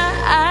take my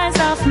eyes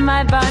off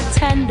my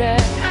bartender.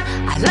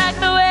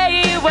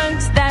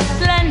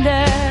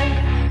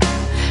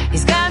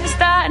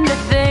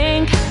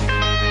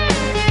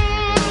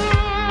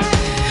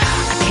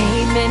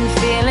 been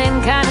feeling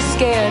kind of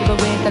scared, but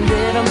with a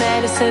little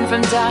medicine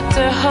from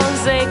Dr.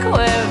 Jose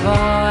Cuervo,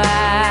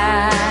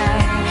 I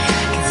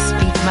can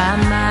speak my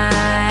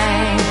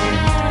mind.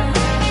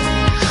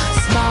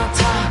 Small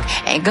talk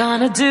ain't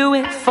gonna do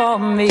it for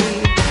me,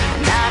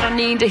 and I don't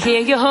need to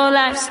hear your whole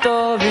life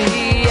story.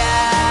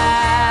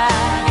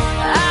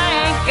 I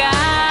ain't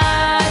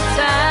got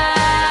time.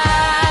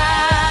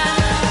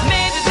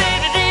 Maybe,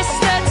 baby, this is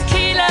the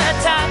tequila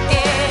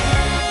talking.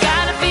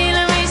 Got a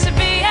feeling we should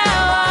be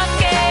out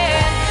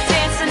walking,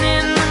 dancing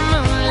in the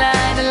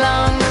moonlight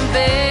along the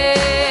bay.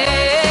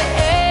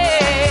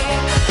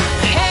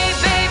 Hey,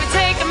 baby,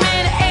 take a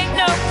minute, ain't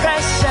no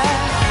pressure,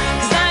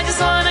 'cause I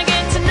just wanna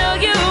get to know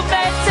you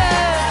better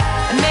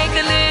and make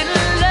a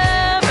little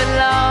love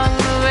along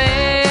the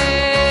way.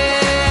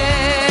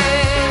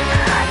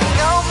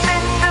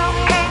 Open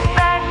suitcase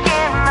back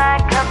in my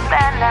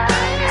cabana.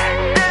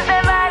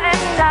 Thursday by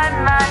this time,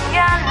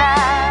 mañana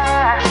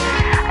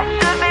I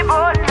should be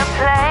boarding a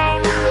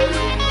plane.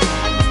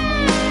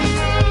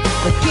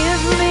 But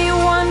give me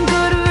one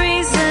good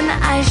reason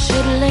I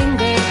should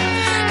linger,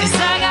 'cause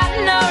I got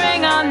no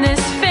ring on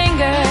this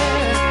finger,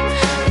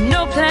 no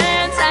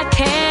plans I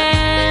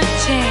can't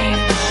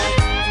change.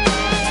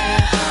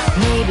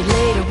 Maybe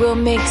later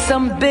we'll make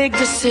some big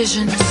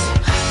decisions,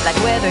 like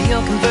whether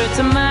you'll convert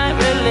to my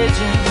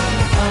religion.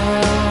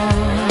 Oh,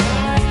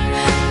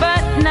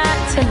 but not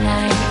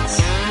tonight.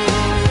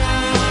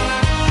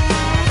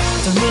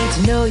 Don't need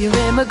to know your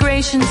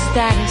immigration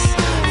status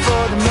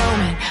for the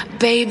moment,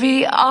 baby.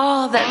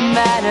 All that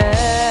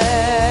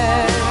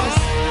matters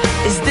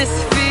is this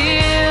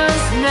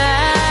feels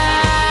nice.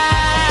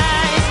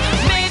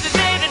 Maybe,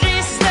 baby,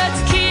 this is the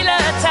tequila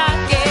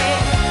talking.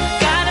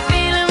 Got a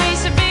feeling we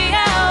should be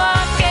out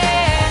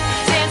walking,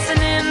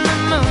 dancing in the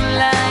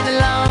moonlight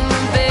along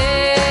the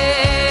bay.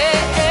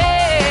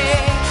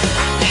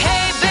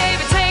 Hey,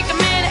 baby, take a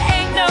minute,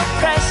 ain't no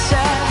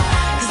pressure,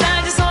 'cause I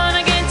just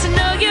wanna get to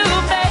know you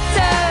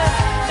better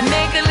and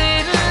make a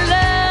little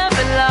love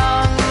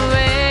along the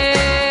way.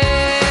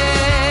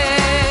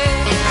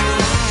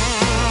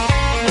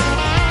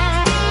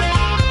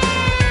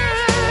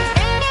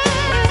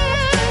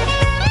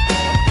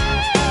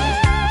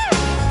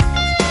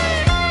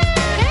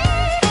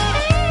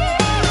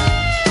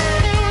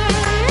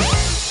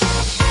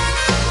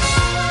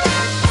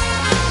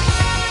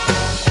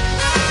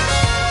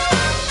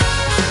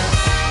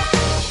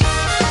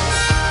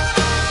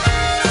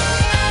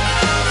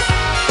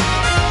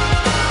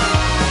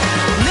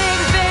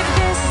 Maybe, baby,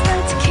 this is the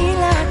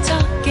tequila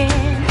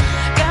talking.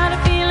 Got a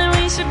feeling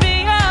we should be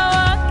out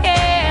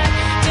walking,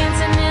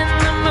 dancing in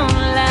the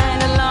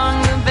moonlight along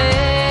the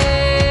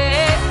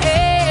bay.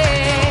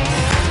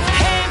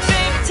 Hey,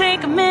 baby,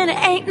 take a minute,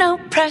 ain't no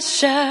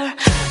pressure,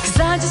 'cause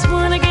I just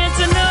wanna get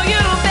to know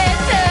you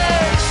better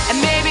and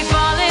maybe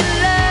fall in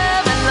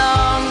love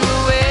along the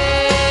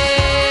way.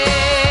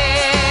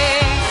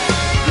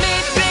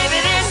 Maybe, baby,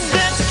 this is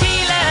the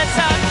tequila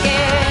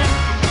talking.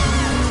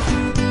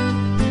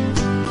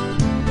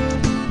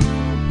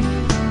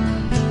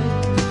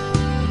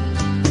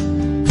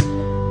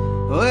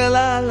 Well,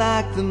 I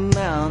like the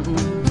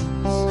mountains,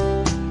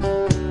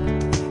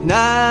 and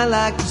I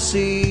like the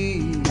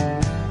sea,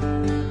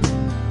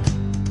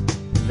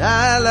 and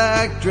I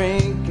like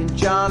drinking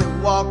Johnny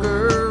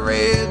Walker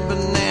red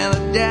banana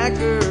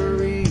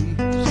daiquiris.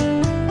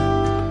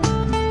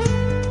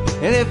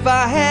 And if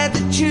I had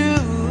to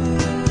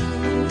choose,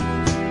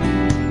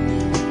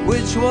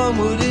 which one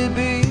would it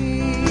be?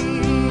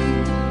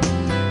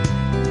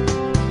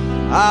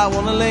 I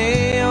wanna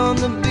lay on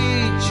the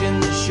beach in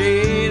the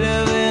shade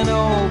of an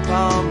old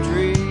palm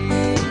tree.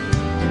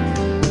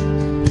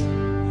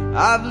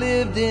 I've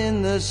lived in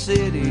the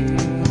city,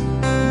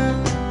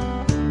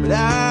 but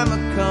I'm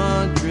a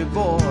country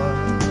boy,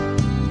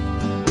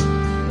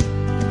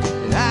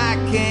 and I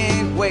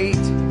can't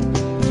wait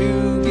to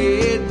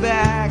get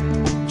back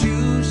to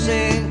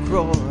St.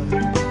 Croix,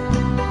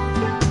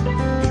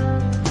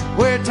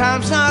 where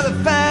time's not a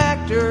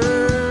factor,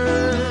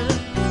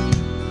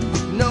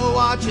 no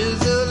watches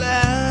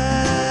allowed.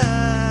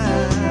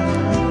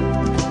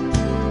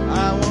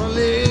 I wanna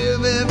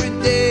live every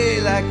day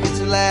like it's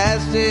the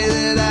last day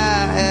that I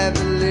have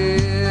to live.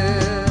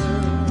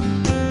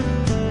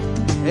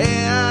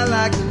 Yeah, I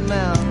like the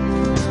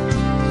mountains,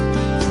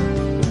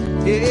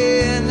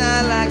 yeah, and I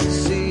like the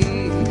sea,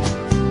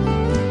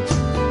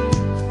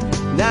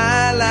 and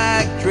I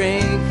like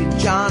drinking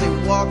Johnny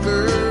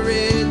Walker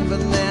red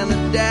banana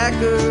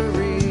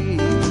daiquiris.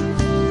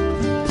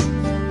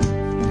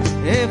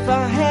 If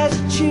I had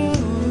to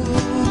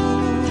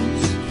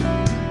choose,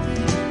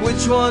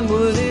 which one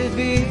would it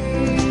be?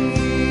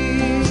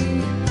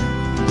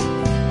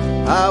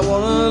 I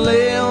wanna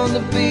lay on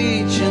the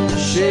beach in the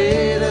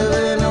shade of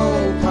an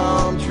old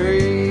palm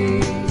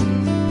tree.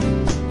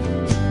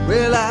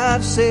 Well,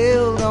 I've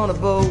sailed on a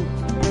boat,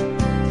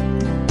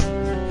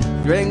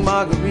 drank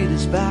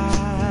margaritas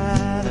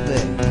by the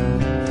bay.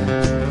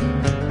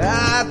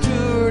 I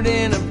toured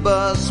in a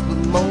bus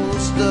with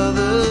most of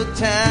the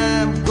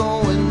time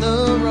going the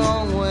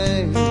wrong way.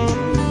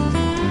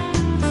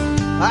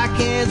 I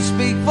can't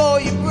speak for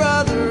your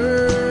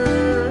brother,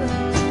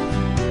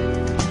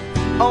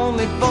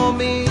 only for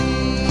me.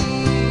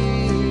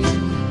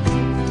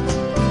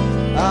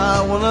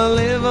 I wanna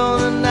live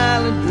on an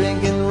island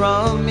drinking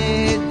rum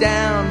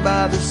down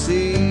by the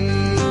sea.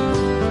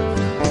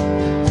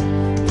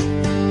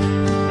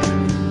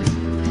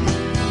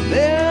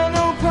 There are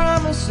no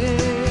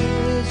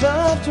promises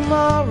of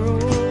tomorrow.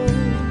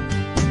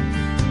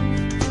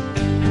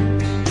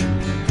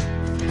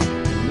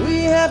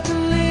 We have to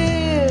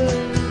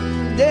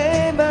live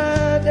day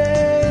by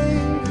day.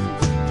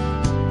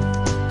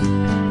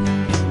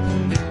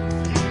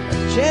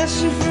 A chance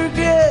to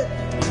forget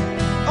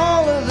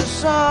all of the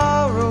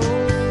sorrow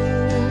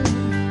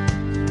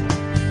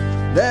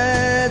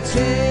that's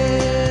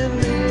in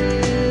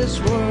this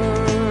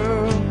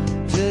world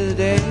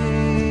today.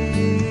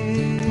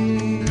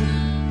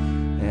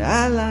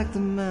 I like the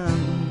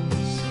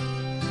mountains,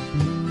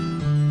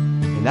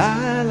 and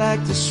I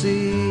like the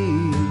sea,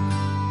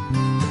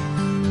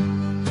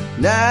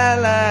 and I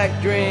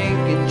like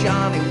drinking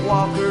Johnny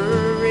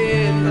Walker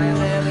Red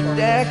and a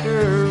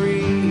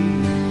daiquiri.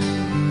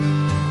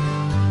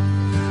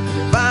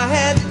 If I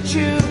had to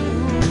choose,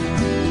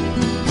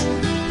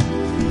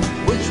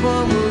 which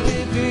one would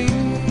it be?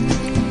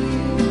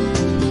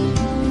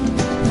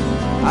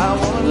 I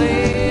wanna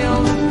lay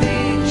on the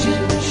beach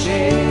in the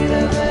shade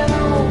of an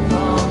old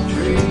palm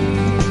tree.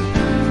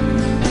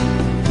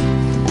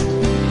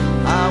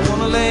 I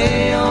wanna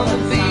lay on the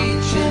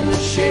beach in the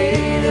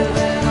shade of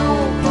an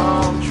old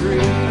palm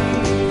tree.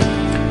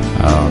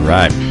 All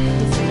right.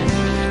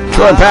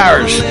 Troy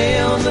Powers.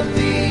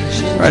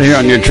 Right here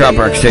on your Trop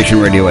Rock station,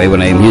 Radio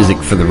A1A, music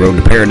for the road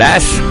to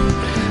paradise.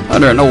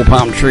 Under an old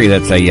palm tree.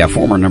 That's a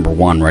former number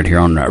 1 right here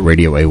on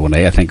Radio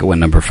A1A. I think it went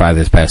number 5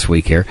 this past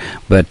week here.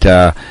 But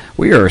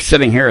we are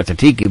sitting here at the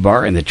Tiki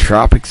Bar in the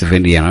tropics of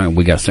Indiana, and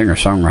we got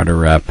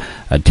singer-songwriter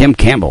Tim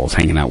Campbell is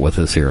hanging out with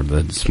us here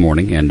this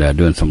morning and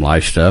doing some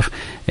live stuff.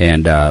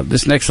 And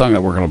this next song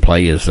that we're going to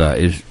play is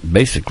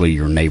basically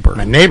your neighbor.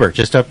 My neighbor,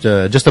 just up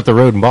the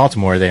road in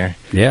Baltimore there.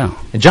 Yeah.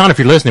 And John, if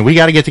you're listening, we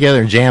got to get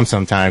together and jam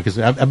sometime because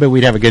I bet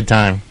we'd have a good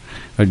time.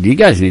 You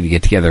guys need to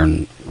get together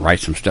and write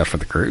some stuff for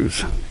the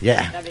cruise.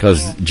 Yeah.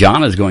 Because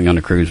John is going on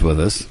a cruise with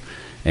us,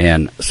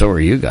 and so are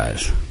you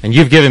guys. And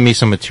you've given me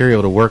some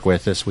material to work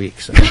with this week.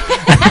 So.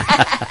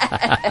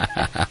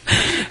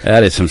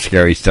 That is some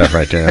scary stuff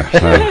right there.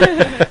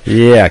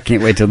 Yeah, I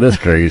can't wait till this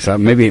cruise.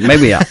 Maybe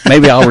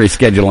I'll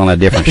reschedule on a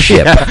different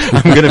ship. Yeah,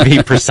 I'm going to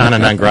be persona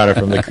non grata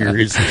from the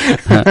cruise.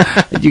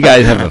 You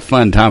guys have a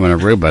fun time in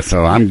Aruba,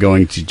 so I'm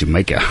going to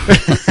Jamaica.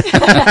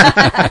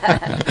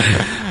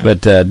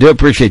 But do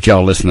appreciate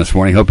y'all listening this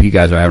morning. Hope you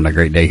guys are having a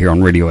great day here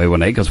on Radio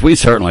A1A, because we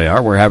certainly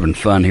are. We're having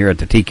fun here at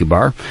the Tiki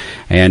Bar.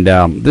 And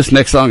this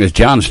next song is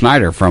John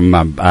Snyder from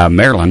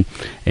Maryland,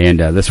 and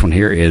this one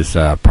here is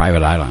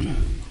Private Island.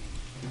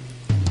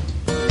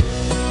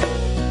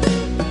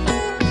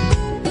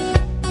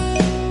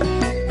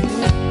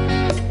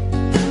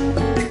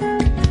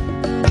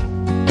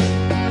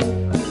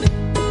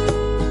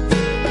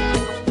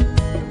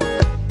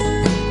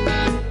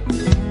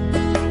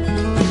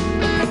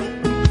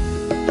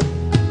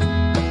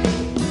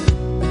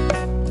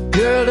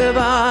 Girl, have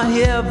I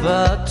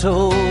ever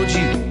told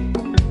you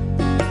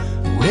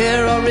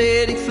we're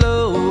already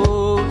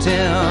floating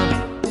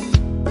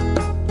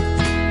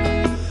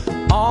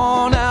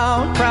on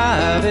our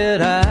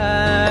private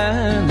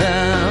island?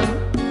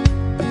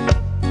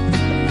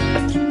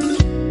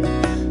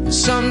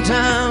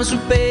 Sometimes we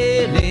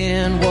bathe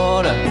in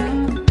water,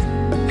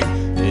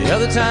 the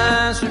other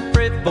times we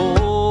pray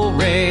for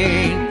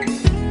rain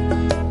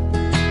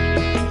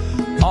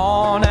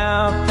on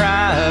our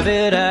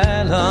private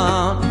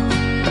island.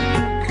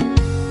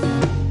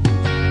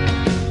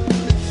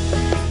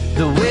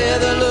 The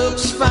weather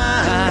looks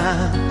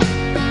fine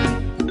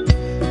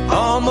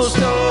almost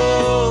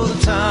all the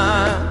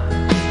time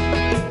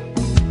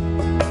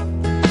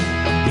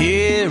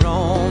here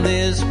on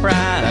this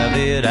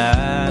private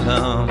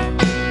island.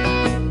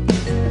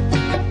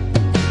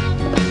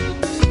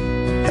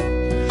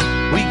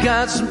 We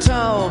got some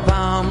tall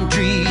palm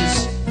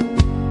trees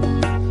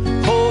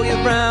for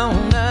your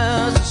brown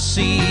eyes to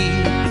see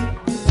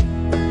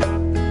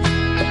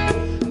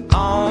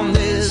on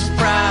this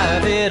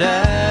private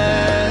island.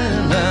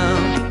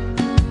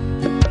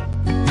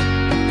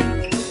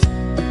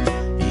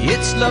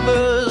 It's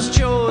lover's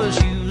choice,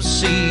 you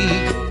see,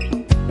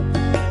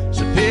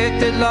 so pick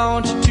that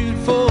longitude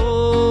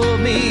for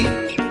me.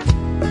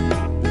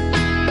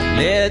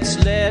 Let's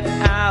let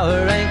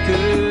our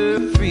anchor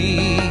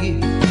free,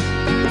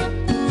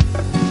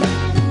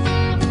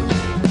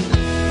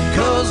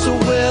 'cause the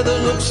weather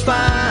looks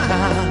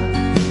fine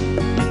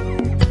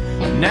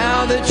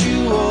now that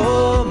you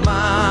are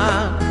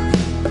mine.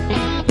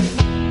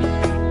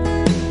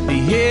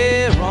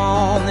 Here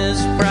on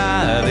this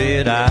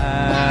private island.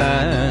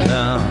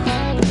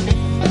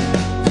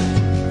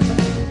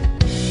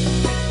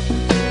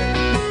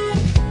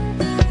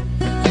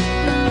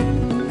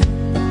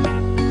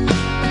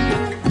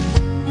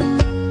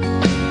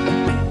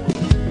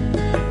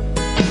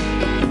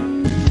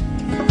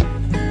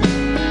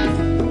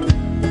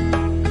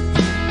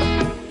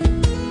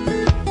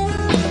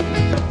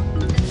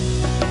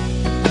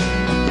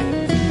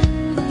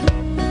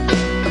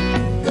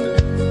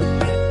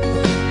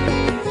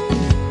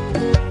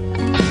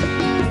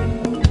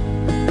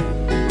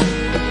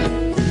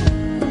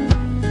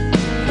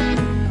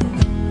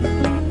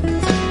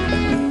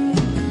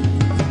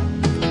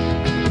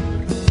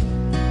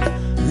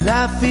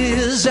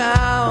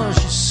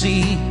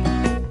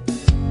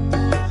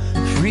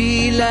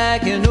 me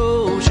like an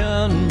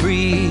ocean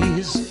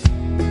breeze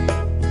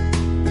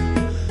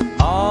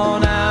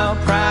on our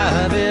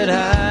private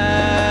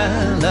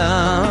island.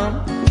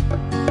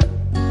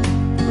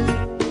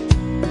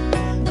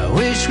 I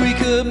wish we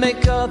could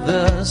make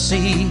others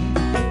see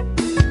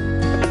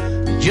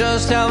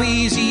just how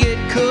easy it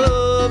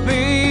could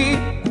be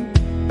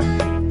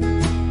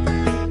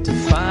to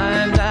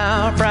find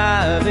our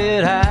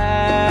private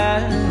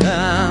island.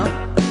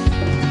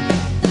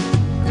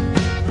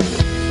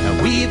 Now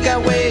we've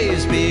got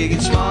waves big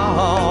and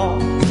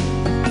small.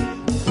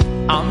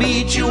 I'll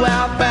meet you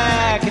out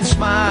back and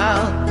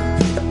smile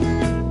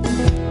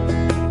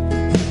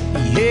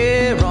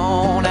here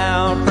on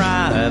our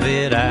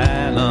private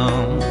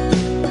island.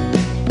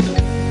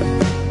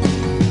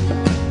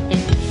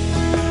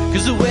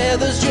 'Cause the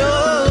weather's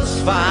just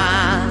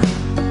fine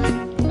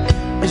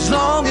as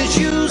long as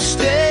you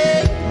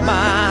stay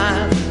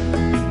mine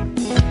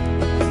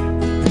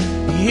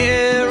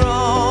here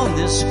on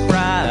this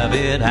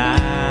private island.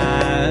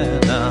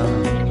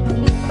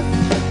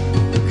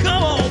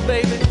 Come on,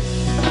 baby.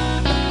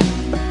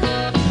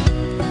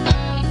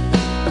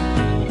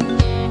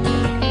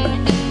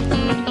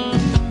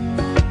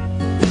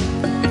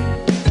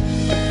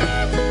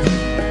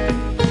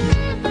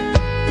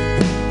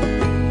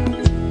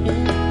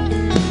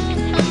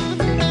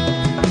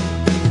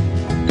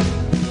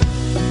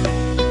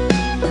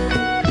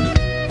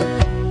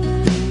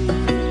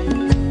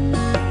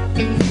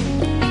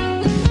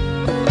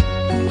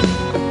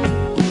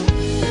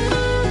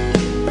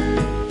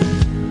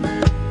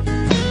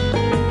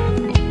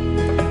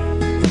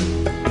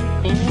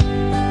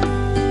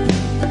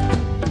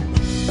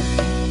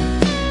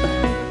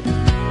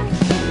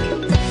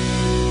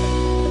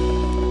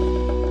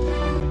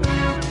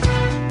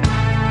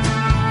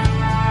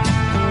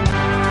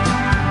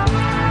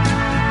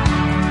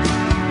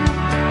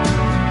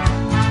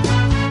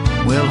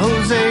 Well,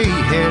 Jose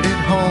headed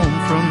home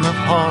from the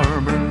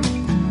harbor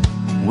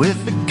with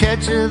the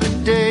catch of the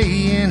day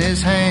in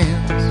his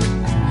hands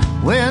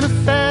when a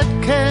fat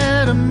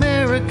cat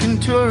American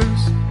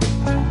tourist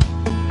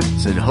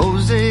said,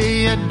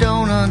 Jose, I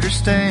don't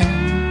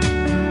understand.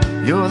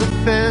 You're the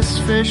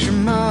best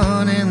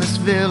fisherman in this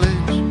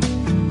village,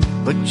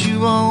 but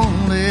you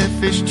only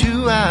fish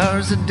 2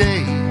 hours a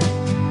day.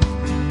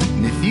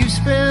 And if you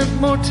spent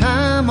more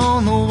time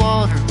on the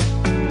water,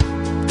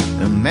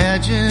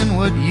 imagine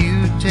what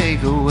you'd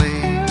take away.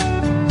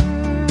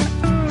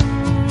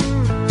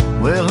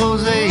 Well,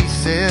 Jose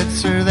said,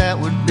 sir, that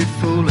would be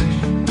foolish,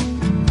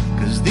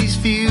 'cause these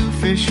few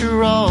fish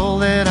are all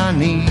that I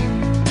need.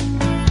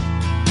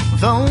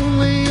 With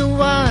only a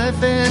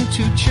wife and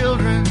 2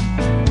 children,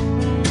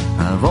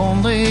 I've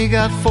only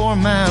got 4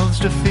 mouths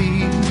to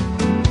feed.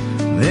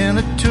 Then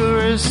the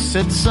tourist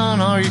said,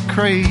 son, are you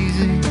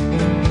crazy?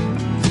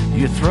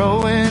 You're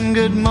throwing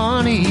good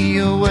money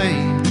away.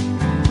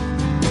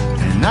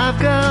 And I've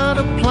got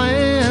a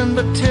plan,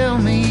 but tell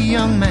me,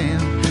 young man,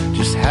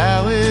 just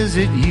how is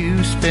it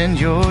you spend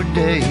your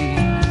day?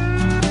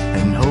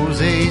 And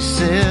Jose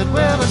said,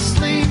 well, I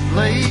sleep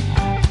late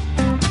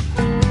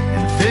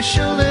and fish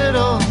a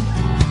little,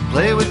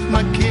 play with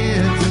my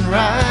kids, and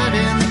right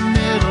in the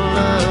middle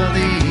of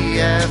the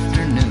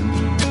afternoon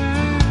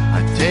I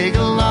take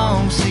a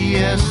long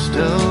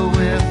siesta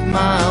with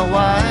my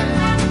wife.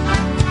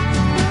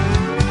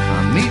 I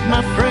meet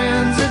my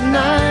friends at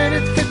night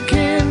at the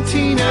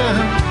cantina,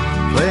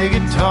 play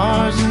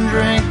guitars and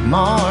drink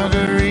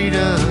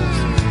margaritas,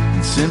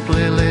 and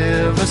simply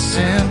live a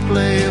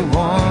simply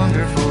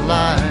wonderful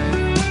life.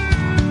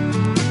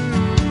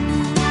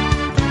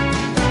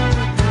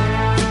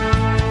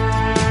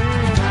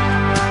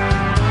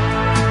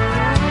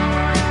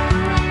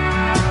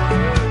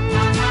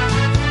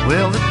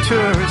 Well, the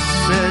tourist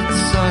said,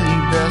 son,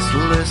 you best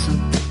listen,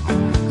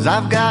 'cause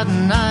I've got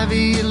an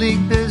Ivy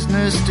League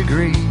business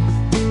degree.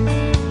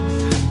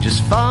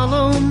 Just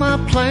follow my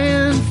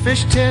plan,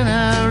 fish 10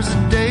 hours a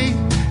day,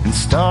 and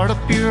start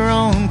up your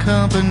own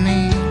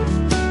company.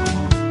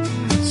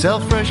 Sell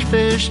fresh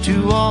fish to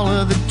all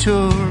of the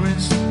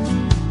tourists,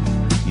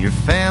 your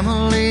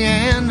family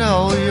and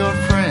all your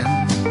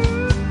friends.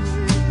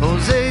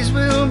 Jose's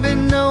will be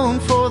known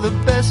for the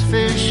best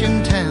fish in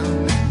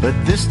town, but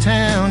this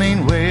town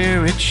ain't where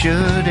it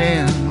should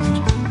end.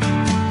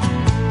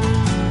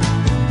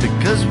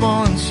 Because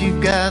once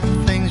you've got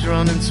things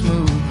running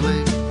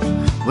smoothly,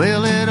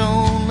 well, it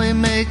only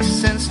makes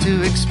sense to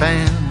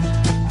expand.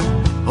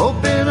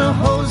 Open a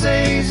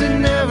Jose's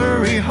in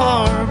every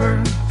harbor,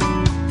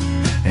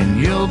 and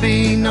you'll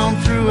be known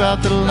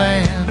throughout the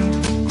land.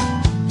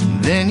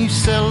 Then you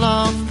sell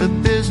off the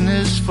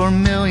business for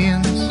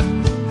millions,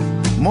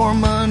 more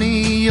money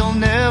you'll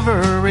never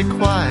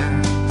require.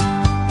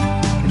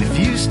 And if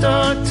you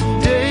start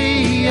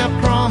today, I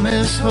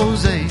promise,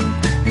 Jose,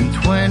 in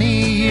 20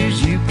 years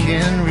you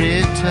can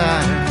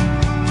retire.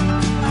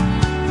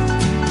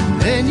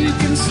 Then you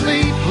can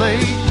sleep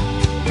late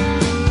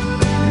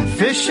and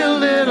fish a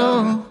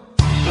little,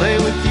 play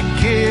with your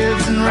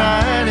kids, and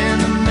right in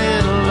the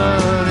middle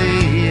of the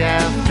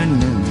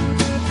afternoon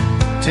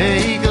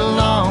take a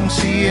long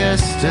siesta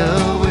siesta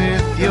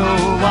with your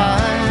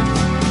wife.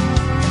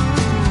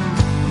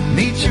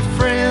 Meet your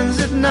friends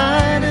at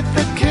night at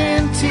the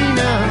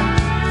cantina.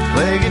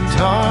 Play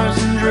guitars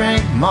and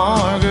drink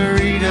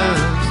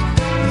margaritas.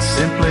 And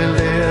simply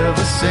live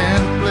a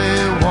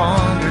simply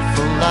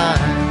wonderful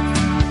life.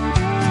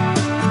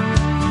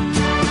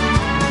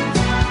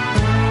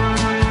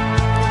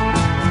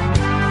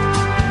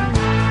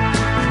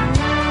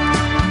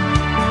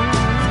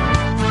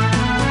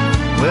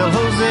 Well,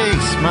 Jose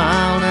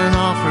smiled and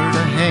offered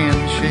a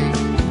handshake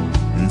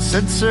and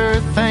said,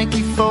 "Sir, thank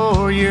you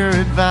for your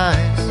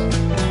advice."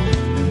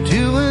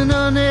 To an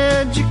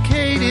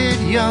uneducated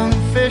young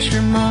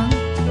fisherman,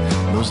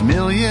 those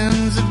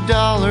millions of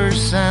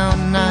dollars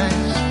sound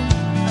nice,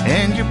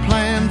 and your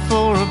plan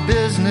for a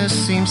business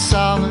seems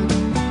solid,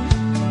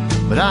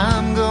 but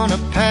I'm gonna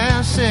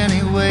pass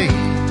anyway.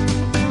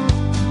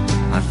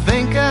 I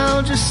think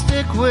I'll just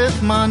stick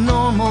with my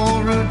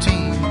normal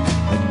routine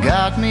that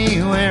got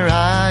me where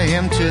I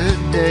am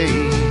today.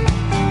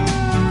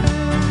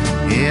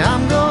 Yeah,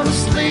 I'm gonna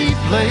sleep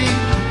late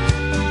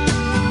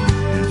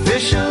and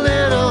fish a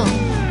little,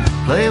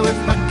 play with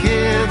my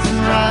kids, and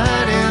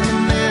right in the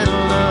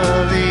middle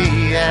of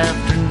the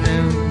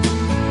afternoon,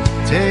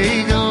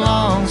 take a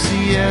long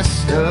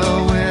siesta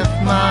with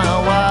my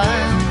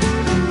wife.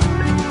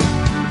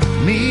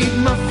 Meet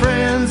my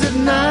friends at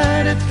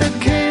night at the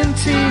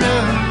cantina,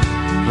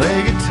 play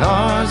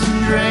guitars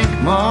and drink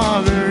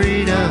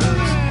margaritas,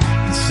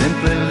 and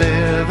simply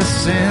live a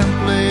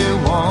simply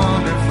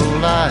wonderful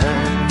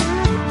life.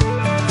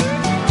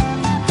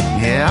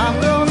 Yeah, I'm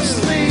gonna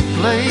sleep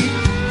late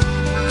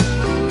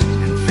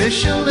and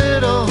fish a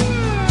little,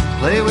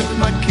 play with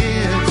my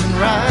kids, and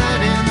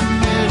right in the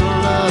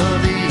middle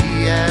of the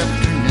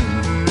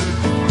afternoon,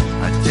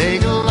 I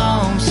take a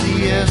long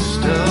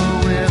siesta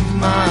with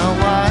my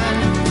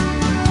wife.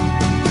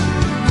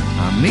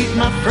 I meet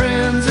my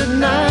friends at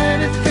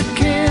night at the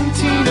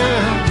cantina,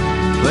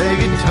 play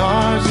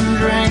guitars and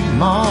drink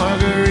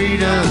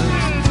margaritas,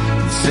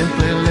 and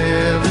simply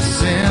live a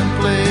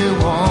simply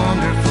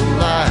wonderful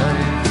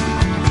life.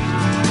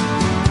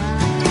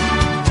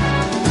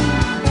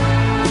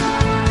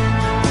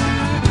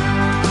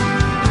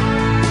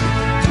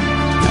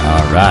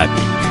 All right.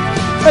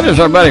 That is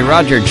our buddy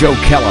Roger Joe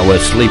Kelly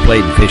with Sleep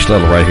Late and Fish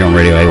Little right here on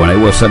Radio A1A.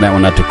 We'll send that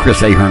one out to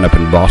Chris Ahern up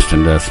in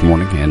Boston this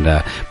morning, and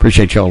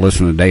appreciate y'all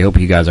listening today. Hope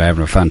you guys are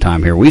having a fun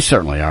time here. We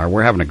certainly are.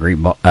 We're having a great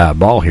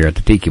ball here at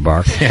the Tiki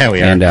Bar. Yeah,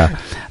 we are.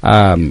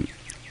 And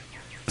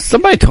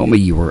somebody told me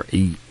you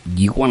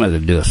wanted to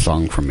do a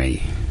song for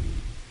me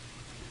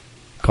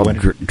called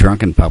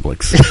Drunken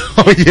Publix.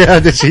 Oh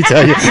yeah, did she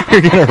tell you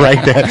you're gonna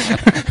write that?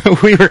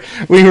 we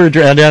were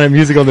down at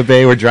Music on the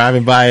Bay. We're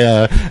driving by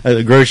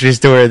a grocery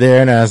store there,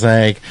 and I was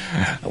like,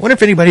 I wonder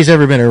if anybody's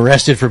ever been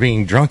arrested for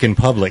being drunk in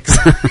Publix.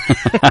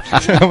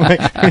 So I'm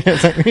like,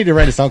 we need to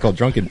write a song called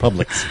Drunken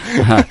Publix.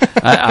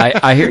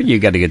 I hear you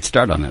got to get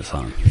started on that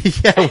song.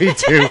 Yeah, we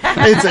do.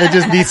 It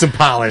just needs some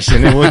polish,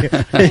 and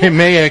it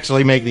may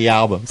actually make the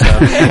album. So.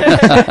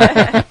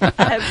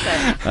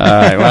 All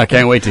right, well, I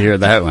can't wait to hear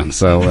that one.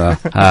 So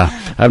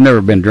I've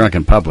never been drunk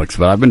in Publix,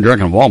 but I've been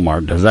drunk in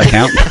Walmart. Does that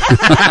count?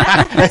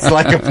 It's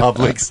like a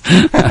Publix.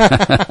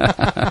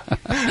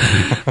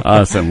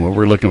 Awesome. Well,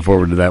 we're looking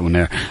forward to that one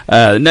there.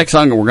 The next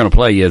song we're going to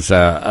play is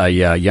a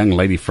young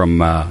lady from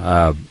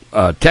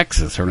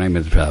Texas. Her name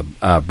is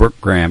Brooke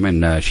Graham,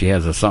 and she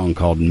has a song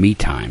called Me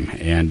Time.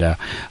 And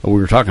we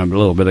were talking a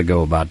little bit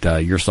ago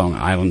about your song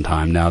Island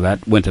Time. Now,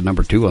 that went to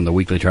number 2 on the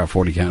Weekly Chart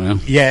 40 Countdown.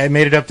 Yeah, it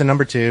made it up to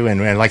number 2,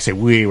 and like I said,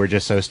 we were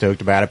just so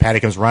stoked about it. Patty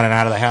comes running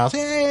out of the house.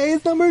 Hey,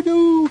 it's number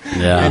 2.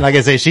 Yeah. And like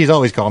I say, she's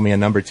always called me a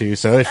number 2,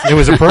 so it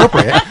was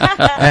appropriate.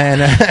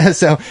 And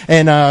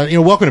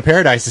Welcome to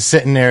Paradise is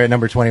sitting there at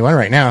number 21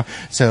 right now.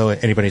 So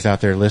anybody's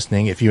out there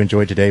listening, if you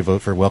enjoyed today,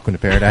 vote for Welcome to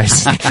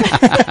Paradise.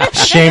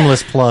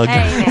 Shameless plug.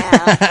 Hey,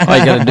 now. All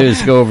you got to do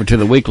is go over to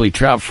the Weekly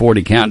Trout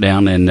 40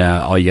 Countdown, and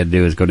all you got to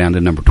do is go down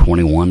to number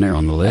 21 there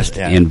on the list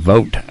and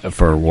vote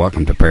for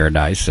Welcome to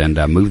Paradise, and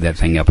move that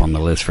thing up on the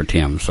list for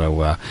Tim.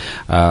 So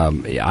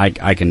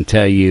I can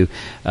tell you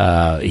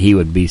he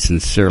would be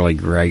sincerely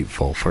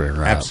grateful for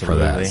that.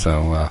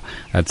 So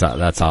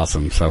that's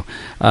awesome. So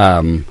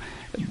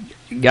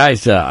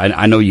guys,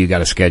 I know you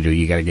got a schedule.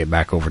 You got to get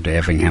back over to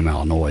Effingham,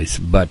 Illinois,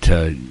 but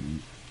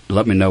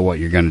let me know what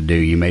you're going to do.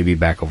 You may be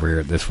back over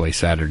here this way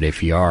Saturday.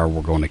 If you are,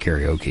 we're going to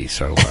karaoke.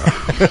 So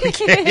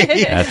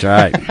that's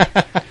right.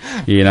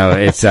 You know,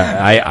 it's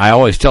I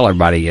always tell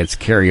everybody it's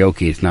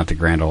karaoke. It's not the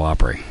Grand Ole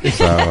Opry.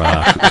 So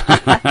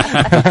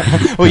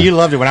well, you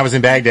loved it when I was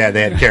in Baghdad.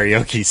 They had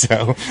karaoke.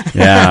 So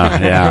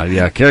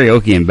yeah.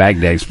 Karaoke in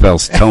Baghdad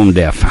spells tone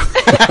deaf.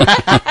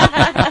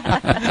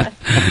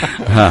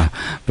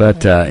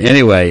 But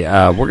anyway,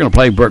 we're going to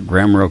play Brooke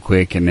Graham real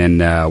quick, and then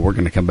we're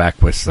going to come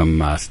back with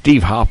some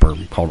Steve Hopper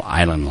called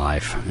Island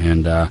Life,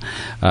 and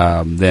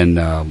then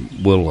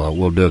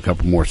we'll do a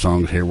couple more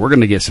songs here. We're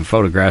going to get some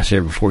photographs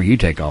here before you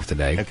take off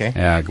today.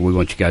 Okay. We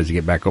want you guys to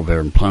get back over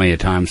there in plenty of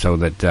time so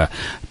that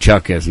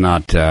Chuck is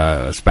not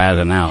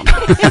spazzing out.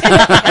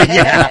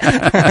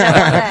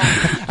 Yeah.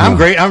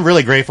 I'm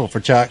really grateful for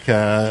Chuck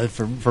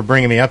for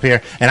bringing me up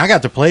here, and I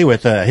got to play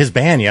with his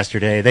band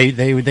yesterday.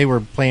 They were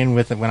playing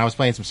with it when I was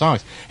playing some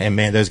songs, and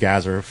man, those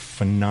guys are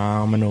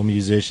phenomenal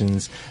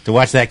musicians. To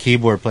watch that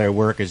keyboard player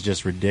work is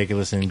just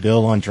ridiculous, and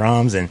Bill on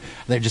drums, and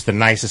they're just the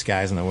nicest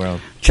guys in the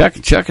world. Chuck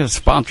has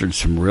sponsored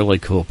some really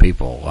cool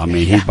people. I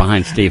mean, he's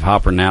behind Steve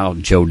Hopper now,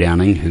 Joe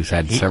Downing, who's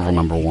had several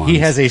number ones. He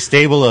has a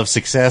stable of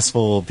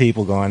successful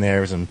people going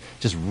there, some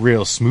just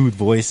real smooth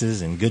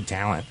voices and good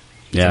talent.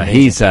 Yeah,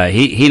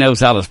 he knows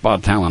how to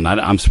spot talent.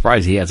 I'm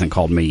surprised he hasn't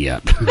called me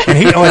yet. And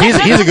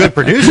he's a good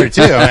producer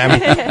too.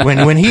 I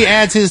mean, when he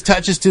adds his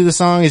touches to the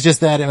song, it's just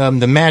that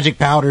the magic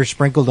powder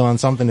sprinkled on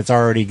something that's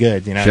already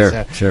good. You know,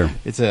 sure.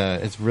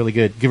 It's really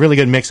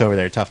good mix over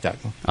there. Tough Duck.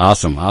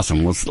 Awesome.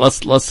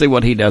 Let's see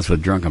what he does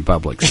with Drunken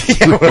Publics.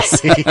 Yeah, we'll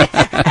see.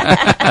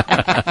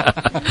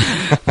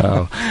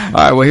 All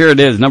right, well, here it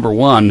is, number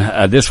one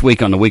this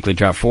week on the Weekly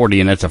Top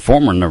 40, and it's a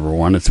former number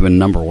one. It's been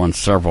number one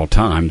several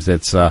times.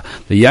 It's the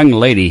young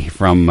lady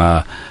from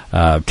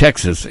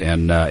Texas,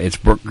 and it's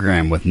Brooke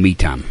Graham with Me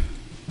Time.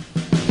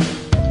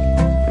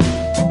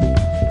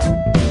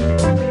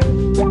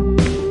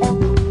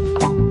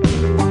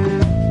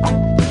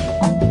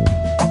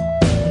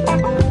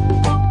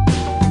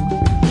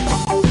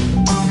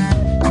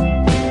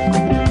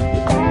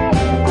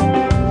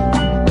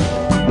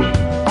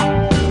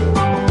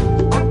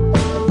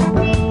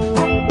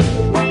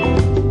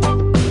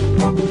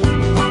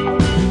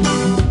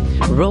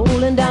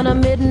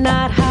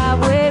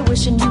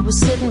 Wishing you were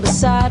sitting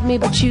beside me,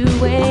 but you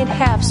ain't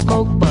half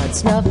smoked but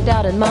snuffed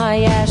out in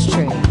my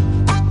ashtray.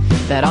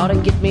 That ought to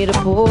get me to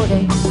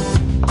 40.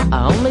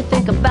 I only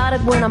think about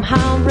it when I'm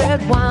high on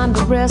red wine.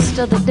 The rest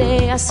of the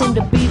day I seem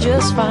to be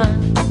just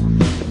fine.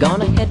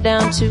 Gonna head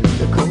down to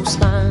the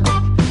coastline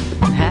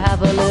and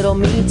have a little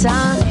me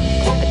time.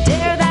 I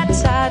dare that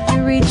tide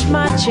to reach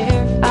my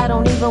chair. I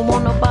don't even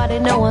want nobody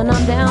knowing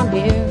I'm down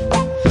here.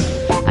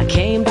 I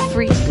came to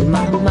free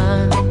my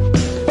mind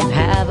and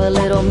have a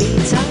little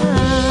me time.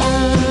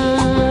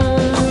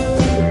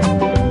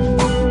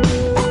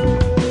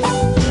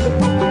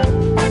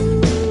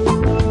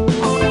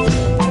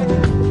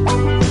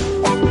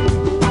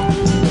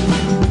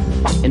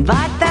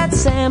 Invite that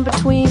sand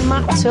between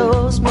my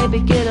toes, maybe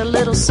get a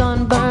little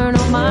sunburn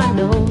on my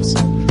nose,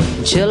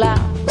 and chill out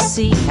and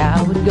see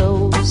how it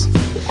goes,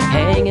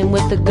 hanging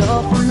with the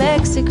Gulf of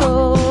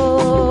Mexico.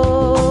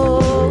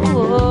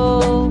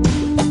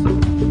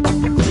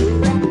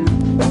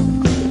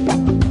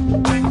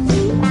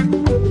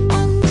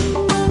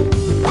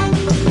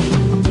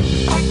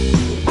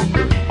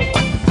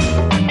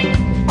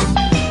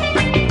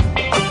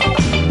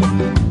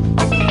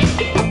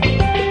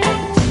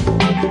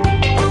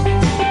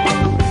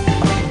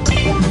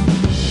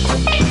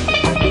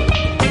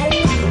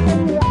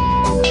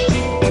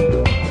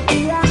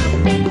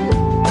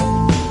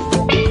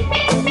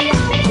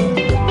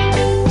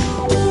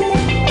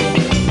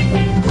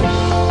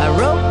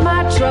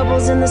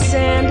 In the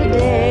sand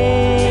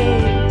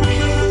today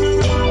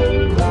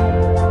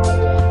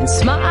and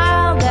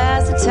smiled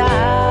as the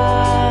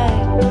tide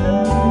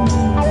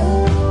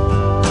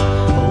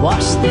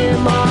washed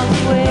them all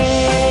away.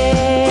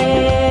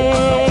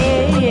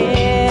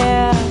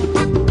 Yeah.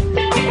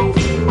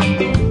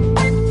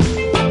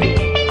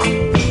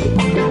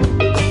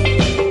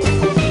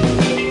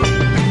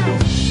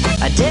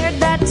 I dared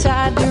that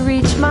tide to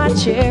reach my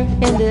chair,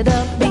 ended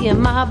up being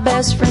my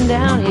best friend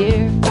down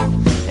here.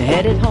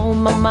 Headed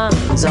home, my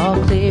mind's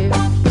all clear.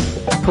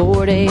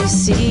 Port A,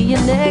 see you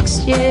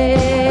next year.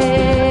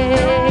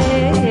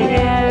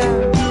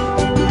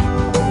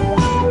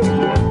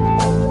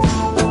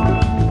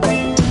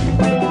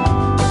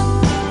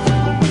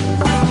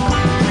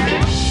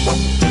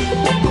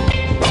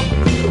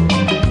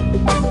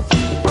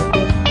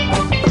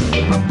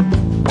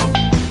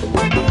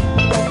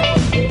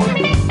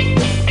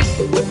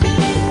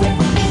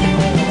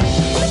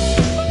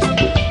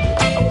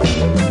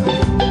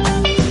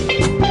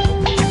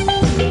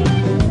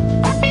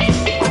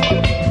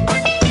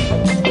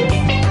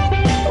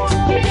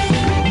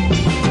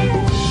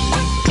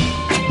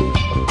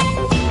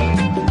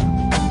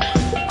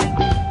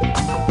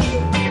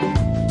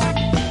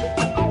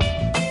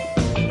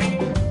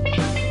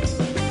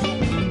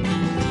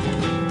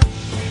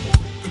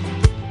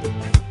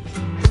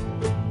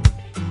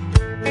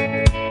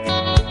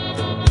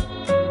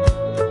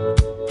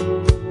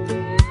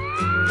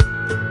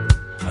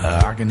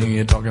 can hear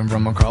you talking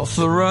from across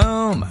the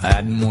room,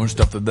 adding more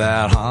stuff to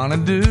that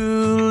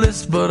honey-do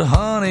list. But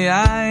honey,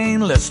 I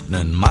ain't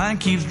listening. Mine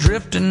keeps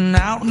drifting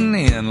out and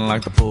in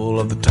like the pull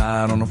of the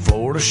tide on a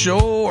Florida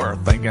shore.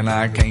 Thinking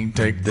I can't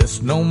take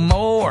this no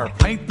more.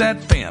 Paint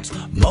that fence,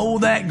 mow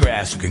that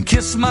grass. You can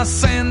kiss my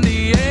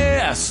sandy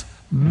ass.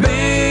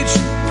 Beach,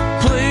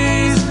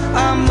 please,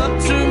 I'm up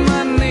to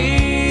my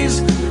knees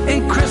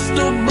in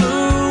crystal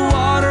blue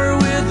water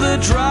with a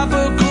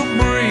tropical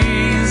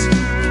breeze.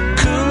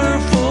 Cooler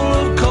full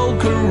of cold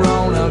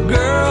Corona.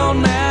 Girl,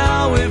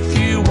 now if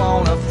you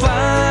wanna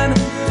find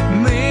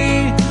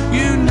me,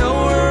 you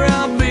know where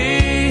I'll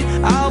be.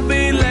 I'll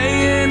be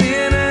laying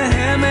in a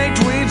hammock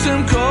between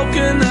some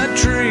coconut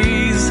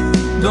trees.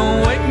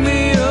 Don't wake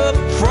me up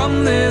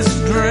from this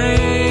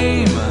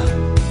dream.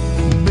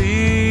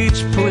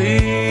 Beach,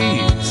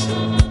 please.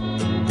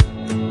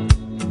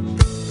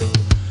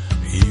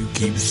 You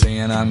keep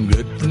saying I'm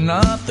good for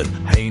nothing.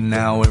 Hey,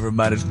 now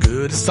everybody's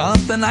good at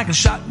something. I can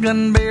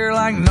shotgun beer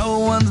like no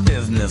one's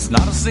business.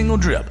 Not a single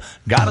drip.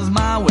 God is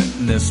my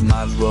witness.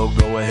 Might as well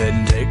go ahead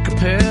and take a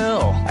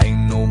pill.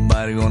 Ain't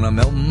nobody gonna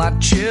melt my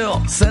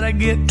chill. Said I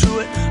get to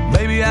it,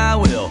 baby I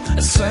will.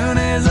 As soon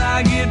as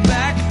I get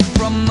back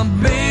from the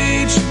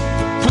beach,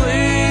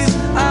 please,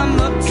 I'm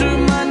up to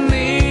my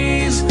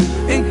knees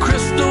in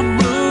crystal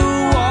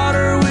blue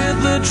water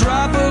with a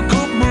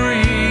tropical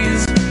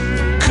breeze.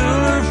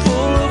 Cooler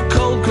full of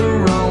cold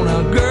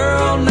Corona.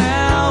 Girl,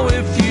 now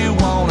if you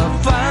wanna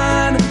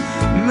find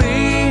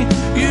me,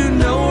 you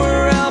know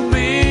where I'll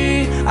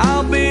be.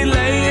 I'll be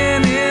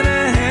laying in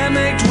a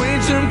hammock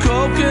between some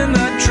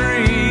coconut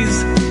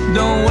trees.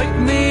 Don't wake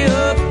me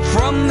up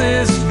from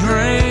this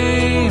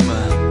dream.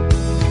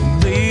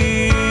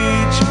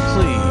 Beach,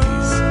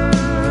 please.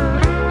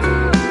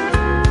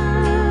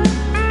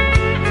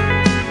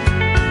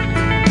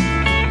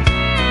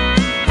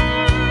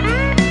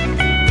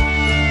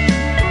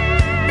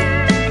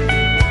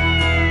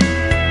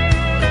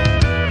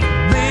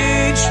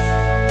 Beach,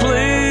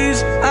 please,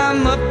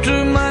 I'm up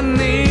to my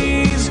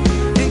knees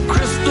in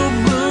crystal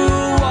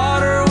blue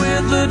water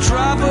with a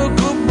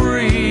tropical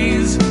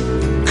breeze.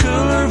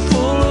 Cooler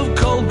full of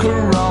cold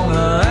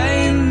Corona.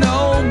 Ain't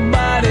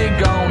nobody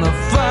gonna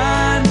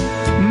find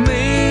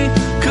me,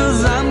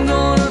 'cause I'm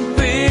gonna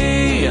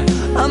be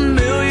a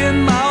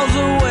million miles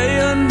away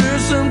under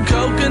some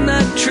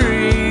coconut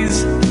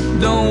trees.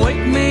 Don't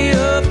wake me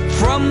up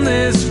from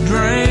this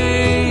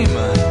dream.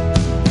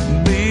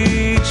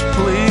 Beach,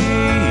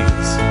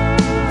 please.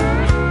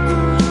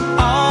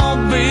 Oh,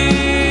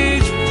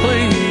 beach,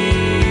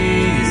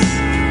 please.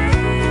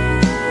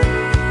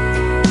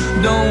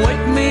 Don't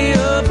wake me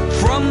up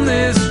from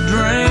this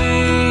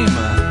dream.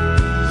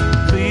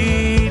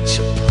 Beach,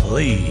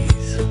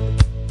 please.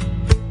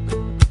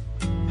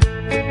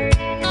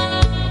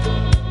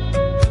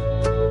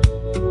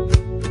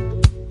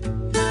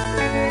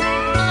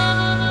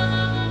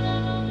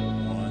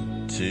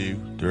 One, two,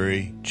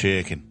 three,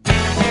 chicken.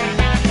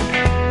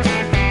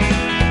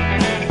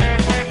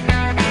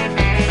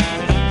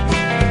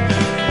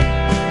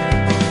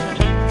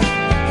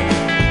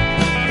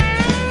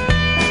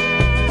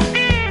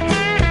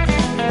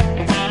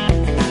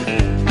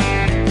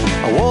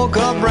 I woke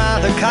up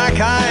rather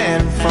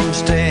cockeyed from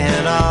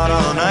staying out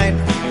all night.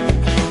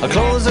 I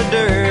closed the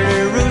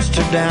dirty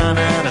rooster down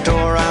and I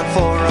tore out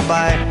for a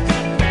bite.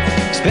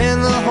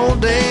 Spend the whole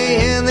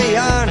day in the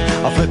yard,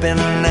 a flipping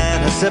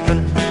and a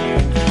sipping.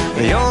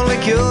 The only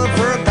cure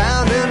for a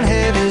pounding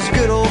head is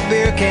good old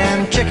beer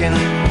can chicken.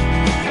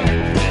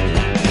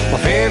 My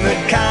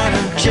favorite kind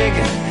of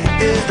chicken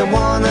is the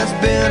one that's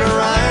been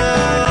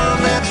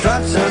around, that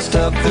struts her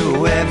stuff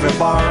through every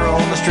bar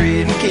on the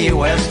street in Key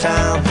West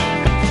town.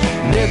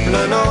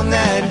 Nibbling on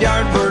that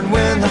yardbird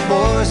when the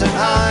boys and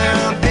I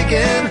are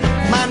picking.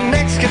 My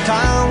next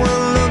guitar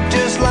will look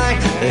just like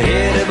the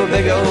head of a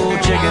big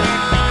old chicken.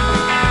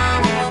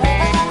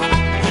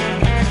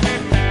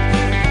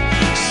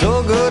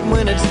 So good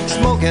when it's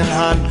smoking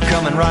hot,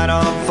 coming right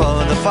off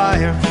of the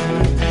fire.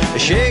 A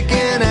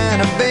shaking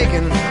and a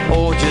baking,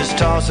 oh just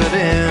toss it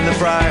in the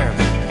fryer.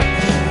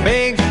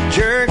 Big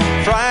jerk,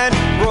 fried,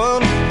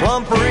 rolled,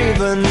 plump or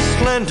even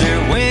slender.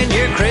 When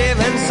you're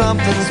craving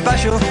something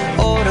special,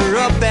 order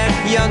up that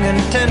young and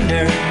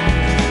tender.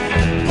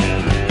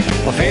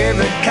 My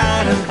favorite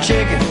kind of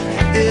chicken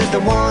is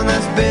the one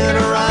that's been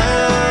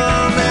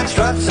around, that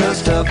struts her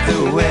stuff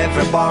through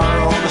every bar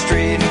on the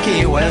street in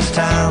Key West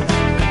town.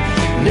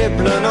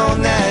 Nibbling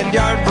on that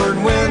yardbird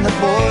when the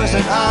boys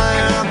and I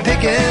are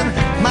picking.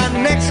 My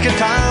next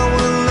guitar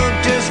will look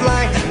just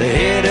like the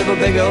head of a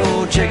big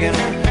old chicken.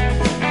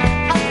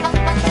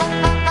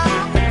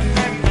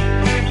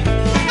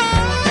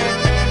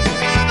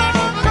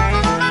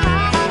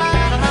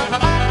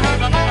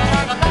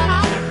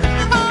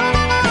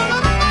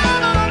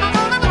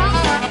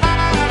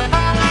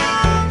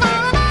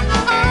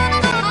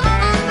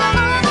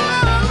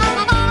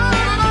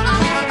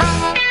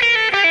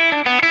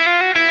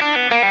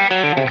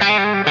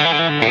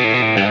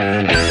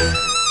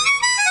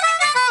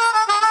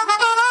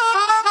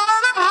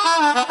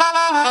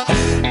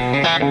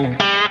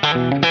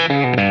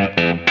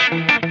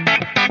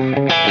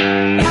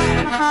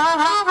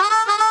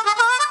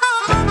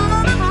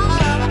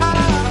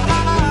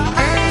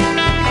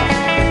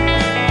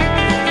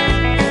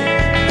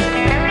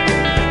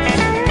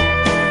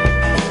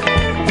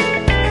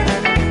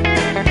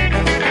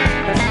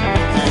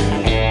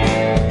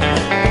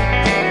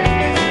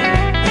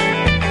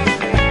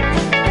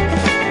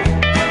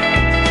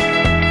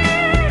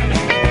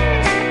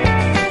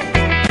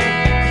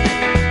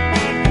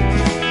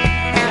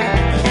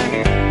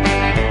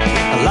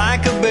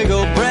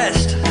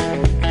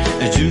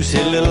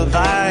 juicy little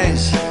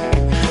thighs.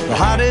 The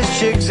hottest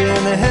chicks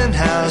in the hen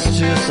house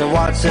just to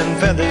watch them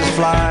feathers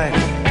fly.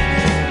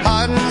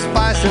 Hot and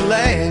spicy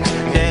legs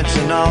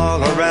dancing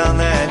all around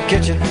that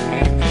kitchen.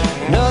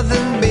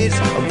 Nothing beats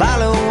a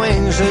pile of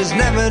wings, there's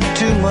never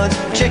too much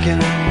chicken.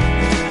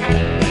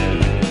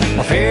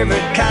 My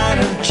favorite kind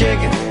of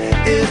chicken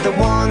is the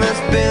one that's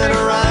been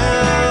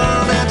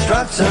around and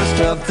struts and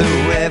stuff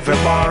through every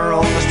bar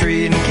on the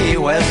street in Key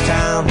West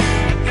town.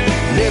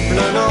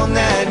 Nibbling on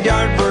that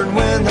yard bird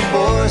when the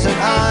boys and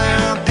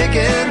I are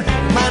picking.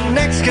 My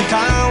next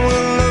guitar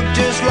will look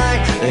just like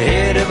the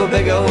head of a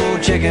big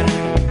old chicken.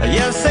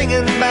 Yeah,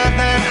 singing about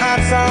that hot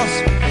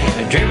sauce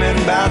and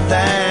dreaming about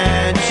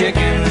that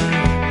chicken.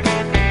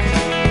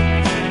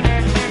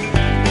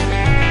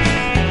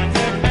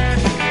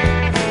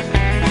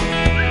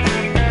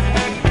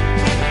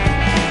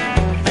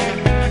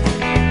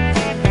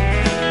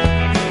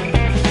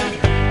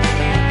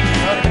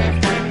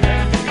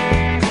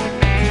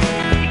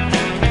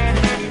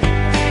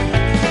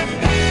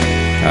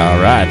 All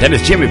right, that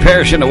is Jimmy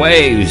Parrish and the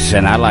Waves,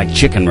 and I like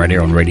chicken right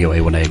here on Radio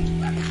A1A.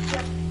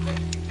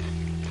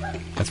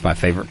 That's my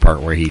favorite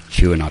part, where he's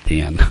chewing at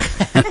the end.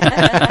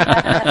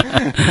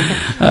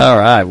 All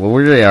right, well,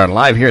 we are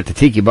live here at the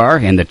Tiki Bar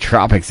in the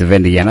tropics of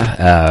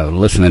Indiana,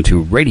 listening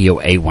to Radio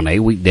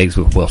A1A, Weekdays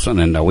with Wilson,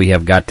 and we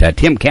have got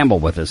Tim Campbell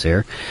with us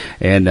here.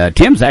 And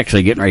Tim's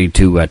actually getting ready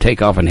to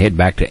take off and head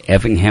back to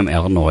Effingham,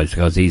 Illinois,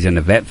 because he's in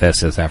the Vet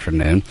Fest this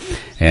afternoon.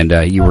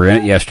 And you were in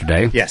it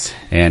yesterday. Yes.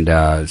 And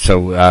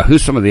so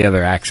who's some of the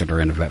other acts that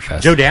are in the Vet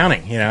Fest? Joe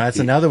Downing, that's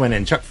another one,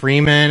 and Chuck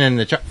Freeman and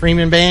the Chuck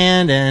Freeman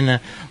Band,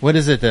 and what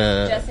is it?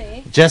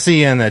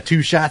 Jesse and the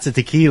Two Shots of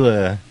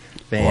Tequila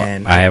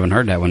Band. Well, I haven't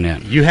heard that one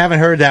yet. You haven't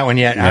heard that one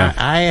yet? Yeah.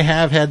 I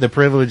have had the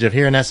privilege of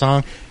hearing that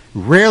song.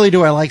 Rarely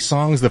do I like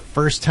songs the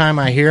first time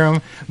I hear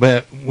them,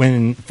 but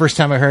when first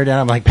time I heard that,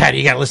 I'm like, Patty,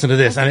 you got to listen to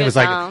this. And it was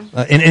like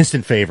an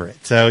instant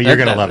favorite. So you're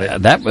going to love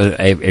it. That was,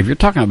 if you're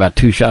talking about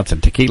Two Shots of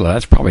Tequila,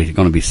 that's probably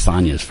going to be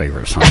Sonia's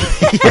favorite song.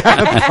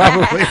 Yeah,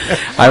 probably.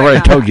 I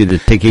already told you the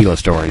tequila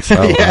story, so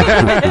I'll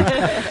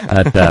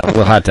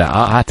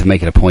have to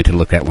make it a point to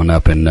look that one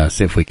up and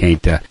see if we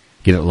can't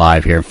get it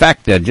live here. In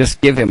fact,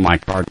 just give him my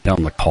card, tell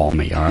him to call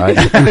me, all right?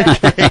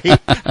 Okay,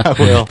 I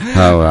will.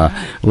 So,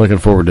 looking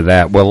forward to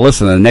that. Well,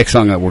 listen, the next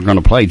song that we're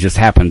going to play just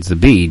happens to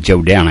be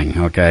Joe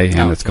Downing, okay?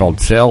 And it's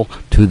called Sail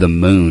to the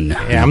Moon.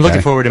 Yeah, I'm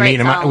looking forward to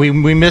meeting him.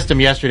 We missed him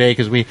yesterday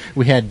because we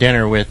had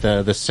dinner with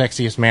the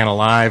Sexiest Man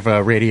Alive,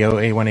 Radio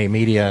A1A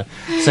Media,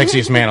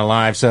 Sexiest Man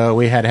Alive. So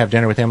we had to have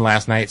dinner with him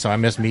last night, so I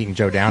missed meeting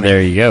Joe Downing.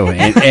 There you go.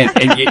 And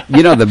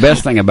the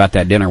best thing about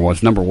that dinner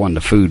was, number one,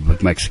 the food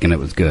was Mexican. It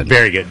was good.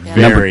 Very good. Yeah.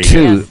 Number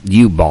two,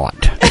 you bought.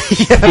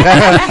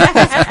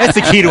 That's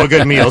the key to a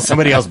good meal.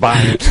 Somebody else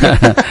buying it.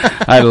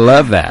 I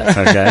love that.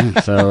 Okay,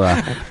 so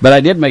but I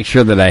did make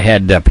sure that I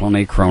had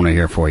plenty of Corona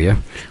here for you.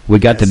 We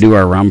got to do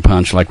our rum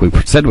punch like we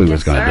said we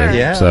was going to do.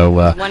 Yeah. So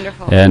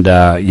wonderful. And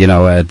I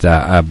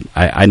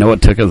know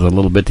it took us a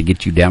little bit to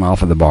get you down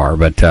off of the bar,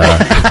 but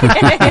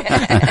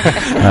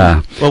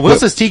well,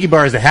 Wilson's Tiki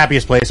Bar is the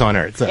happiest place on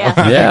earth. So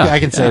yeah. I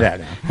can say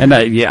that now. And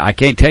I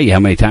can't tell you how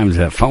many times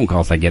phone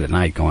calls I get at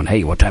night going,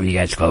 "Hey, what time you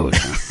guys close?"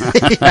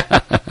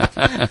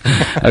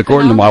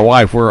 According to my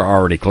wife, we're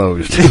already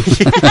closed.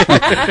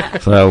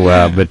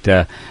 So,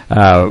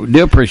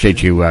 do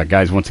appreciate you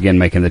guys once again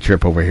making the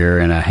trip over here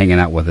and hanging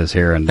out with us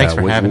here. And thanks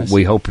for having us.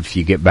 We hope if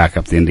you get back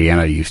up to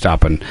Indiana, you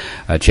stop and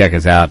check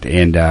us out.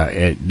 And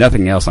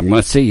nothing else, I'm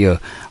going to see you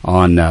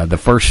on the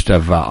 1st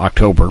of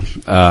October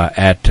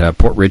at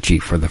Port Richey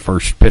for the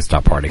first Pit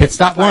Stop Party. Pit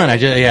Stop 1.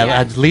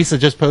 Lisa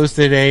just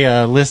posted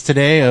a list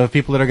today of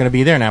people that are going to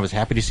be there, and I was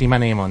happy to see my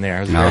name on there.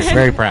 I was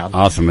very proud.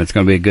 Awesome. It's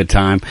going to be a good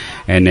time.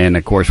 And then,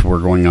 of course, we're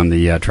going on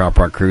the Trop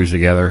Rock Cruise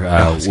together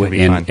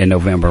in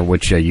November,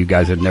 which you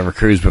guys had never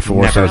cruised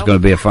before, so it's going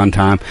to be a fun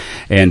time.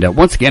 And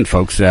once again,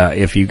 folks,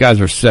 if you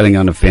guys are sitting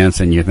on the fence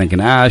and you're thinking,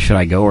 should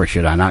I go or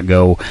should I not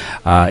go?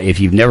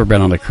 If you've never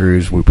been on a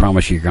cruise, we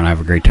promise you're going to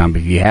have a great time.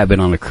 But if you have been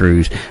on a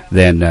cruise,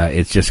 then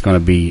it's just going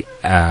to be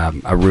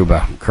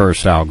Aruba,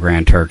 Curacao,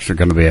 Grand Turks are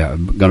going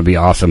to be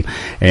awesome.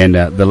 And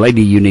the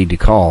lady you need to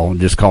call,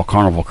 just call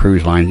Carnival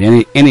Cruise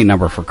Lines, any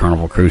number for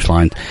Carnival Cruise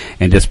Lines,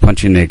 and just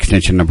punch in the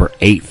extension number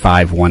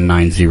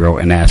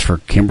 85190 and ask for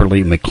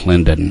Kimberly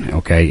McClendon,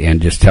 okay?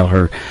 And just tell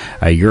her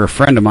you're a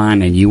friend of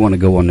mine and you want to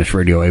go on this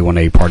Radio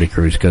A1A party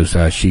cruise because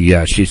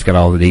she's got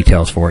all the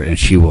details for it and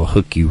she will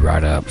hook you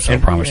right up. So I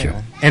promise you.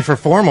 And for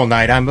formal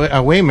night,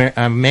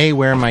 I may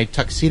wear my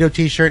tuxedo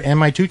T-shirt and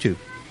my tutu.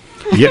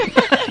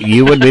 Yep,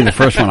 you would be the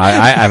first one.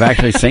 I've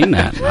actually seen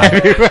that.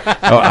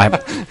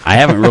 I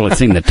haven't really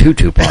seen the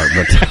tutu part,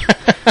 but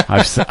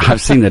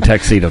I've seen the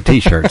tuxedo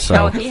T-shirt.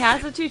 So he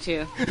has a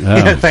tutu.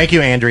 Thank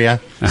you,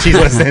 Andrea. She's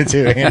listening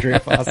to Andrea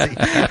Fossey.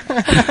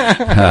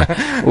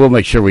 We'll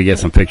make sure we get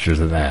some pictures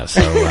of that.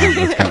 So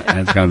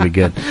it's going to be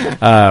good.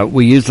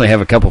 We usually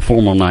have a couple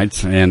formal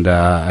nights, and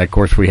of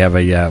course we have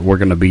we're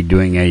going to be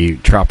doing a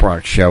Trop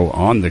Rock show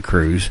on the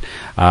cruise,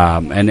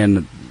 and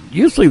then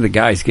usually the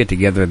guys get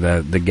together,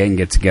 the gang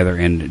gets together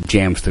and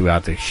jams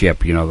throughout the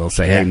ship. You know, they'll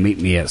say, "Hey, meet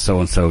me at so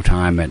and so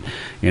time," and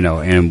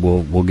and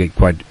we'll get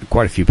quite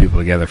a few people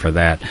together for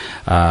that.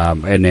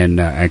 And then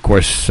of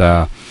course.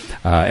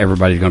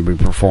 Everybody's going to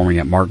be performing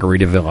at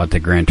Margaritaville at the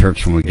Grand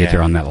Turks when we get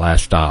there on that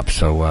last stop.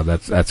 So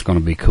that's going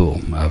to be cool,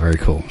 very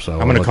cool. So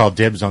I'm going to call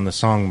dibs on the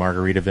song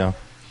Margaritaville.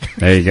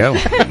 There you go.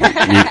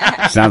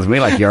 Sounds to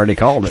me like you already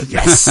called it.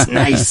 Yes,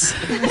 nice.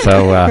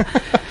 So,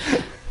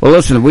 well,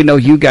 listen, we know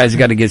you guys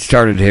got to get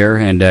started here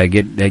and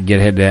get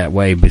headed that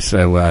way,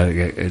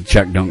 so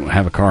Chuck don't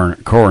have a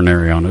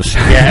coronary on us.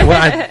 Yeah,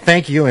 well, I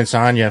thank you and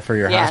Sonia for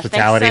your Yeah,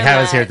 hospitality. thanks so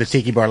Had us here at much. the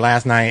Tiki Bar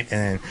last night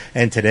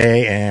and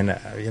today, and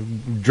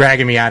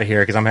dragging me out of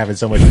here because I'm having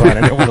so much fun.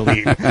 I don't want to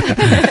leave.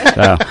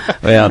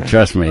 Well,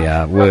 trust me,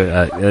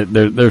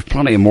 there's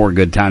plenty of more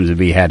good times to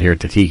be had here at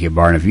the Tiki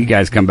Bar, and if you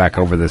guys come back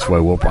over this way,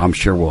 I'm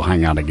sure we'll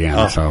hang out again.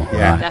 Oh, so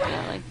yeah.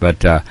 Definitely.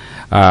 But all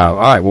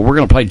right, well, we're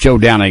going to play Joe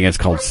Downing. It's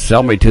called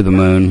 "Sell Me to the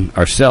Moon"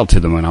 or "Sell to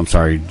the Moon." I'm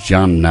sorry,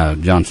 John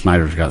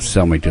Snyder's got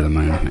 "Sell Me to the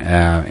Moon,"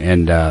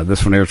 and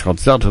this one here is called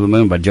 "Sell to the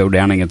Moon" by Joe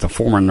Downing. It's the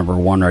former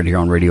 #1 right here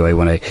on Radio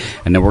A1A,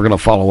 and then we're going to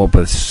follow up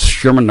with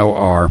Sherman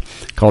Noir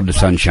called "The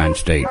Sunshine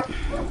State."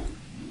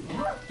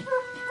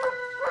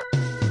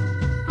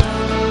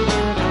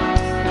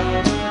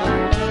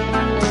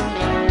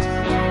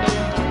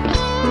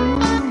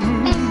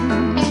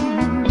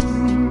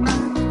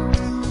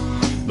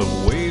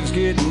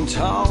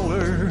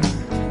 Taller,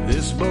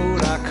 this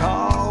boat I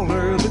call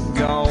her the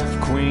Golf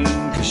Queen,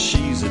 'cause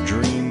she's a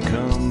dream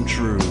come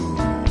true.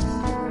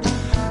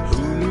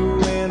 Who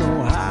knew an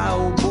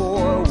Ohio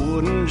boy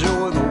would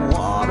enjoy the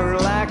water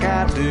like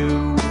I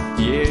do?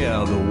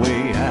 Yeah, the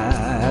way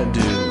I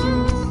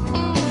do.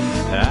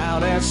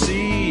 Out at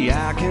sea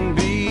I can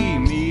be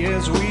me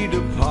as we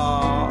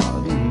depart.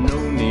 No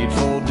need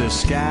for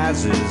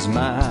disguises,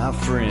 my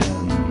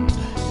friend.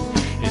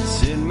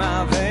 It's in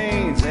my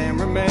veins and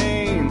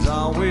remains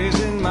always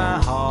in my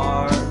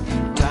heart.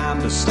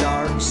 Time to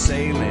start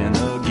sailing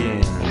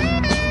again.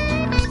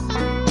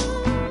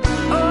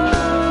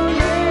 Oh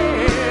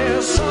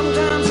yeah,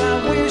 sometimes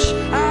I wish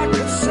I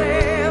could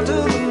sail to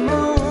the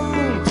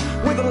moon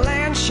with a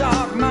land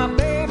shark, my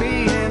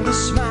baby, and a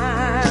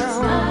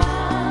smile.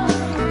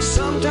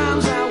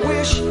 Sometimes I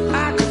wish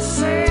I could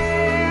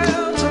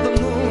sail to the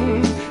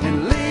moon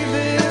and leave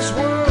this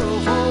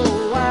world for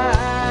a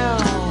while.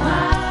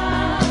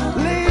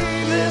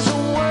 Leave this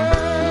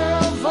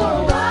world for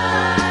a while.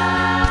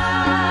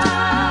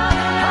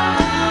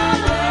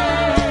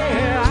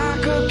 I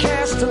could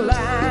cast a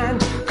line,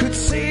 could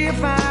see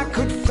if I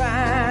could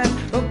find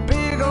a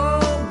big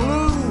old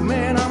blue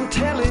man, I'm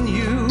telling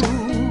you.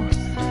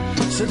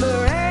 So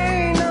there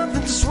ain't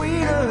nothing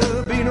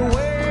sweeter being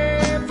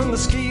away from the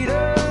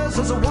skeeters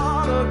as the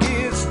water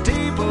gets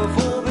deeper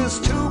for this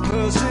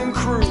two-person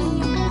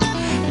crew.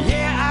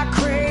 Yeah, I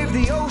crave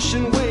the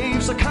ocean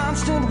waves, a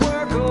constant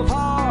work of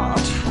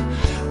art.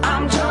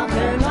 I'm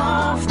jumping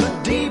off the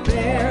deep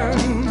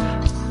end.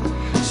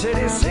 Said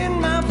it's in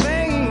my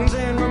veins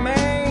and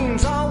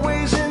remains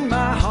always in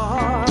my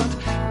heart.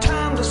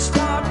 Time to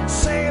start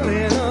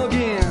sailing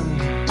again.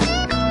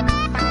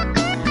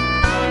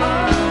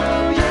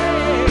 Oh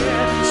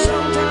yeah,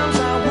 sometimes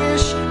I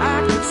wish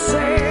I could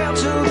sail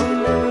to the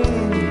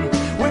moon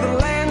with a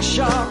land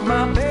shark,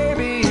 my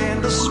baby,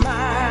 and a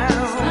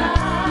smile.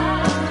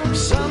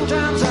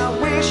 Sometimes I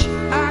wish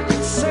I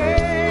could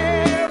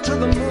sail to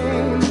the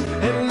moon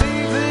and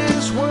leave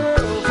this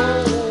world for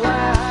a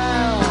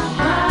while.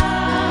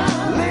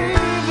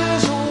 Leave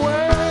this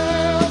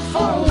world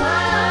for a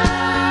while.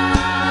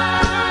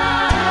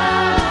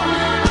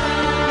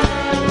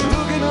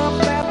 Looking up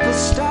at the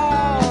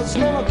stars,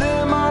 none of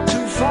them are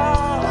too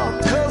far,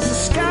 'cause the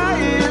sky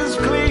is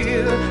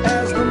clear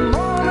as the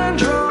morning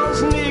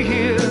draws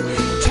near.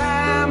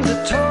 Time to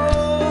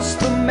toast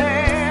the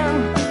man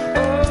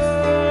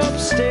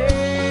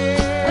upstairs.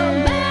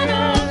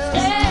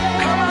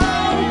 Come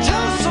on,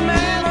 toast the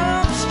man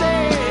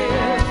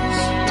upstairs.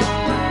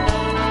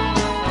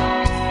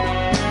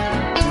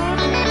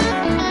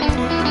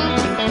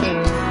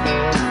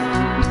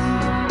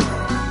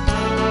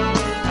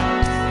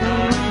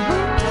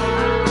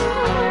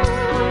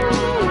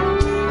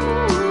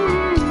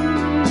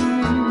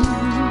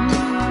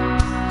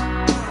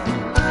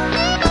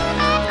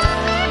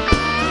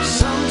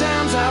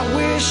 Sometimes I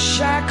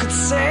wish I could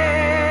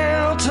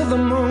sail to the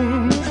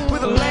moon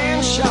with a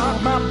land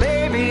shark, my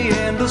baby,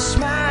 and a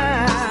smile.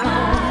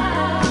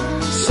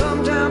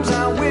 Sometimes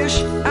I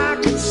wish I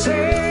could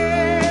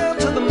sail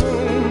to the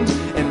moon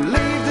and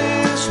leave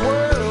this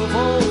world for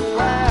a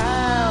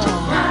while.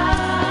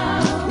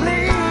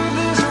 Leave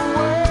this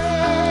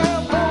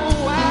world for a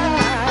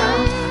while.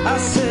 I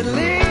said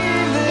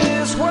leave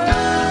this world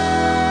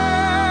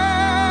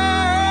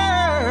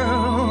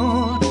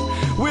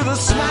with a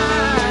smile.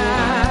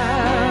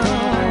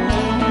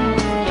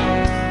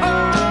 Oh,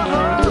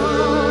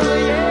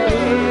 yeah.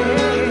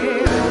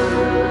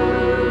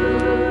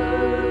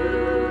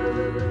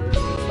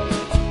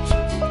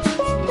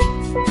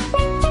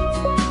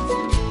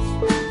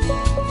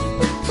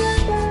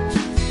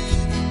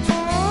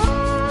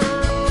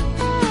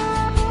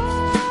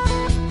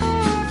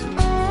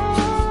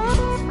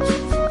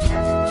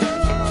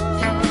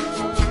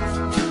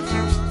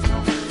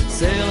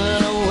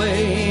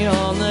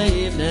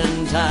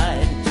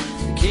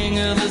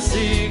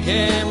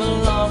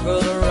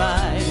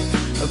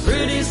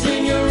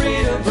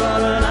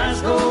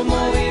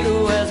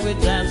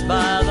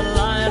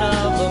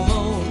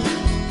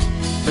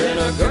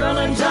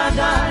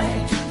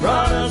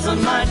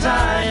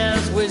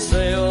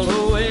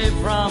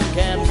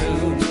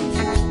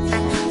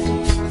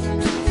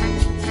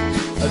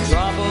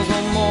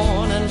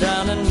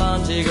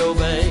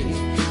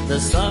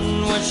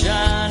 sun was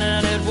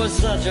shining, it was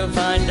such a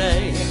fine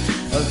day.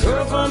 A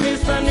girl from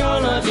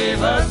Hispaniola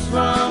gave us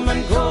rum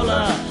and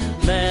cola.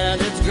 Man,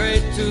 it's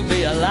great to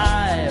be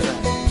alive.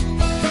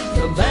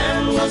 The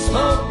band was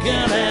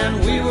smoking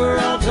and we were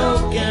all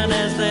toking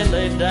as they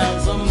laid down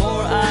some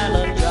more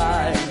Island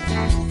Drive.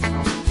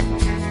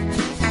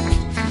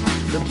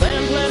 The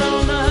band played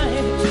all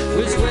night,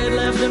 we swayed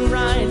left and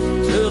right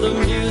to the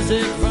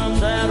music from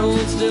that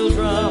old steel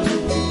drum.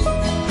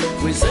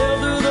 We sailed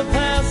through the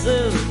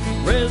passes,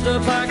 raised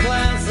up our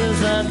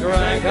glasses and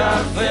drank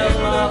our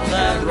fill of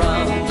that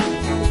rum.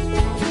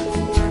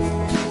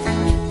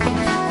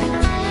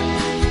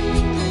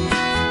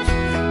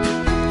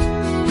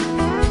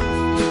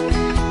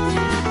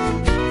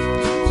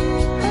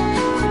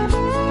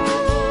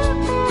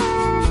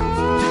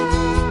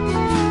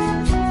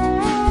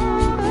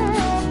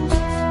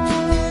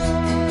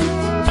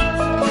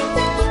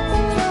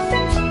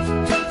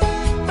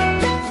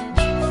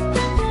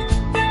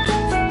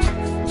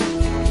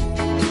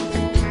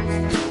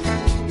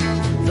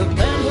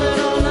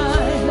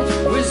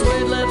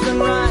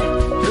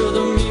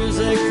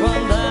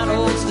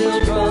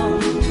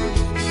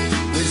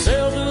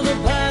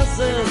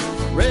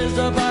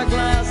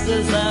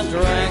 And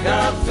drank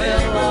our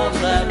fill of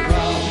that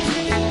rum.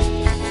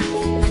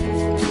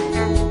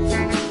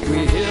 We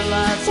hear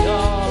lights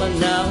call and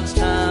now it's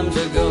time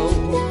to go.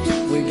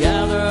 We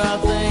gather our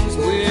things,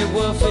 we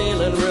were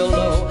feeling real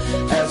low.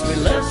 As we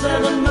left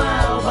 7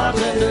 Mile,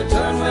 bartender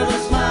turned with a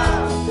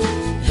smile.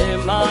 Hey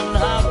man,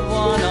 hop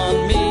one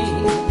on me.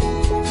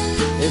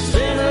 It's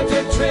been a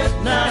good trip,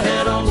 now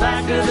head on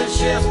back to the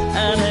ship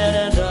and head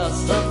into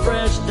some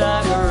fresh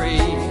daiquiri.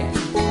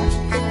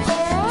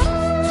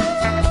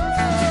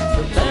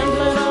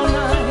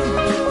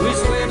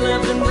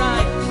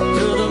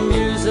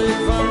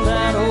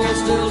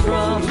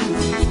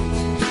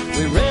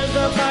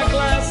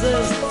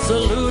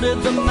 Saluted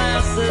the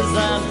masses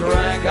and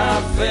drank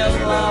our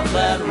fill of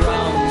that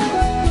rum.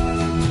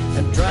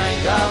 And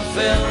drank our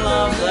fill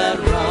of that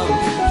rum.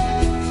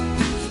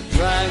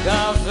 Drank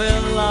our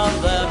fill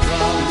of that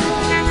rum.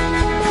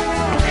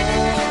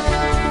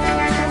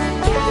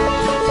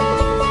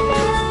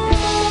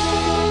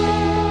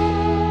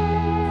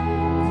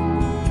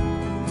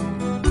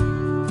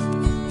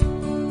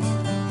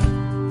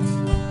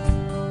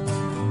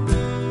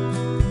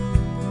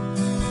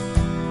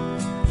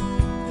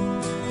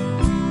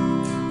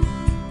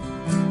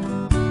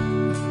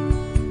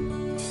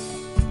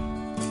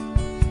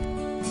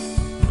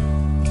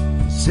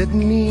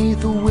 Sitting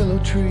neath a willow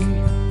tree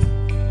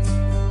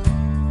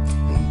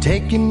and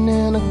taking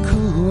in a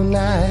cool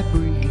night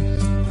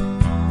breeze,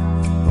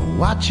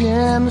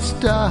 watching the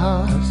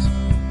stars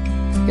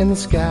in the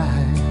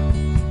sky.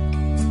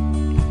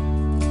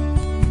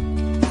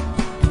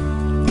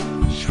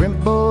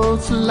 Shrimp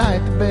boats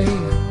light the bay,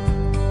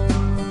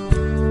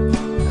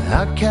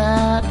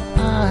 Outcat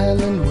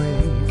Island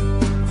wave.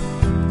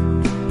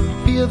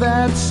 Feel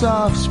that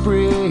soft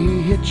spray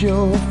hit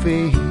your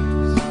face.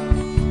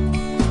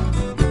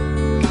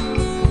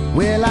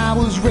 Well, I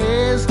was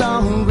raised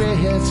on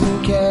reds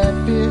and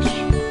catfish.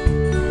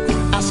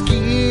 I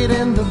skied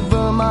in the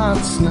Vermont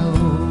snow,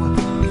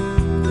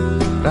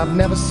 but I've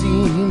never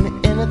seen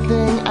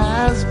anything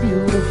as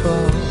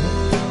beautiful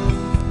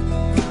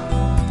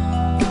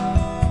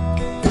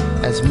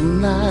as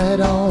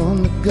moonlight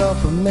on the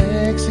Gulf of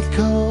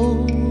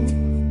Mexico.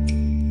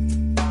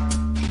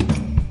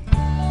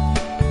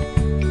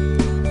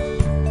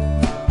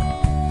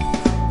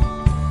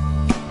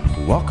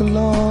 Walk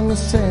along a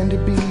sandy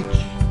beach,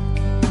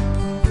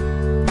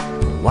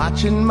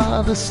 watching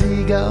mother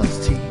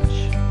seagulls teach.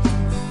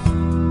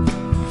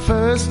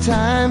 First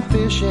time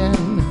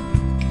fishing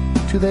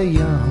to their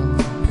young.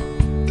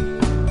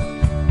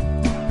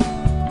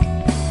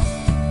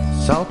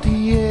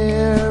 Salty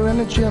air and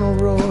a gentle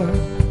roar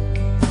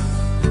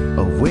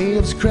of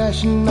waves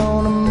crashing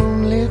on a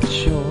moonlit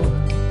shore.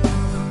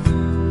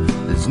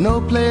 There's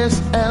no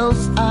place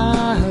else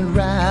I'd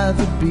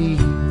rather be.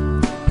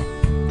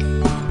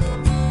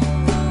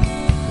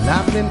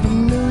 I've been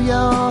from New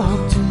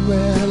York to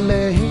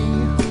LA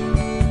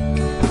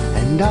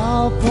and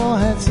all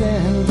points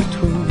in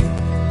between,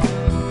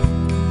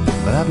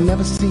 but I've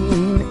never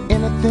seen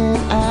anything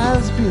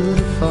as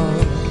beautiful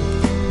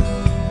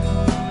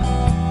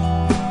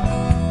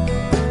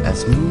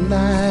as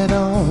moonlight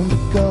on the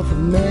Gulf of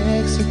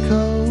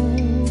Mexico.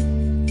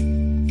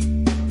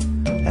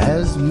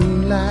 As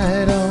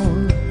moonlight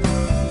on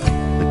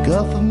the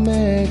Gulf of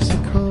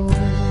Mexico.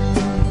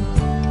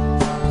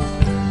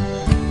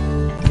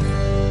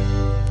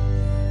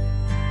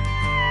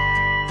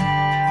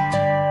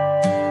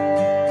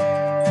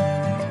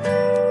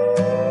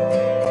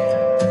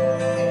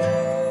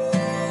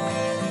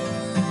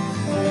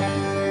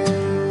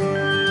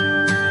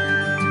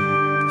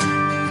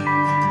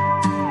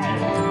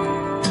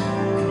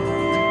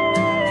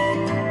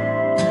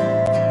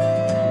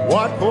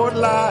 What port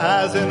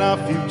lies in our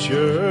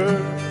future?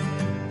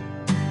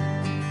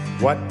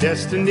 What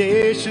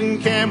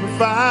destination can we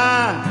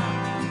find?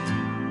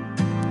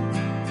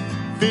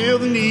 feel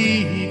the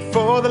need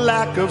for the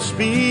lack of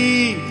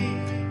speed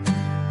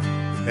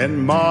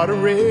and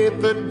moderate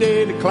the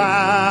daily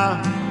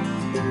climb.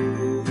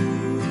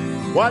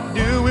 What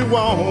do we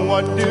want?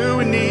 What do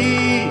we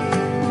need?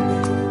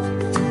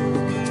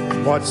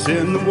 What's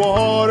in the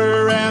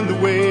water and the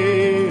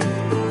wave?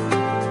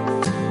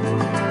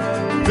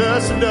 The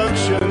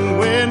seduction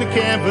when the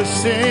canvas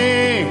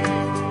sings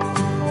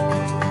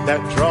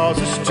that draws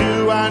us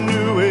to our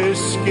new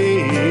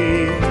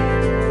escape.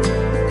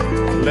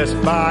 Let's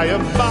buy a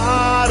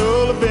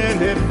bottle of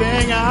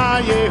anything,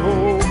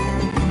 aye-ho.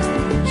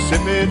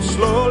 Sip it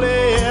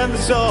slowly in the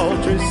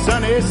sultry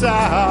sunny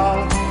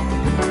south.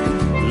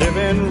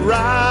 Living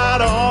right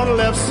on the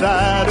left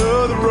side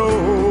of the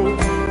road.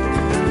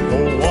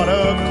 Oh,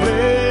 water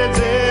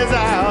cleanses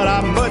out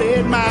our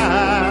muddied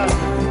mind.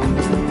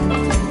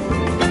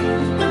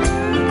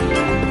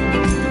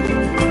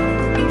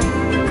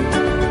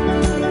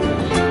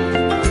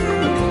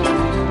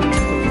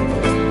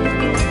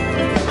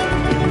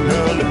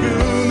 The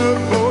lagoon of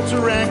boats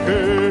are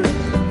anchored.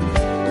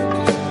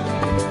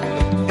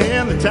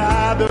 In the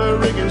tide, the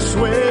rigging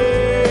sway.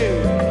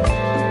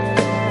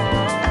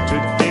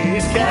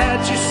 Today's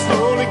catch is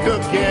slowly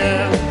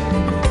cooking.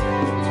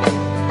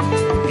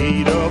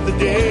 Heat of the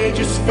day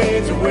just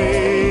fades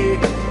away.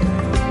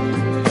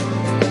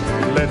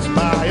 Let's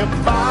buy a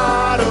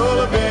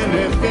bottle of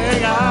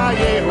anything,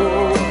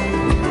 aye-ho,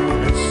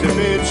 and sip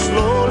it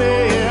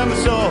slowly in the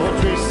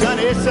sultry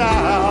sunny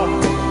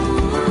south.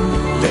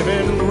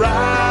 Living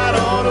right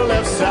on the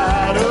left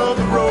side of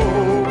the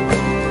road.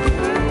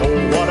 Oh,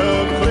 water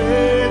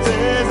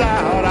cleanses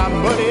out our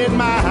muddied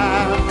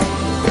mind.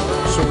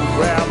 So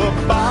grab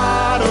a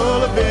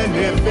bottle of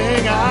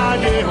anything,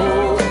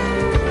 aye-ho.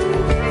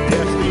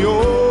 Yes, the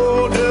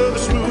older, the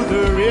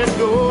smoother it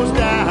goes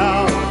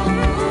down.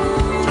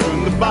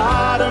 Turn the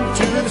bottom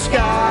to the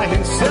sky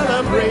in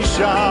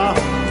celebration.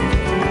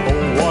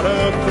 Oh,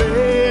 water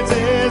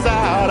cleanses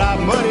out our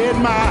muddied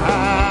mind.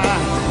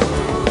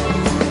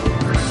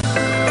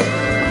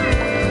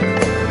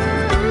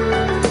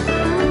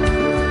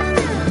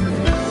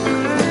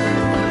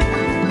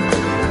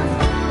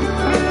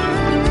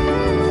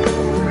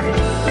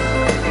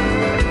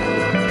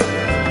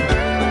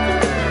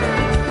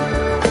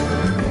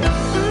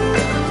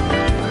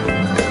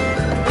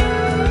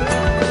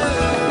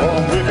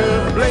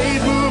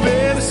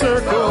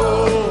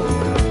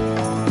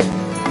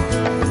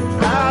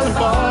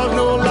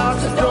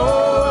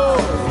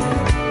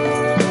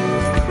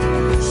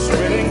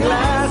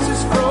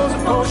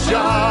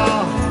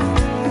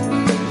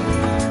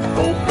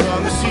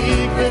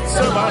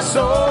 Of our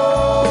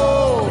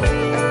soul.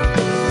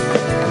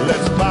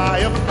 Let's buy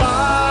a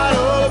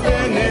bottle of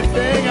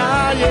anything,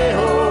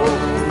 aye-ho,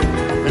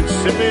 and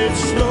sip it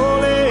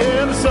slowly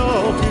in the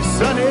salty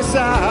sunny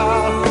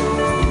south.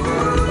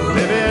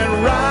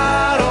 Living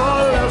right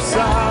on the left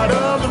side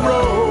of the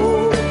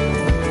road.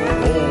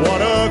 Oh,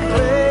 water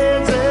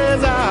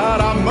cleanses out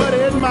our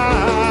muddied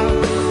mind.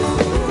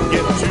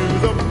 Get to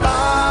the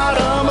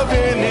bottom of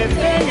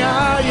anything,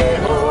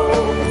 aye-ho.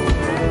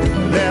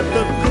 Let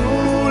the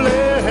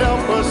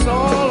us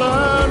all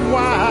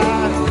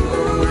unwind.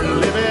 We're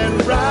living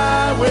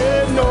right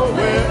with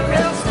nowhere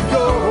else to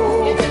go.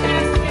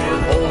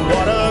 Oh,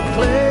 water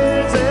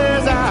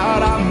cleanses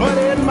out our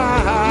muddied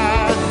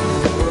mind.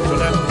 So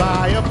let's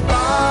buy a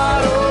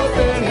bottle of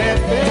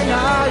anything,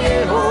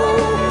 aye-ho.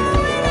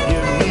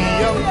 Give me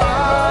a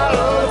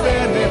bottle of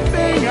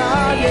anything,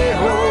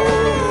 aye-ho.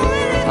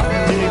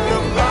 I'll take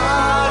a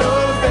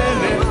bottle of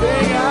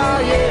anything,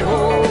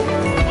 aye-ho.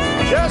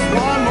 Just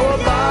one more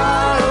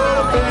bottle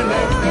of anything.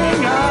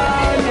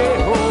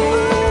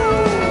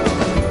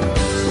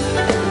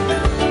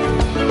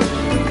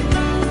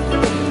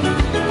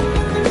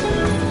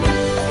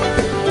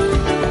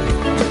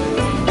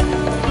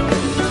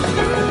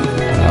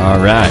 All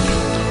right.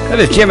 That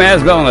is Jim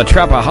Asbell and the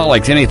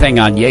Trapaholics. Anything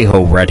on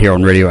Yeho right here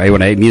on Radio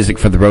A1A. Music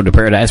for the Road to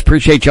Paradise.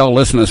 Appreciate y'all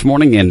listening this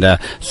morning, and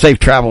safe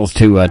travels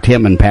to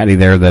Tim and Patty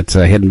there that's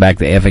heading back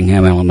to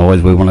Effingham, Illinois.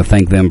 We want to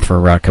thank them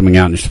for coming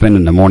out and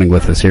spending the morning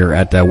with us here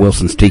at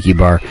Wilson's Tiki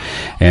Bar.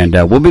 And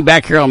we'll be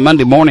back here on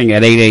Monday morning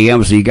at 8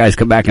 a.m. so you guys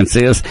come back and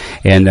see us.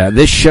 And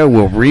this show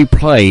will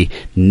replay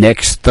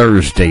next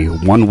Thursday,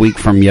 1 week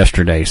from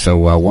yesterday.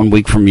 So 1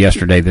 week from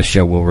yesterday, this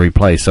show will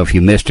replay. So if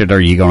you missed it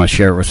or you're going to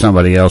share it with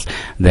somebody else,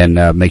 then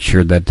make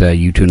sure that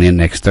you tune in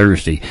next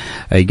Thursday.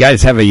 You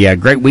guys have a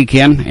great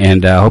weekend,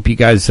 and I hope you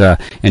guys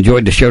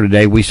enjoyed the show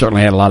today. We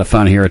certainly had a lot of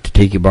fun here at the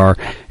Tiki Bar.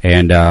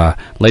 And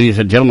ladies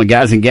and gentlemen,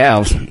 guys and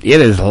gals,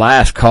 it is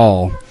last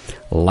call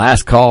for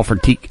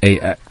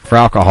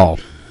alcohol.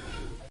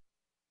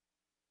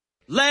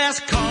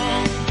 Last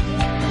call.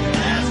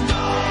 Last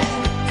call.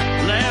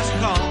 Last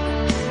call.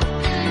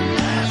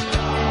 Last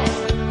call.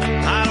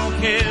 I don't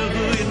care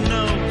who you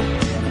know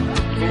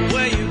or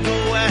where you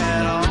go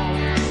at all.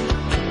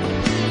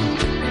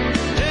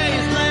 Hey,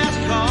 it's last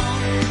call.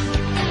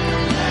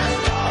 Last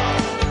call.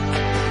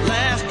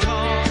 Last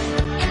call.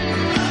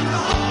 Last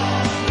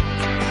call.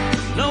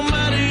 No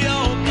matter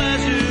your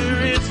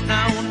pleasure, it's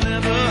now or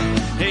never.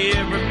 Hey,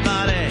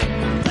 everybody,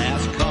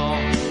 last call.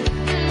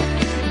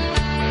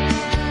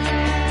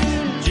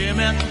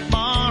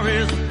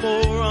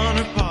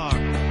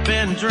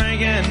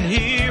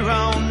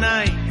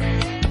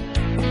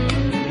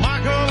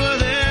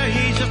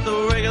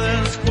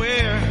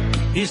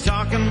 He's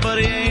talking, but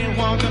he ain't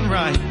walking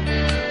right.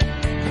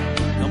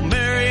 Now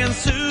Mary and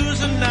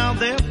Susan, now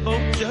they're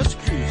both just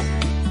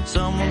cruising.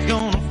 Someone's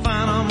gonna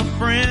find them a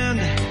friend.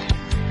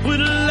 When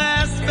the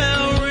last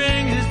bell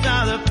rings, it's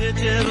time to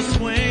pitch it a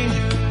swing.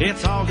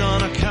 It's all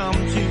gonna come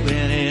to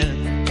an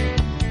end.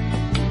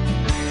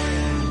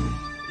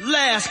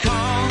 Last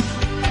call.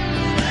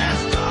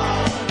 Last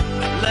call.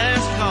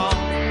 Last call.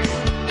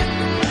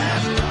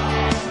 Last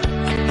call.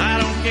 I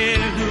don't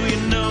care who you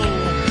know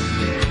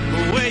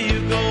or where you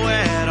go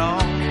at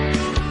all.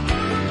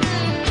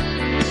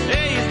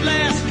 Hey, it's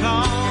last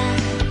call.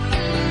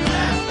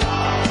 Last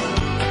call.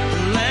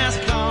 Last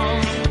call.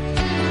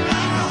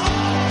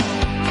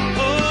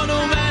 Oh, no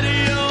matter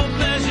your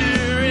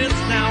pleasure,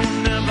 it's now or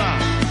never.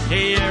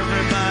 Hey,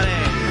 everybody,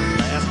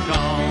 last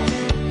call.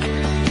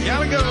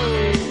 Gotta go.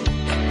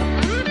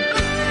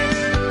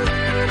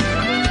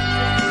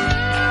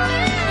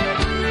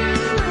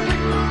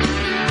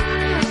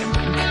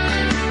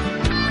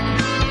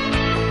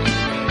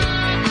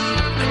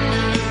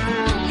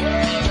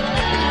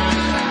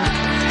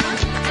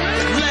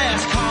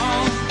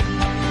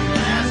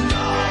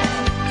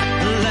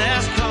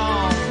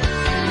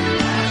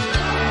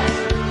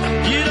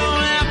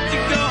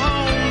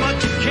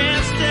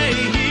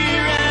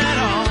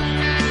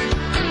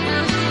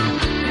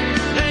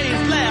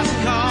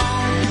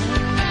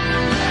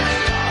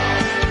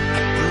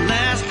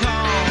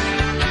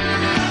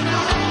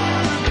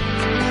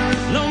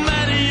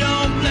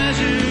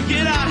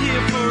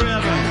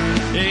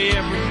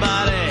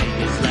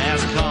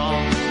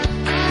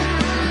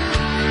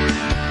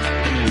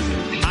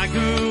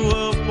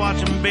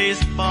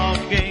 Baseball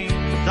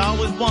games,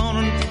 always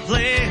wanting to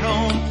play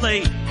home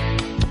plate.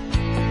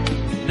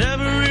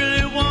 Never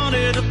really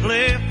wanted to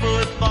play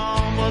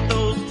football, but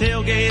those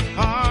tailgate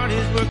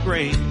parties were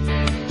great.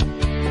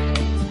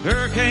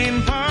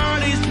 Hurricane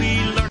parties,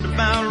 we learned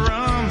about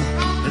rum,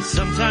 and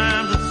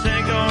sometimes a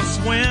sink or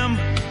swim.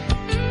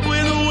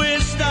 When the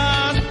wind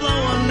starts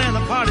blowing and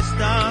the party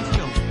starts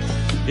going,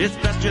 it's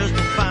best just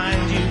to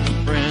find you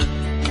a friend.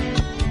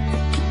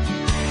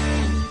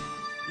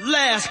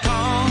 Last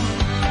call.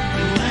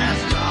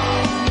 Last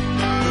call.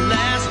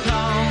 Last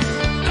call.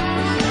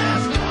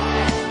 Last call.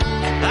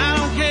 I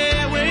don't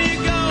care where you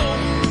go,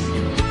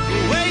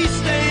 where you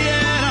stay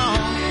at all.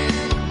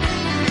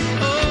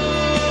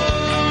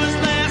 Oh, it's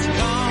last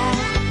call.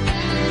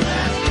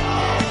 Last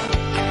call.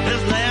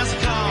 It's last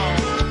call.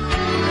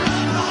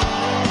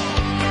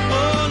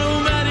 Oh, no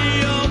matter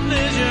your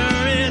pleasure,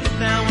 it's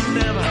now or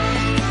never.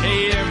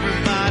 Hey,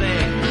 everybody,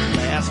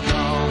 last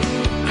call.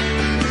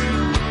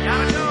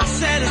 Gotta go. I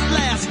said it's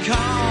last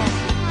call.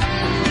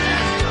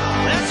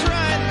 That's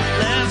right,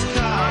 last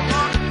call.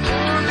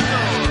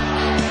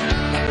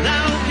 I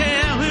don't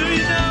care who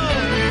you know,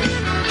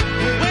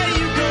 where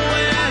you go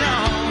at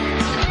all.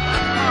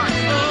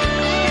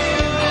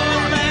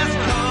 Oh, last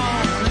call.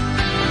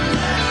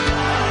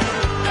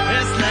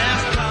 It's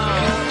last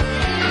call.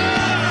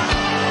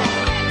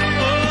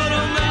 Oh,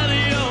 no matter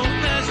your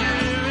pleasure,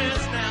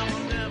 it's now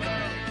or never.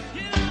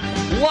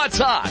 What's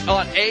hot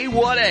on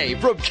A1A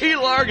from Key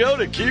Largo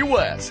to Key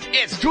West?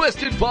 It's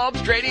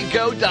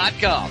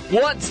TwistedPalmsTradingCo.com.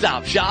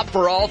 One-stop shop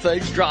for all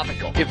things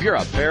tropical. If you're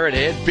a Parrot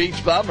Head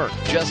beach bummer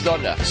just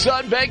on the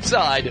Sunbank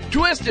side,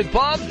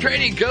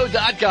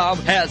 TwistedPalmsTradingCo.com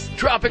has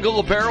tropical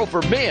apparel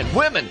for men,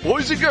 women,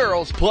 boys, and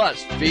girls,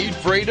 plus Feed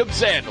Freedom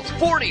sandals.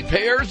 40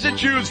 pairs to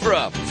choose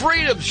from.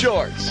 Freedom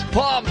shorts,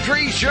 palm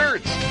tree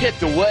shirts. Hit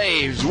the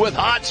waves with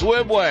hot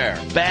swimwear,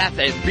 bath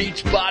and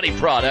beach body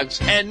products,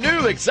 and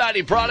new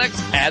exciting products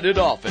added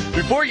often.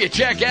 Before you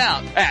check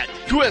out at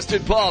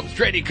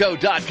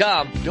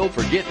TwistedPalmsTradingCo.com, don't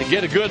forget to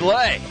get a good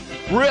lay.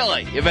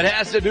 Really, if it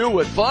has to do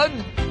with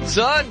fun,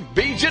 sun,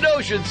 beach, and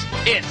oceans,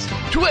 it's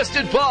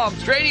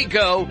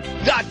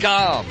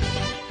TwistedPalmsTradingCo.com.